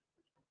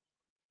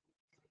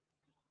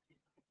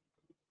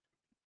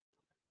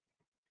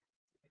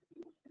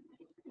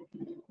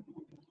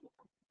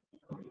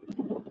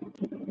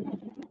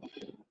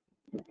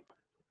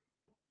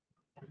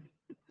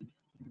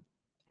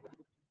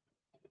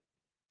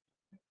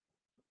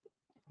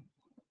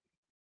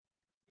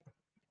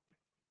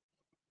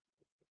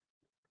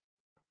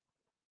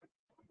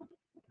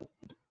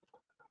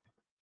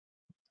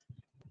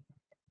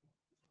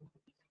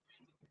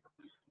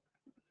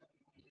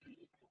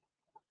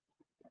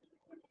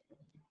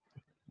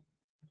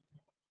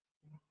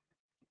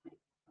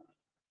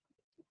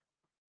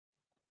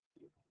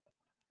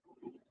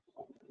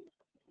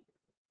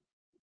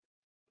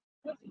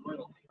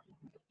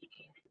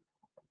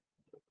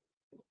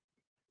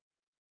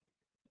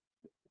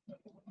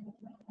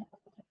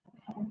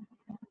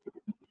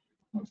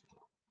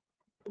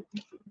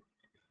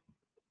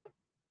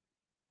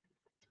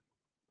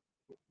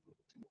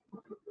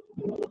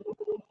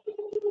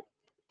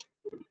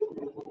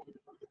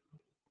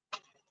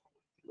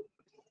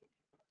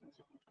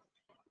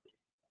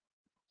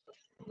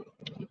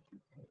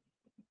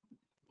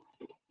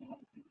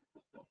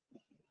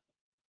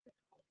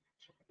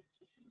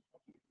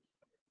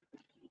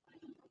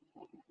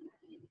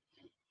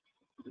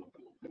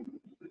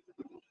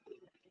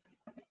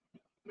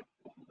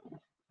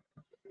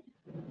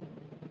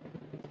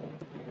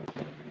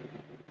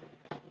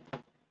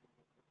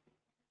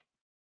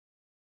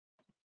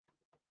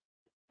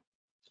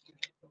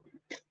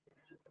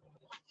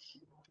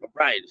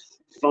 All right,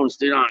 phone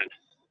stayed on.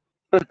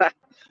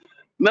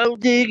 Mo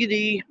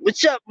Diggity.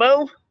 What's up,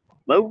 Mo?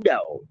 Mo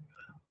Dowd.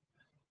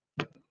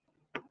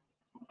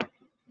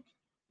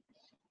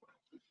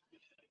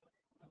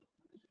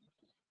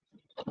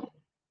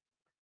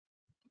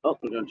 Oh,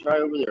 we're going to try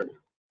over there.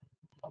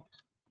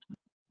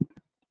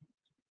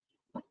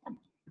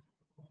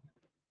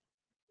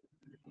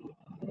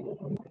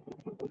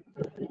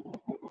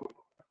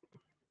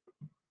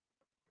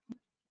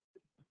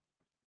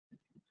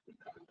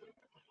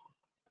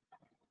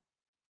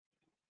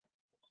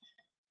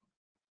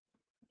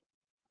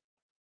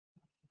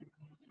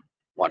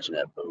 Watching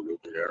that boat over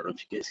there. I don't know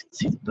if you guys can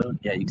see the boat.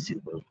 Yeah, you can see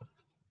the boat.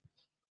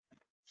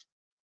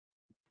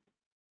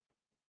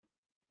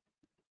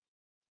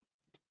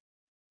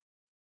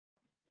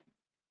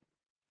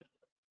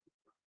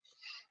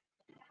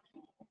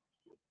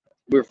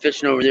 We were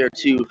fishing over there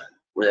too,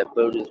 where that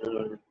boat is.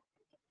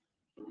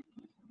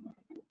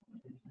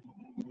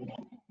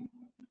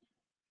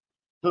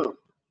 Huh.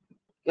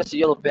 That's a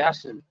yellow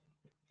bass and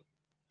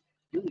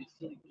really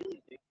silly,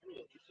 really big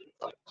fish.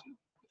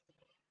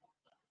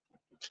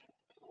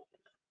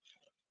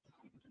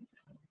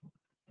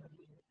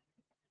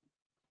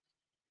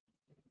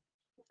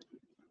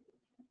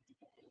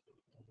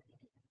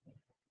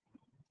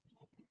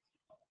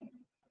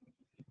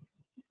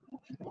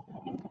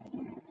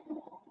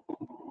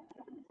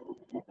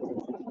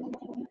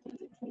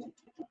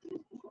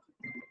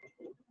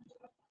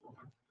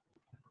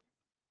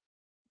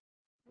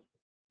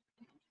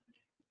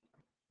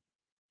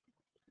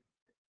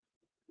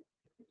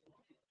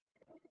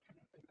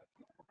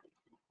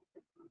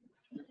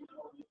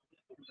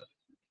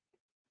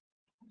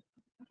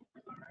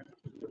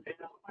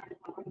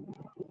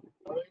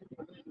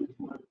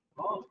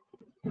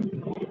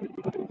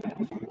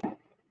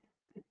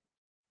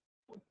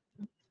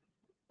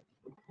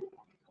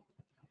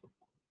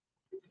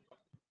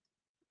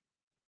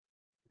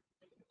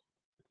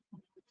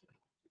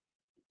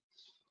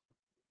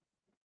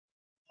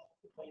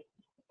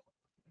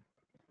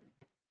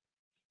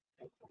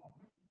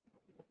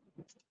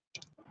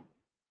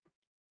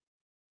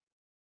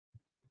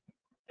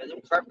 There's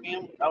a carp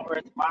cam over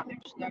at the bottom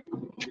stack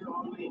here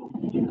all the way.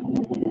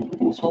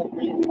 This whole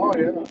thing. Oh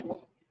yeah.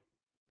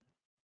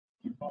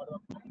 It's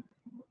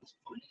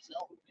funny as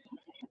hell.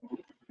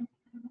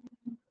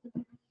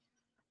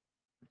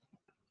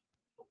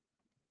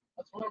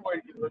 That's one way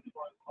to get rid of it.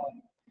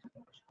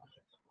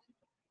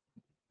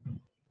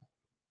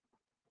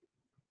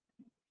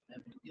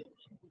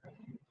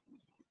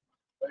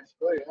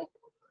 Basically, yeah.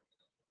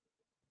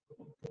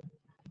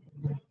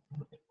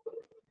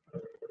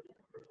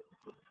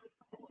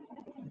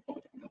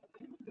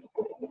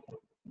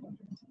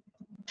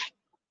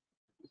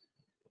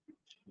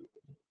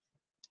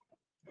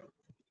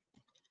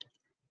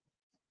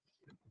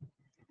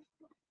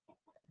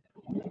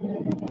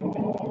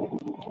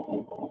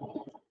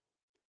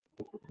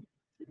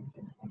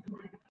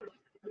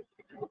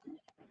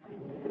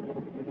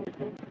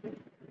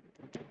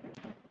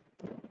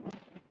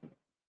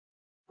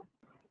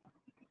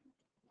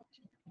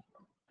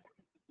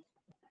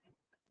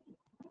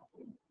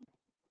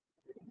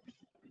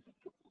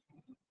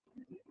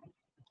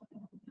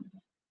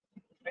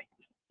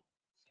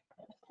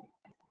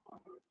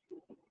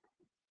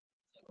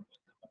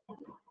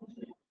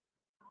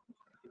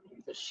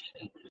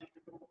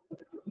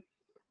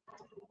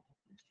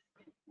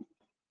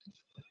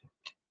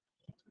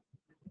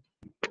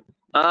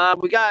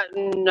 We got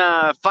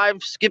 5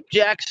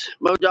 skipjacks,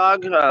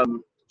 Modog.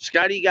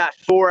 Scotty got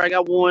 4. I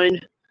got 1.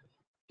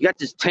 You got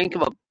this tank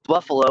of a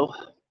buffalo,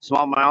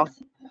 smallmouth.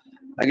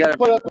 I got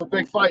Put up a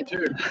big fight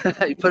too.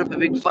 he put up a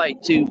big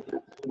fight too.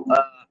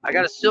 I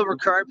got a silver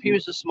carp. He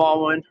was a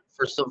small one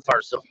for so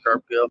far silver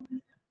carp go.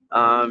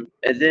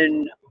 And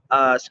then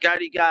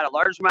Scotty got a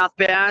largemouth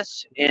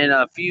bass and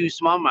a few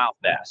smallmouth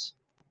bass.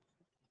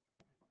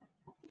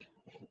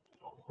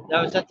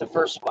 That was at the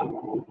first spot.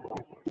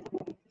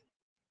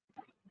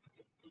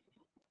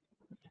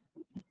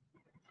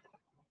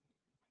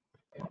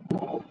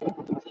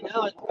 So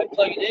now if I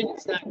plug it in,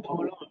 it's not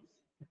going on.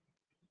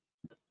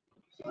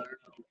 So I don't know.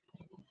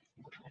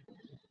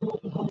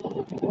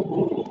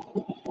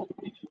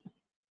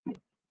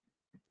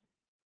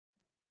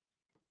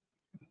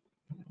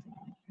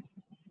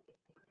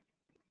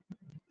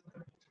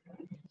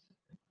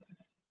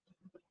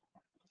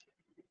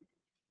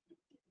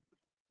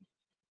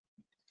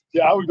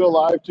 Yeah, I would go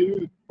live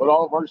too, but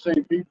all of our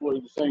same people are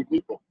the same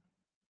people.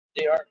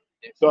 They are.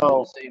 They're So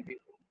the same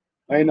people.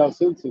 ain't no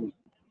sense in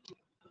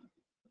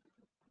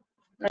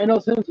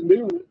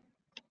doing it.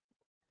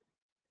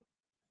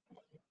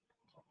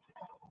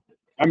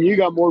 I mean, you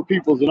got more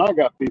people than I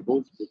got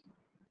people,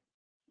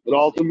 but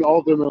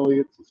ultimately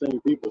it's the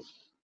same people.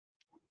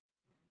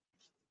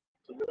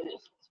 So it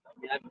is. I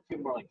mean, I feel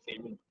more like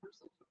family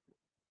person.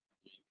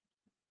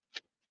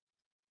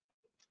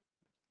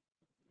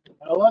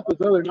 I left this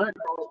other night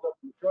crawled up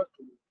in the truck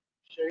and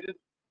shaded,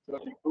 so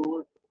it'd be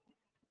cooler.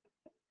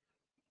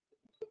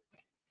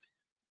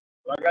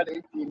 But I got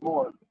 18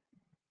 more.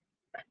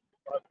 I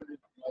figured,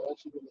 that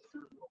should be the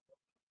first one.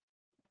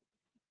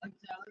 Like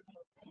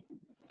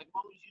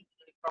mom was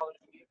using it probably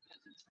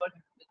because it's fun.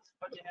 It's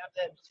fun to have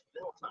that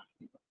fill time.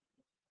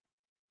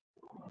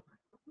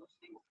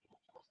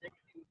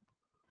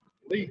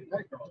 Lead,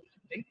 that crawler.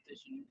 Bait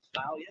fishing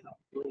style, yeah.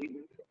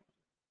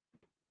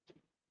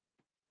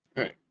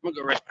 All right, I'm gonna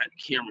go right behind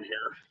the camera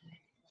here.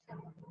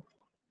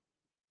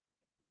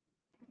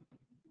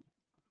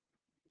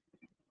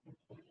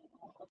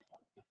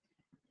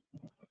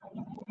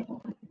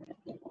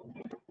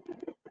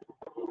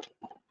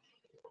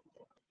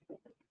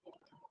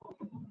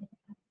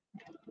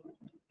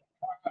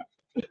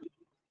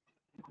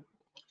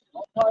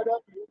 All tied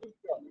up. Here we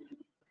go.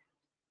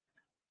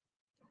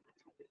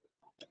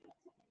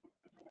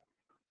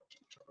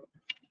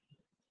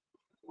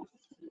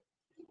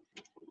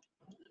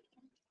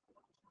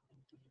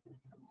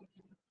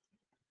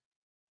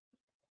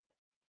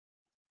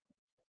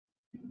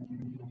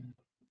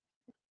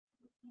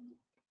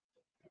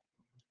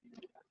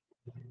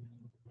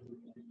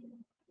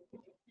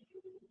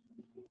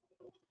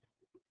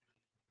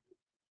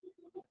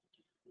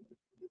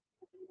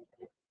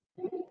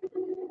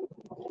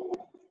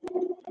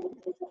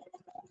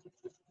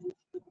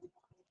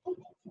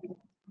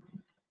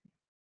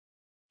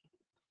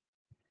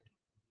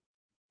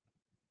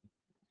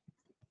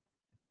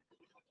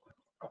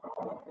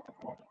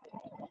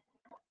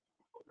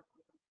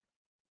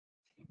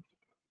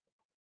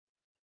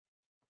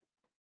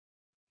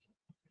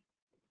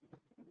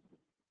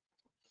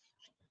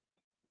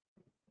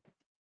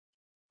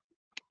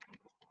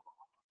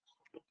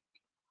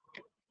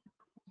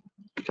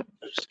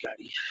 There's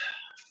Scotty.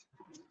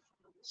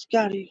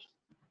 Scotty.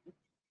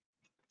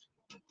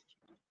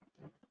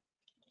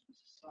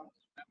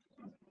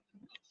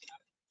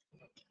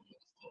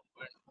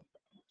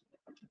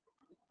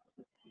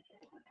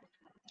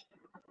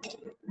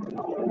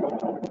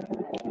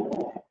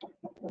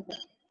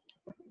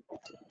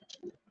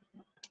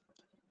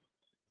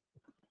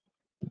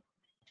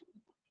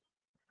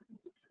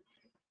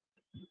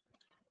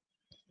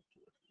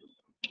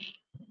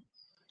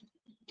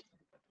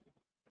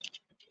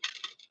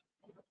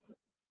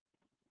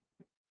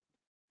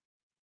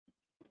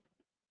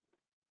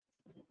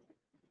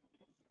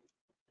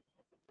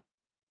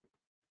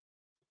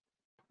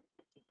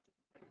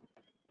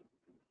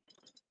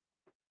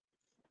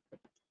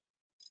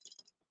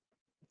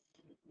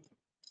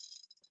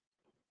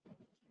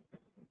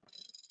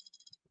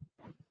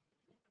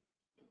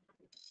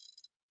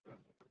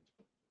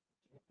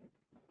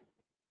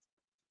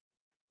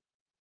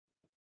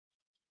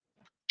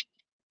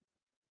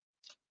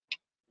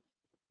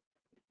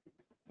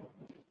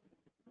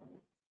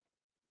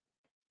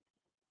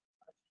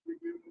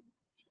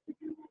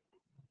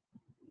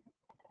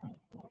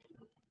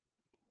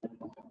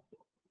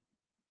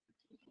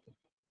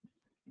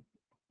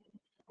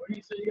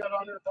 say you got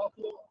on there,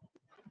 Buffalo?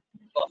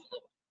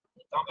 Buffalo.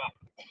 Talk about.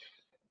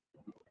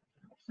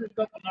 Just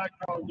let the night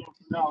crawlers on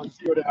for now and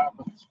see what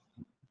happens.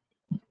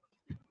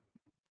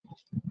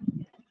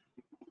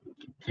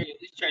 At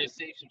least try to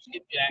save some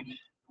skipjack.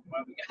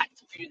 Well, we got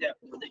to do that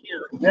for the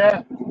year.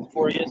 Yeah.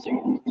 For you, so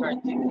you can try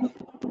to take it.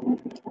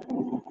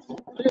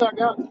 Yeah, I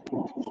got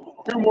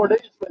 2 more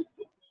days.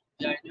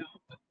 Yeah, I know.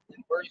 But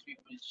it worries me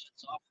when it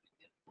shuts off.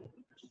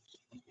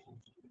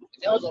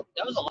 That was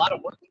a lot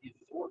of work to get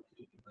before.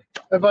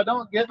 If I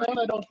don't get none,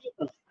 I don't get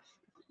none.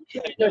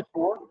 Yeah, I Get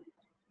 4.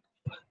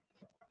 But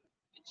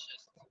it's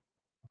just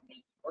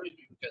it worries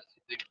me because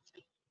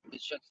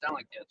it shuts down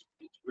like that.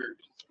 It's weird.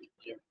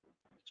 It's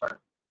hard.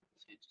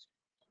 It's just,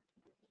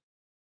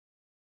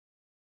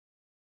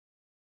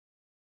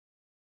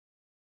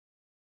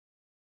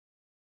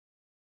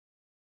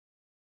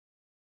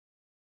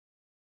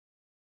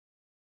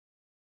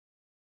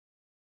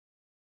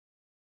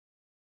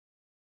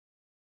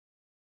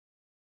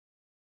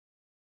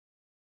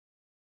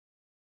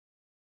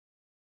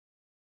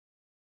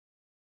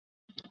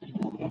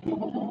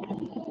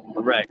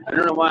 right. I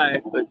don't know why,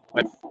 but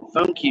my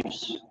phone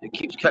keeps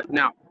cutting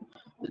out.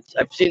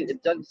 I've seen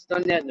it's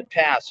done that in the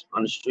past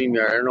on the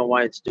StreamYard. I don't know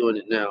why it's doing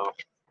it now.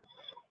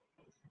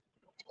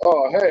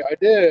 Oh, hey, I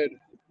did.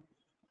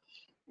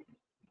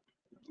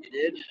 You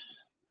did?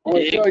 I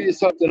want to show you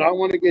something. I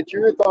want to get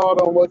your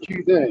thought on what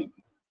you think.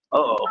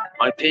 Oh,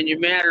 my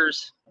opinion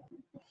matters.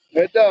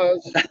 It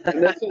does.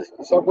 And this is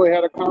something we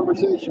had a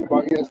conversation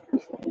about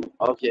yesterday.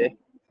 Okay.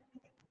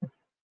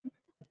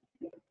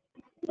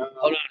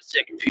 Hold on a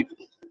second, people.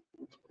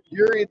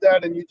 You read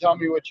that and you tell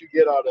me what you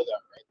get out of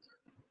that, right?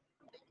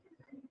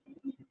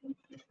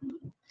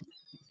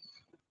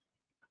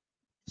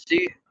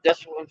 See,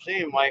 that's what I'm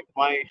saying. My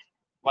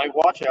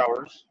watch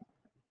hours,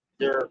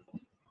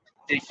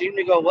 they seem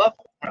to go up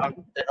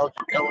on the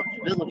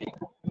eligibility.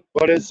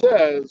 But it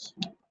says,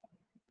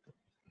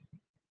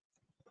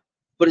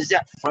 But is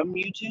that from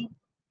YouTube?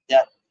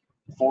 That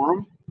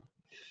forum?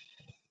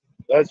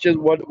 that's just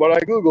what I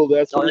Googled.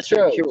 That's what it that's from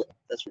says. Cure.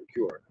 That's from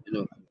Cure. You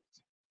know.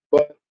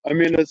 But, I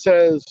mean, it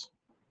says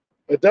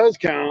it does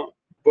count,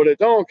 but it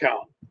don't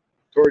count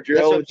towards your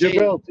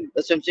eligibility.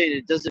 That's what I'm saying.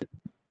 It doesn't.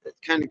 It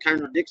kind of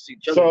contradicts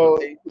each other.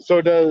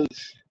 So does.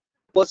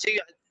 Well, see,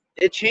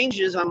 it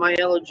changes on my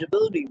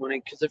eligibility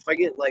because if I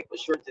get like a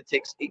short that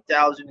takes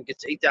 8,000, it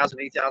gets 8,000,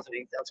 8,000,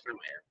 8,000. That's kind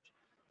of my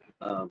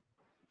average.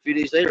 A few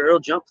days later, it'll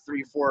jump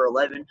 3, 4,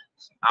 11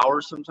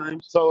 hours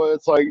sometimes. So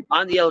it's like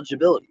on the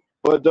eligibility.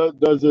 But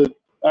does it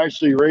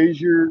actually raise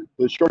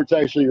the shorts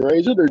actually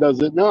raise it, or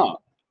does it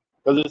not?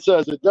 Because it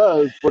says it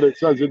does, but it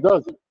says it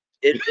doesn't.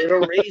 It'll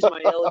raise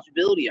my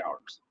eligibility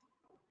hours.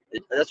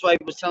 That's why I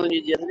was telling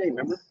you the other day,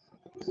 remember?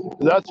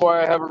 That's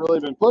why I haven't really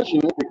been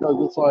pushing it, because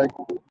it's like,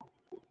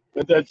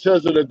 that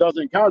says that it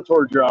doesn't count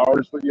towards your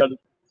hours, but yet it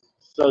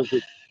says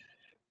it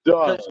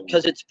does.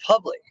 Because it's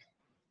public.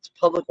 It's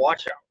public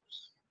watch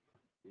hours.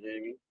 You know what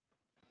I mean?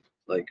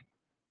 Like.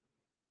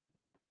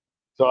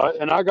 So,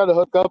 I got to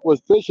hook up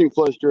with Fishing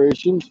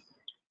Frustrations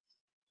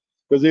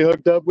because he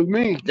hooked up with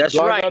me. That's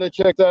so right. I got to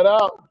check that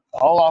out.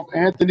 All off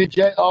Anthony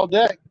J all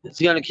day. It's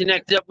going to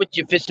connect up with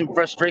your Fishing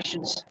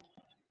Frustrations.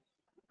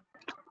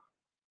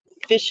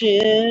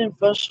 Fishing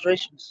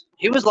Frustrations.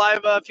 He was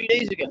live a few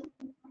days ago.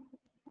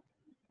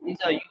 He's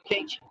a UK. Yeah,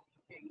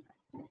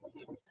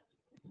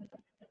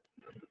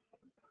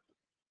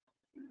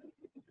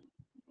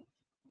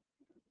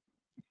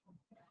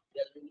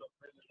 there's no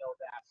pretty yellow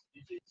bass.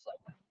 Usually it's like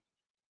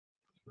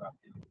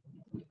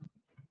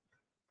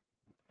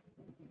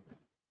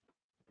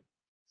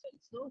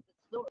it's still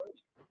early.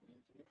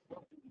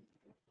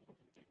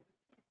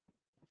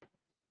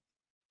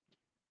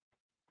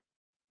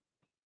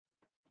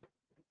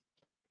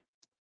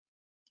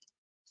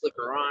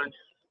 Flicker on.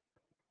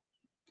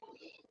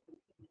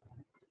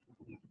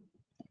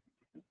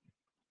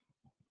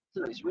 It's a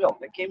nice reel.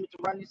 That came with the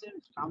Rodney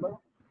Sanders combo.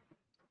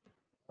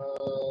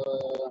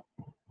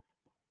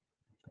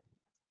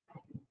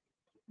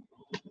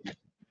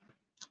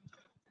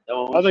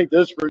 I think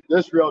this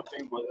reel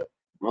came with it.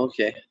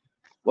 Okay.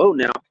 Whoa,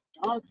 now.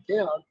 Oh,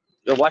 yeah.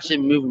 Go watch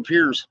them moving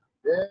piers.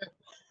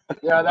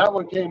 Yeah, that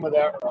one came with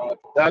that rod.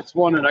 That's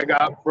one that I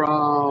got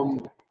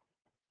from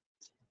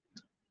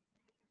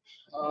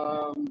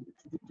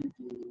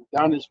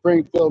down in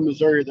Springfield,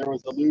 Missouri. There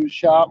was a luge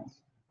shop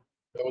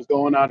that was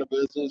going out of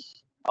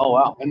business. Oh,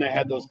 wow. And they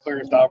had those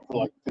clearance out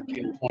for like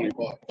 15 or 20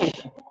 bucks.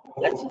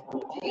 That's a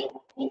good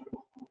deal.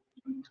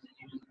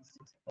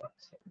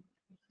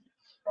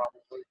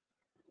 Probably.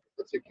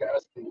 It's a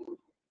casting.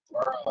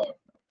 Or,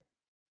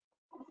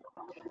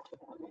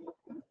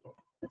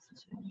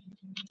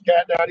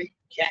 Cat Daddy.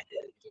 Cat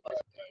Daddy.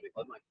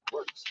 Oh, my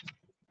works.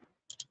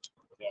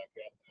 Yeah,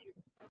 Cat Daddy.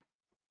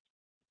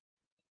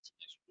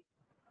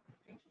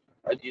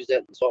 I'd use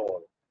that in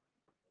saltwater.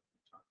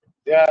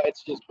 Yeah,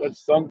 it's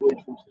sun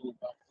bleach from sitting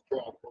back the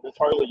truck. It's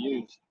hardly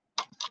used.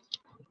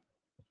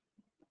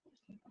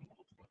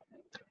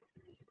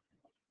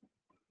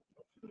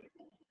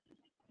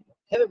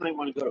 Kevin might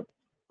want to go to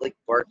Lake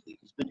Barkley.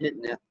 He's been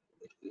hitting that.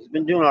 He's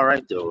been doing all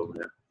right though over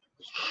there.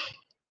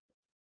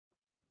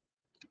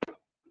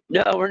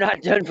 No, we're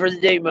not done for the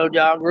day, Mo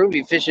Dog. We're gonna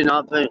be fishing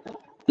up. We're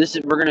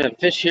gonna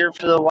fish here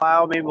for a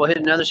while. Maybe we'll hit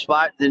another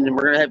spot. Then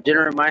we're gonna have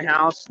dinner at my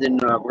house. Then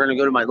we're gonna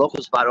go to my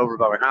local spot over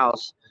by my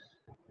house.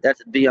 That's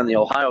to be on the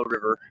Ohio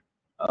River.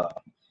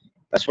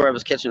 That's where I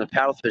was catching the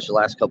paddlefish the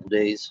last couple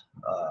days.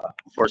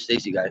 Before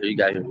Stacy got here, you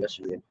got here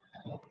yesterday.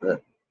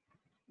 But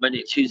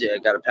Monday, Tuesday, I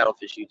got a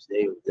paddlefish shoot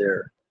today over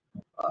there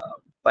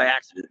by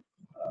accident.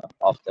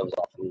 That was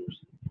off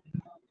lures.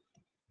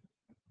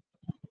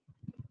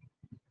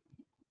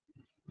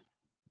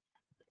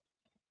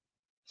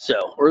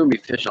 So we're gonna be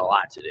fishing a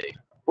lot today.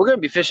 We're gonna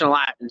be fishing a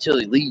lot until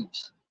he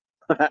leaves.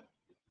 Let's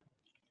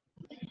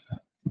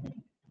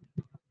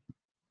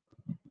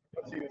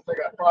see, I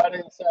got Friday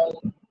and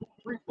Saturday,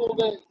 3 full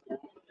days.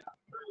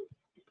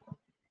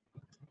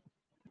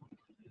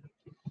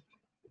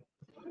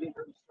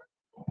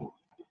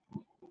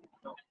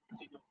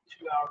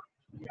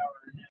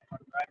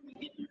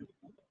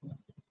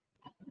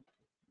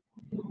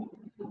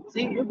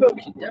 See, your boat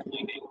can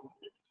definitely be.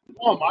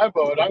 Oh, my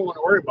boat. I don't want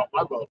to worry about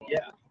my boat. Yeah.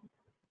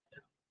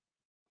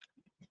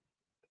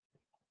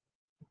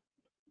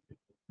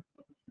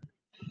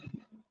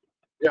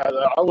 Yeah,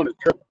 I want to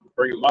trip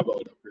bringing my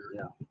boat up here.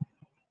 Yeah.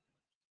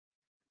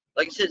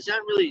 Like I said, it's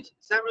not really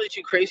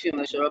too crazy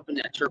unless you're up in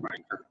that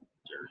turbine current.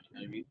 You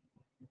know what I mean?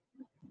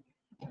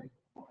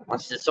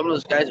 Once some of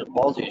those guys are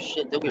ballsy as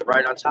shit, they'll get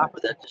right on top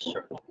of that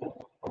discharge.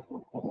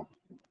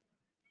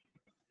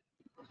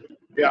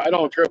 Yeah, I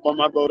don't trip on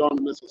my boat on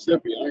the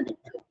Mississippi. I ain't gonna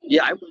trip.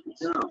 Yeah, I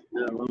wouldn't.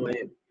 No, no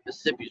way.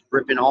 Mississippi's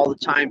ripping all the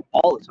time.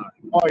 Oh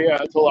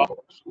yeah, it's a lot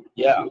worse.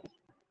 Yeah.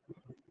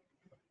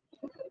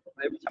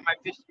 Every time I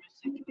fish the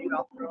Mississippi, dude,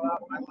 I'll throw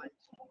out my lines.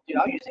 Dude,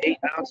 I'll use 8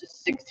 ounces,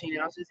 16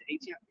 ounces,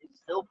 18 ounces. It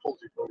still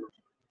pulls it over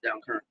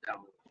down current down.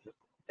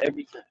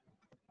 Every time.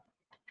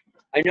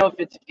 I know if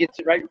it gets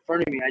it right in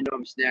front of me, I know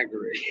I'm snagged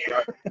already.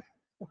 Right.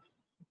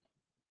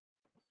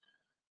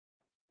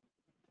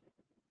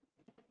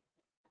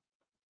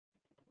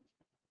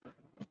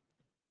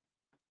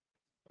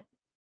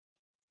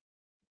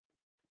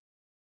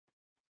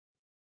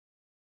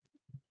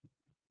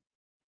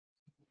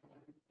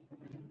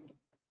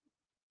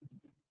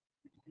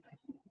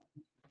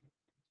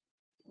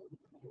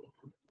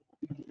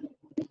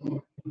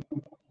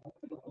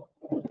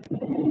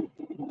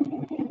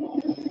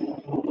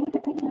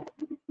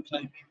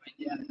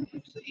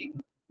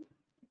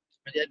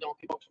 My dad don't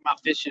come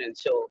out fishing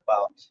until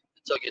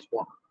it gets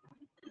warmer.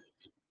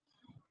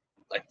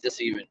 Like this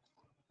even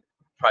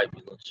probably be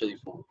a little chilly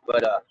for him.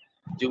 But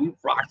dude, we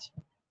rocked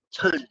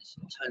tons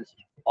and tons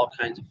of all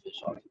kinds of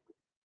fish off.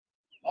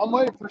 I'm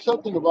waiting for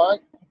something to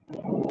bite.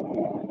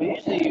 But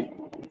usually,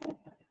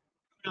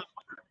 I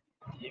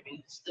mean,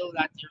 it's still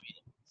not there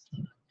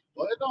yet.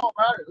 Well, it don't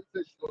matter. This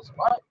fish goes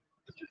bite.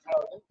 That's just how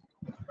it is.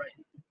 Right.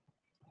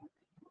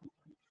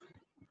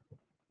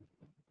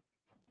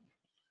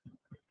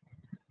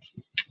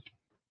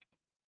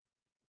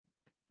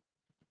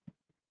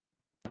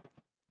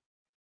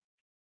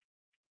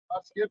 I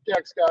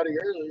skipjack Scotty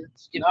earlier.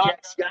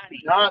 Skipjack Scotty.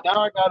 Now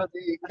I gotta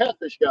be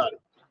catfish Scotty.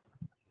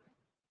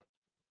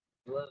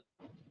 I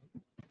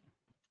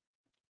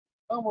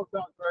almost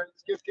got right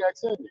skipjack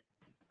Sydney.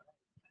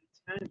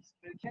 It's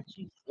been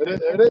catchy.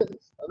 It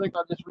is. I think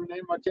I just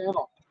renamed my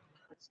channel.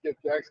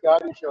 Skipjack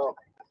Scotty Show.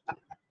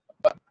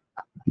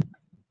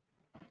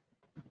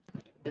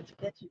 It's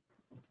catchy.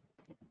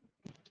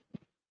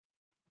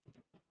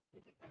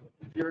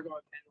 If you ever go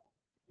on panel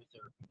with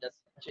her, that's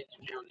change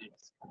your channel name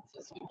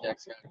to Skipjack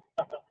Scotty.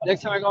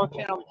 Next time I go on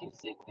panel with you,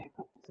 say Skipjack.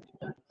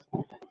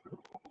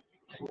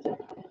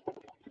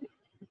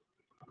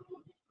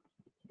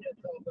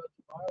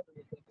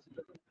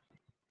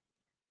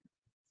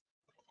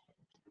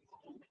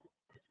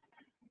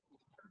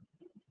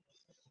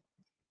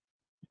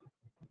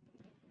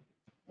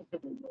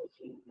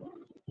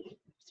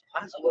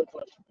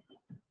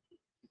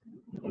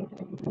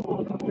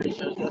 Pretty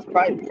sure that's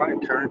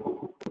probably current.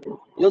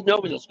 You'll know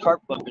when there's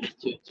carp bumping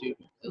into it too.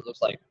 It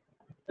looks like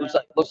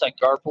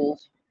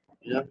garples.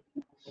 You know?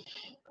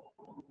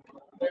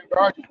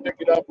 I just pick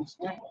it up and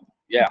swim.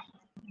 Yeah.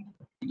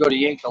 You go to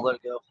yank, I'll let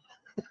it go.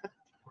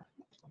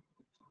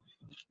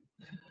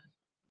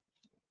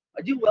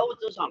 I do well with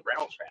those on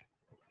rattle track.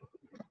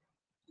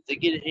 If they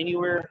get it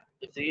anywhere,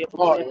 if they ever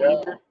get it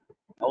anywhere,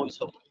 I always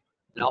hook them.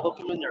 And I'll hook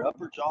them in their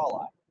upper jaw a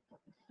lot.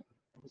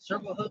 The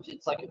circle hooks,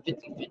 it's like a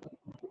 50-50.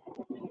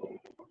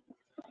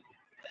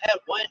 I had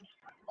one.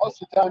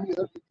 Most of the time, you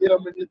have to get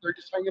them and they're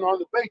just hanging on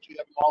the bait. You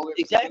have them all in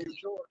Exactly.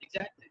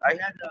 Exactly. I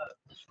had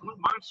this one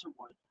monster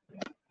one.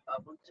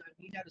 One time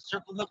he had a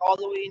circle hook all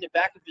the way in the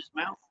back of his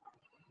mouth.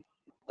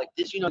 Like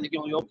this, you know, they can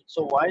only open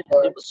so wide.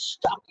 Right. It was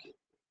stuck.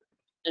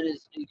 And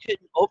he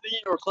couldn't open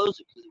it or close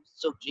it because it was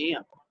so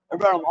jammed. I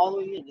brought him all the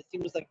way in. This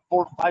thing was like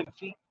 4 or 5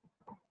 feet.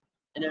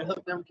 And that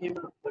hook never came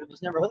out. But it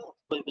was never hooked.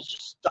 But it was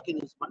just stuck in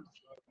his mouth.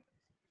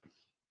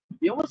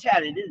 He almost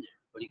had it in there,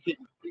 but he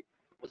couldn't. It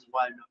wasn't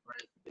wide enough right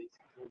at the base.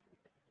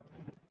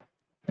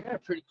 I got a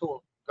pretty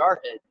cool guard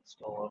head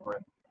skull over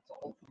it. It's a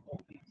whole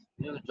piece.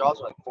 You know, the jaws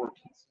are like 4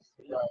 pieces.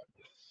 Yeah.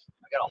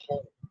 I got a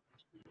hole.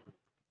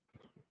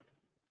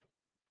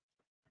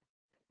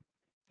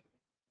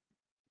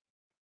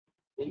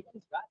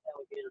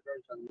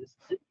 garbage on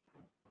Mississippi.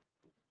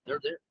 They're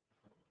there.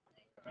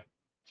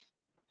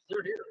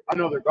 They're here. I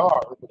know they're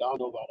gar, but I don't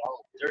know about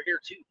all. They're here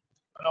too.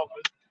 I know,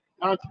 but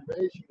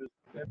conservation is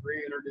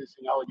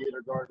reintroducing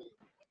alligator gar to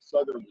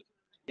southern.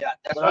 Yeah,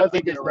 that's But what I I'm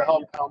think thinking it's to around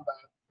help here. combat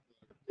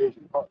the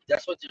Asian carp.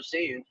 That's what they're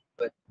saying,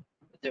 but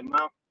the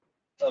amount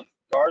of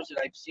gars that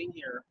I've seen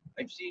here,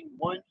 I've seen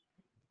one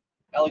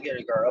alligator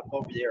gar up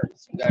over there.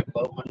 Some guy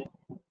bow hunting.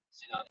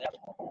 Seen on that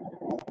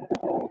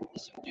one.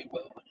 Some dude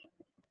bow hunting.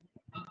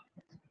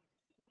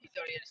 He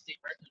thought he had a state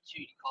record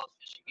too. He called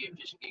fishing game,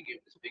 gave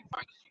him this big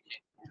fine because you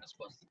can't. You're not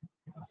supposed to.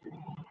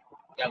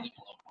 You gotta leave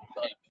him alone. You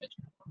can't catch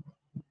him.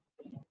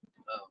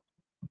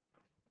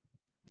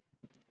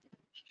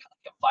 He got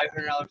like a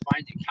 $500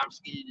 fine. They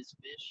confiscated his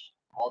fish,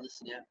 all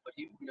this and that. But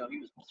he, he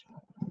was.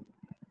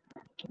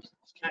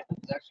 It's kind of,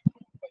 it's actually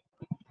quite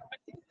funny. I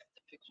think that's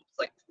the picture. It's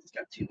like it's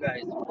got two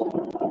guys.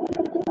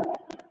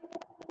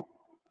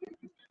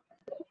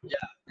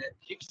 Yeah,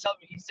 he was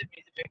telling me, he sent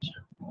me the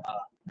picture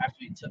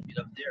after he took it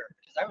up there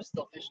because I was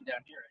still fishing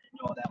down here. I didn't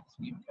know that was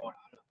even going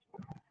on.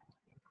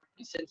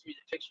 He sends me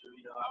the picture, I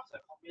was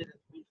like, oh man,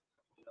 that's beautiful.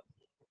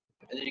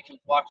 And then he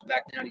comes walking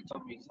back down. He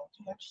told me, he's like,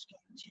 dude, I just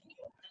got a ticket.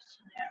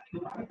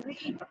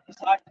 He's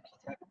like,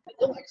 it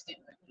looked like a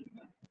state record.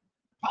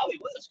 Probably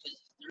was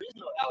because there is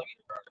no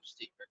alligator gar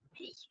state record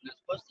because you're not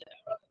supposed to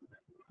have it.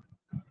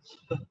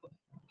 So,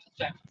 comes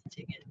back with the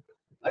ticket.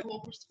 I go,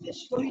 where's the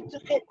fish? So he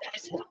took it. I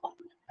said, oh.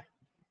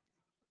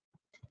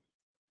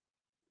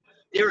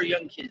 They were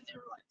young kids. They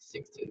were like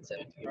 16,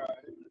 17.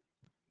 Right.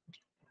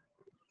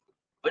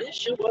 But it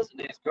sure was a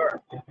nice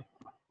gar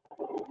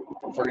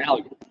for an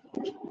alligator.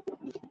 It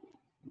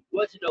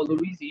wasn't no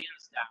Louisiana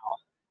style,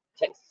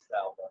 Texas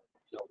style, but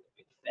the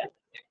big fat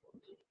thick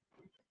ones.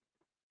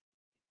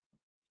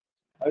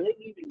 Are they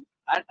even?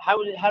 How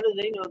do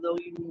they know they'll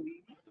even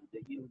be? They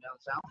get them down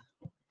south.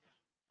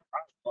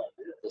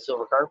 The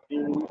silver carp.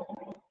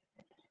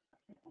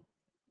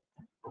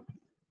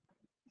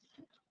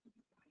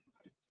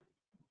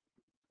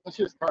 That's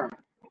just current.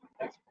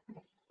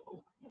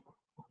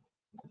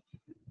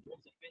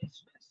 What's the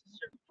finish? At a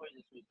certain point,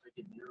 this was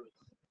freaking nervous.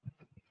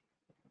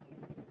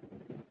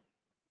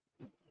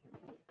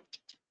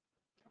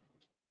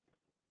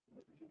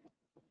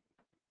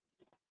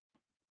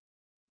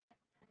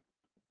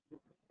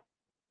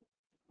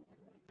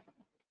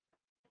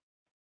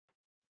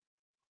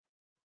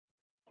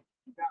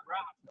 You got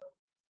robbed though.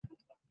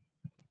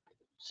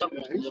 Something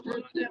was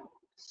nibbling on that.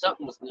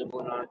 Something was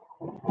nibbling on it.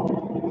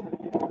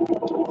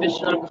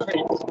 Fishing on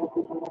crates.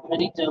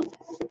 Finito.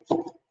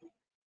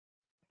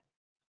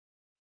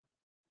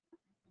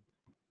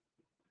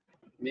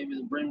 Maybe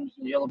the brims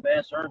and yellow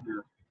bass aren't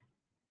here.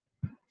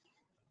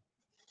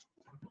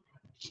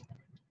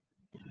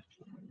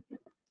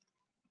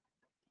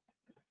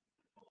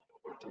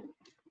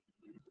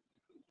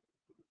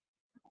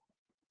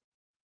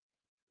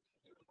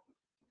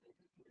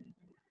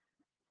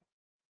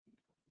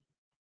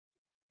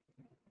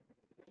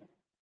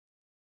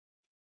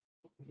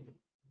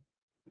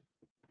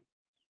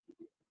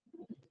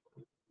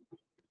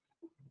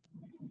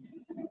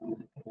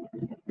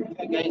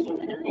 That guy's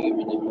over here giving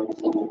me the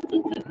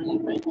really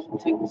make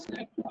take the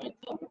snack right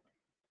up.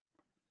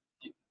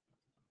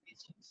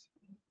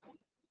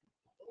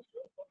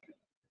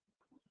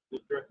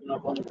 Just drifting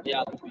up on the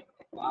galley.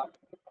 Wow.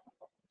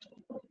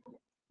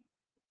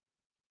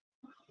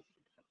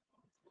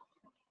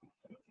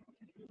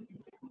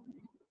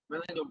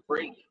 Really don't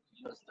break.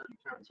 It's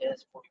 30-pound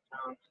test,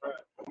 40-pound.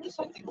 This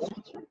I think this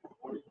one's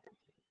 40.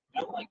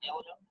 I don't like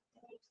yellow down.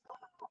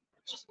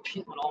 Just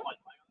peeling all my.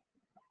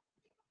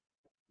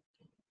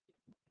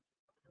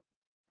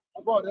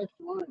 I bought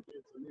extra line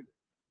kids.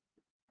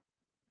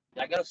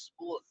 I got a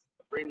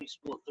brand new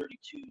spool of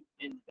 32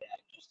 in the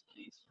bag just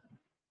in case.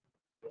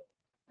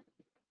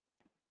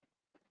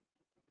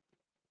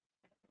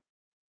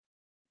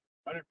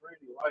 I didn't bring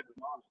any lighter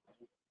on.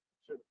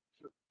 Should.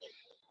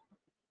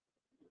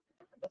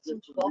 That's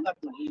in 12 at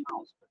the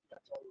house, but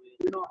that's all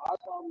we. I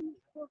probably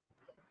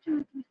 2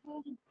 or 3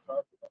 spools in the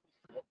carpet.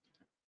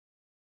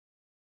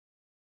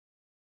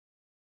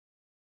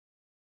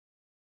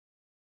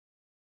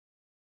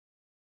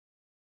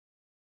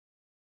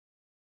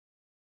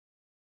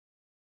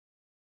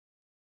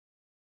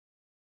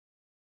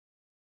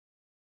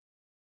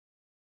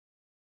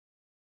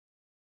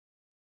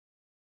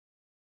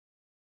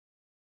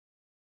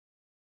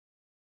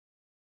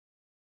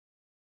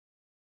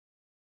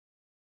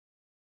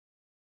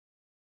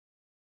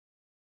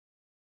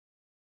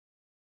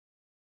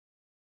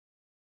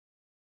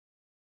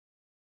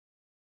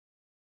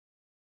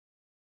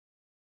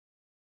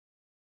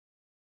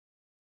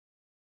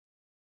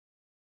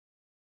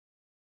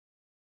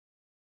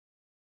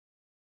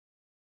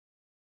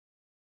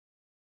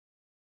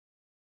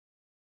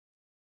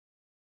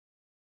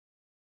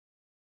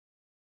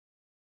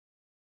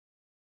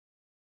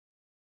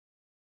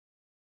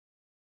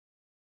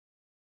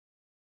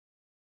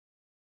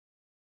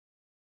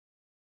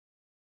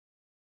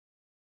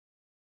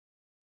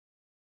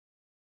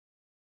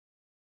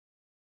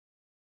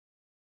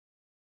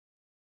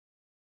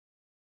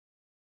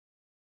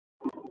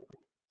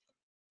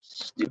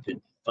 Stupid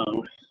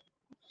phone.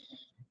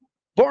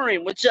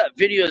 Boring. What's up?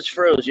 Videos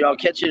froze. Y'all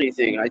catch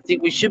anything? I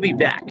think we should be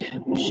back.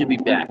 We should be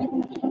back.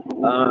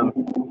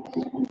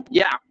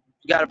 Yeah.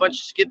 Got a bunch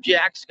of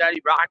skipjacks.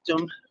 Scotty rocked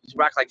them. He's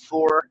rocked like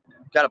 4.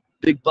 Got a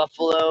big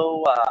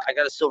buffalo. I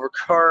got a silver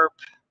carp.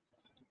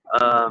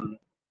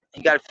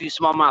 He got a few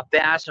smallmouth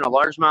bass and a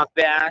largemouth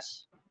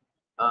bass.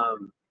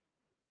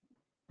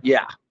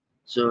 Yeah.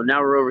 So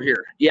now we're over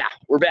here. Yeah,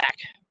 we're back.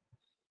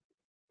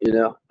 You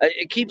know,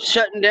 it keeps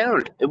shutting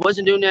down. It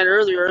wasn't doing that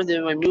earlier.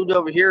 Then I moved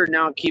over here, and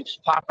now it keeps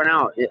popping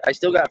out. I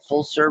still got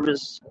full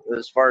service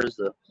as far as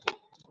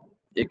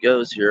it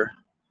goes here.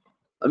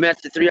 I'm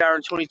at the 3-hour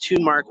and 22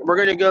 mark. We're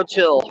gonna go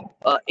till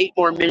 8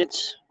 more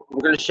minutes.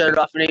 We're gonna shut it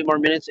off in 8 more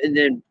minutes, and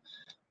then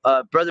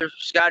brother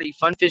Scotty,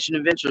 Fun Fishing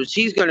Adventures,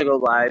 he's gonna go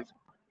live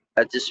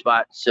at this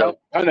spot. So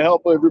kind of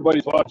help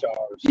everybody's watch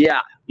hours. Yeah,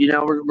 you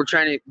know, we're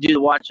trying to do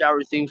the watch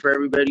hour thing for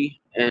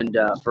everybody, and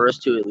for us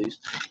too at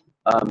least.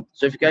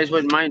 So if you guys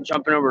wouldn't mind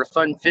jumping over to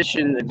Fun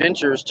Fishing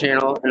Adventures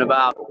channel in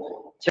about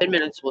 10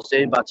 minutes, we'll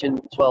say about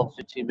 10, 12,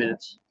 15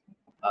 minutes.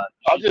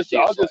 I'll just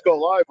go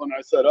live when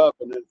I set up,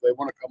 and if they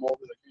want to come over,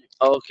 they can.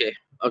 Oh,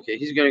 okay.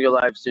 He's gonna go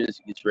live as soon as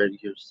he gets ready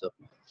here. So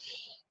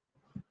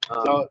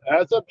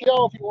that's up to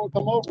y'all if you want to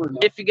come over. Or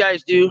not. If you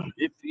guys do,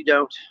 if you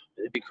don't,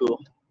 it'd be cool,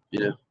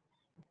 you know.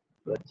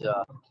 But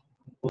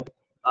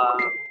like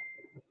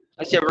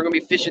I said, we're gonna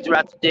be fishing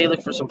throughout the day,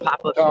 look for some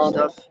pop-ups and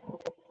stuff.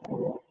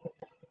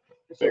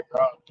 Big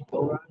rod. Big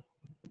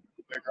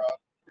rod.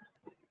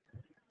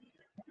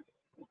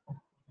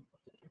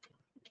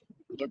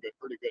 Look at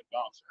pretty good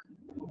bouncer.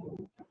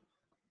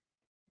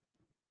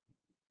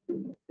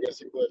 Yes,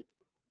 he would.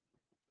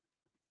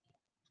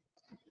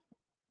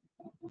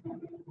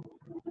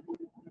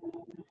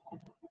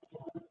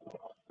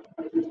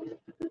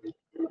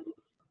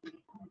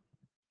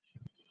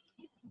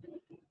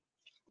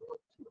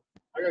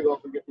 I gotta go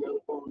up and get the other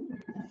phone.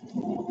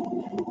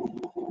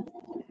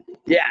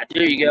 Yeah,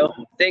 there you go.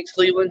 Thanks,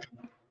 Cleveland.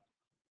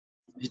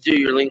 Just do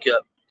your link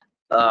up.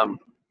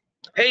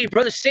 Hey,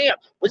 brother Stamp.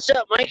 What's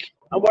up, Mike?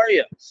 How are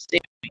you?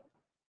 Stamp.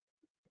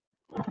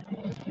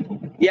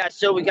 Yeah,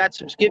 so we got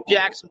some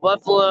skipjacks, some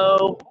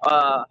buffalo,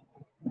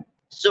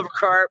 silver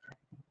carp.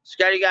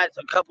 Scotty got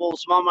a couple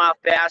smallmouth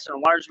bass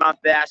and a largemouth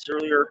bass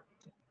earlier.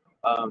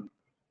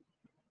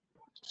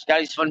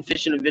 Scotty's Fun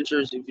Fishing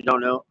Adventures, if you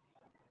don't know.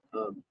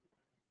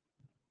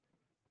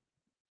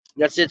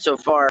 That's it so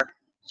far.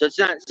 So it's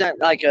not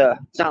like a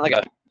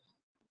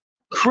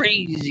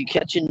crazy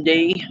catching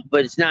day,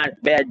 but it's not a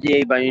bad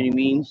day by any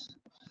means.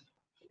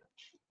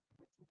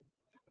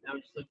 Now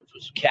I'm just looking for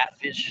some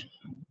catfish.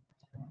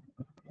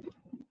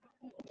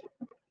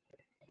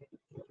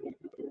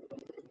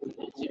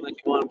 It seems like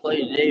you want to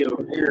play today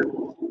over here.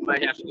 You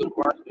might have to go to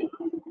Barkley.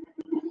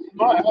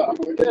 Oh, yeah,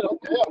 we did.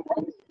 Okay, yeah,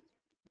 probably.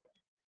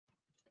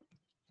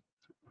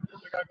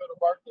 I gotta go to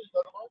Barkley.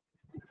 Go to Barkley.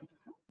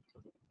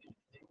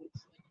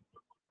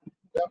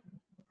 Yep.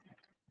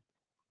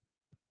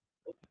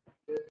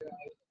 Yeah,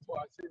 that's why I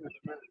seen it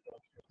a minute ago.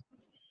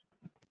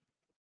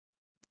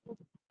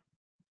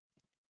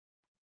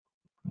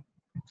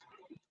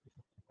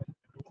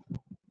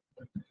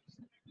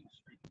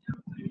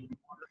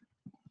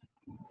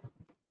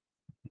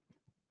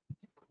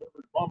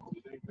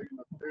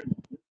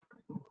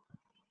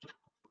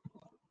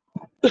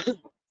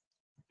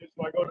 Just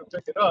when I go to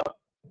pick it up,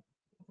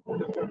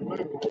 it's gonna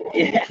move.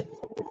 Yeah.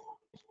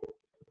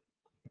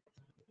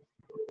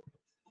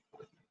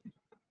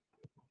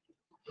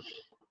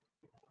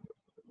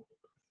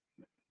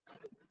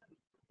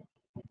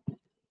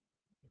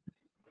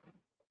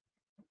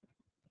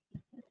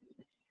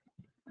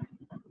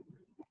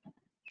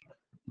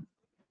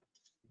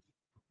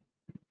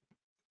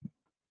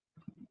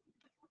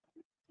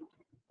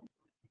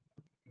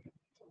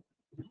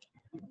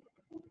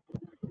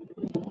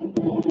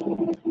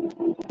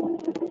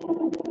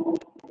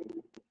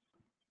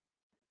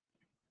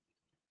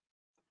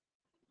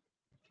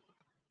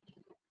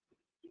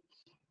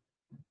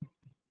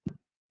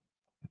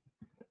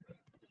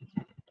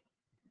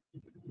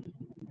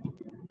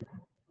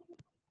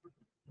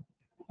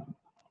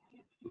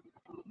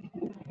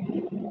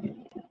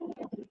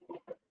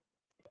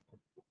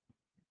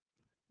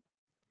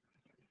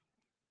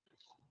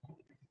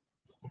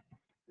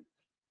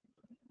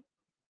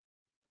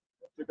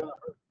 They're gonna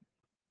hurt.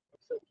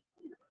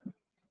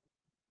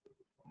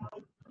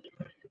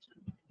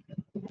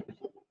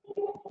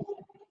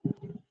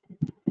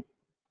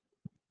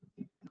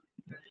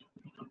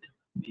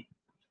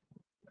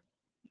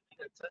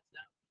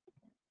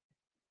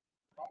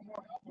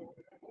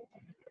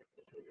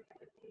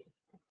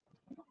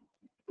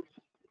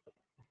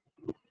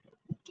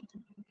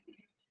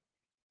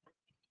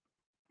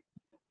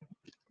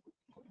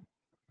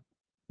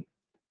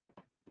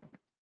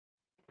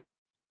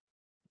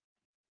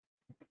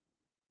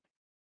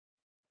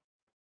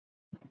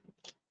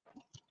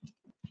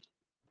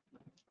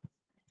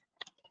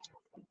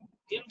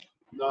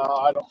 No,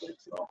 I don't think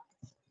so.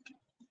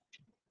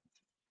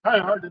 Kind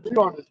of hard to do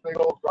on this big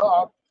old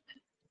rock.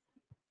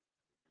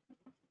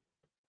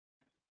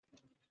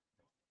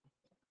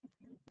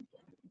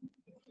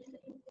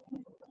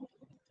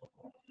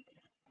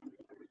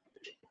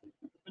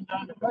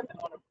 down the second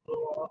one blew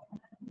off.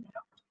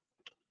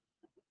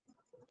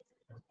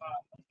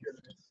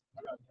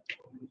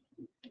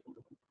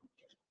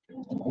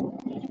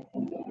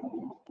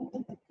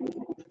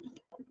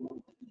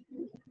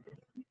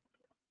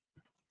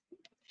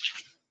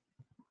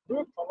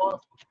 Oops, I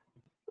lost.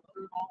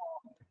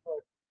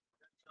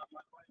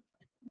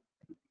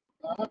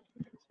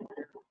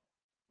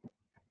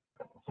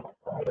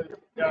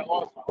 Yeah, I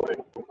lost my way.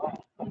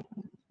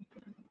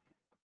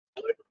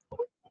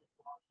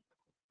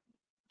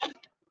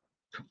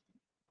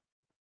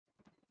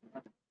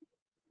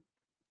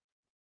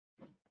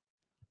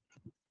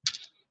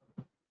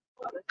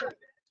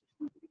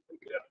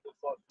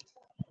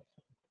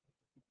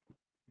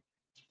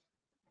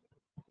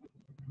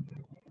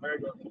 There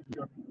you go.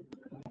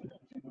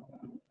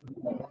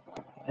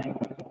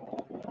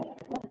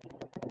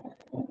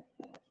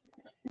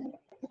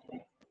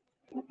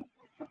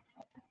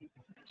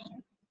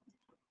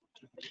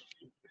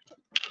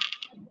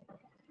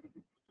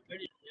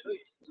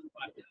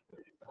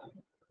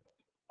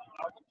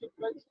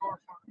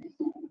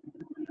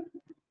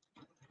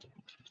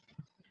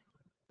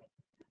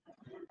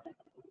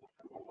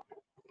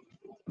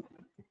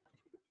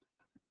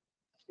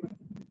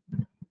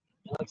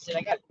 Like I said,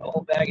 I got a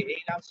whole bag of 8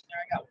 ounces in there.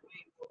 I got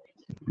way more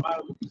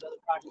bottle with these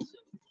other pockets.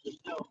 There's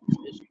no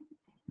issue.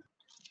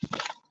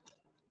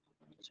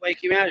 That's why you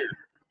came out here.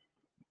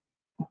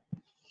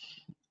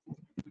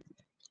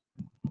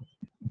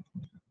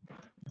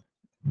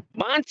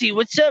 Monty,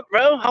 what's up,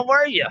 bro? How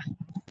are you?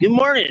 Good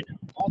morning.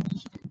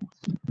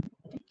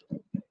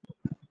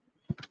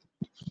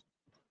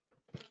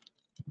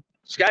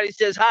 Scotty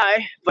says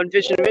hi. Fun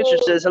Fishing Adventure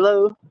says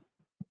hello.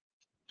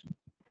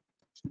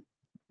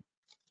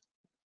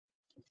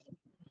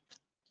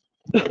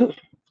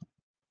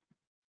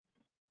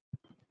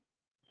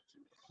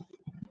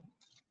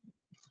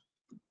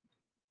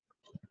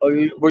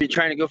 Oh, were you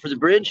trying to go for the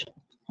bridge?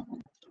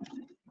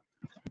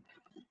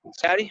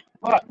 Scotty?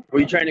 What? Were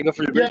you trying to go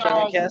for the bridge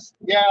on that cast?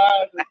 Yeah.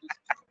 That's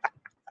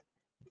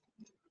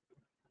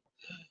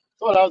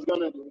what I was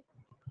going to do.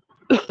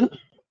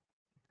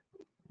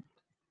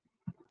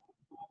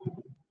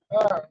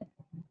 All right.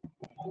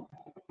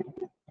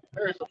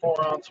 There's the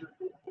 4 ouncer.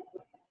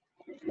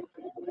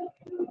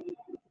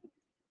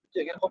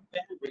 Yeah, I got a whole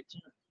bag right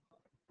there.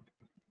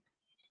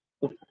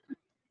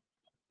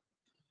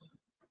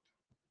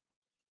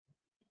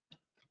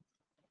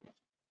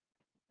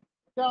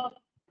 Yeah.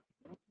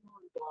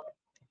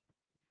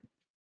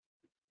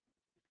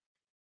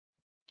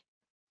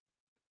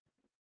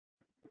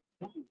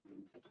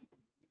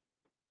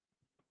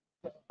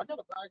 I got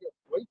a bag of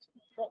weights in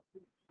the truck,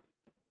 too.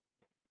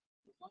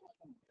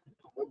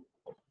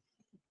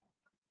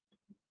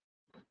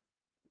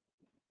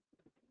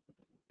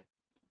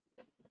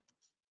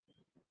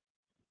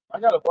 I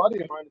got a buddy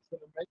of mine that's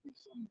going to make me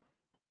some.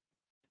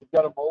 He's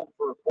got a mold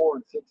for a 4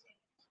 and 6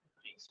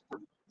 ounce.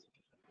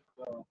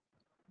 So,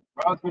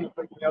 I was going to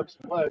pick me up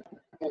some lead.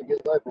 I can't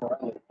get lead where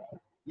I live.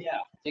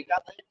 Yeah, they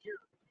got that here.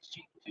 It's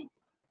cheap too.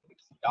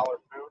 It's $1 a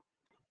pound.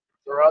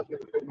 So, I was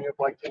going to pick me up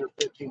like 10 or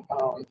 15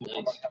 pounds.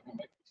 Nice.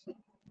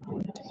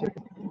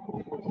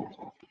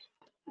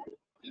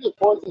 Either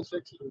 4s and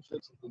 6s or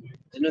 6s.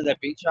 I know that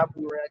bait shop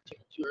we were at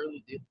too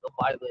early, dude. They'll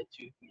buy lead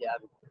too if you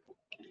have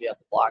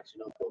the blocks, you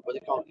know. What are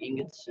they called?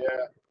 Ingots?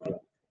 Yeah.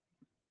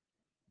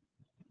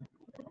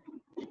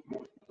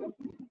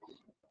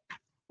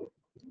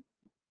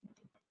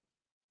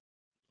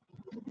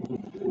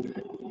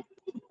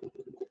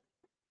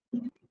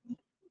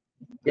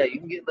 Yeah, you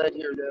can get lead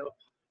here though.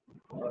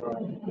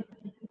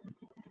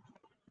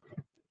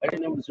 I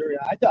didn't know Missouri.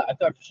 I thought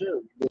for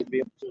sure we'd be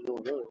able to in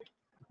Illinois.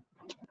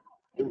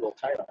 They're a little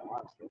tight on them,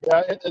 honestly.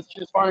 Yeah, it's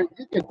just fine.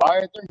 You can buy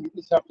it there. You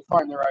just have to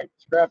find the right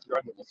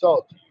scrapyard that will sell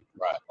it to you.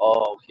 Right.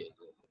 Oh, okay.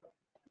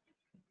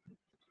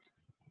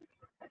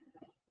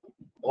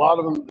 A lot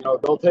of them,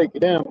 they'll take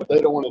it in, but they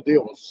don't want to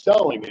deal with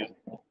selling it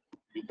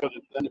because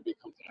then it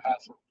becomes a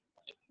hassle.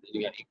 Then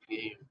you got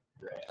EPA in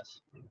your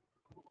ass.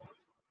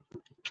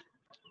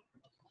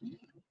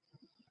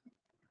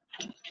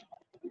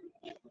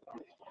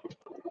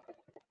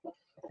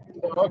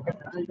 So, okay,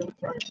 I ain't gonna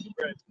try to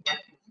spread.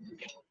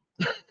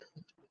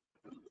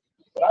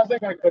 But I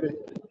think I could have.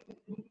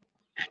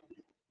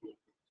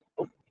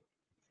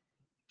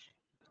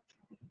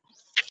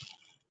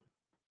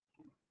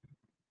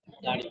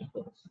 Not even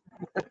close.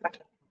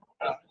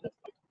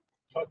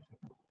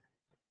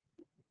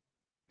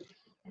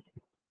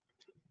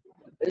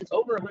 It's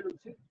over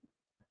 102.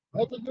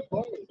 That's a good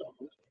play.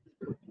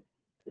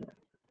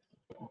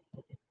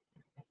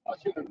 I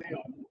should have been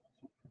on.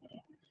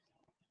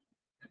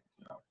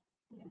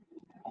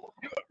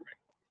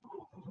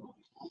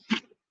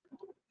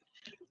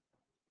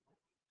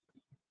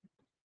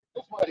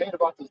 That's what I hate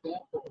about this damn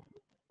thing.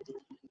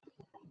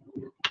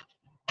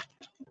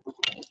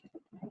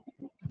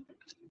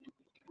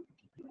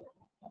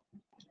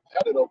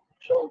 Had it open.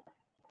 So,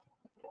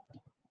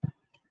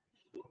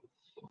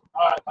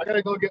 all right, I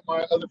gotta go get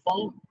my other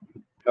phone.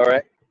 All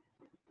right.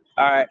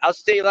 I'll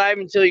stay live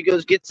until he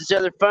goes gets his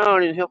other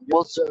phone, and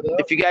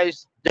if you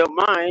guys don't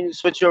mind,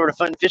 switch over to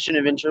Fun Fishing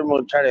Adventure, and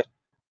we'll try to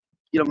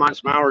get them on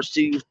some hours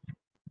too.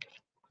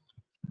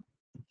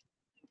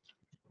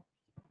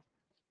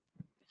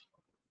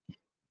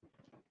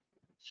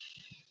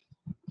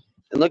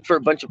 And look for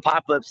a bunch of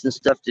pop-ups and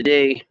stuff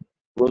today,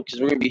 because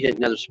we're gonna be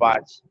hitting other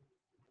spots.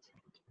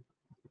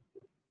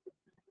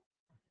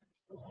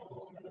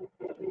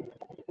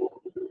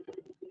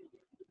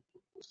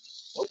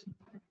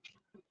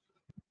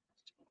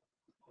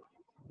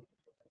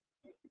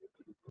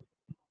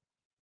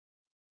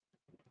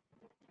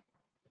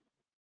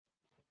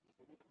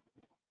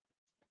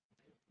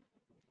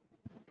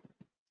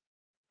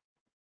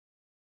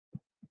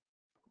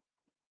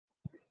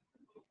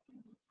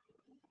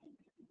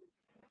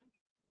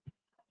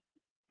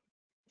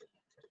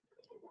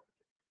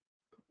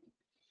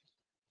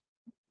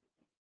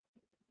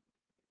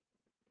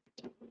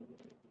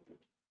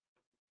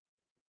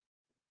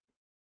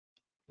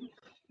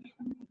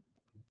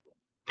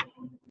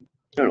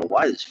 I don't know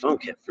why this phone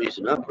kept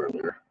freezing up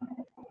earlier.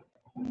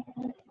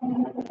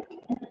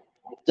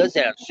 It does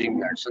that on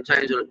StreamYard.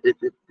 Sometimes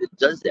it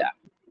does that.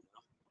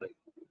 Like,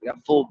 I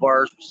got full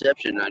bars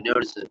reception, and I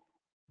noticed it.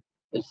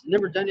 It's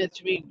never done that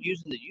to me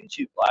using the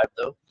YouTube Live,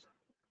 though.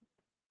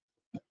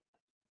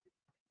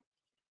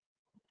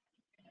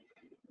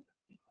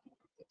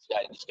 This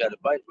guy just got a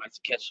bite. Might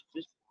catch a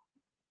fish.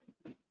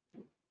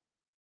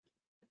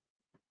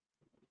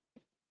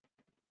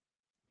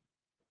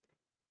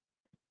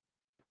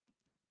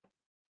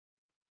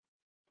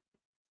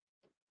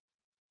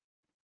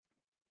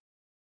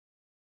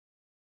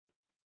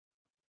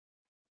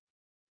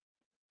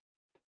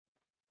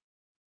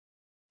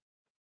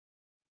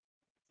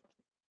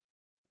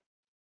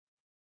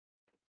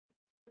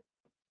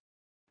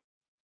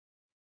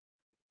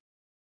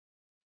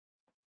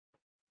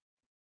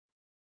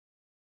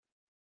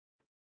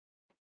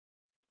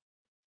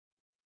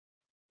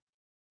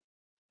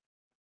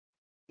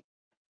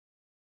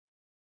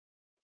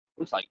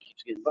 Looks like he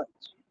keeps getting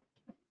bites.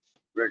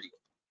 Ready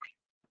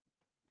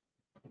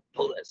to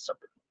pull that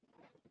sucker.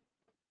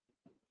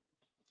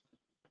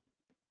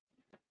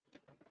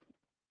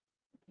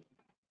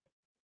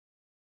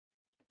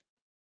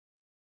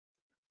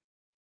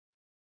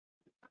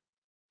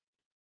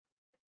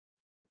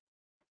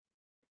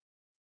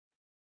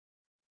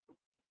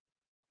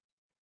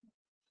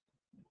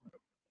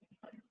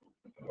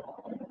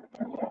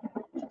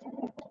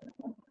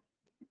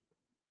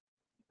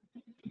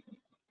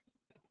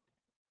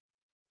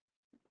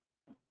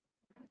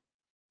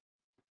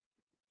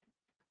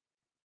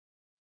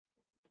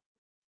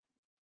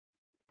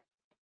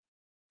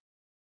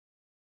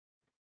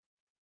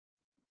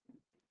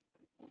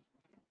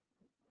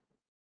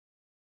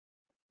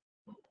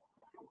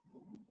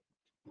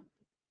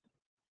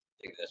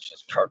 I think that's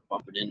just carp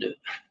bumping into it.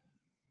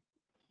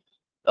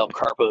 El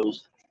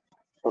Carpo's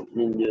bumping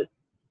into it.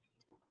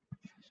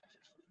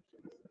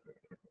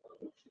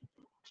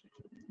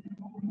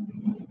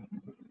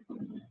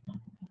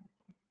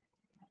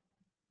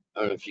 I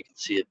don't know if you can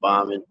see it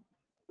bombing.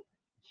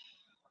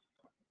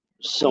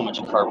 There's so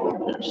much carp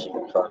over there.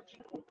 So carp.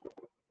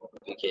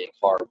 Okay,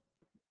 carp.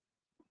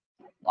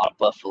 A lot of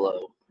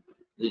buffalo.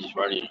 They just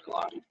run in a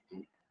line.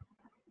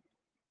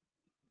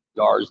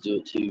 Yars do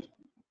it too.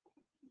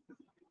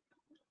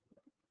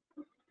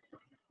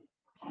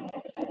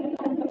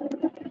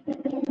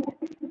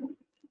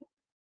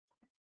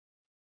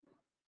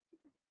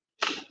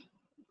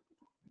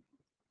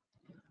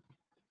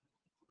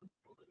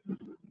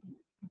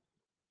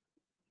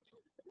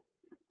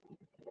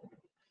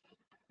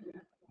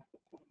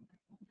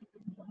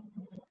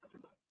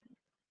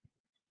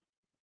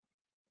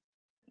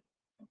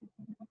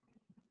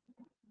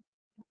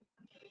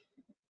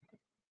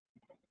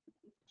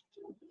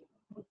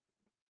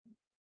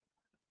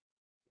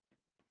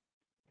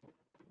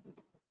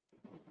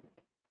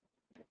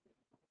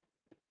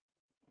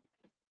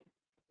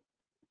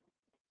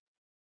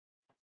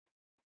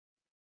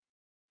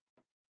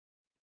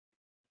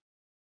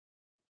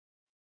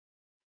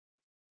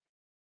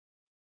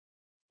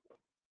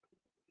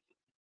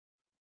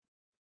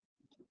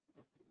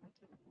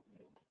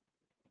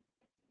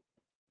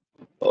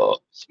 Oh,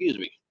 excuse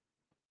me.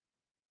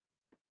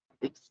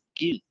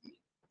 Excuse me.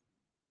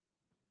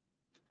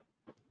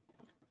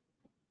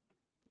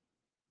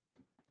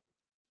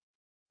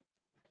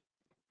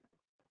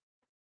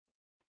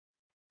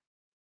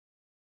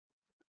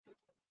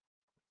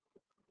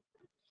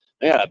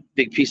 I got a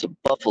big piece of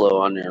buffalo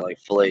on there, like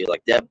fillet,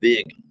 like that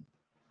big.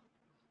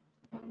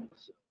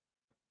 It's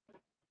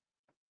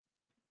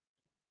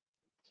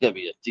gonna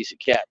be a decent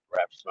cat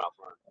wrap his mouth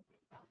around.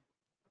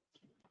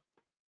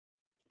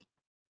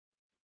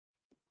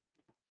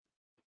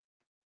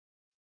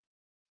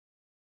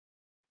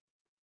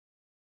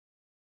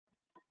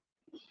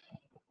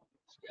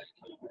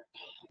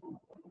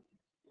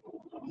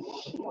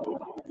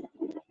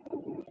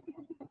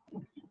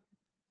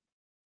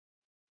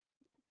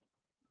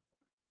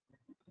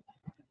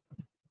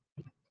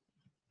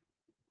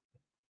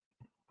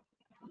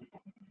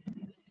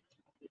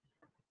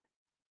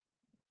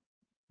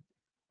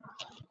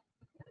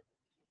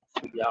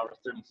 3 hours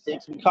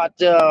 36. We caught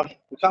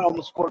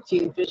almost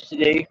 14 fish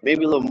today,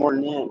 maybe a little more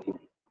than that,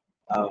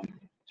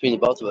 between the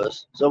both of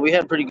us. So we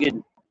had a pretty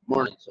good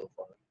morning so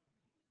far.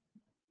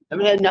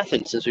 Haven't had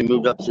nothing since we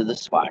moved up to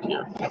this spot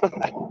here.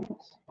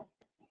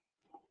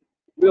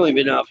 We've only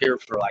been out here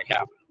for like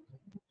half.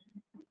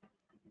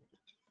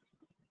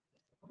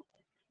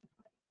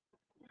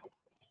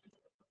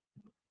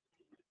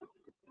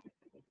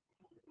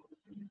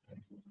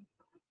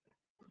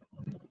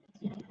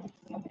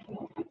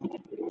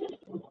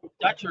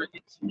 Dutcher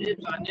gets some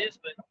nibs on this,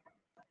 but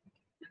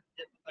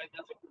it's like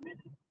nothing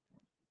permitted.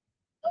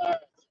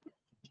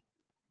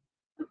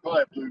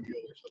 Probably a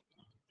bluegill or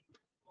something.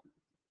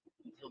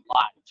 It's a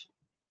lot.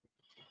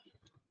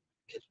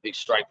 It's a big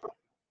striper.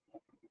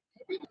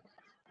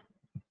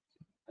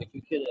 Like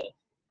we could have,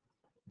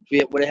 if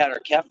we would have had our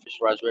catfish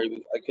rods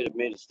ready, I could have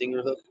made a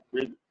stinger hook,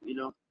 you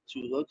know,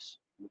 2 hooks.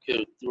 We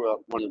could have threw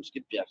out one of them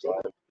skipjacks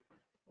live.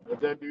 Is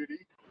that duty?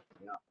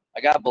 Yeah.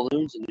 I got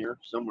balloons in here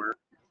somewhere.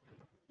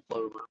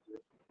 Float them out there.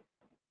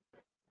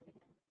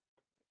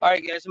 All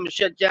right, guys, I'm going to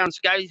shut down.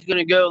 Scotty's going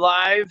to go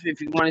live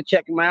if you want to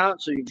check him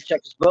out, so you can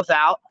check us both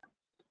out.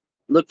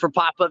 Look for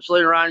pop-ups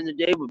later on in the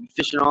day. We'll be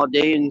fishing all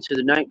day into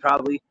the night,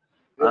 probably.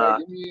 Yeah,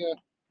 give me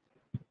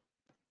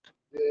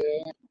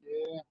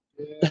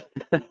yeah.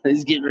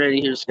 He's getting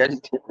ready here. Scotty's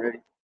getting ready.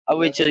 I'll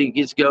wait till he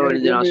gets going,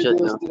 and then I'll shut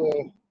down.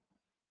 A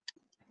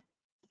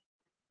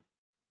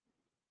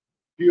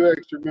few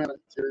extra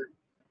minutes here.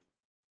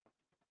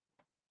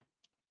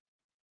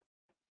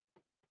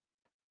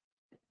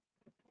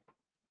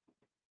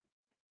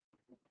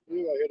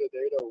 Ooh, I hit a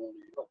dado one.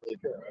 You don't really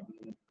care.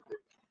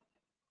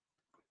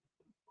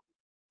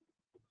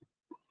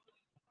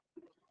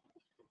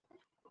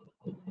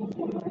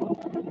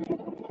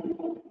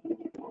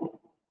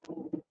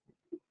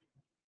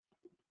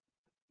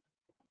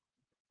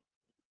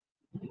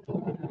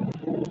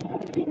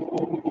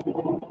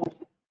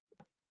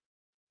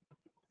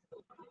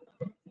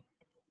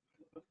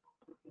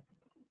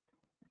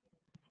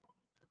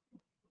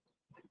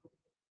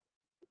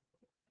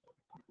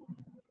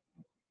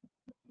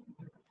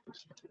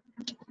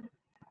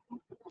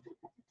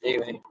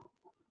 Anyway,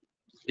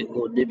 getting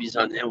little nibbies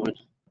on that one.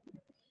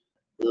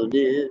 Little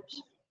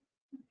nibs.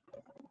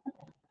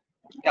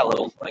 Got a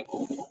little, like,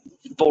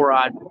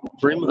 4-rod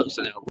brim hooks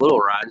in it, a little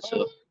rod,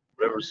 so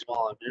whatever's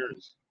small on there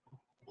is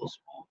a little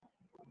small.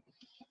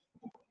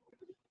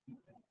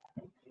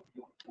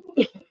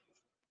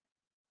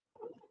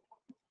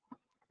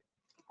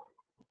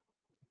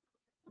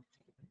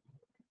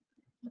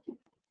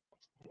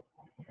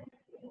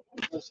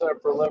 Let's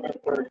set for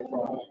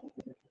 11:35.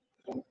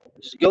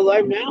 Just go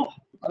live now.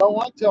 I don't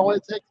want to. I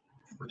want to take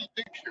pretty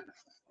pictures.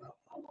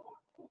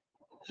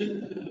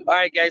 All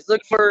right, guys,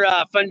 look for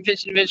Fun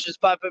Fishing Adventures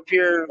pop up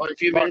here in a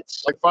few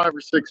minutes. Like 5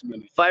 or 6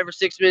 minutes. 5 or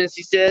 6 minutes,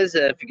 he says.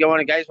 If you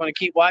guys want to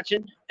keep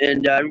watching,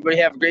 and everybody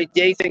have a great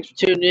day. Thanks for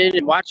tuning in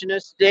and watching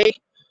us today.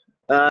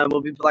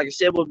 We'll be, like I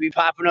said, we'll be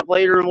popping up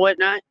later and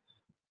whatnot.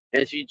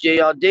 And it's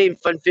J all day,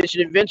 Fun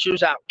Fishing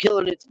Adventures out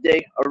killing it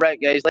today. All right,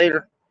 guys,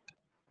 later.